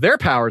Rhaenyra, if their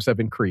powers have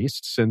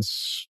increased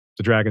since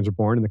the dragons are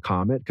born in the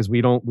comet, because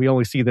we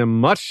only see them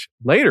much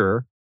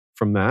later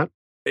from that.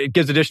 It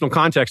gives additional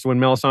context when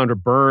Melisandre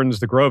burns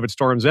the grove at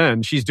Storm's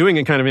End. She's doing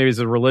it kind of maybe as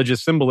a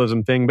religious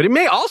symbolism thing, but it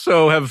may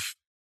also have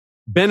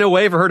been a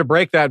way for her to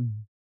break that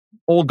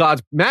old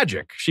god's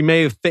magic. She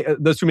may have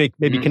those two may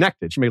be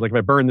connected. She may if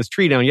I burn this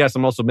tree down, yes,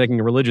 I'm also making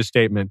a religious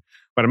statement,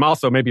 but I'm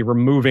also maybe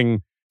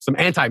removing some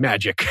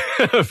anti-magic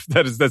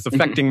that's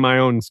affecting my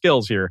own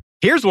skills here.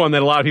 Here's one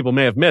that a lot of people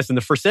may have missed. In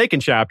the Forsaken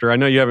chapter, I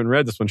know you haven't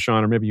read this one,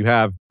 Sean, or maybe you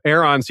have.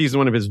 Aeron sees in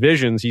one of his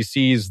visions, he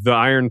sees the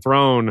Iron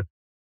Throne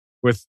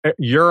with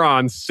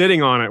Euron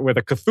sitting on it with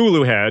a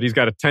Cthulhu head. He's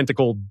got a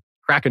tentacled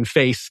kraken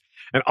face,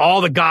 and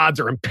all the gods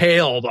are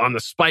impaled on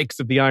the spikes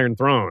of the Iron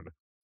Throne.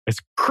 It's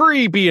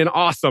creepy and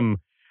awesome.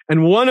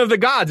 And one of the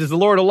gods is the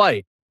Lord of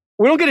Light.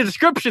 We don't get a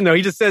description, though.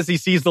 He just says he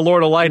sees the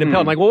Lord of Light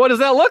impaled. I'm like, well, what does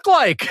that look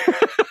like?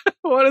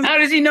 How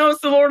does he know it's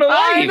the Lord of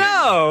Light? I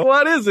know.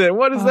 What is it?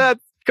 What is that?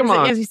 Come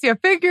on. As you see a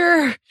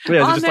figure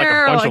on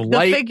there, like the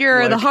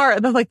figure, the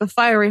heart, the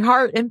fiery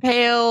heart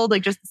impaled,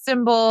 just the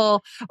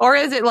symbol? Or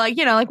is it like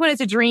when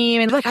it's a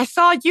dream and I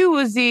saw you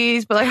as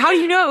these, but how do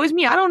you know it was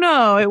me? I don't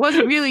know. It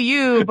wasn't really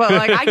you, but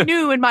I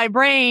knew in my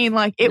brain,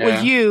 it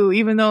was you,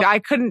 even though I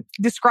couldn't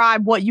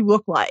describe what you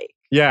look like.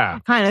 Yeah.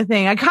 Kind of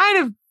thing. I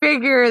kind of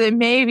figure that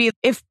maybe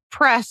if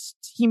pressed,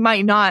 he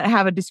might not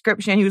have a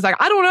description. He was like,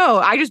 I don't know.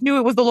 I just knew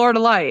it was the Lord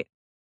of Light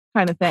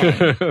kind of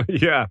thing.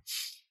 Yeah.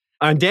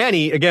 And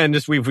Dany, again,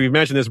 we've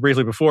mentioned this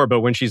briefly before, but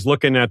when she's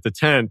looking at the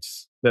tent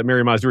that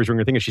Mary Masduri is doing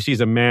her thing, and she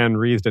sees a man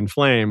wreathed in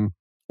flame,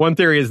 one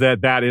theory is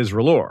that is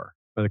R'hllor,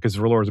 because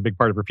R'hllor is a big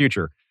part of her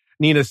future.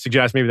 Nina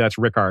suggests maybe that's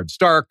Rickard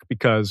Stark,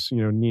 because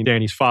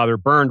Dany's father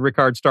burned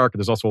Rickard Stark.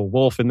 There's also a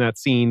wolf in that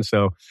scene,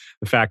 so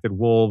the fact that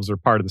wolves are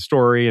part of the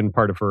story and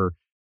part of her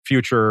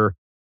future,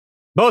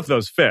 both of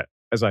those fit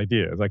as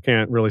ideas. I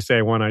can't really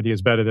say one idea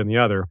is better than the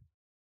other.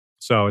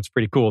 So it's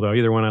pretty cool, though.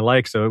 Either one I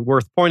like, so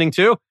worth pointing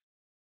to.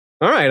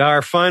 All right,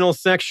 our final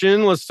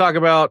section. Let's talk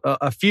about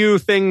a few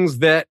things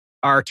that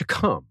are to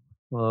come.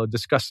 We'll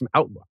discuss some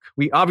outlook.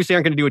 We obviously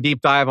aren't going to do a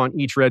deep dive on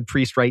each Red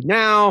Priest right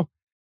now,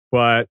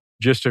 but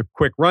just a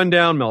quick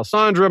rundown.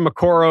 Melisandre,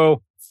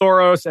 Moqorro,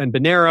 Thoros, and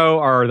Benerro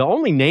are the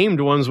only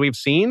named ones we've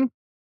seen.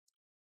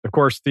 Of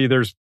course,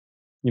 there's,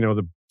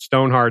 the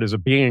Stoneheart is a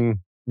being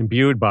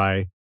imbued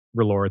by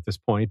R'hllor at this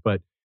point,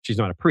 but she's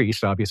not a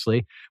priest,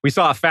 obviously. We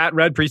saw a fat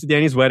Red Priest at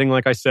Dany's wedding,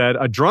 like I said,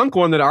 a drunk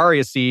one that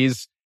Arya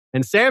sees,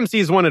 and Sam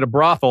sees one at a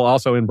brothel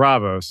also in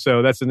Braavos.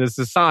 So this is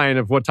a sign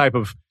of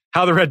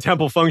how the Red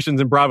Temple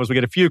functions in Braavos. We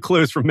get a few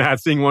clues from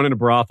that, seeing one in a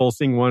brothel,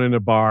 seeing one in a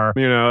bar.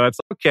 That's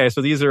okay.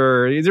 So this is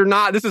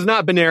not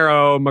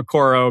Benerro,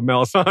 Moqorro,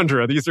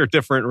 Melisandre. These are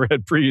different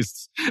Red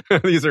Priests.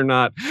 These are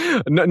not,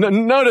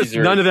 notice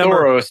none of them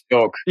Thoros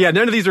ilk. Yeah,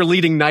 none of these are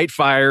leading night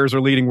fires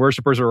or leading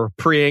worshipers or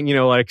praying,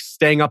 like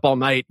staying up all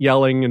night,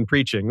 yelling and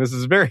preaching. This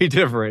is very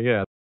different.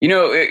 Yeah.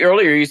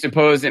 Earlier you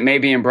supposed that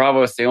maybe in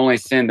Braavos they only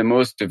send the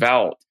most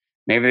devout.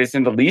 Maybe they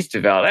send the least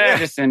devout.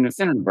 Just send them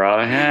to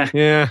Braavos.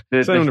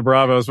 Send them to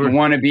Braavos. The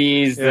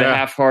wannabes, the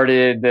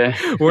half-hearted.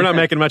 We're not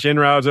making much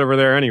inroads over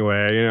there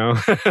anyway,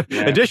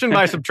 Addition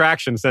by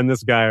subtraction, send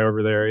this guy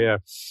over there, yeah.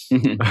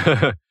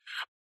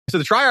 So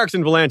the Triarchs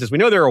in Volantis, we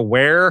know they're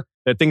aware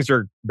that things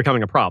are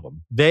becoming a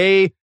problem.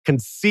 They can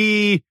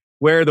see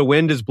where the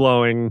wind is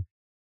blowing.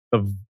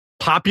 The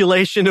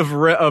population of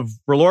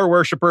R'hllor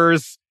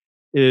worshippers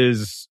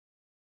is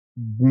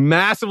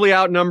massively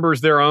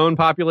outnumbers their own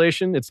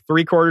population. It's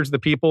 3/4 of the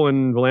people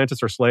in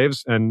Volantis are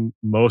slaves, and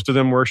most of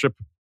them worship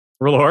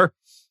R'hllor.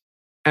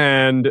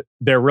 And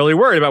they're really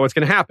worried about what's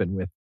going to happen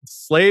with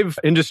slave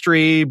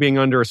industry being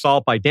under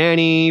assault by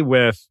Dany,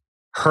 with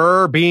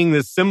her being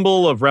the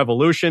symbol of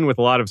revolution, with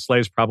a lot of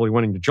slaves probably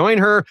wanting to join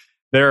her.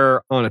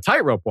 They're on a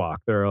tightrope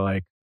walk. They're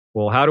like,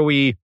 well, how do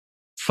we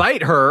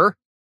fight her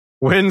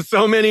when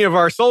so many of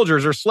our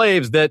soldiers are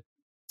slaves that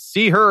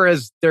see her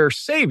as their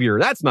savior?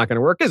 That's not going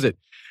to work, is it?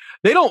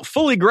 They don't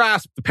fully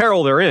grasp the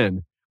peril they're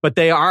in, but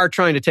they are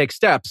trying to take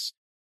steps.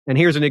 And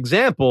here's an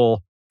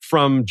example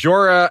from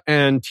Jorah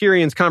and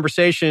Tyrion's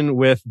conversation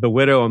with the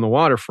widow on the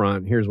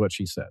waterfront. Here's what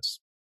she says.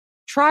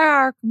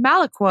 Triarch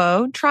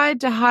Malakwo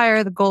tried to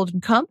hire the Golden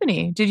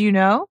Company. Did you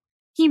know?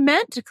 He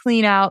meant to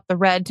clean out the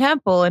Red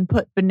Temple and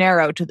put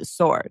Benerro to the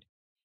sword.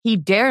 He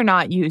dare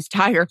not use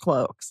tiger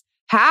cloaks.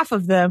 Half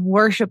of them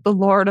worship the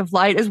Lord of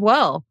Light as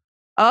well.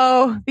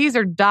 Oh, these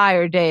are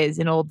dire days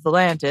in Old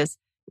Volantis,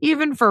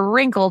 even for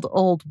wrinkled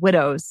old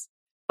widows,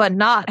 but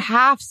not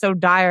half so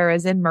dire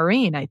as in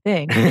Meereen, I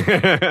think.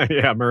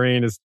 Yeah,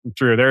 Meereen is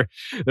true.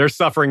 They're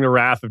suffering the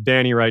wrath of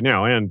Dany right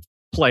now, and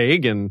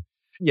plague, and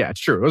yeah, it's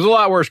true. It was a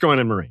lot worse going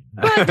in Meereen.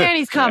 But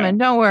Dany's coming.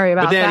 Don't worry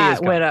about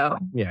that widow.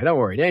 Yeah, don't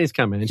worry. Dany's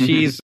coming, and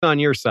she's on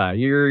your side.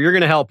 You're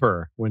going to help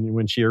her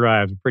when she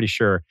arrives. I'm pretty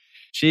sure.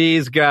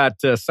 She's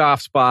got a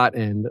soft spot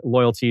and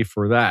loyalty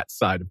for that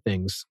side of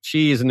things.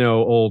 She's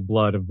no old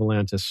blood of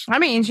Volantis. I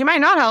mean, she might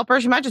not help her.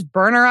 She might just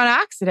burn her on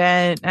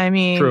accident. I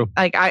mean, True.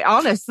 I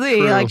honestly,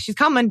 True. she's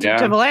coming to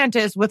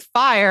Volantis with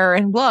fire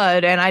and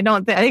blood. And I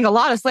think a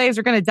lot of slaves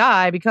are going to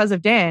die because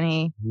of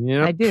Dany.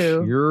 Yeah, I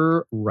do.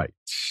 You're right.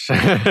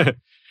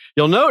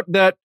 You'll note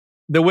that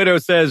the widow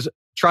says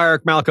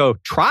Triarch Malakwo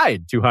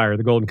tried to hire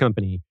the Golden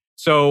Company.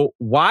 So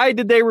why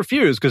did they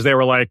refuse? Because they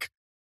were like,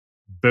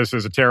 this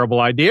is a terrible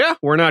idea.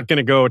 We're not going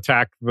to go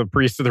attack the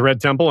priests of the Red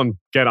Temple and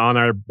get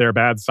on their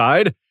bad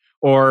side.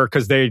 Or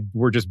because they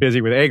were just busy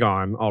with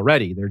Aegon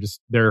already.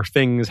 There are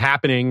things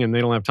happening and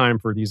they don't have time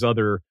for these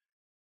other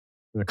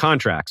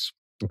contracts.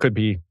 It could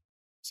be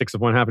 6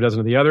 of one, half a dozen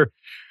of the other.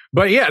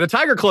 But yeah, the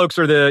Tiger Cloaks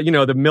are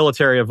the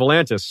military of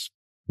Volantis.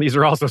 These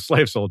are also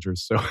slave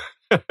soldiers. So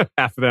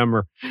half of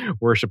them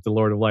worship the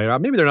Lord of Light.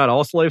 Maybe they're not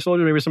all slave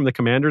soldiers. Maybe some of the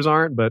commanders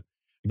aren't. But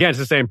again, it's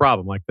the same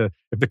problem. Like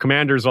if the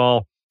commanders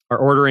all are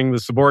ordering the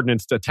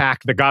subordinates to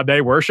attack the god they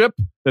worship,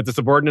 that the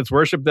subordinates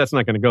worship, that's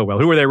not going to go well.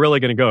 Who are they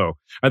really going to go?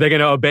 Are they going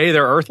to obey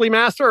their earthly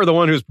master or the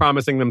one who's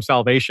promising them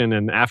salvation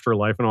and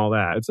afterlife and all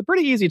that? It's a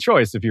pretty easy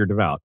choice if you're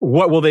devout.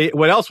 What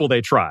else will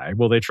they try?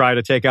 Will they try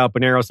to take out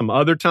Benerro some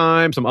other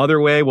time, some other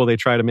way? Will they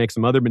try to make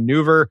some other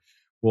maneuver?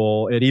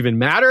 Will it even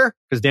matter?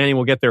 Because Dany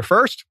will get there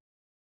first.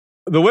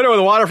 The Widow of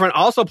the Waterfront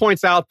also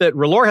points out that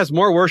R'hllor has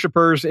more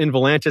worshippers in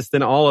Volantis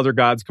than all other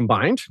gods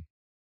combined.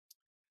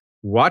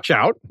 Watch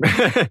out.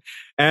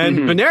 And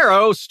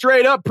Benerro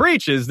straight up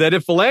preaches that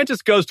if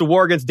Volantis goes to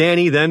war against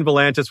Dany, then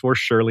Volantis will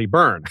surely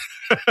burn.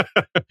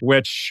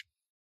 Which,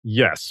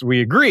 yes,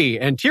 we agree.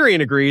 And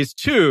Tyrion agrees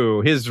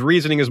too. His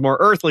reasoning is more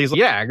earthly. He's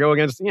like, yeah, go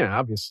against,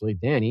 obviously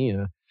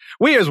Dany.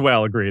 We as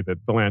well agree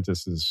that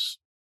Volantis is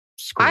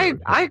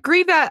screwed. I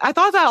agree that I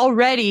thought that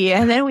already,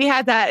 and then we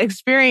had that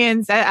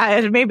experience.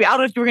 Maybe I don't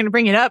know if you were going to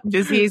bring it up,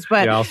 Disease,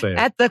 but yeah, I'll say it.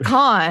 At the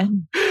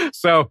con.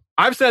 So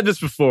I've said this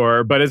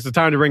before, but it's the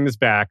time to bring this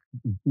back.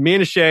 Me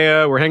and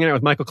Ashaya were hanging out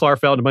with Michael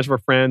Klarfeld and a bunch of our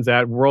friends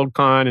at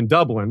Worldcon in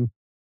Dublin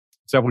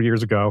several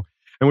years ago,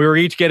 and we were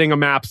each getting a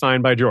map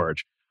signed by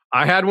George.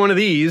 I had one of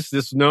these,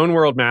 this known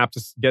world map,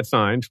 to get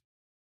signed.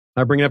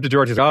 I bring it up to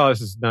George. He's like, oh, this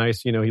is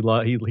nice. He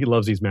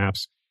loves these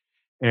maps.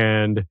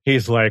 And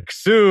he's like,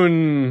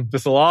 soon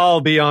this will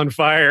all be on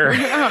fire.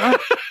 I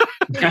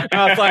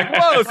was like,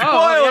 whoa,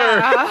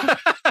 spoiler.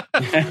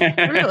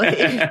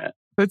 Really?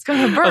 It's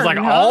going to burn. I was like,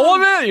 all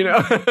of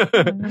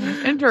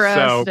it,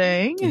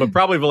 Interesting. So, but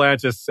probably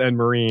Volantis and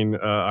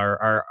Meereen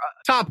are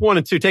top 1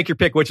 and 2. Take your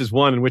pick, which is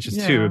 1 and which is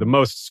 2. The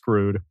most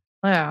screwed.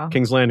 Yeah.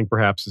 King's Landing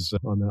perhaps is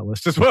on that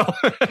list as well.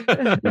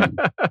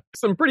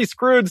 Some pretty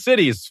screwed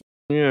cities.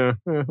 Yeah.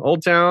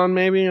 Old Town,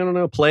 maybe. I don't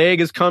know.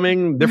 Plague is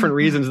coming. Different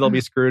reasons they'll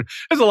be screwed.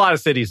 There's a lot of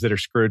cities that are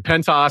screwed.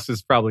 Pentos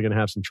is probably going to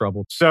have some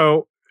trouble.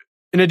 So,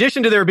 in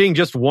addition to there being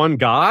just one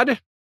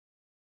god,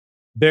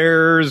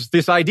 there's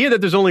this idea that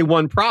there's only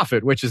one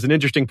prophet, which is an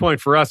interesting point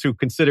for us who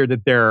consider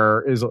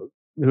that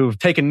who've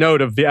taken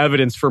note of the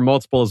evidence for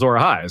multiple Azor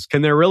Ahais.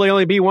 Can there really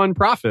only be one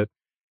prophet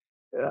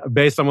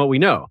based on what we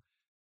know?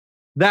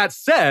 That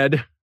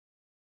said,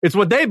 it's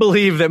what they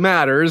believe that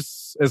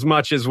matters as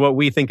much as what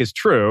we think is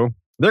true.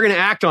 They're going to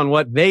act on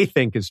what they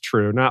think is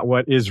true, not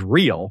what is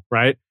real,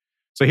 right?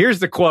 So here's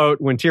the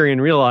quote when Tyrion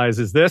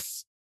realizes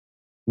this,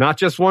 not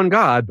just one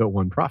God, but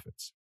one prophet.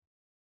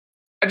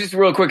 I just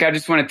want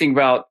to think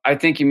about, I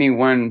think you mean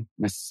one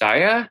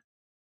Messiah?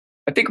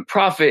 I think a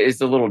prophet is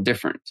a little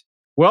different.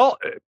 Well,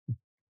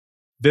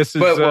 this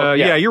is,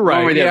 yeah, you're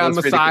right. Yeah,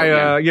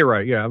 Messiah, you're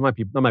right. Yeah,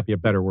 that might be a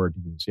better word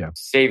to use, yeah.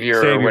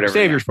 Savior or whatever.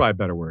 Savior's probably a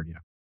better word, yeah.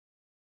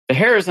 The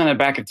hairs on the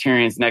back of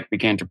Tyrion's neck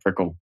began to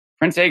prickle.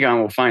 Prince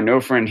Aegon will find no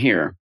friend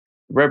here.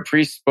 The Red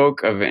Priest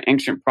spoke of an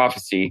ancient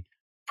prophecy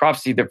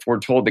that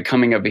foretold the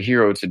coming of a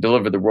hero to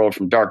deliver the world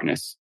from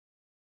darkness.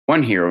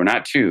 One hero,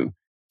 not two.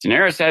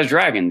 Daenerys has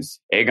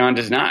dragons. Aegon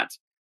does not.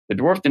 The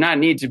dwarf did not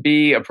need to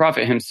be a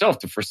prophet himself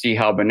to foresee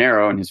how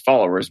Bonero and his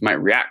followers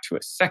might react to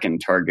a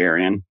second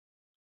Targaryen.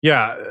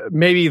 Yeah,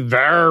 maybe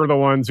they're the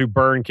ones who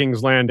burn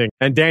King's Landing.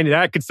 And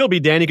Dany could still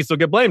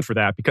get blamed for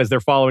that because they're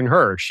following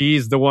her.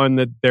 She's the one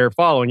that they're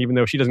following, even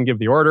though she doesn't give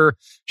the order.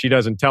 She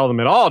doesn't tell them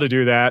at all to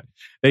do that.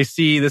 They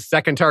see the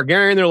second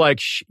Targaryen. They're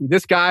like,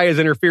 this guy is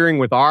interfering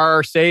with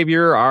our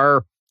savior,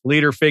 our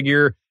leader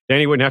figure.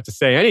 Dany wouldn't have to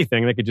say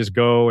anything. They could just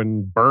go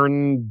and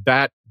burn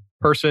that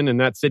person in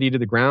that city to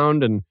the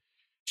ground. And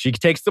she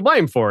takes the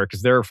blame for it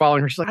because they're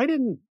following her. She's like, I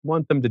didn't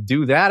want them to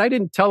do that. I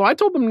didn't tell them. I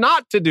told them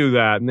not to do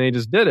that. And they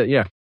just did it.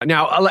 Yeah.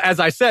 Now,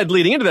 as I said,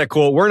 leading into that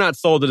quote, we're not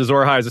sold that Azor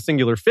Ahai is a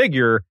singular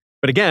figure.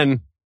 But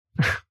again,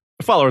 the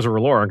followers of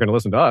R'hllor aren't going to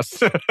listen to us.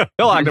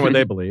 They'll act on what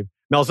they believe.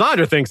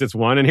 Melisandre thinks it's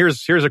one. And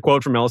here's a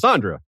quote from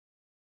Melisandre.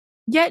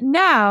 Yet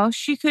now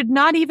she could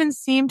not even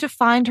seem to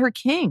find her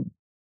king.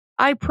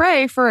 I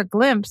pray for a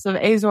glimpse of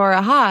Azor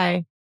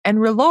Ahai, and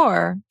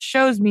R'hllor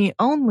shows me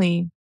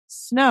only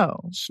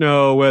snow.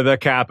 Snow with a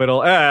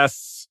capital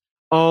S.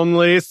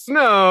 Only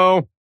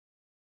snow.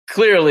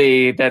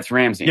 Clearly, that's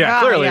Ramsay. Yeah,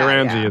 clearly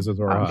Ramsay is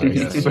Azor Ahai.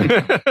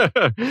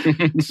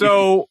 Yes.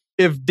 So,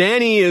 if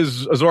Dany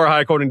is Azor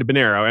Ahai according to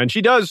Bonero, and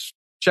she does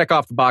check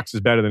off the boxes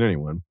better than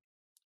anyone,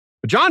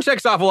 but Jon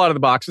checks off a lot of the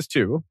boxes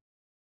too.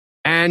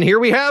 And here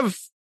we have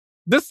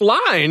this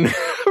line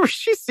where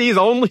she sees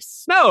only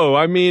snow.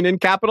 I mean, in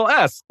capital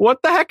S. What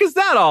the heck is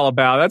that all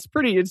about?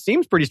 It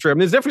seems pretty straight. I mean,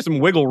 there's definitely some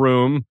wiggle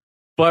room.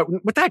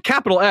 But with that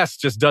capital S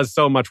just does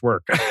so much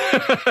work.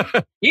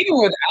 Even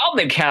without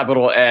the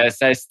capital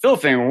S, I still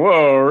think,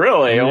 whoa,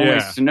 really? Only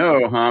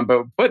snow, huh?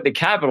 But put the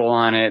capital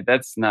on it,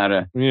 that's not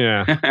a...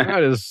 Yeah,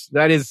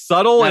 that is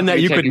subtle in that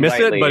you could miss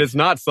it, but it's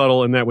not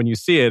subtle in that when you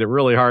see it, it's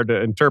really hard to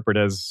interpret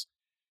as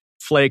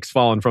flakes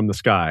falling from the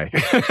sky.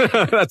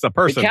 That's a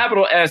person. The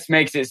capital S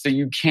makes it so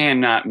you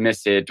cannot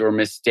miss it or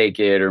mistake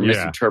it or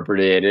misinterpret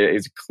it.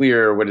 It's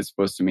clear what it's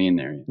supposed to mean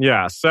there.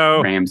 Yeah,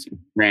 so...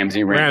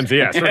 Ramsay,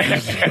 yes.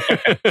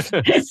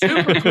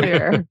 Super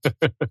clear.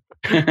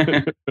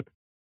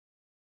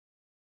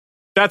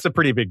 That's a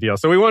pretty big deal.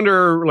 So we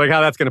wonder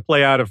how that's going to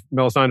play out if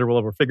Melisandre will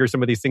ever figure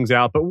some of these things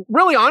out. But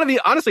really,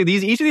 honestly,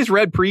 each of these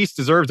Red Priests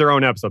deserves their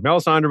own episode.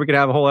 Melisandre, we could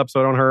have a whole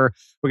episode on her.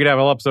 We could have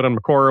a whole episode on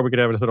Makora. We could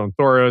have an episode on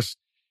Thoros.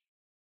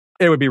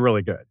 It would be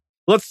really good.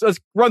 Let's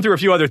run through a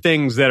few other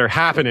things that are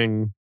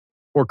happening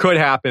or could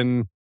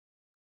happen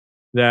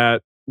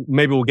that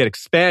maybe will get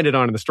expanded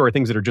on in the story,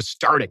 things that are just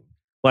starting.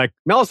 Like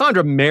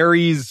Melisandre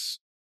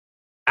marries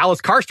Alice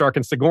Karstark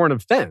and Sigorn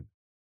of Fen.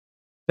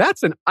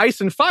 That's an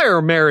ice and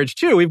fire marriage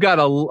too. We've got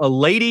a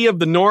lady of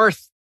the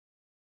north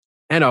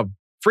and a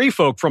free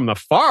folk from the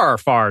far,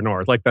 far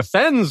north. Like the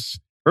Fens,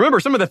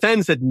 remember some of the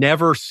Fens had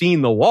never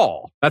seen the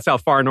wall. That's how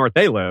far north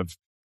they live.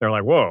 They're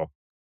like, whoa,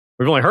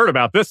 we've only heard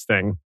about this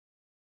thing.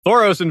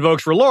 Thoros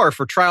invokes R'hllor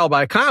for trial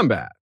by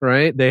combat,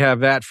 right? They have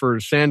that for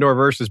Sandor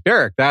versus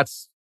Beric.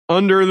 That's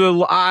under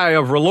the eye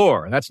of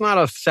R'hllor. That's not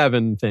a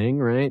 7 thing,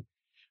 right?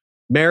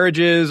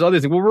 Marriages,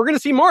 other things. Well, we're going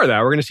to see more of that.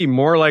 We're going to see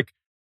more like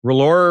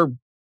R'hllor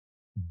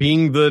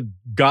being the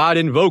god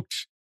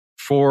invoked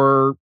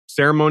for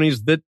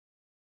ceremonies that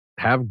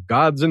have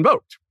gods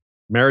invoked.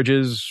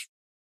 Marriages,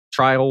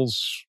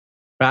 trials,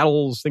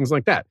 battles, things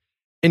like that.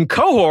 In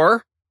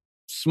Qohor,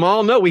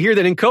 small note, we hear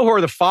that in Qohor,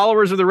 the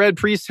followers of the Red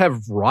Priests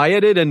have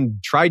rioted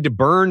and tried to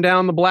burn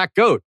down the Black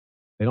Goat.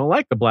 They don't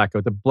like the Black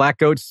Goat. The Black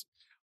Goat's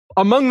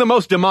among the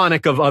most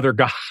demonic of other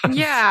gods.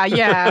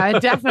 Yeah,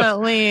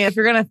 definitely. If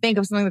you're going to think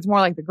of something that's more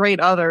like the great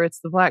other, it's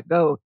the black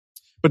goat.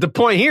 But the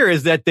point here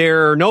is that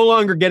they're no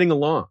longer getting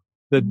along.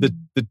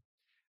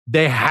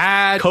 They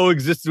had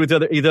coexisted with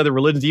other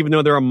religions, even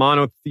though they're a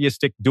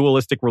monotheistic,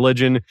 dualistic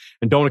religion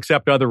and don't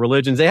accept other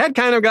religions. They had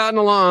kind of gotten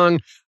along,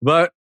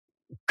 but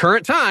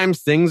current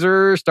times, things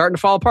are starting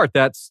to fall apart.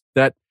 That's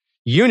that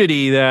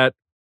unity, that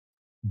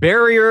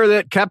barrier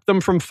that kept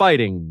them from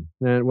fighting,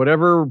 that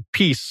whatever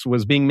peace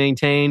was being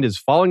maintained is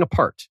falling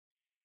apart.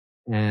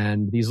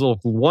 And these little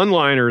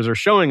one-liners are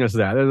showing us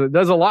that. It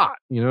does a lot.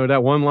 You know,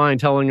 that one line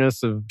telling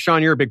us of...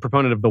 Sean, you're a big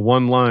proponent of the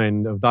one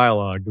line of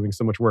dialogue doing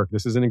so much work.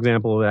 This is an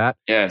example of that.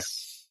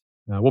 Yes.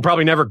 We'll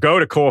probably never go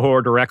to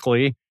Qohor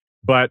directly,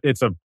 but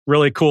it's a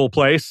really cool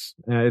place.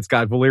 It's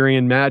got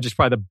Valyrian magic. It's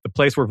probably the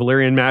place where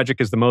Valyrian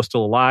magic is the most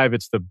still alive.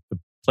 It's the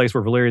place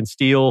where Valyrian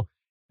steel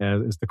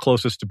is the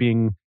closest to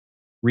being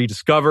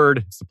rediscovered.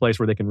 It's the place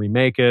where they can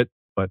remake it,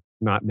 but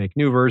not make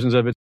new versions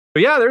of it.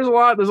 But yeah, there's a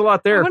lot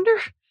there.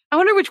 I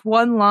wonder which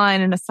one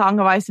line in A Song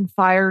of Ice and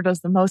Fire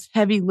does the most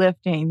heavy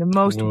lifting, the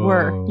most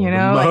work, you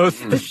know?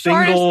 The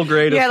single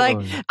greatest Yeah, like,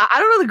 one. I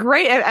don't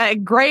know,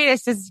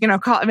 greatest is,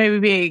 maybe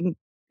being...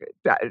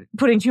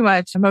 putting too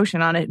much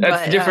emotion on it.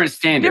 That's a different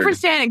standard. Different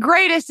standard.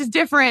 Greatest is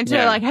different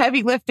to like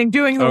heavy lifting,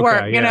 doing the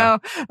work, you know?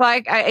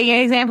 Like an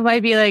example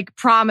might be like,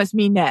 promise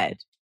me, Ned.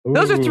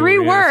 Those are three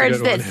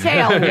words that say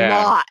a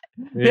lot.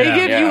 They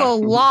give you a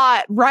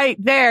lot right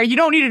there. You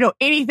don't need to know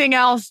anything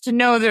else to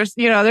know there's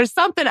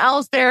something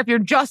else there. If you're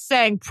just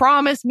saying,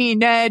 promise me,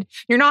 Ned,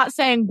 you're not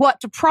saying what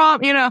to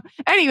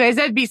Anyways,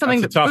 that'd be something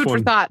that's food for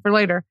thought for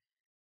later.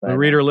 The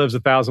reader lives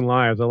 1,000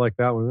 lives. I like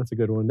that one. That's a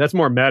good one. That's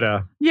more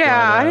meta.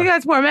 Yeah, I think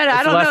that's more meta.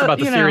 I don't less know, about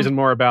the series and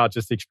more about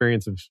just the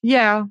experience of...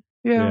 Yeah.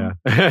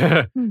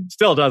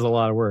 Still does a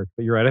lot of work,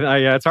 but you're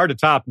right. It's hard to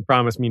top and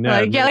promise me now.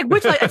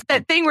 It's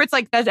that thing where it's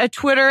like a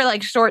Twitter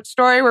like short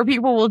story where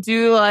people will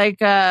do like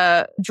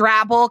a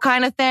drabble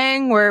kind of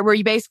thing where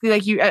you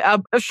basically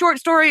a short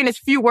story in as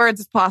few words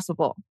as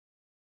possible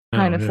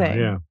kind of thing.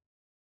 Yeah.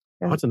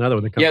 What's another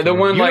one that comes? Yeah, the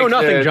one you know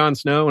nothing, Jon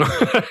Snow.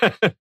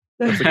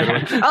 That's a good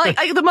one.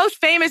 like the most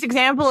famous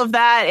example of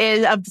that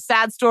of the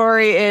sad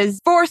story is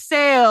For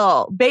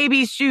Sale,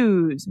 baby's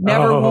shoes,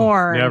 never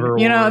worn.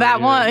 That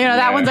one.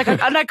 That one's like an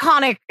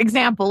iconic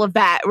example of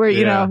that,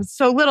 where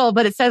so little,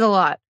 but it says a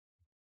lot.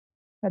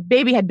 That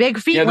baby had big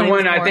feet. Yeah, the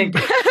one I think.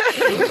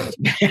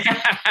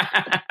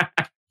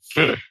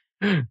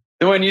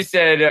 The one you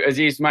said,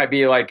 Aziz, might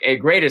be like a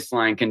greatest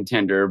line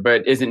contender,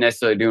 but isn't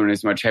necessarily doing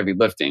as much heavy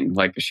lifting,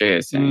 like Ashea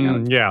is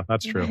saying. Yeah,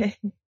 that's true.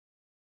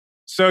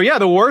 So yeah,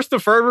 the worse the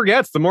fervor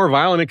gets, the more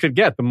violent it could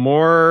get. The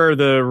more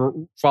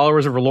the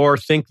followers of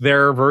R'hllor think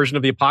their version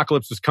of the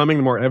apocalypse is coming,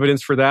 the more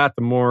evidence for that,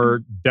 the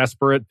more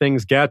desperate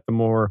things get, the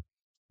more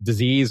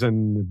disease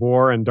and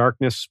war and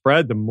darkness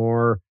spread, the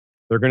more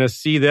they're going to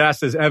see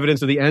this as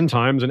evidence of the end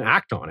times and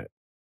act on it.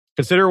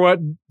 Consider what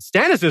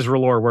Stannis'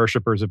 R'hllor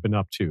worshippers have been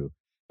up to.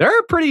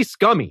 They're pretty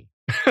scummy.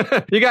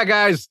 You got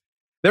guys,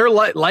 they're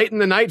lighting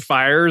the night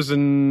fires,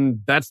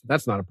 and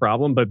that's not a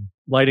problem, but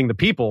lighting the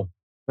people,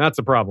 that's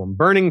a problem.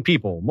 Burning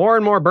people. More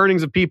and more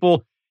burnings of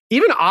people.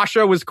 Even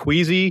Asha was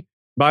queasy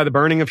by the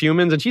burning of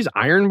humans, and she's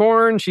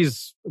Ironborn.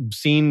 She's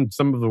seen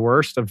some of the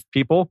worst of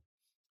people.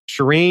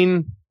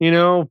 Shireen,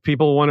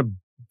 people want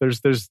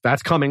to...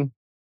 That's coming.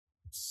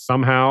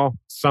 Somehow,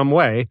 some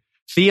way.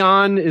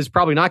 Theon is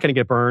probably not going to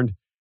get burned.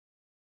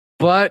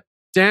 But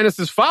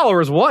Stannis'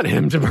 followers want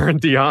him to burn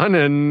Theon,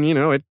 and,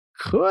 it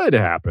could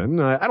happen.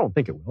 I don't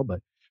think it will, but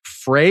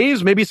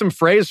maybe some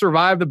Freys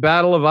survive the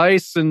Battle of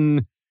Ice,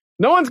 and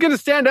no one's going to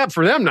stand up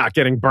for them not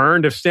getting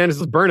burned. If Stannis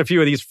has burned a few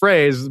of these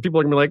Freys, people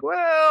are going to be like,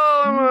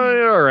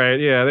 well, all right,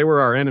 yeah, they were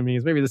our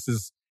enemies. Maybe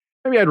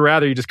I'd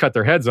rather you just cut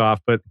their heads off,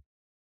 but...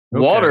 Okay.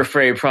 Walder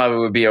Frey probably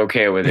would be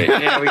okay with it.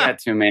 Yeah, we got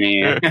too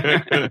many.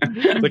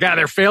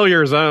 They're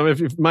failures.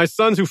 If my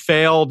sons who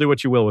fail, do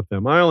what you will with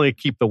them. I only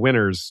keep the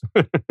winners.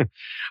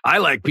 I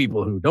like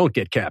people who don't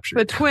get captured.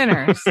 The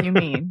twinners, you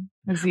mean?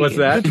 What's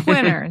that? The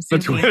twinners. The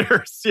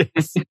twinners,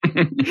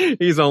 yes.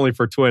 He's only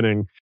for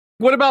twinning.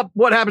 What about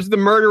what happens to the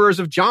murderers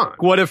of Jon?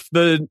 What if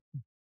the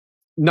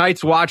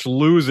Night's Watch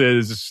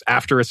loses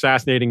after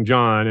assassinating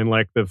Jon and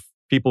the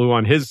people who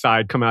on his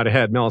side come out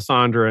ahead,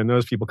 Melisandre and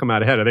those people come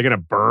out ahead? Are they going to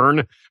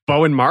burn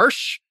Bowen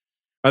Marsh?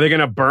 Are they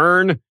going to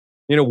burn,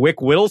 Wick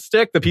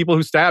Whittlestick, the people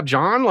who stabbed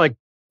Jon?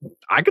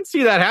 I could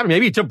see that happen.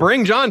 Maybe to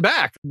bring Jon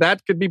back.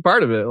 That could be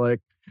part of it.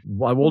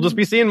 We'll just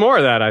be seeing more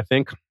of that, I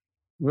think.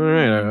 All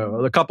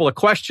right, a couple of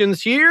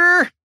questions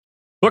here.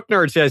 Book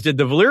Nerd says, did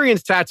the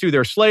Valyrians tattoo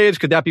their slaves?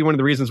 Could that be one of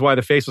the reasons why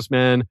the Faceless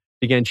Men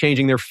began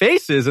changing their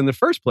faces in the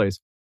first place?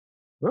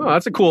 Oh,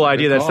 that's a cool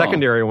idea, that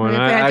secondary one.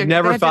 I've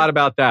never thought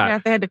about that. Yeah,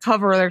 they had to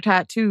cover their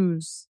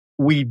tattoos.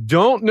 We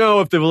don't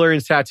know if the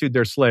Valyrians tattooed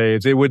their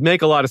slaves. It would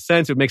make a lot of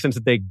sense. It would make sense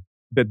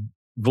that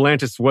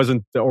Volantis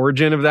wasn't the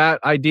origin of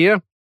that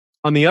idea.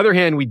 On the other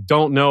hand, we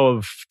don't know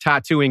of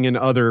tattooing in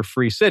other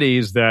free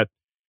cities that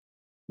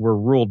were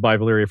ruled by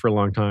Valyria for a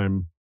long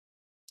time.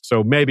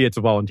 So maybe it's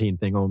a Volantene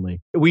thing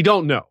only. We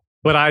don't know.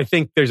 But I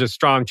think there's a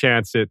strong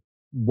chance it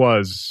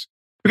was,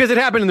 because it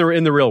happened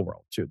in the real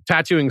world too.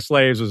 Tattooing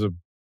slaves was a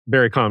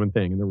very common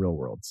thing in the real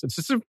world. It's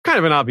just kind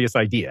of an obvious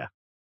idea,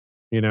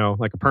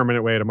 like a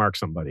permanent way to mark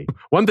somebody.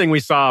 One thing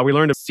we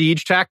learned of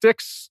siege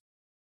tactics.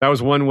 That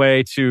was one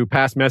way to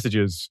pass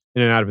messages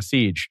in and out of a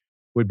siege,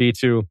 would be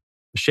to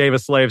shave a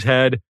slave's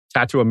head,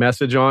 tattoo a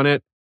message on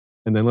it,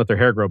 and then let their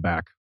hair grow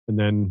back. And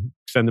then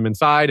send them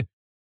inside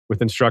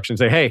with instructions.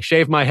 Say, hey,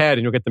 shave my head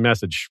and you'll get the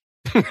message.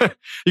 You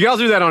can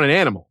also do that on an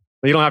animal.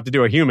 You don't have to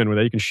do a human with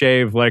it. You can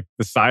shave like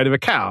the side of a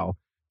cow,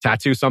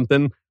 tattoo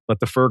something, let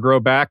the fur grow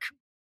back.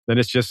 Then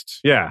it's just,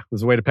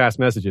 there's a way to pass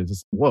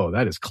messages. Whoa,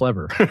 that is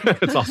clever.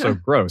 It's also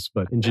gross,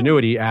 but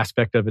ingenuity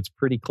aspect of it's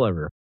pretty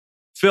clever.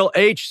 Phil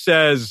H.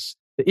 says,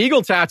 the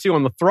eagle tattoo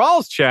on the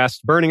thrall's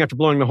chest, burning after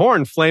blowing the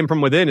horn, flame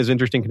from within, is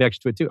interesting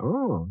connection to it too.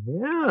 Oh,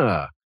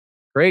 yeah.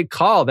 Great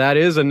call. That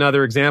is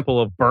another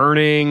example of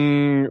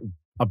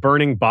a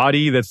burning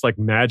body that's like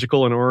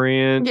magical and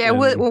orient. Yeah,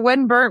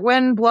 when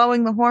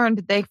blowing the horn,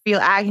 did they feel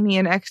agony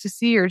and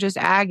ecstasy or just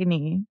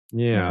agony?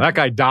 Yeah, that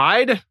guy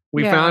died.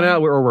 We found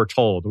out, or we're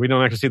told. We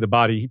don't actually see the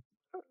body.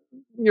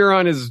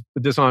 Euron is a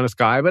dishonest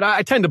guy, but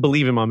I tend to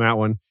believe him on that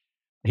one.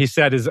 He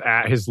said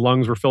his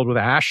lungs were filled with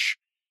ash,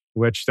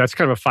 which that's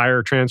kind of a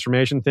fire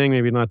transformation thing.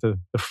 Maybe not the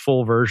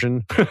full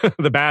version,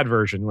 the bad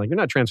version. Like, you're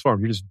not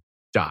transformed, you just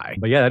die.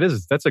 But yeah,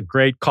 that's a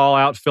great call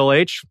out, Phil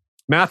H.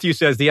 Matthew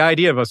says, the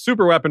idea of a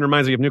super weapon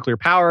reminds me of nuclear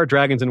power.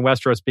 Dragons in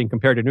Westeros being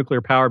compared to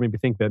nuclear power made me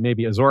think that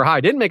maybe Azor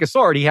Ahai didn't make a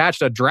sword. He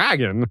hatched a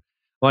dragon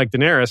like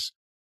Daenerys.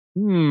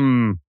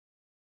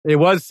 It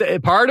was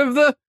part of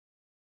the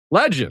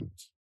legend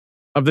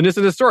of the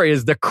Nissa story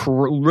is the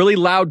really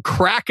loud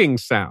cracking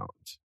sound,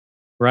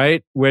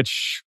 right?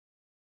 Which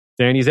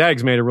Dany's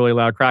eggs made a really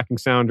loud cracking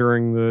sound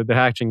during the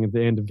hatching at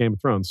the end of Game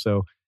of Thrones.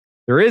 So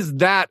there is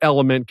that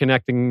element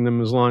connecting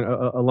them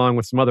along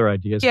with some other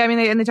ideas. Yeah, I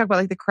mean, they talk about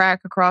like the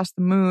crack across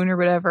the moon or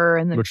whatever,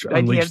 and the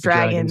idea of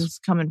dragons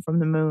coming from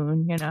the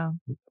moon,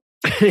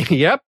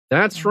 Yep,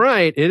 that's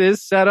right. It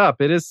is set up.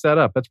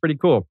 That's pretty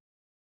cool.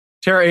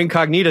 Terra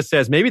Incognita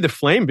says, maybe the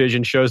flame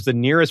vision shows the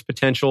nearest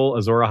potential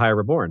Azor Ahai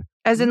reborn.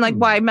 As in, like,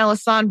 why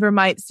Melisandre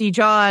might see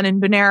Jon and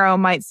Benero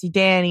might see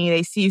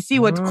Dany. You see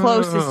what's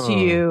closest to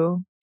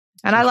you.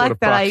 And I like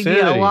that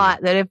idea a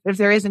lot, that if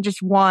there isn't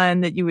just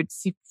one, that you would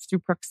see through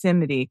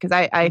proximity. Because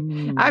I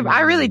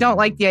really don't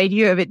like the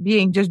idea of it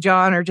being just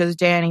Jon or just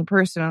Dany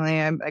personally.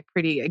 I'm like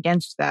pretty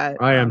against that.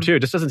 I am too. It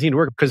just doesn't seem to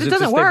work because it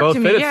doesn't work they both to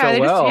me. fit it so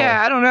well.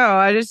 I don't know.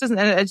 I just doesn't.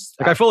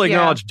 I fully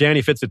acknowledge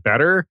Dany fits it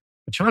better,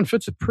 but Jon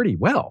fits it pretty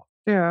well.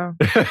 Yeah.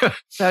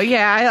 So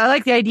I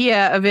like the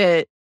idea of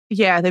it.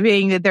 Yeah, they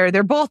being that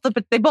they're both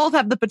they both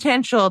have the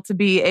potential to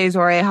be Azor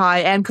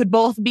Ahai and could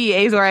both be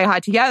Azor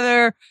Ahai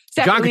together.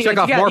 Jon can check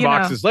off more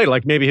boxes later.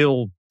 Like maybe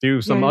he'll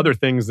do some other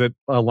things that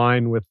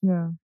align with.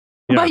 Yeah.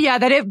 But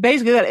that if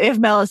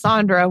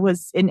Melisandre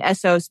was in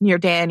Essos near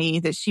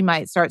Dany, that she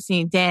might start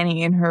seeing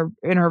Dany in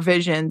her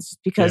visions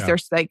because they're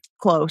like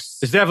close.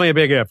 It's definitely a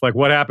big if. Like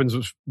what happens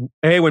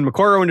when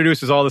Moqorro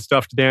introduces all this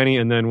stuff to Dany,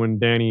 and then when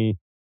Dany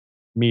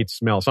meets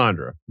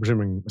Melisandre,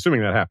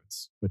 assuming that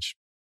happens, which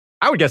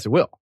I would guess it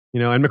will.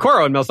 And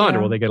Moqorro and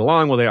Melisandre, will they get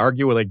along? Will they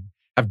argue? Will they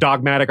have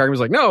dogmatic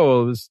arguments like,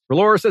 no,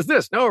 R'hllor says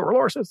this. No,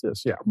 R'hllor says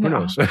this. Yeah, who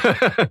knows?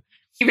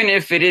 Even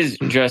if it is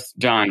just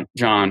Jon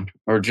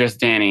or just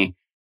Dany,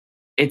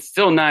 it's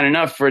still not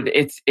enough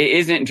it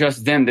isn't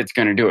just them that's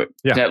going to do it.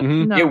 Yeah.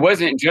 It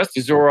wasn't just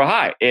Azor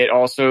Ahai.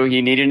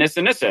 He needed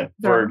Nissa,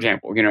 for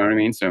example. You know what I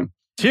mean? So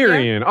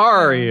Tyrion,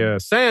 Arya,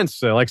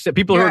 Sansa, like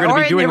people who are going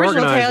to be doing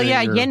organizing.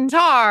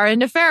 Yentar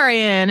and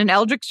Nefarian and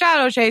Eldrick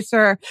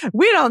Shadowchaser.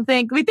 We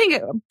think,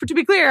 to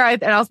be clear,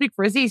 and I'll speak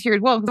for Aziz here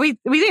as well, we think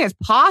it's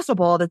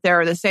possible that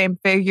they're the same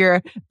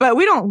figure, but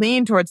we don't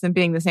lean towards them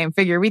being the same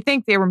figure. We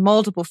think they were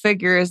multiple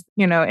figures,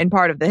 in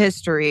part of the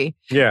history.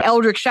 Yeah.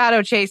 Eldrick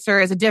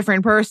Shadowchaser is a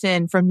different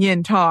person from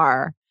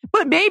Yentar.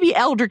 But maybe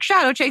Eldrick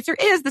Shadowchaser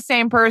is the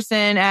same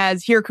person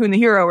as Hirkun the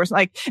Hero, or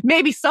like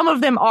maybe some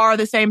of them are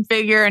the same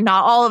figure and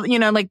not all of,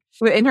 like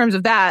in terms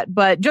of that.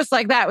 But just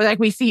like that, like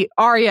we see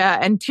Arya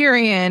and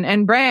Tyrion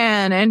and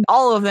Bran and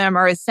all of them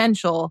are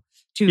essential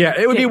to. Yeah,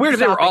 it would be weird if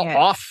they were all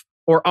off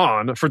or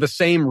on for the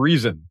same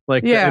reason.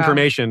 Like the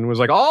information was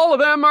like, all of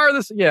them are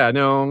this. Yeah,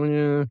 no.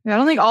 Yeah. I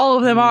don't think all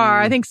of them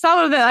are. I think some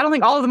of them, I don't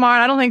think all of them are.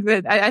 And I don't think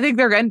that, I think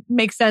they're going to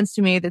make sense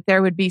to me that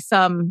there would be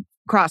some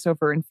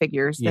crossover in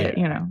figures that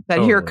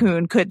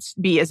Hirkun could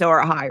be Azor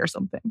Ahai or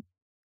something.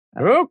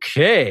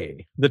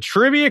 Okay. The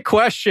trivia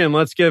question.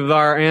 Let's give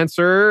our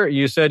answer.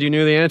 You said you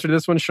knew the answer to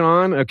this one,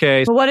 Sean.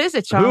 Okay. Well, what is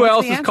it, Sean? Who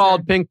else is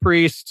called Pink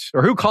Priest,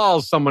 or who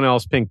calls someone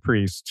else Pink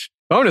Priest?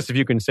 Bonus if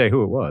you can say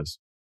who it was.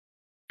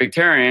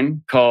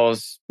 Victarion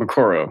calls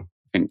Moqorro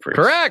Pink Priest.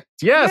 Correct.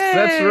 Yes,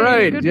 that's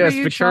right. Good yes, for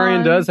you, Victarion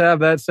Sean. does have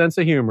that sense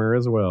of humor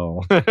as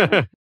well.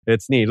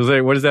 It's neat.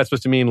 What is that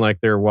supposed to mean? Like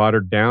they're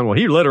watered down? Well,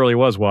 he literally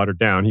was watered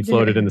down. He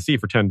floated in the sea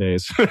for 10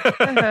 days.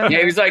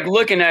 He was like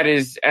looking at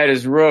his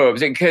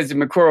robes because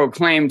Moqorro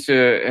claimed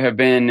to have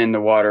been in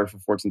the water for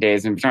 14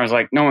 days. And Victarion was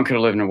like, no one could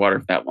have lived in the water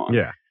for that long.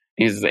 Yeah.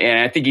 And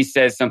I think he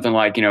says something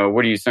like,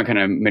 what are you, some kind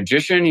of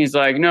magician? He's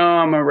like, no,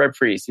 I'm a red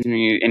priest. And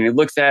he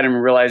looks at him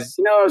and realizes,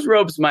 his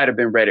robes might have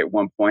been red at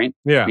one point.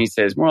 Yeah. And he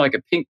says, more like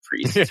a pink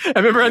priest. I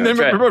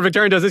remember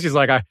Victorian does this. He's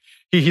like, I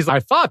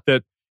thought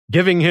that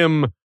giving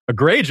him a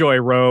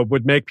Greyjoy robe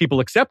would make people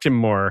accept him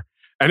more.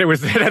 And it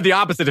had the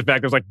opposite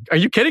effect. It was like, are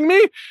you kidding me?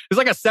 It's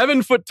like a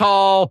 7 foot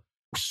tall,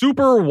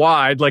 super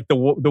wide, like the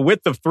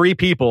width of 3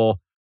 people,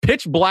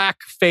 pitch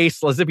black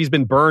face as if he's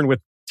been burned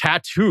with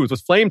tattoos,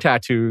 with flame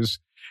tattoos.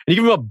 And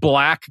you give him a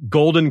black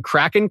golden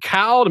kraken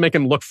cowl to make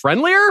him look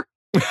friendlier?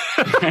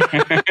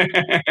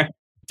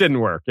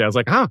 Didn't work. Yeah, I was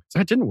like, that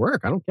didn't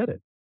work. I don't get it.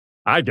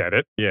 I get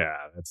it. Yeah,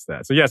 that's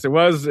that. So yes,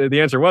 the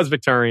answer was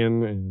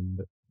Victarion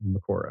and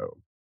Moqorro.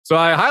 So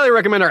I highly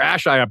recommend our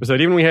Ashai episode.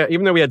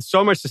 Even though we had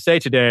so much to say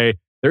today,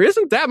 there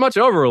isn't that much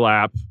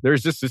overlap.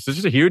 It's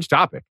just a huge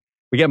topic.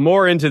 We get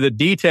more into the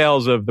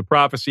details of the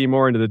prophecy,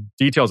 more into the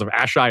details of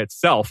Ashai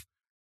itself,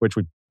 which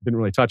we didn't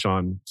really touch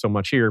on so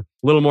much here. A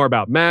little more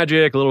about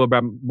magic, a little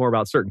more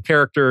about certain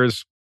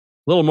characters,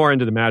 a little more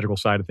into the magical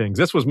side of things.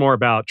 This was more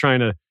about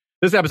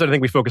this episode, I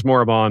think we focused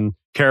more on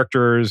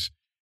characters,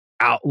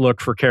 outlook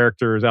for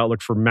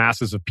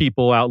masses of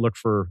people, outlook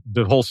for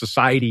the whole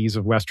societies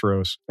of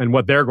Westeros and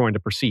what they're going to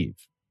perceive.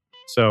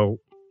 So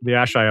the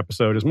Ashai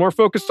episode is more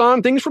focused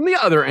on things from the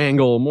other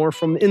angle, more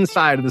from the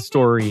inside of the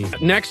story.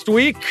 Next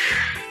week,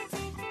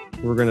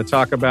 we're going to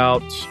talk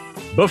about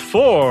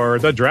Before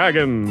the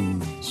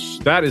Dragons.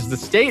 That is the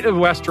state of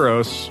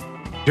Westeros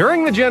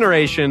during the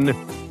generation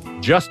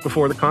just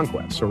before the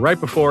conquest. So right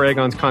before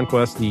Aegon's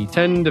conquest, the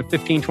 10 to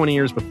 15, 20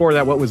 years before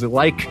that, what was it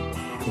like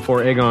before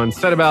Aegon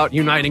set about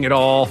uniting it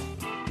all?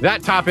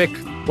 That topic,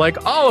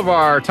 like all of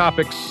our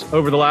topics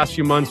over the last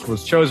few months,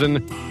 was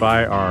chosen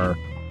by our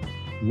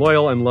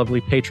loyal and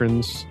lovely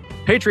patrons.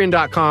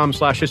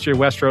 Patreon.com/History of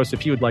Westeros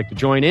if you would like to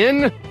join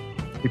in.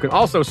 You can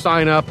also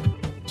sign up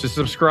to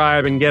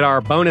subscribe and get our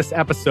bonus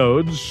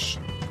episodes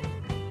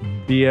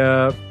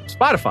via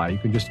Spotify. You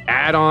can just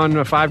add on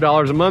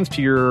 $5 a month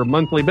to your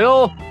monthly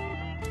bill.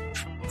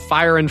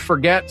 Fire and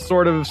forget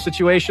sort of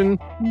situation.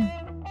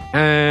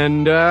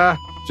 And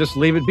just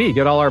leave it be.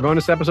 Get all our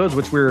bonus episodes,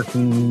 which we're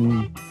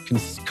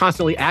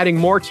constantly adding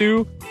more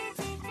to.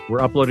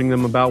 We're uploading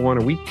them about one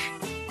a week.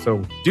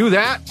 So do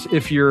that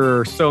if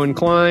you're so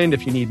inclined.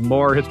 If you need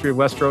more History of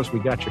Westeros, we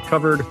got you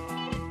covered.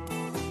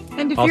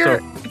 And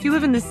if you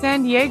live in the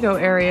San Diego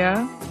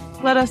area,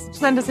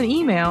 send us an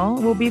email.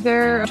 We'll be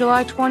there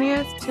July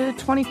 20th to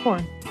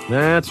 24th.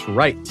 That's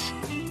right.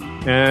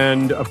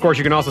 And of course,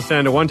 you can also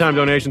send a one-time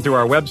donation through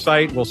our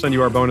website. We'll send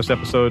you our bonus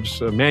episodes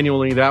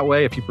manually that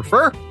way if you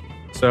prefer.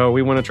 So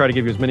we want to try to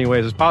give you as many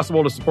ways as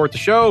possible to support the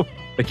show,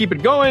 to keep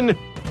it going,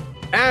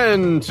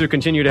 and to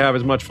continue to have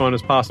as much fun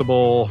as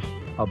possible,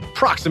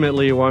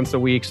 approximately once a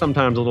week,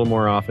 sometimes a little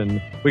more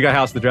often. We got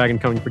House of the Dragon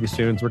coming pretty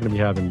soon, so we're going to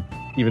be having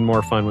even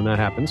more fun when that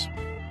happens.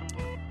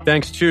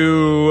 Thanks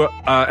to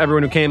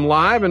everyone who came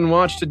live and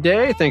watched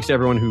today. Thanks to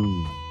everyone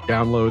who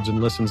downloads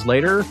and listens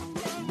later.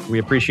 We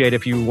appreciate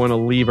if you want to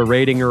leave a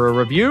rating or a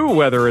review,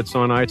 whether it's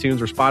on iTunes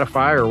or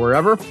Spotify or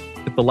wherever.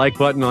 Hit the like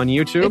button on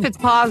YouTube. If it's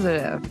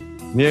positive.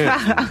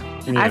 Yeah.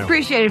 I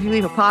appreciate it if you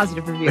leave a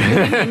positive review.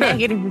 A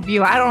negative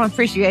review, I don't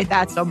appreciate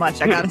that so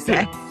much, I gotta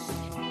say.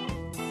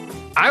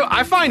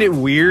 I find it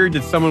weird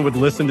that someone would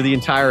listen to the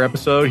entire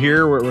episode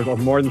here where it was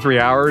more than 3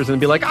 hours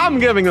and be like, I'm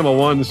giving them a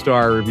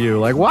 1-star review.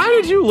 Like, why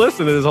did you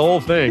listen to this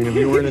whole thing if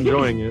you weren't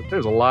enjoying it?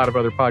 There's a lot of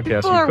other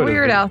podcasts. People are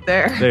weird out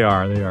there. They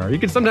are.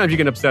 Sometimes you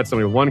can upset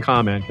somebody with one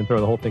comment and throw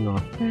the whole thing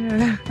off.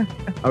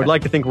 I would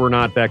like to think we're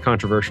not that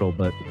controversial,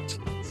 but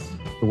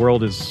the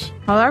world is.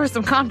 Well, there was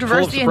some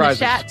controversy in the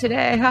chat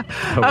today.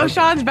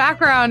 Sean's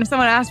background. If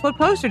someone asked, what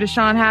poster does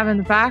Sean have in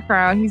the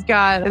background? He's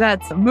got,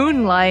 that's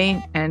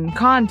Moonlight and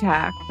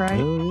Contact, right?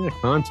 Oh, yeah,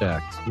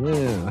 Contact.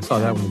 Yeah, I saw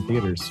that one in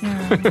theaters.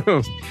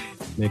 Yeah.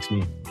 makes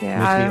me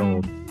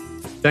old.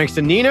 Thanks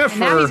to Nina for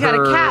now he's got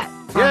a cat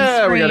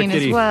on screen, we got a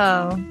kitty as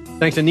well.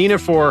 Thanks to Nina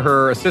for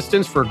her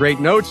assistance, for great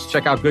notes.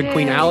 Check out Good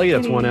Queen Alley.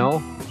 That's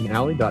 1L.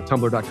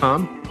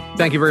 Alley.tumblr.com.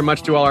 Thank you very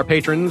much to all our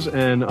patrons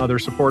and other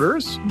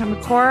supporters.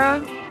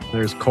 Cora.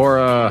 There's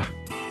Cora.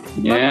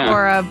 Yeah.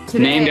 Cora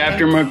today. Named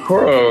after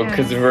Moqorro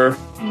because of her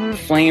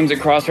flames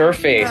across her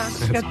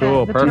face. Yeah, that's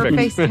cool. Perfect.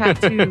 Face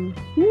tattoo.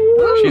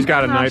 She's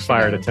got a night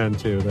fire to tend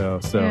to, though.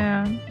 So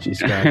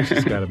she's got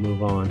to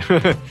move on.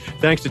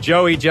 Thanks to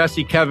Joey,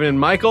 Jesse, Kevin, and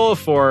Michael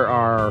for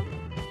our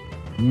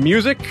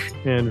music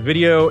and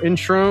video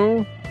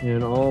intro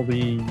and all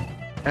the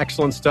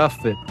excellent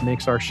stuff that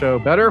makes our show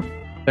better.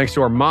 Thanks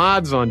to our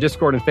mods on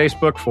Discord and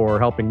Facebook for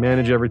helping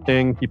manage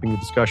everything, keeping the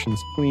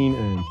discussions clean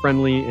and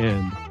friendly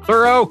and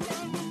thorough.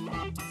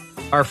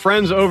 Our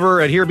friends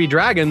over at Here Be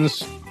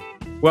Dragons,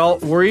 well,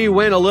 we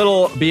went a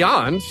little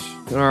beyond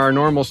our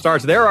normal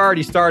starts. They're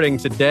already starting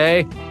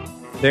today.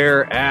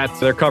 They're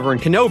covering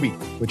Kenobi,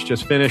 which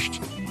just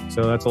finished.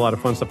 So that's a lot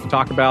of fun stuff to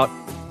talk about.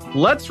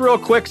 Let's real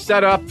quick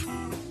set up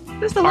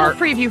just a little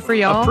preview for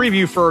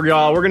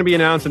y'all. We're going to be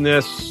announcing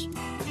this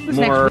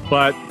more,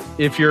 but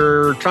if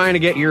you're trying to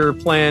get your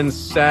plans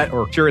set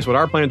or curious what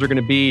our plans are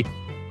going to be,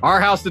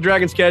 our House of the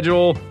Dragon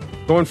schedule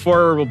Going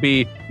forward will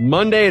be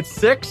Monday at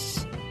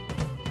 6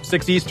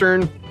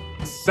 Eastern,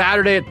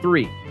 Saturday at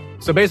 3.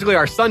 So basically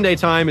our Sunday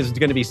time is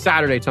going to be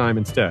Saturday time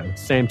instead.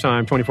 Same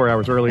time, 24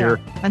 hours earlier.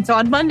 Yeah. And so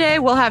on Monday,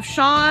 we'll have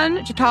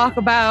Sean to talk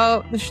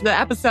about the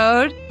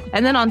episode.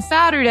 And then on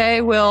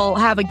Saturday, we'll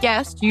have a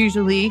guest,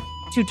 usually,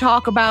 to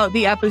talk about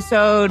the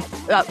episode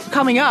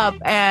coming up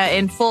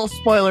in full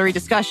spoilery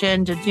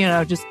discussion.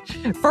 To, just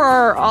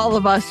for all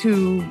of us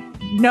who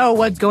know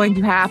what's going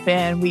to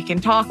happen, we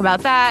can talk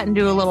about that and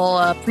do a little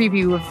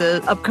preview of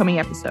the upcoming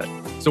episode.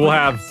 So we'll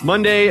have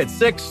Monday at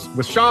 6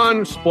 with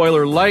Sean,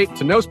 spoiler light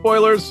to no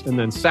spoilers, and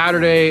then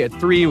Saturday at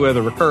 3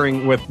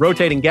 with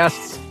rotating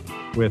guests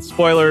with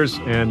spoilers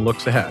and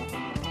looks ahead.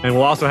 And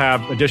we'll also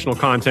have additional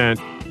content,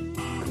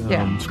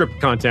 scripted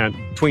content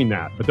between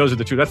that. But those are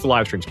the two. That's the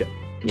live stream skip.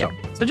 Yeah.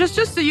 So just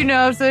so you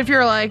know, so if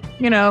you're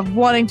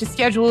wanting to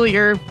schedule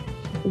your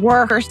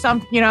work or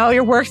something,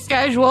 your work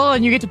schedule,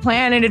 and you get to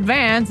plan in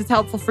advance, it's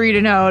helpful for you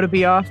to know to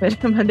be off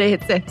at Monday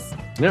at 6.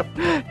 Yep.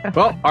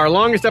 Well, our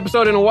longest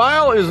episode in a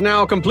while is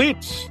now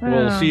complete.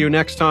 We'll see you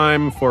next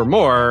time for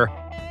more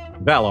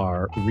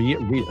Valar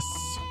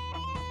Reus.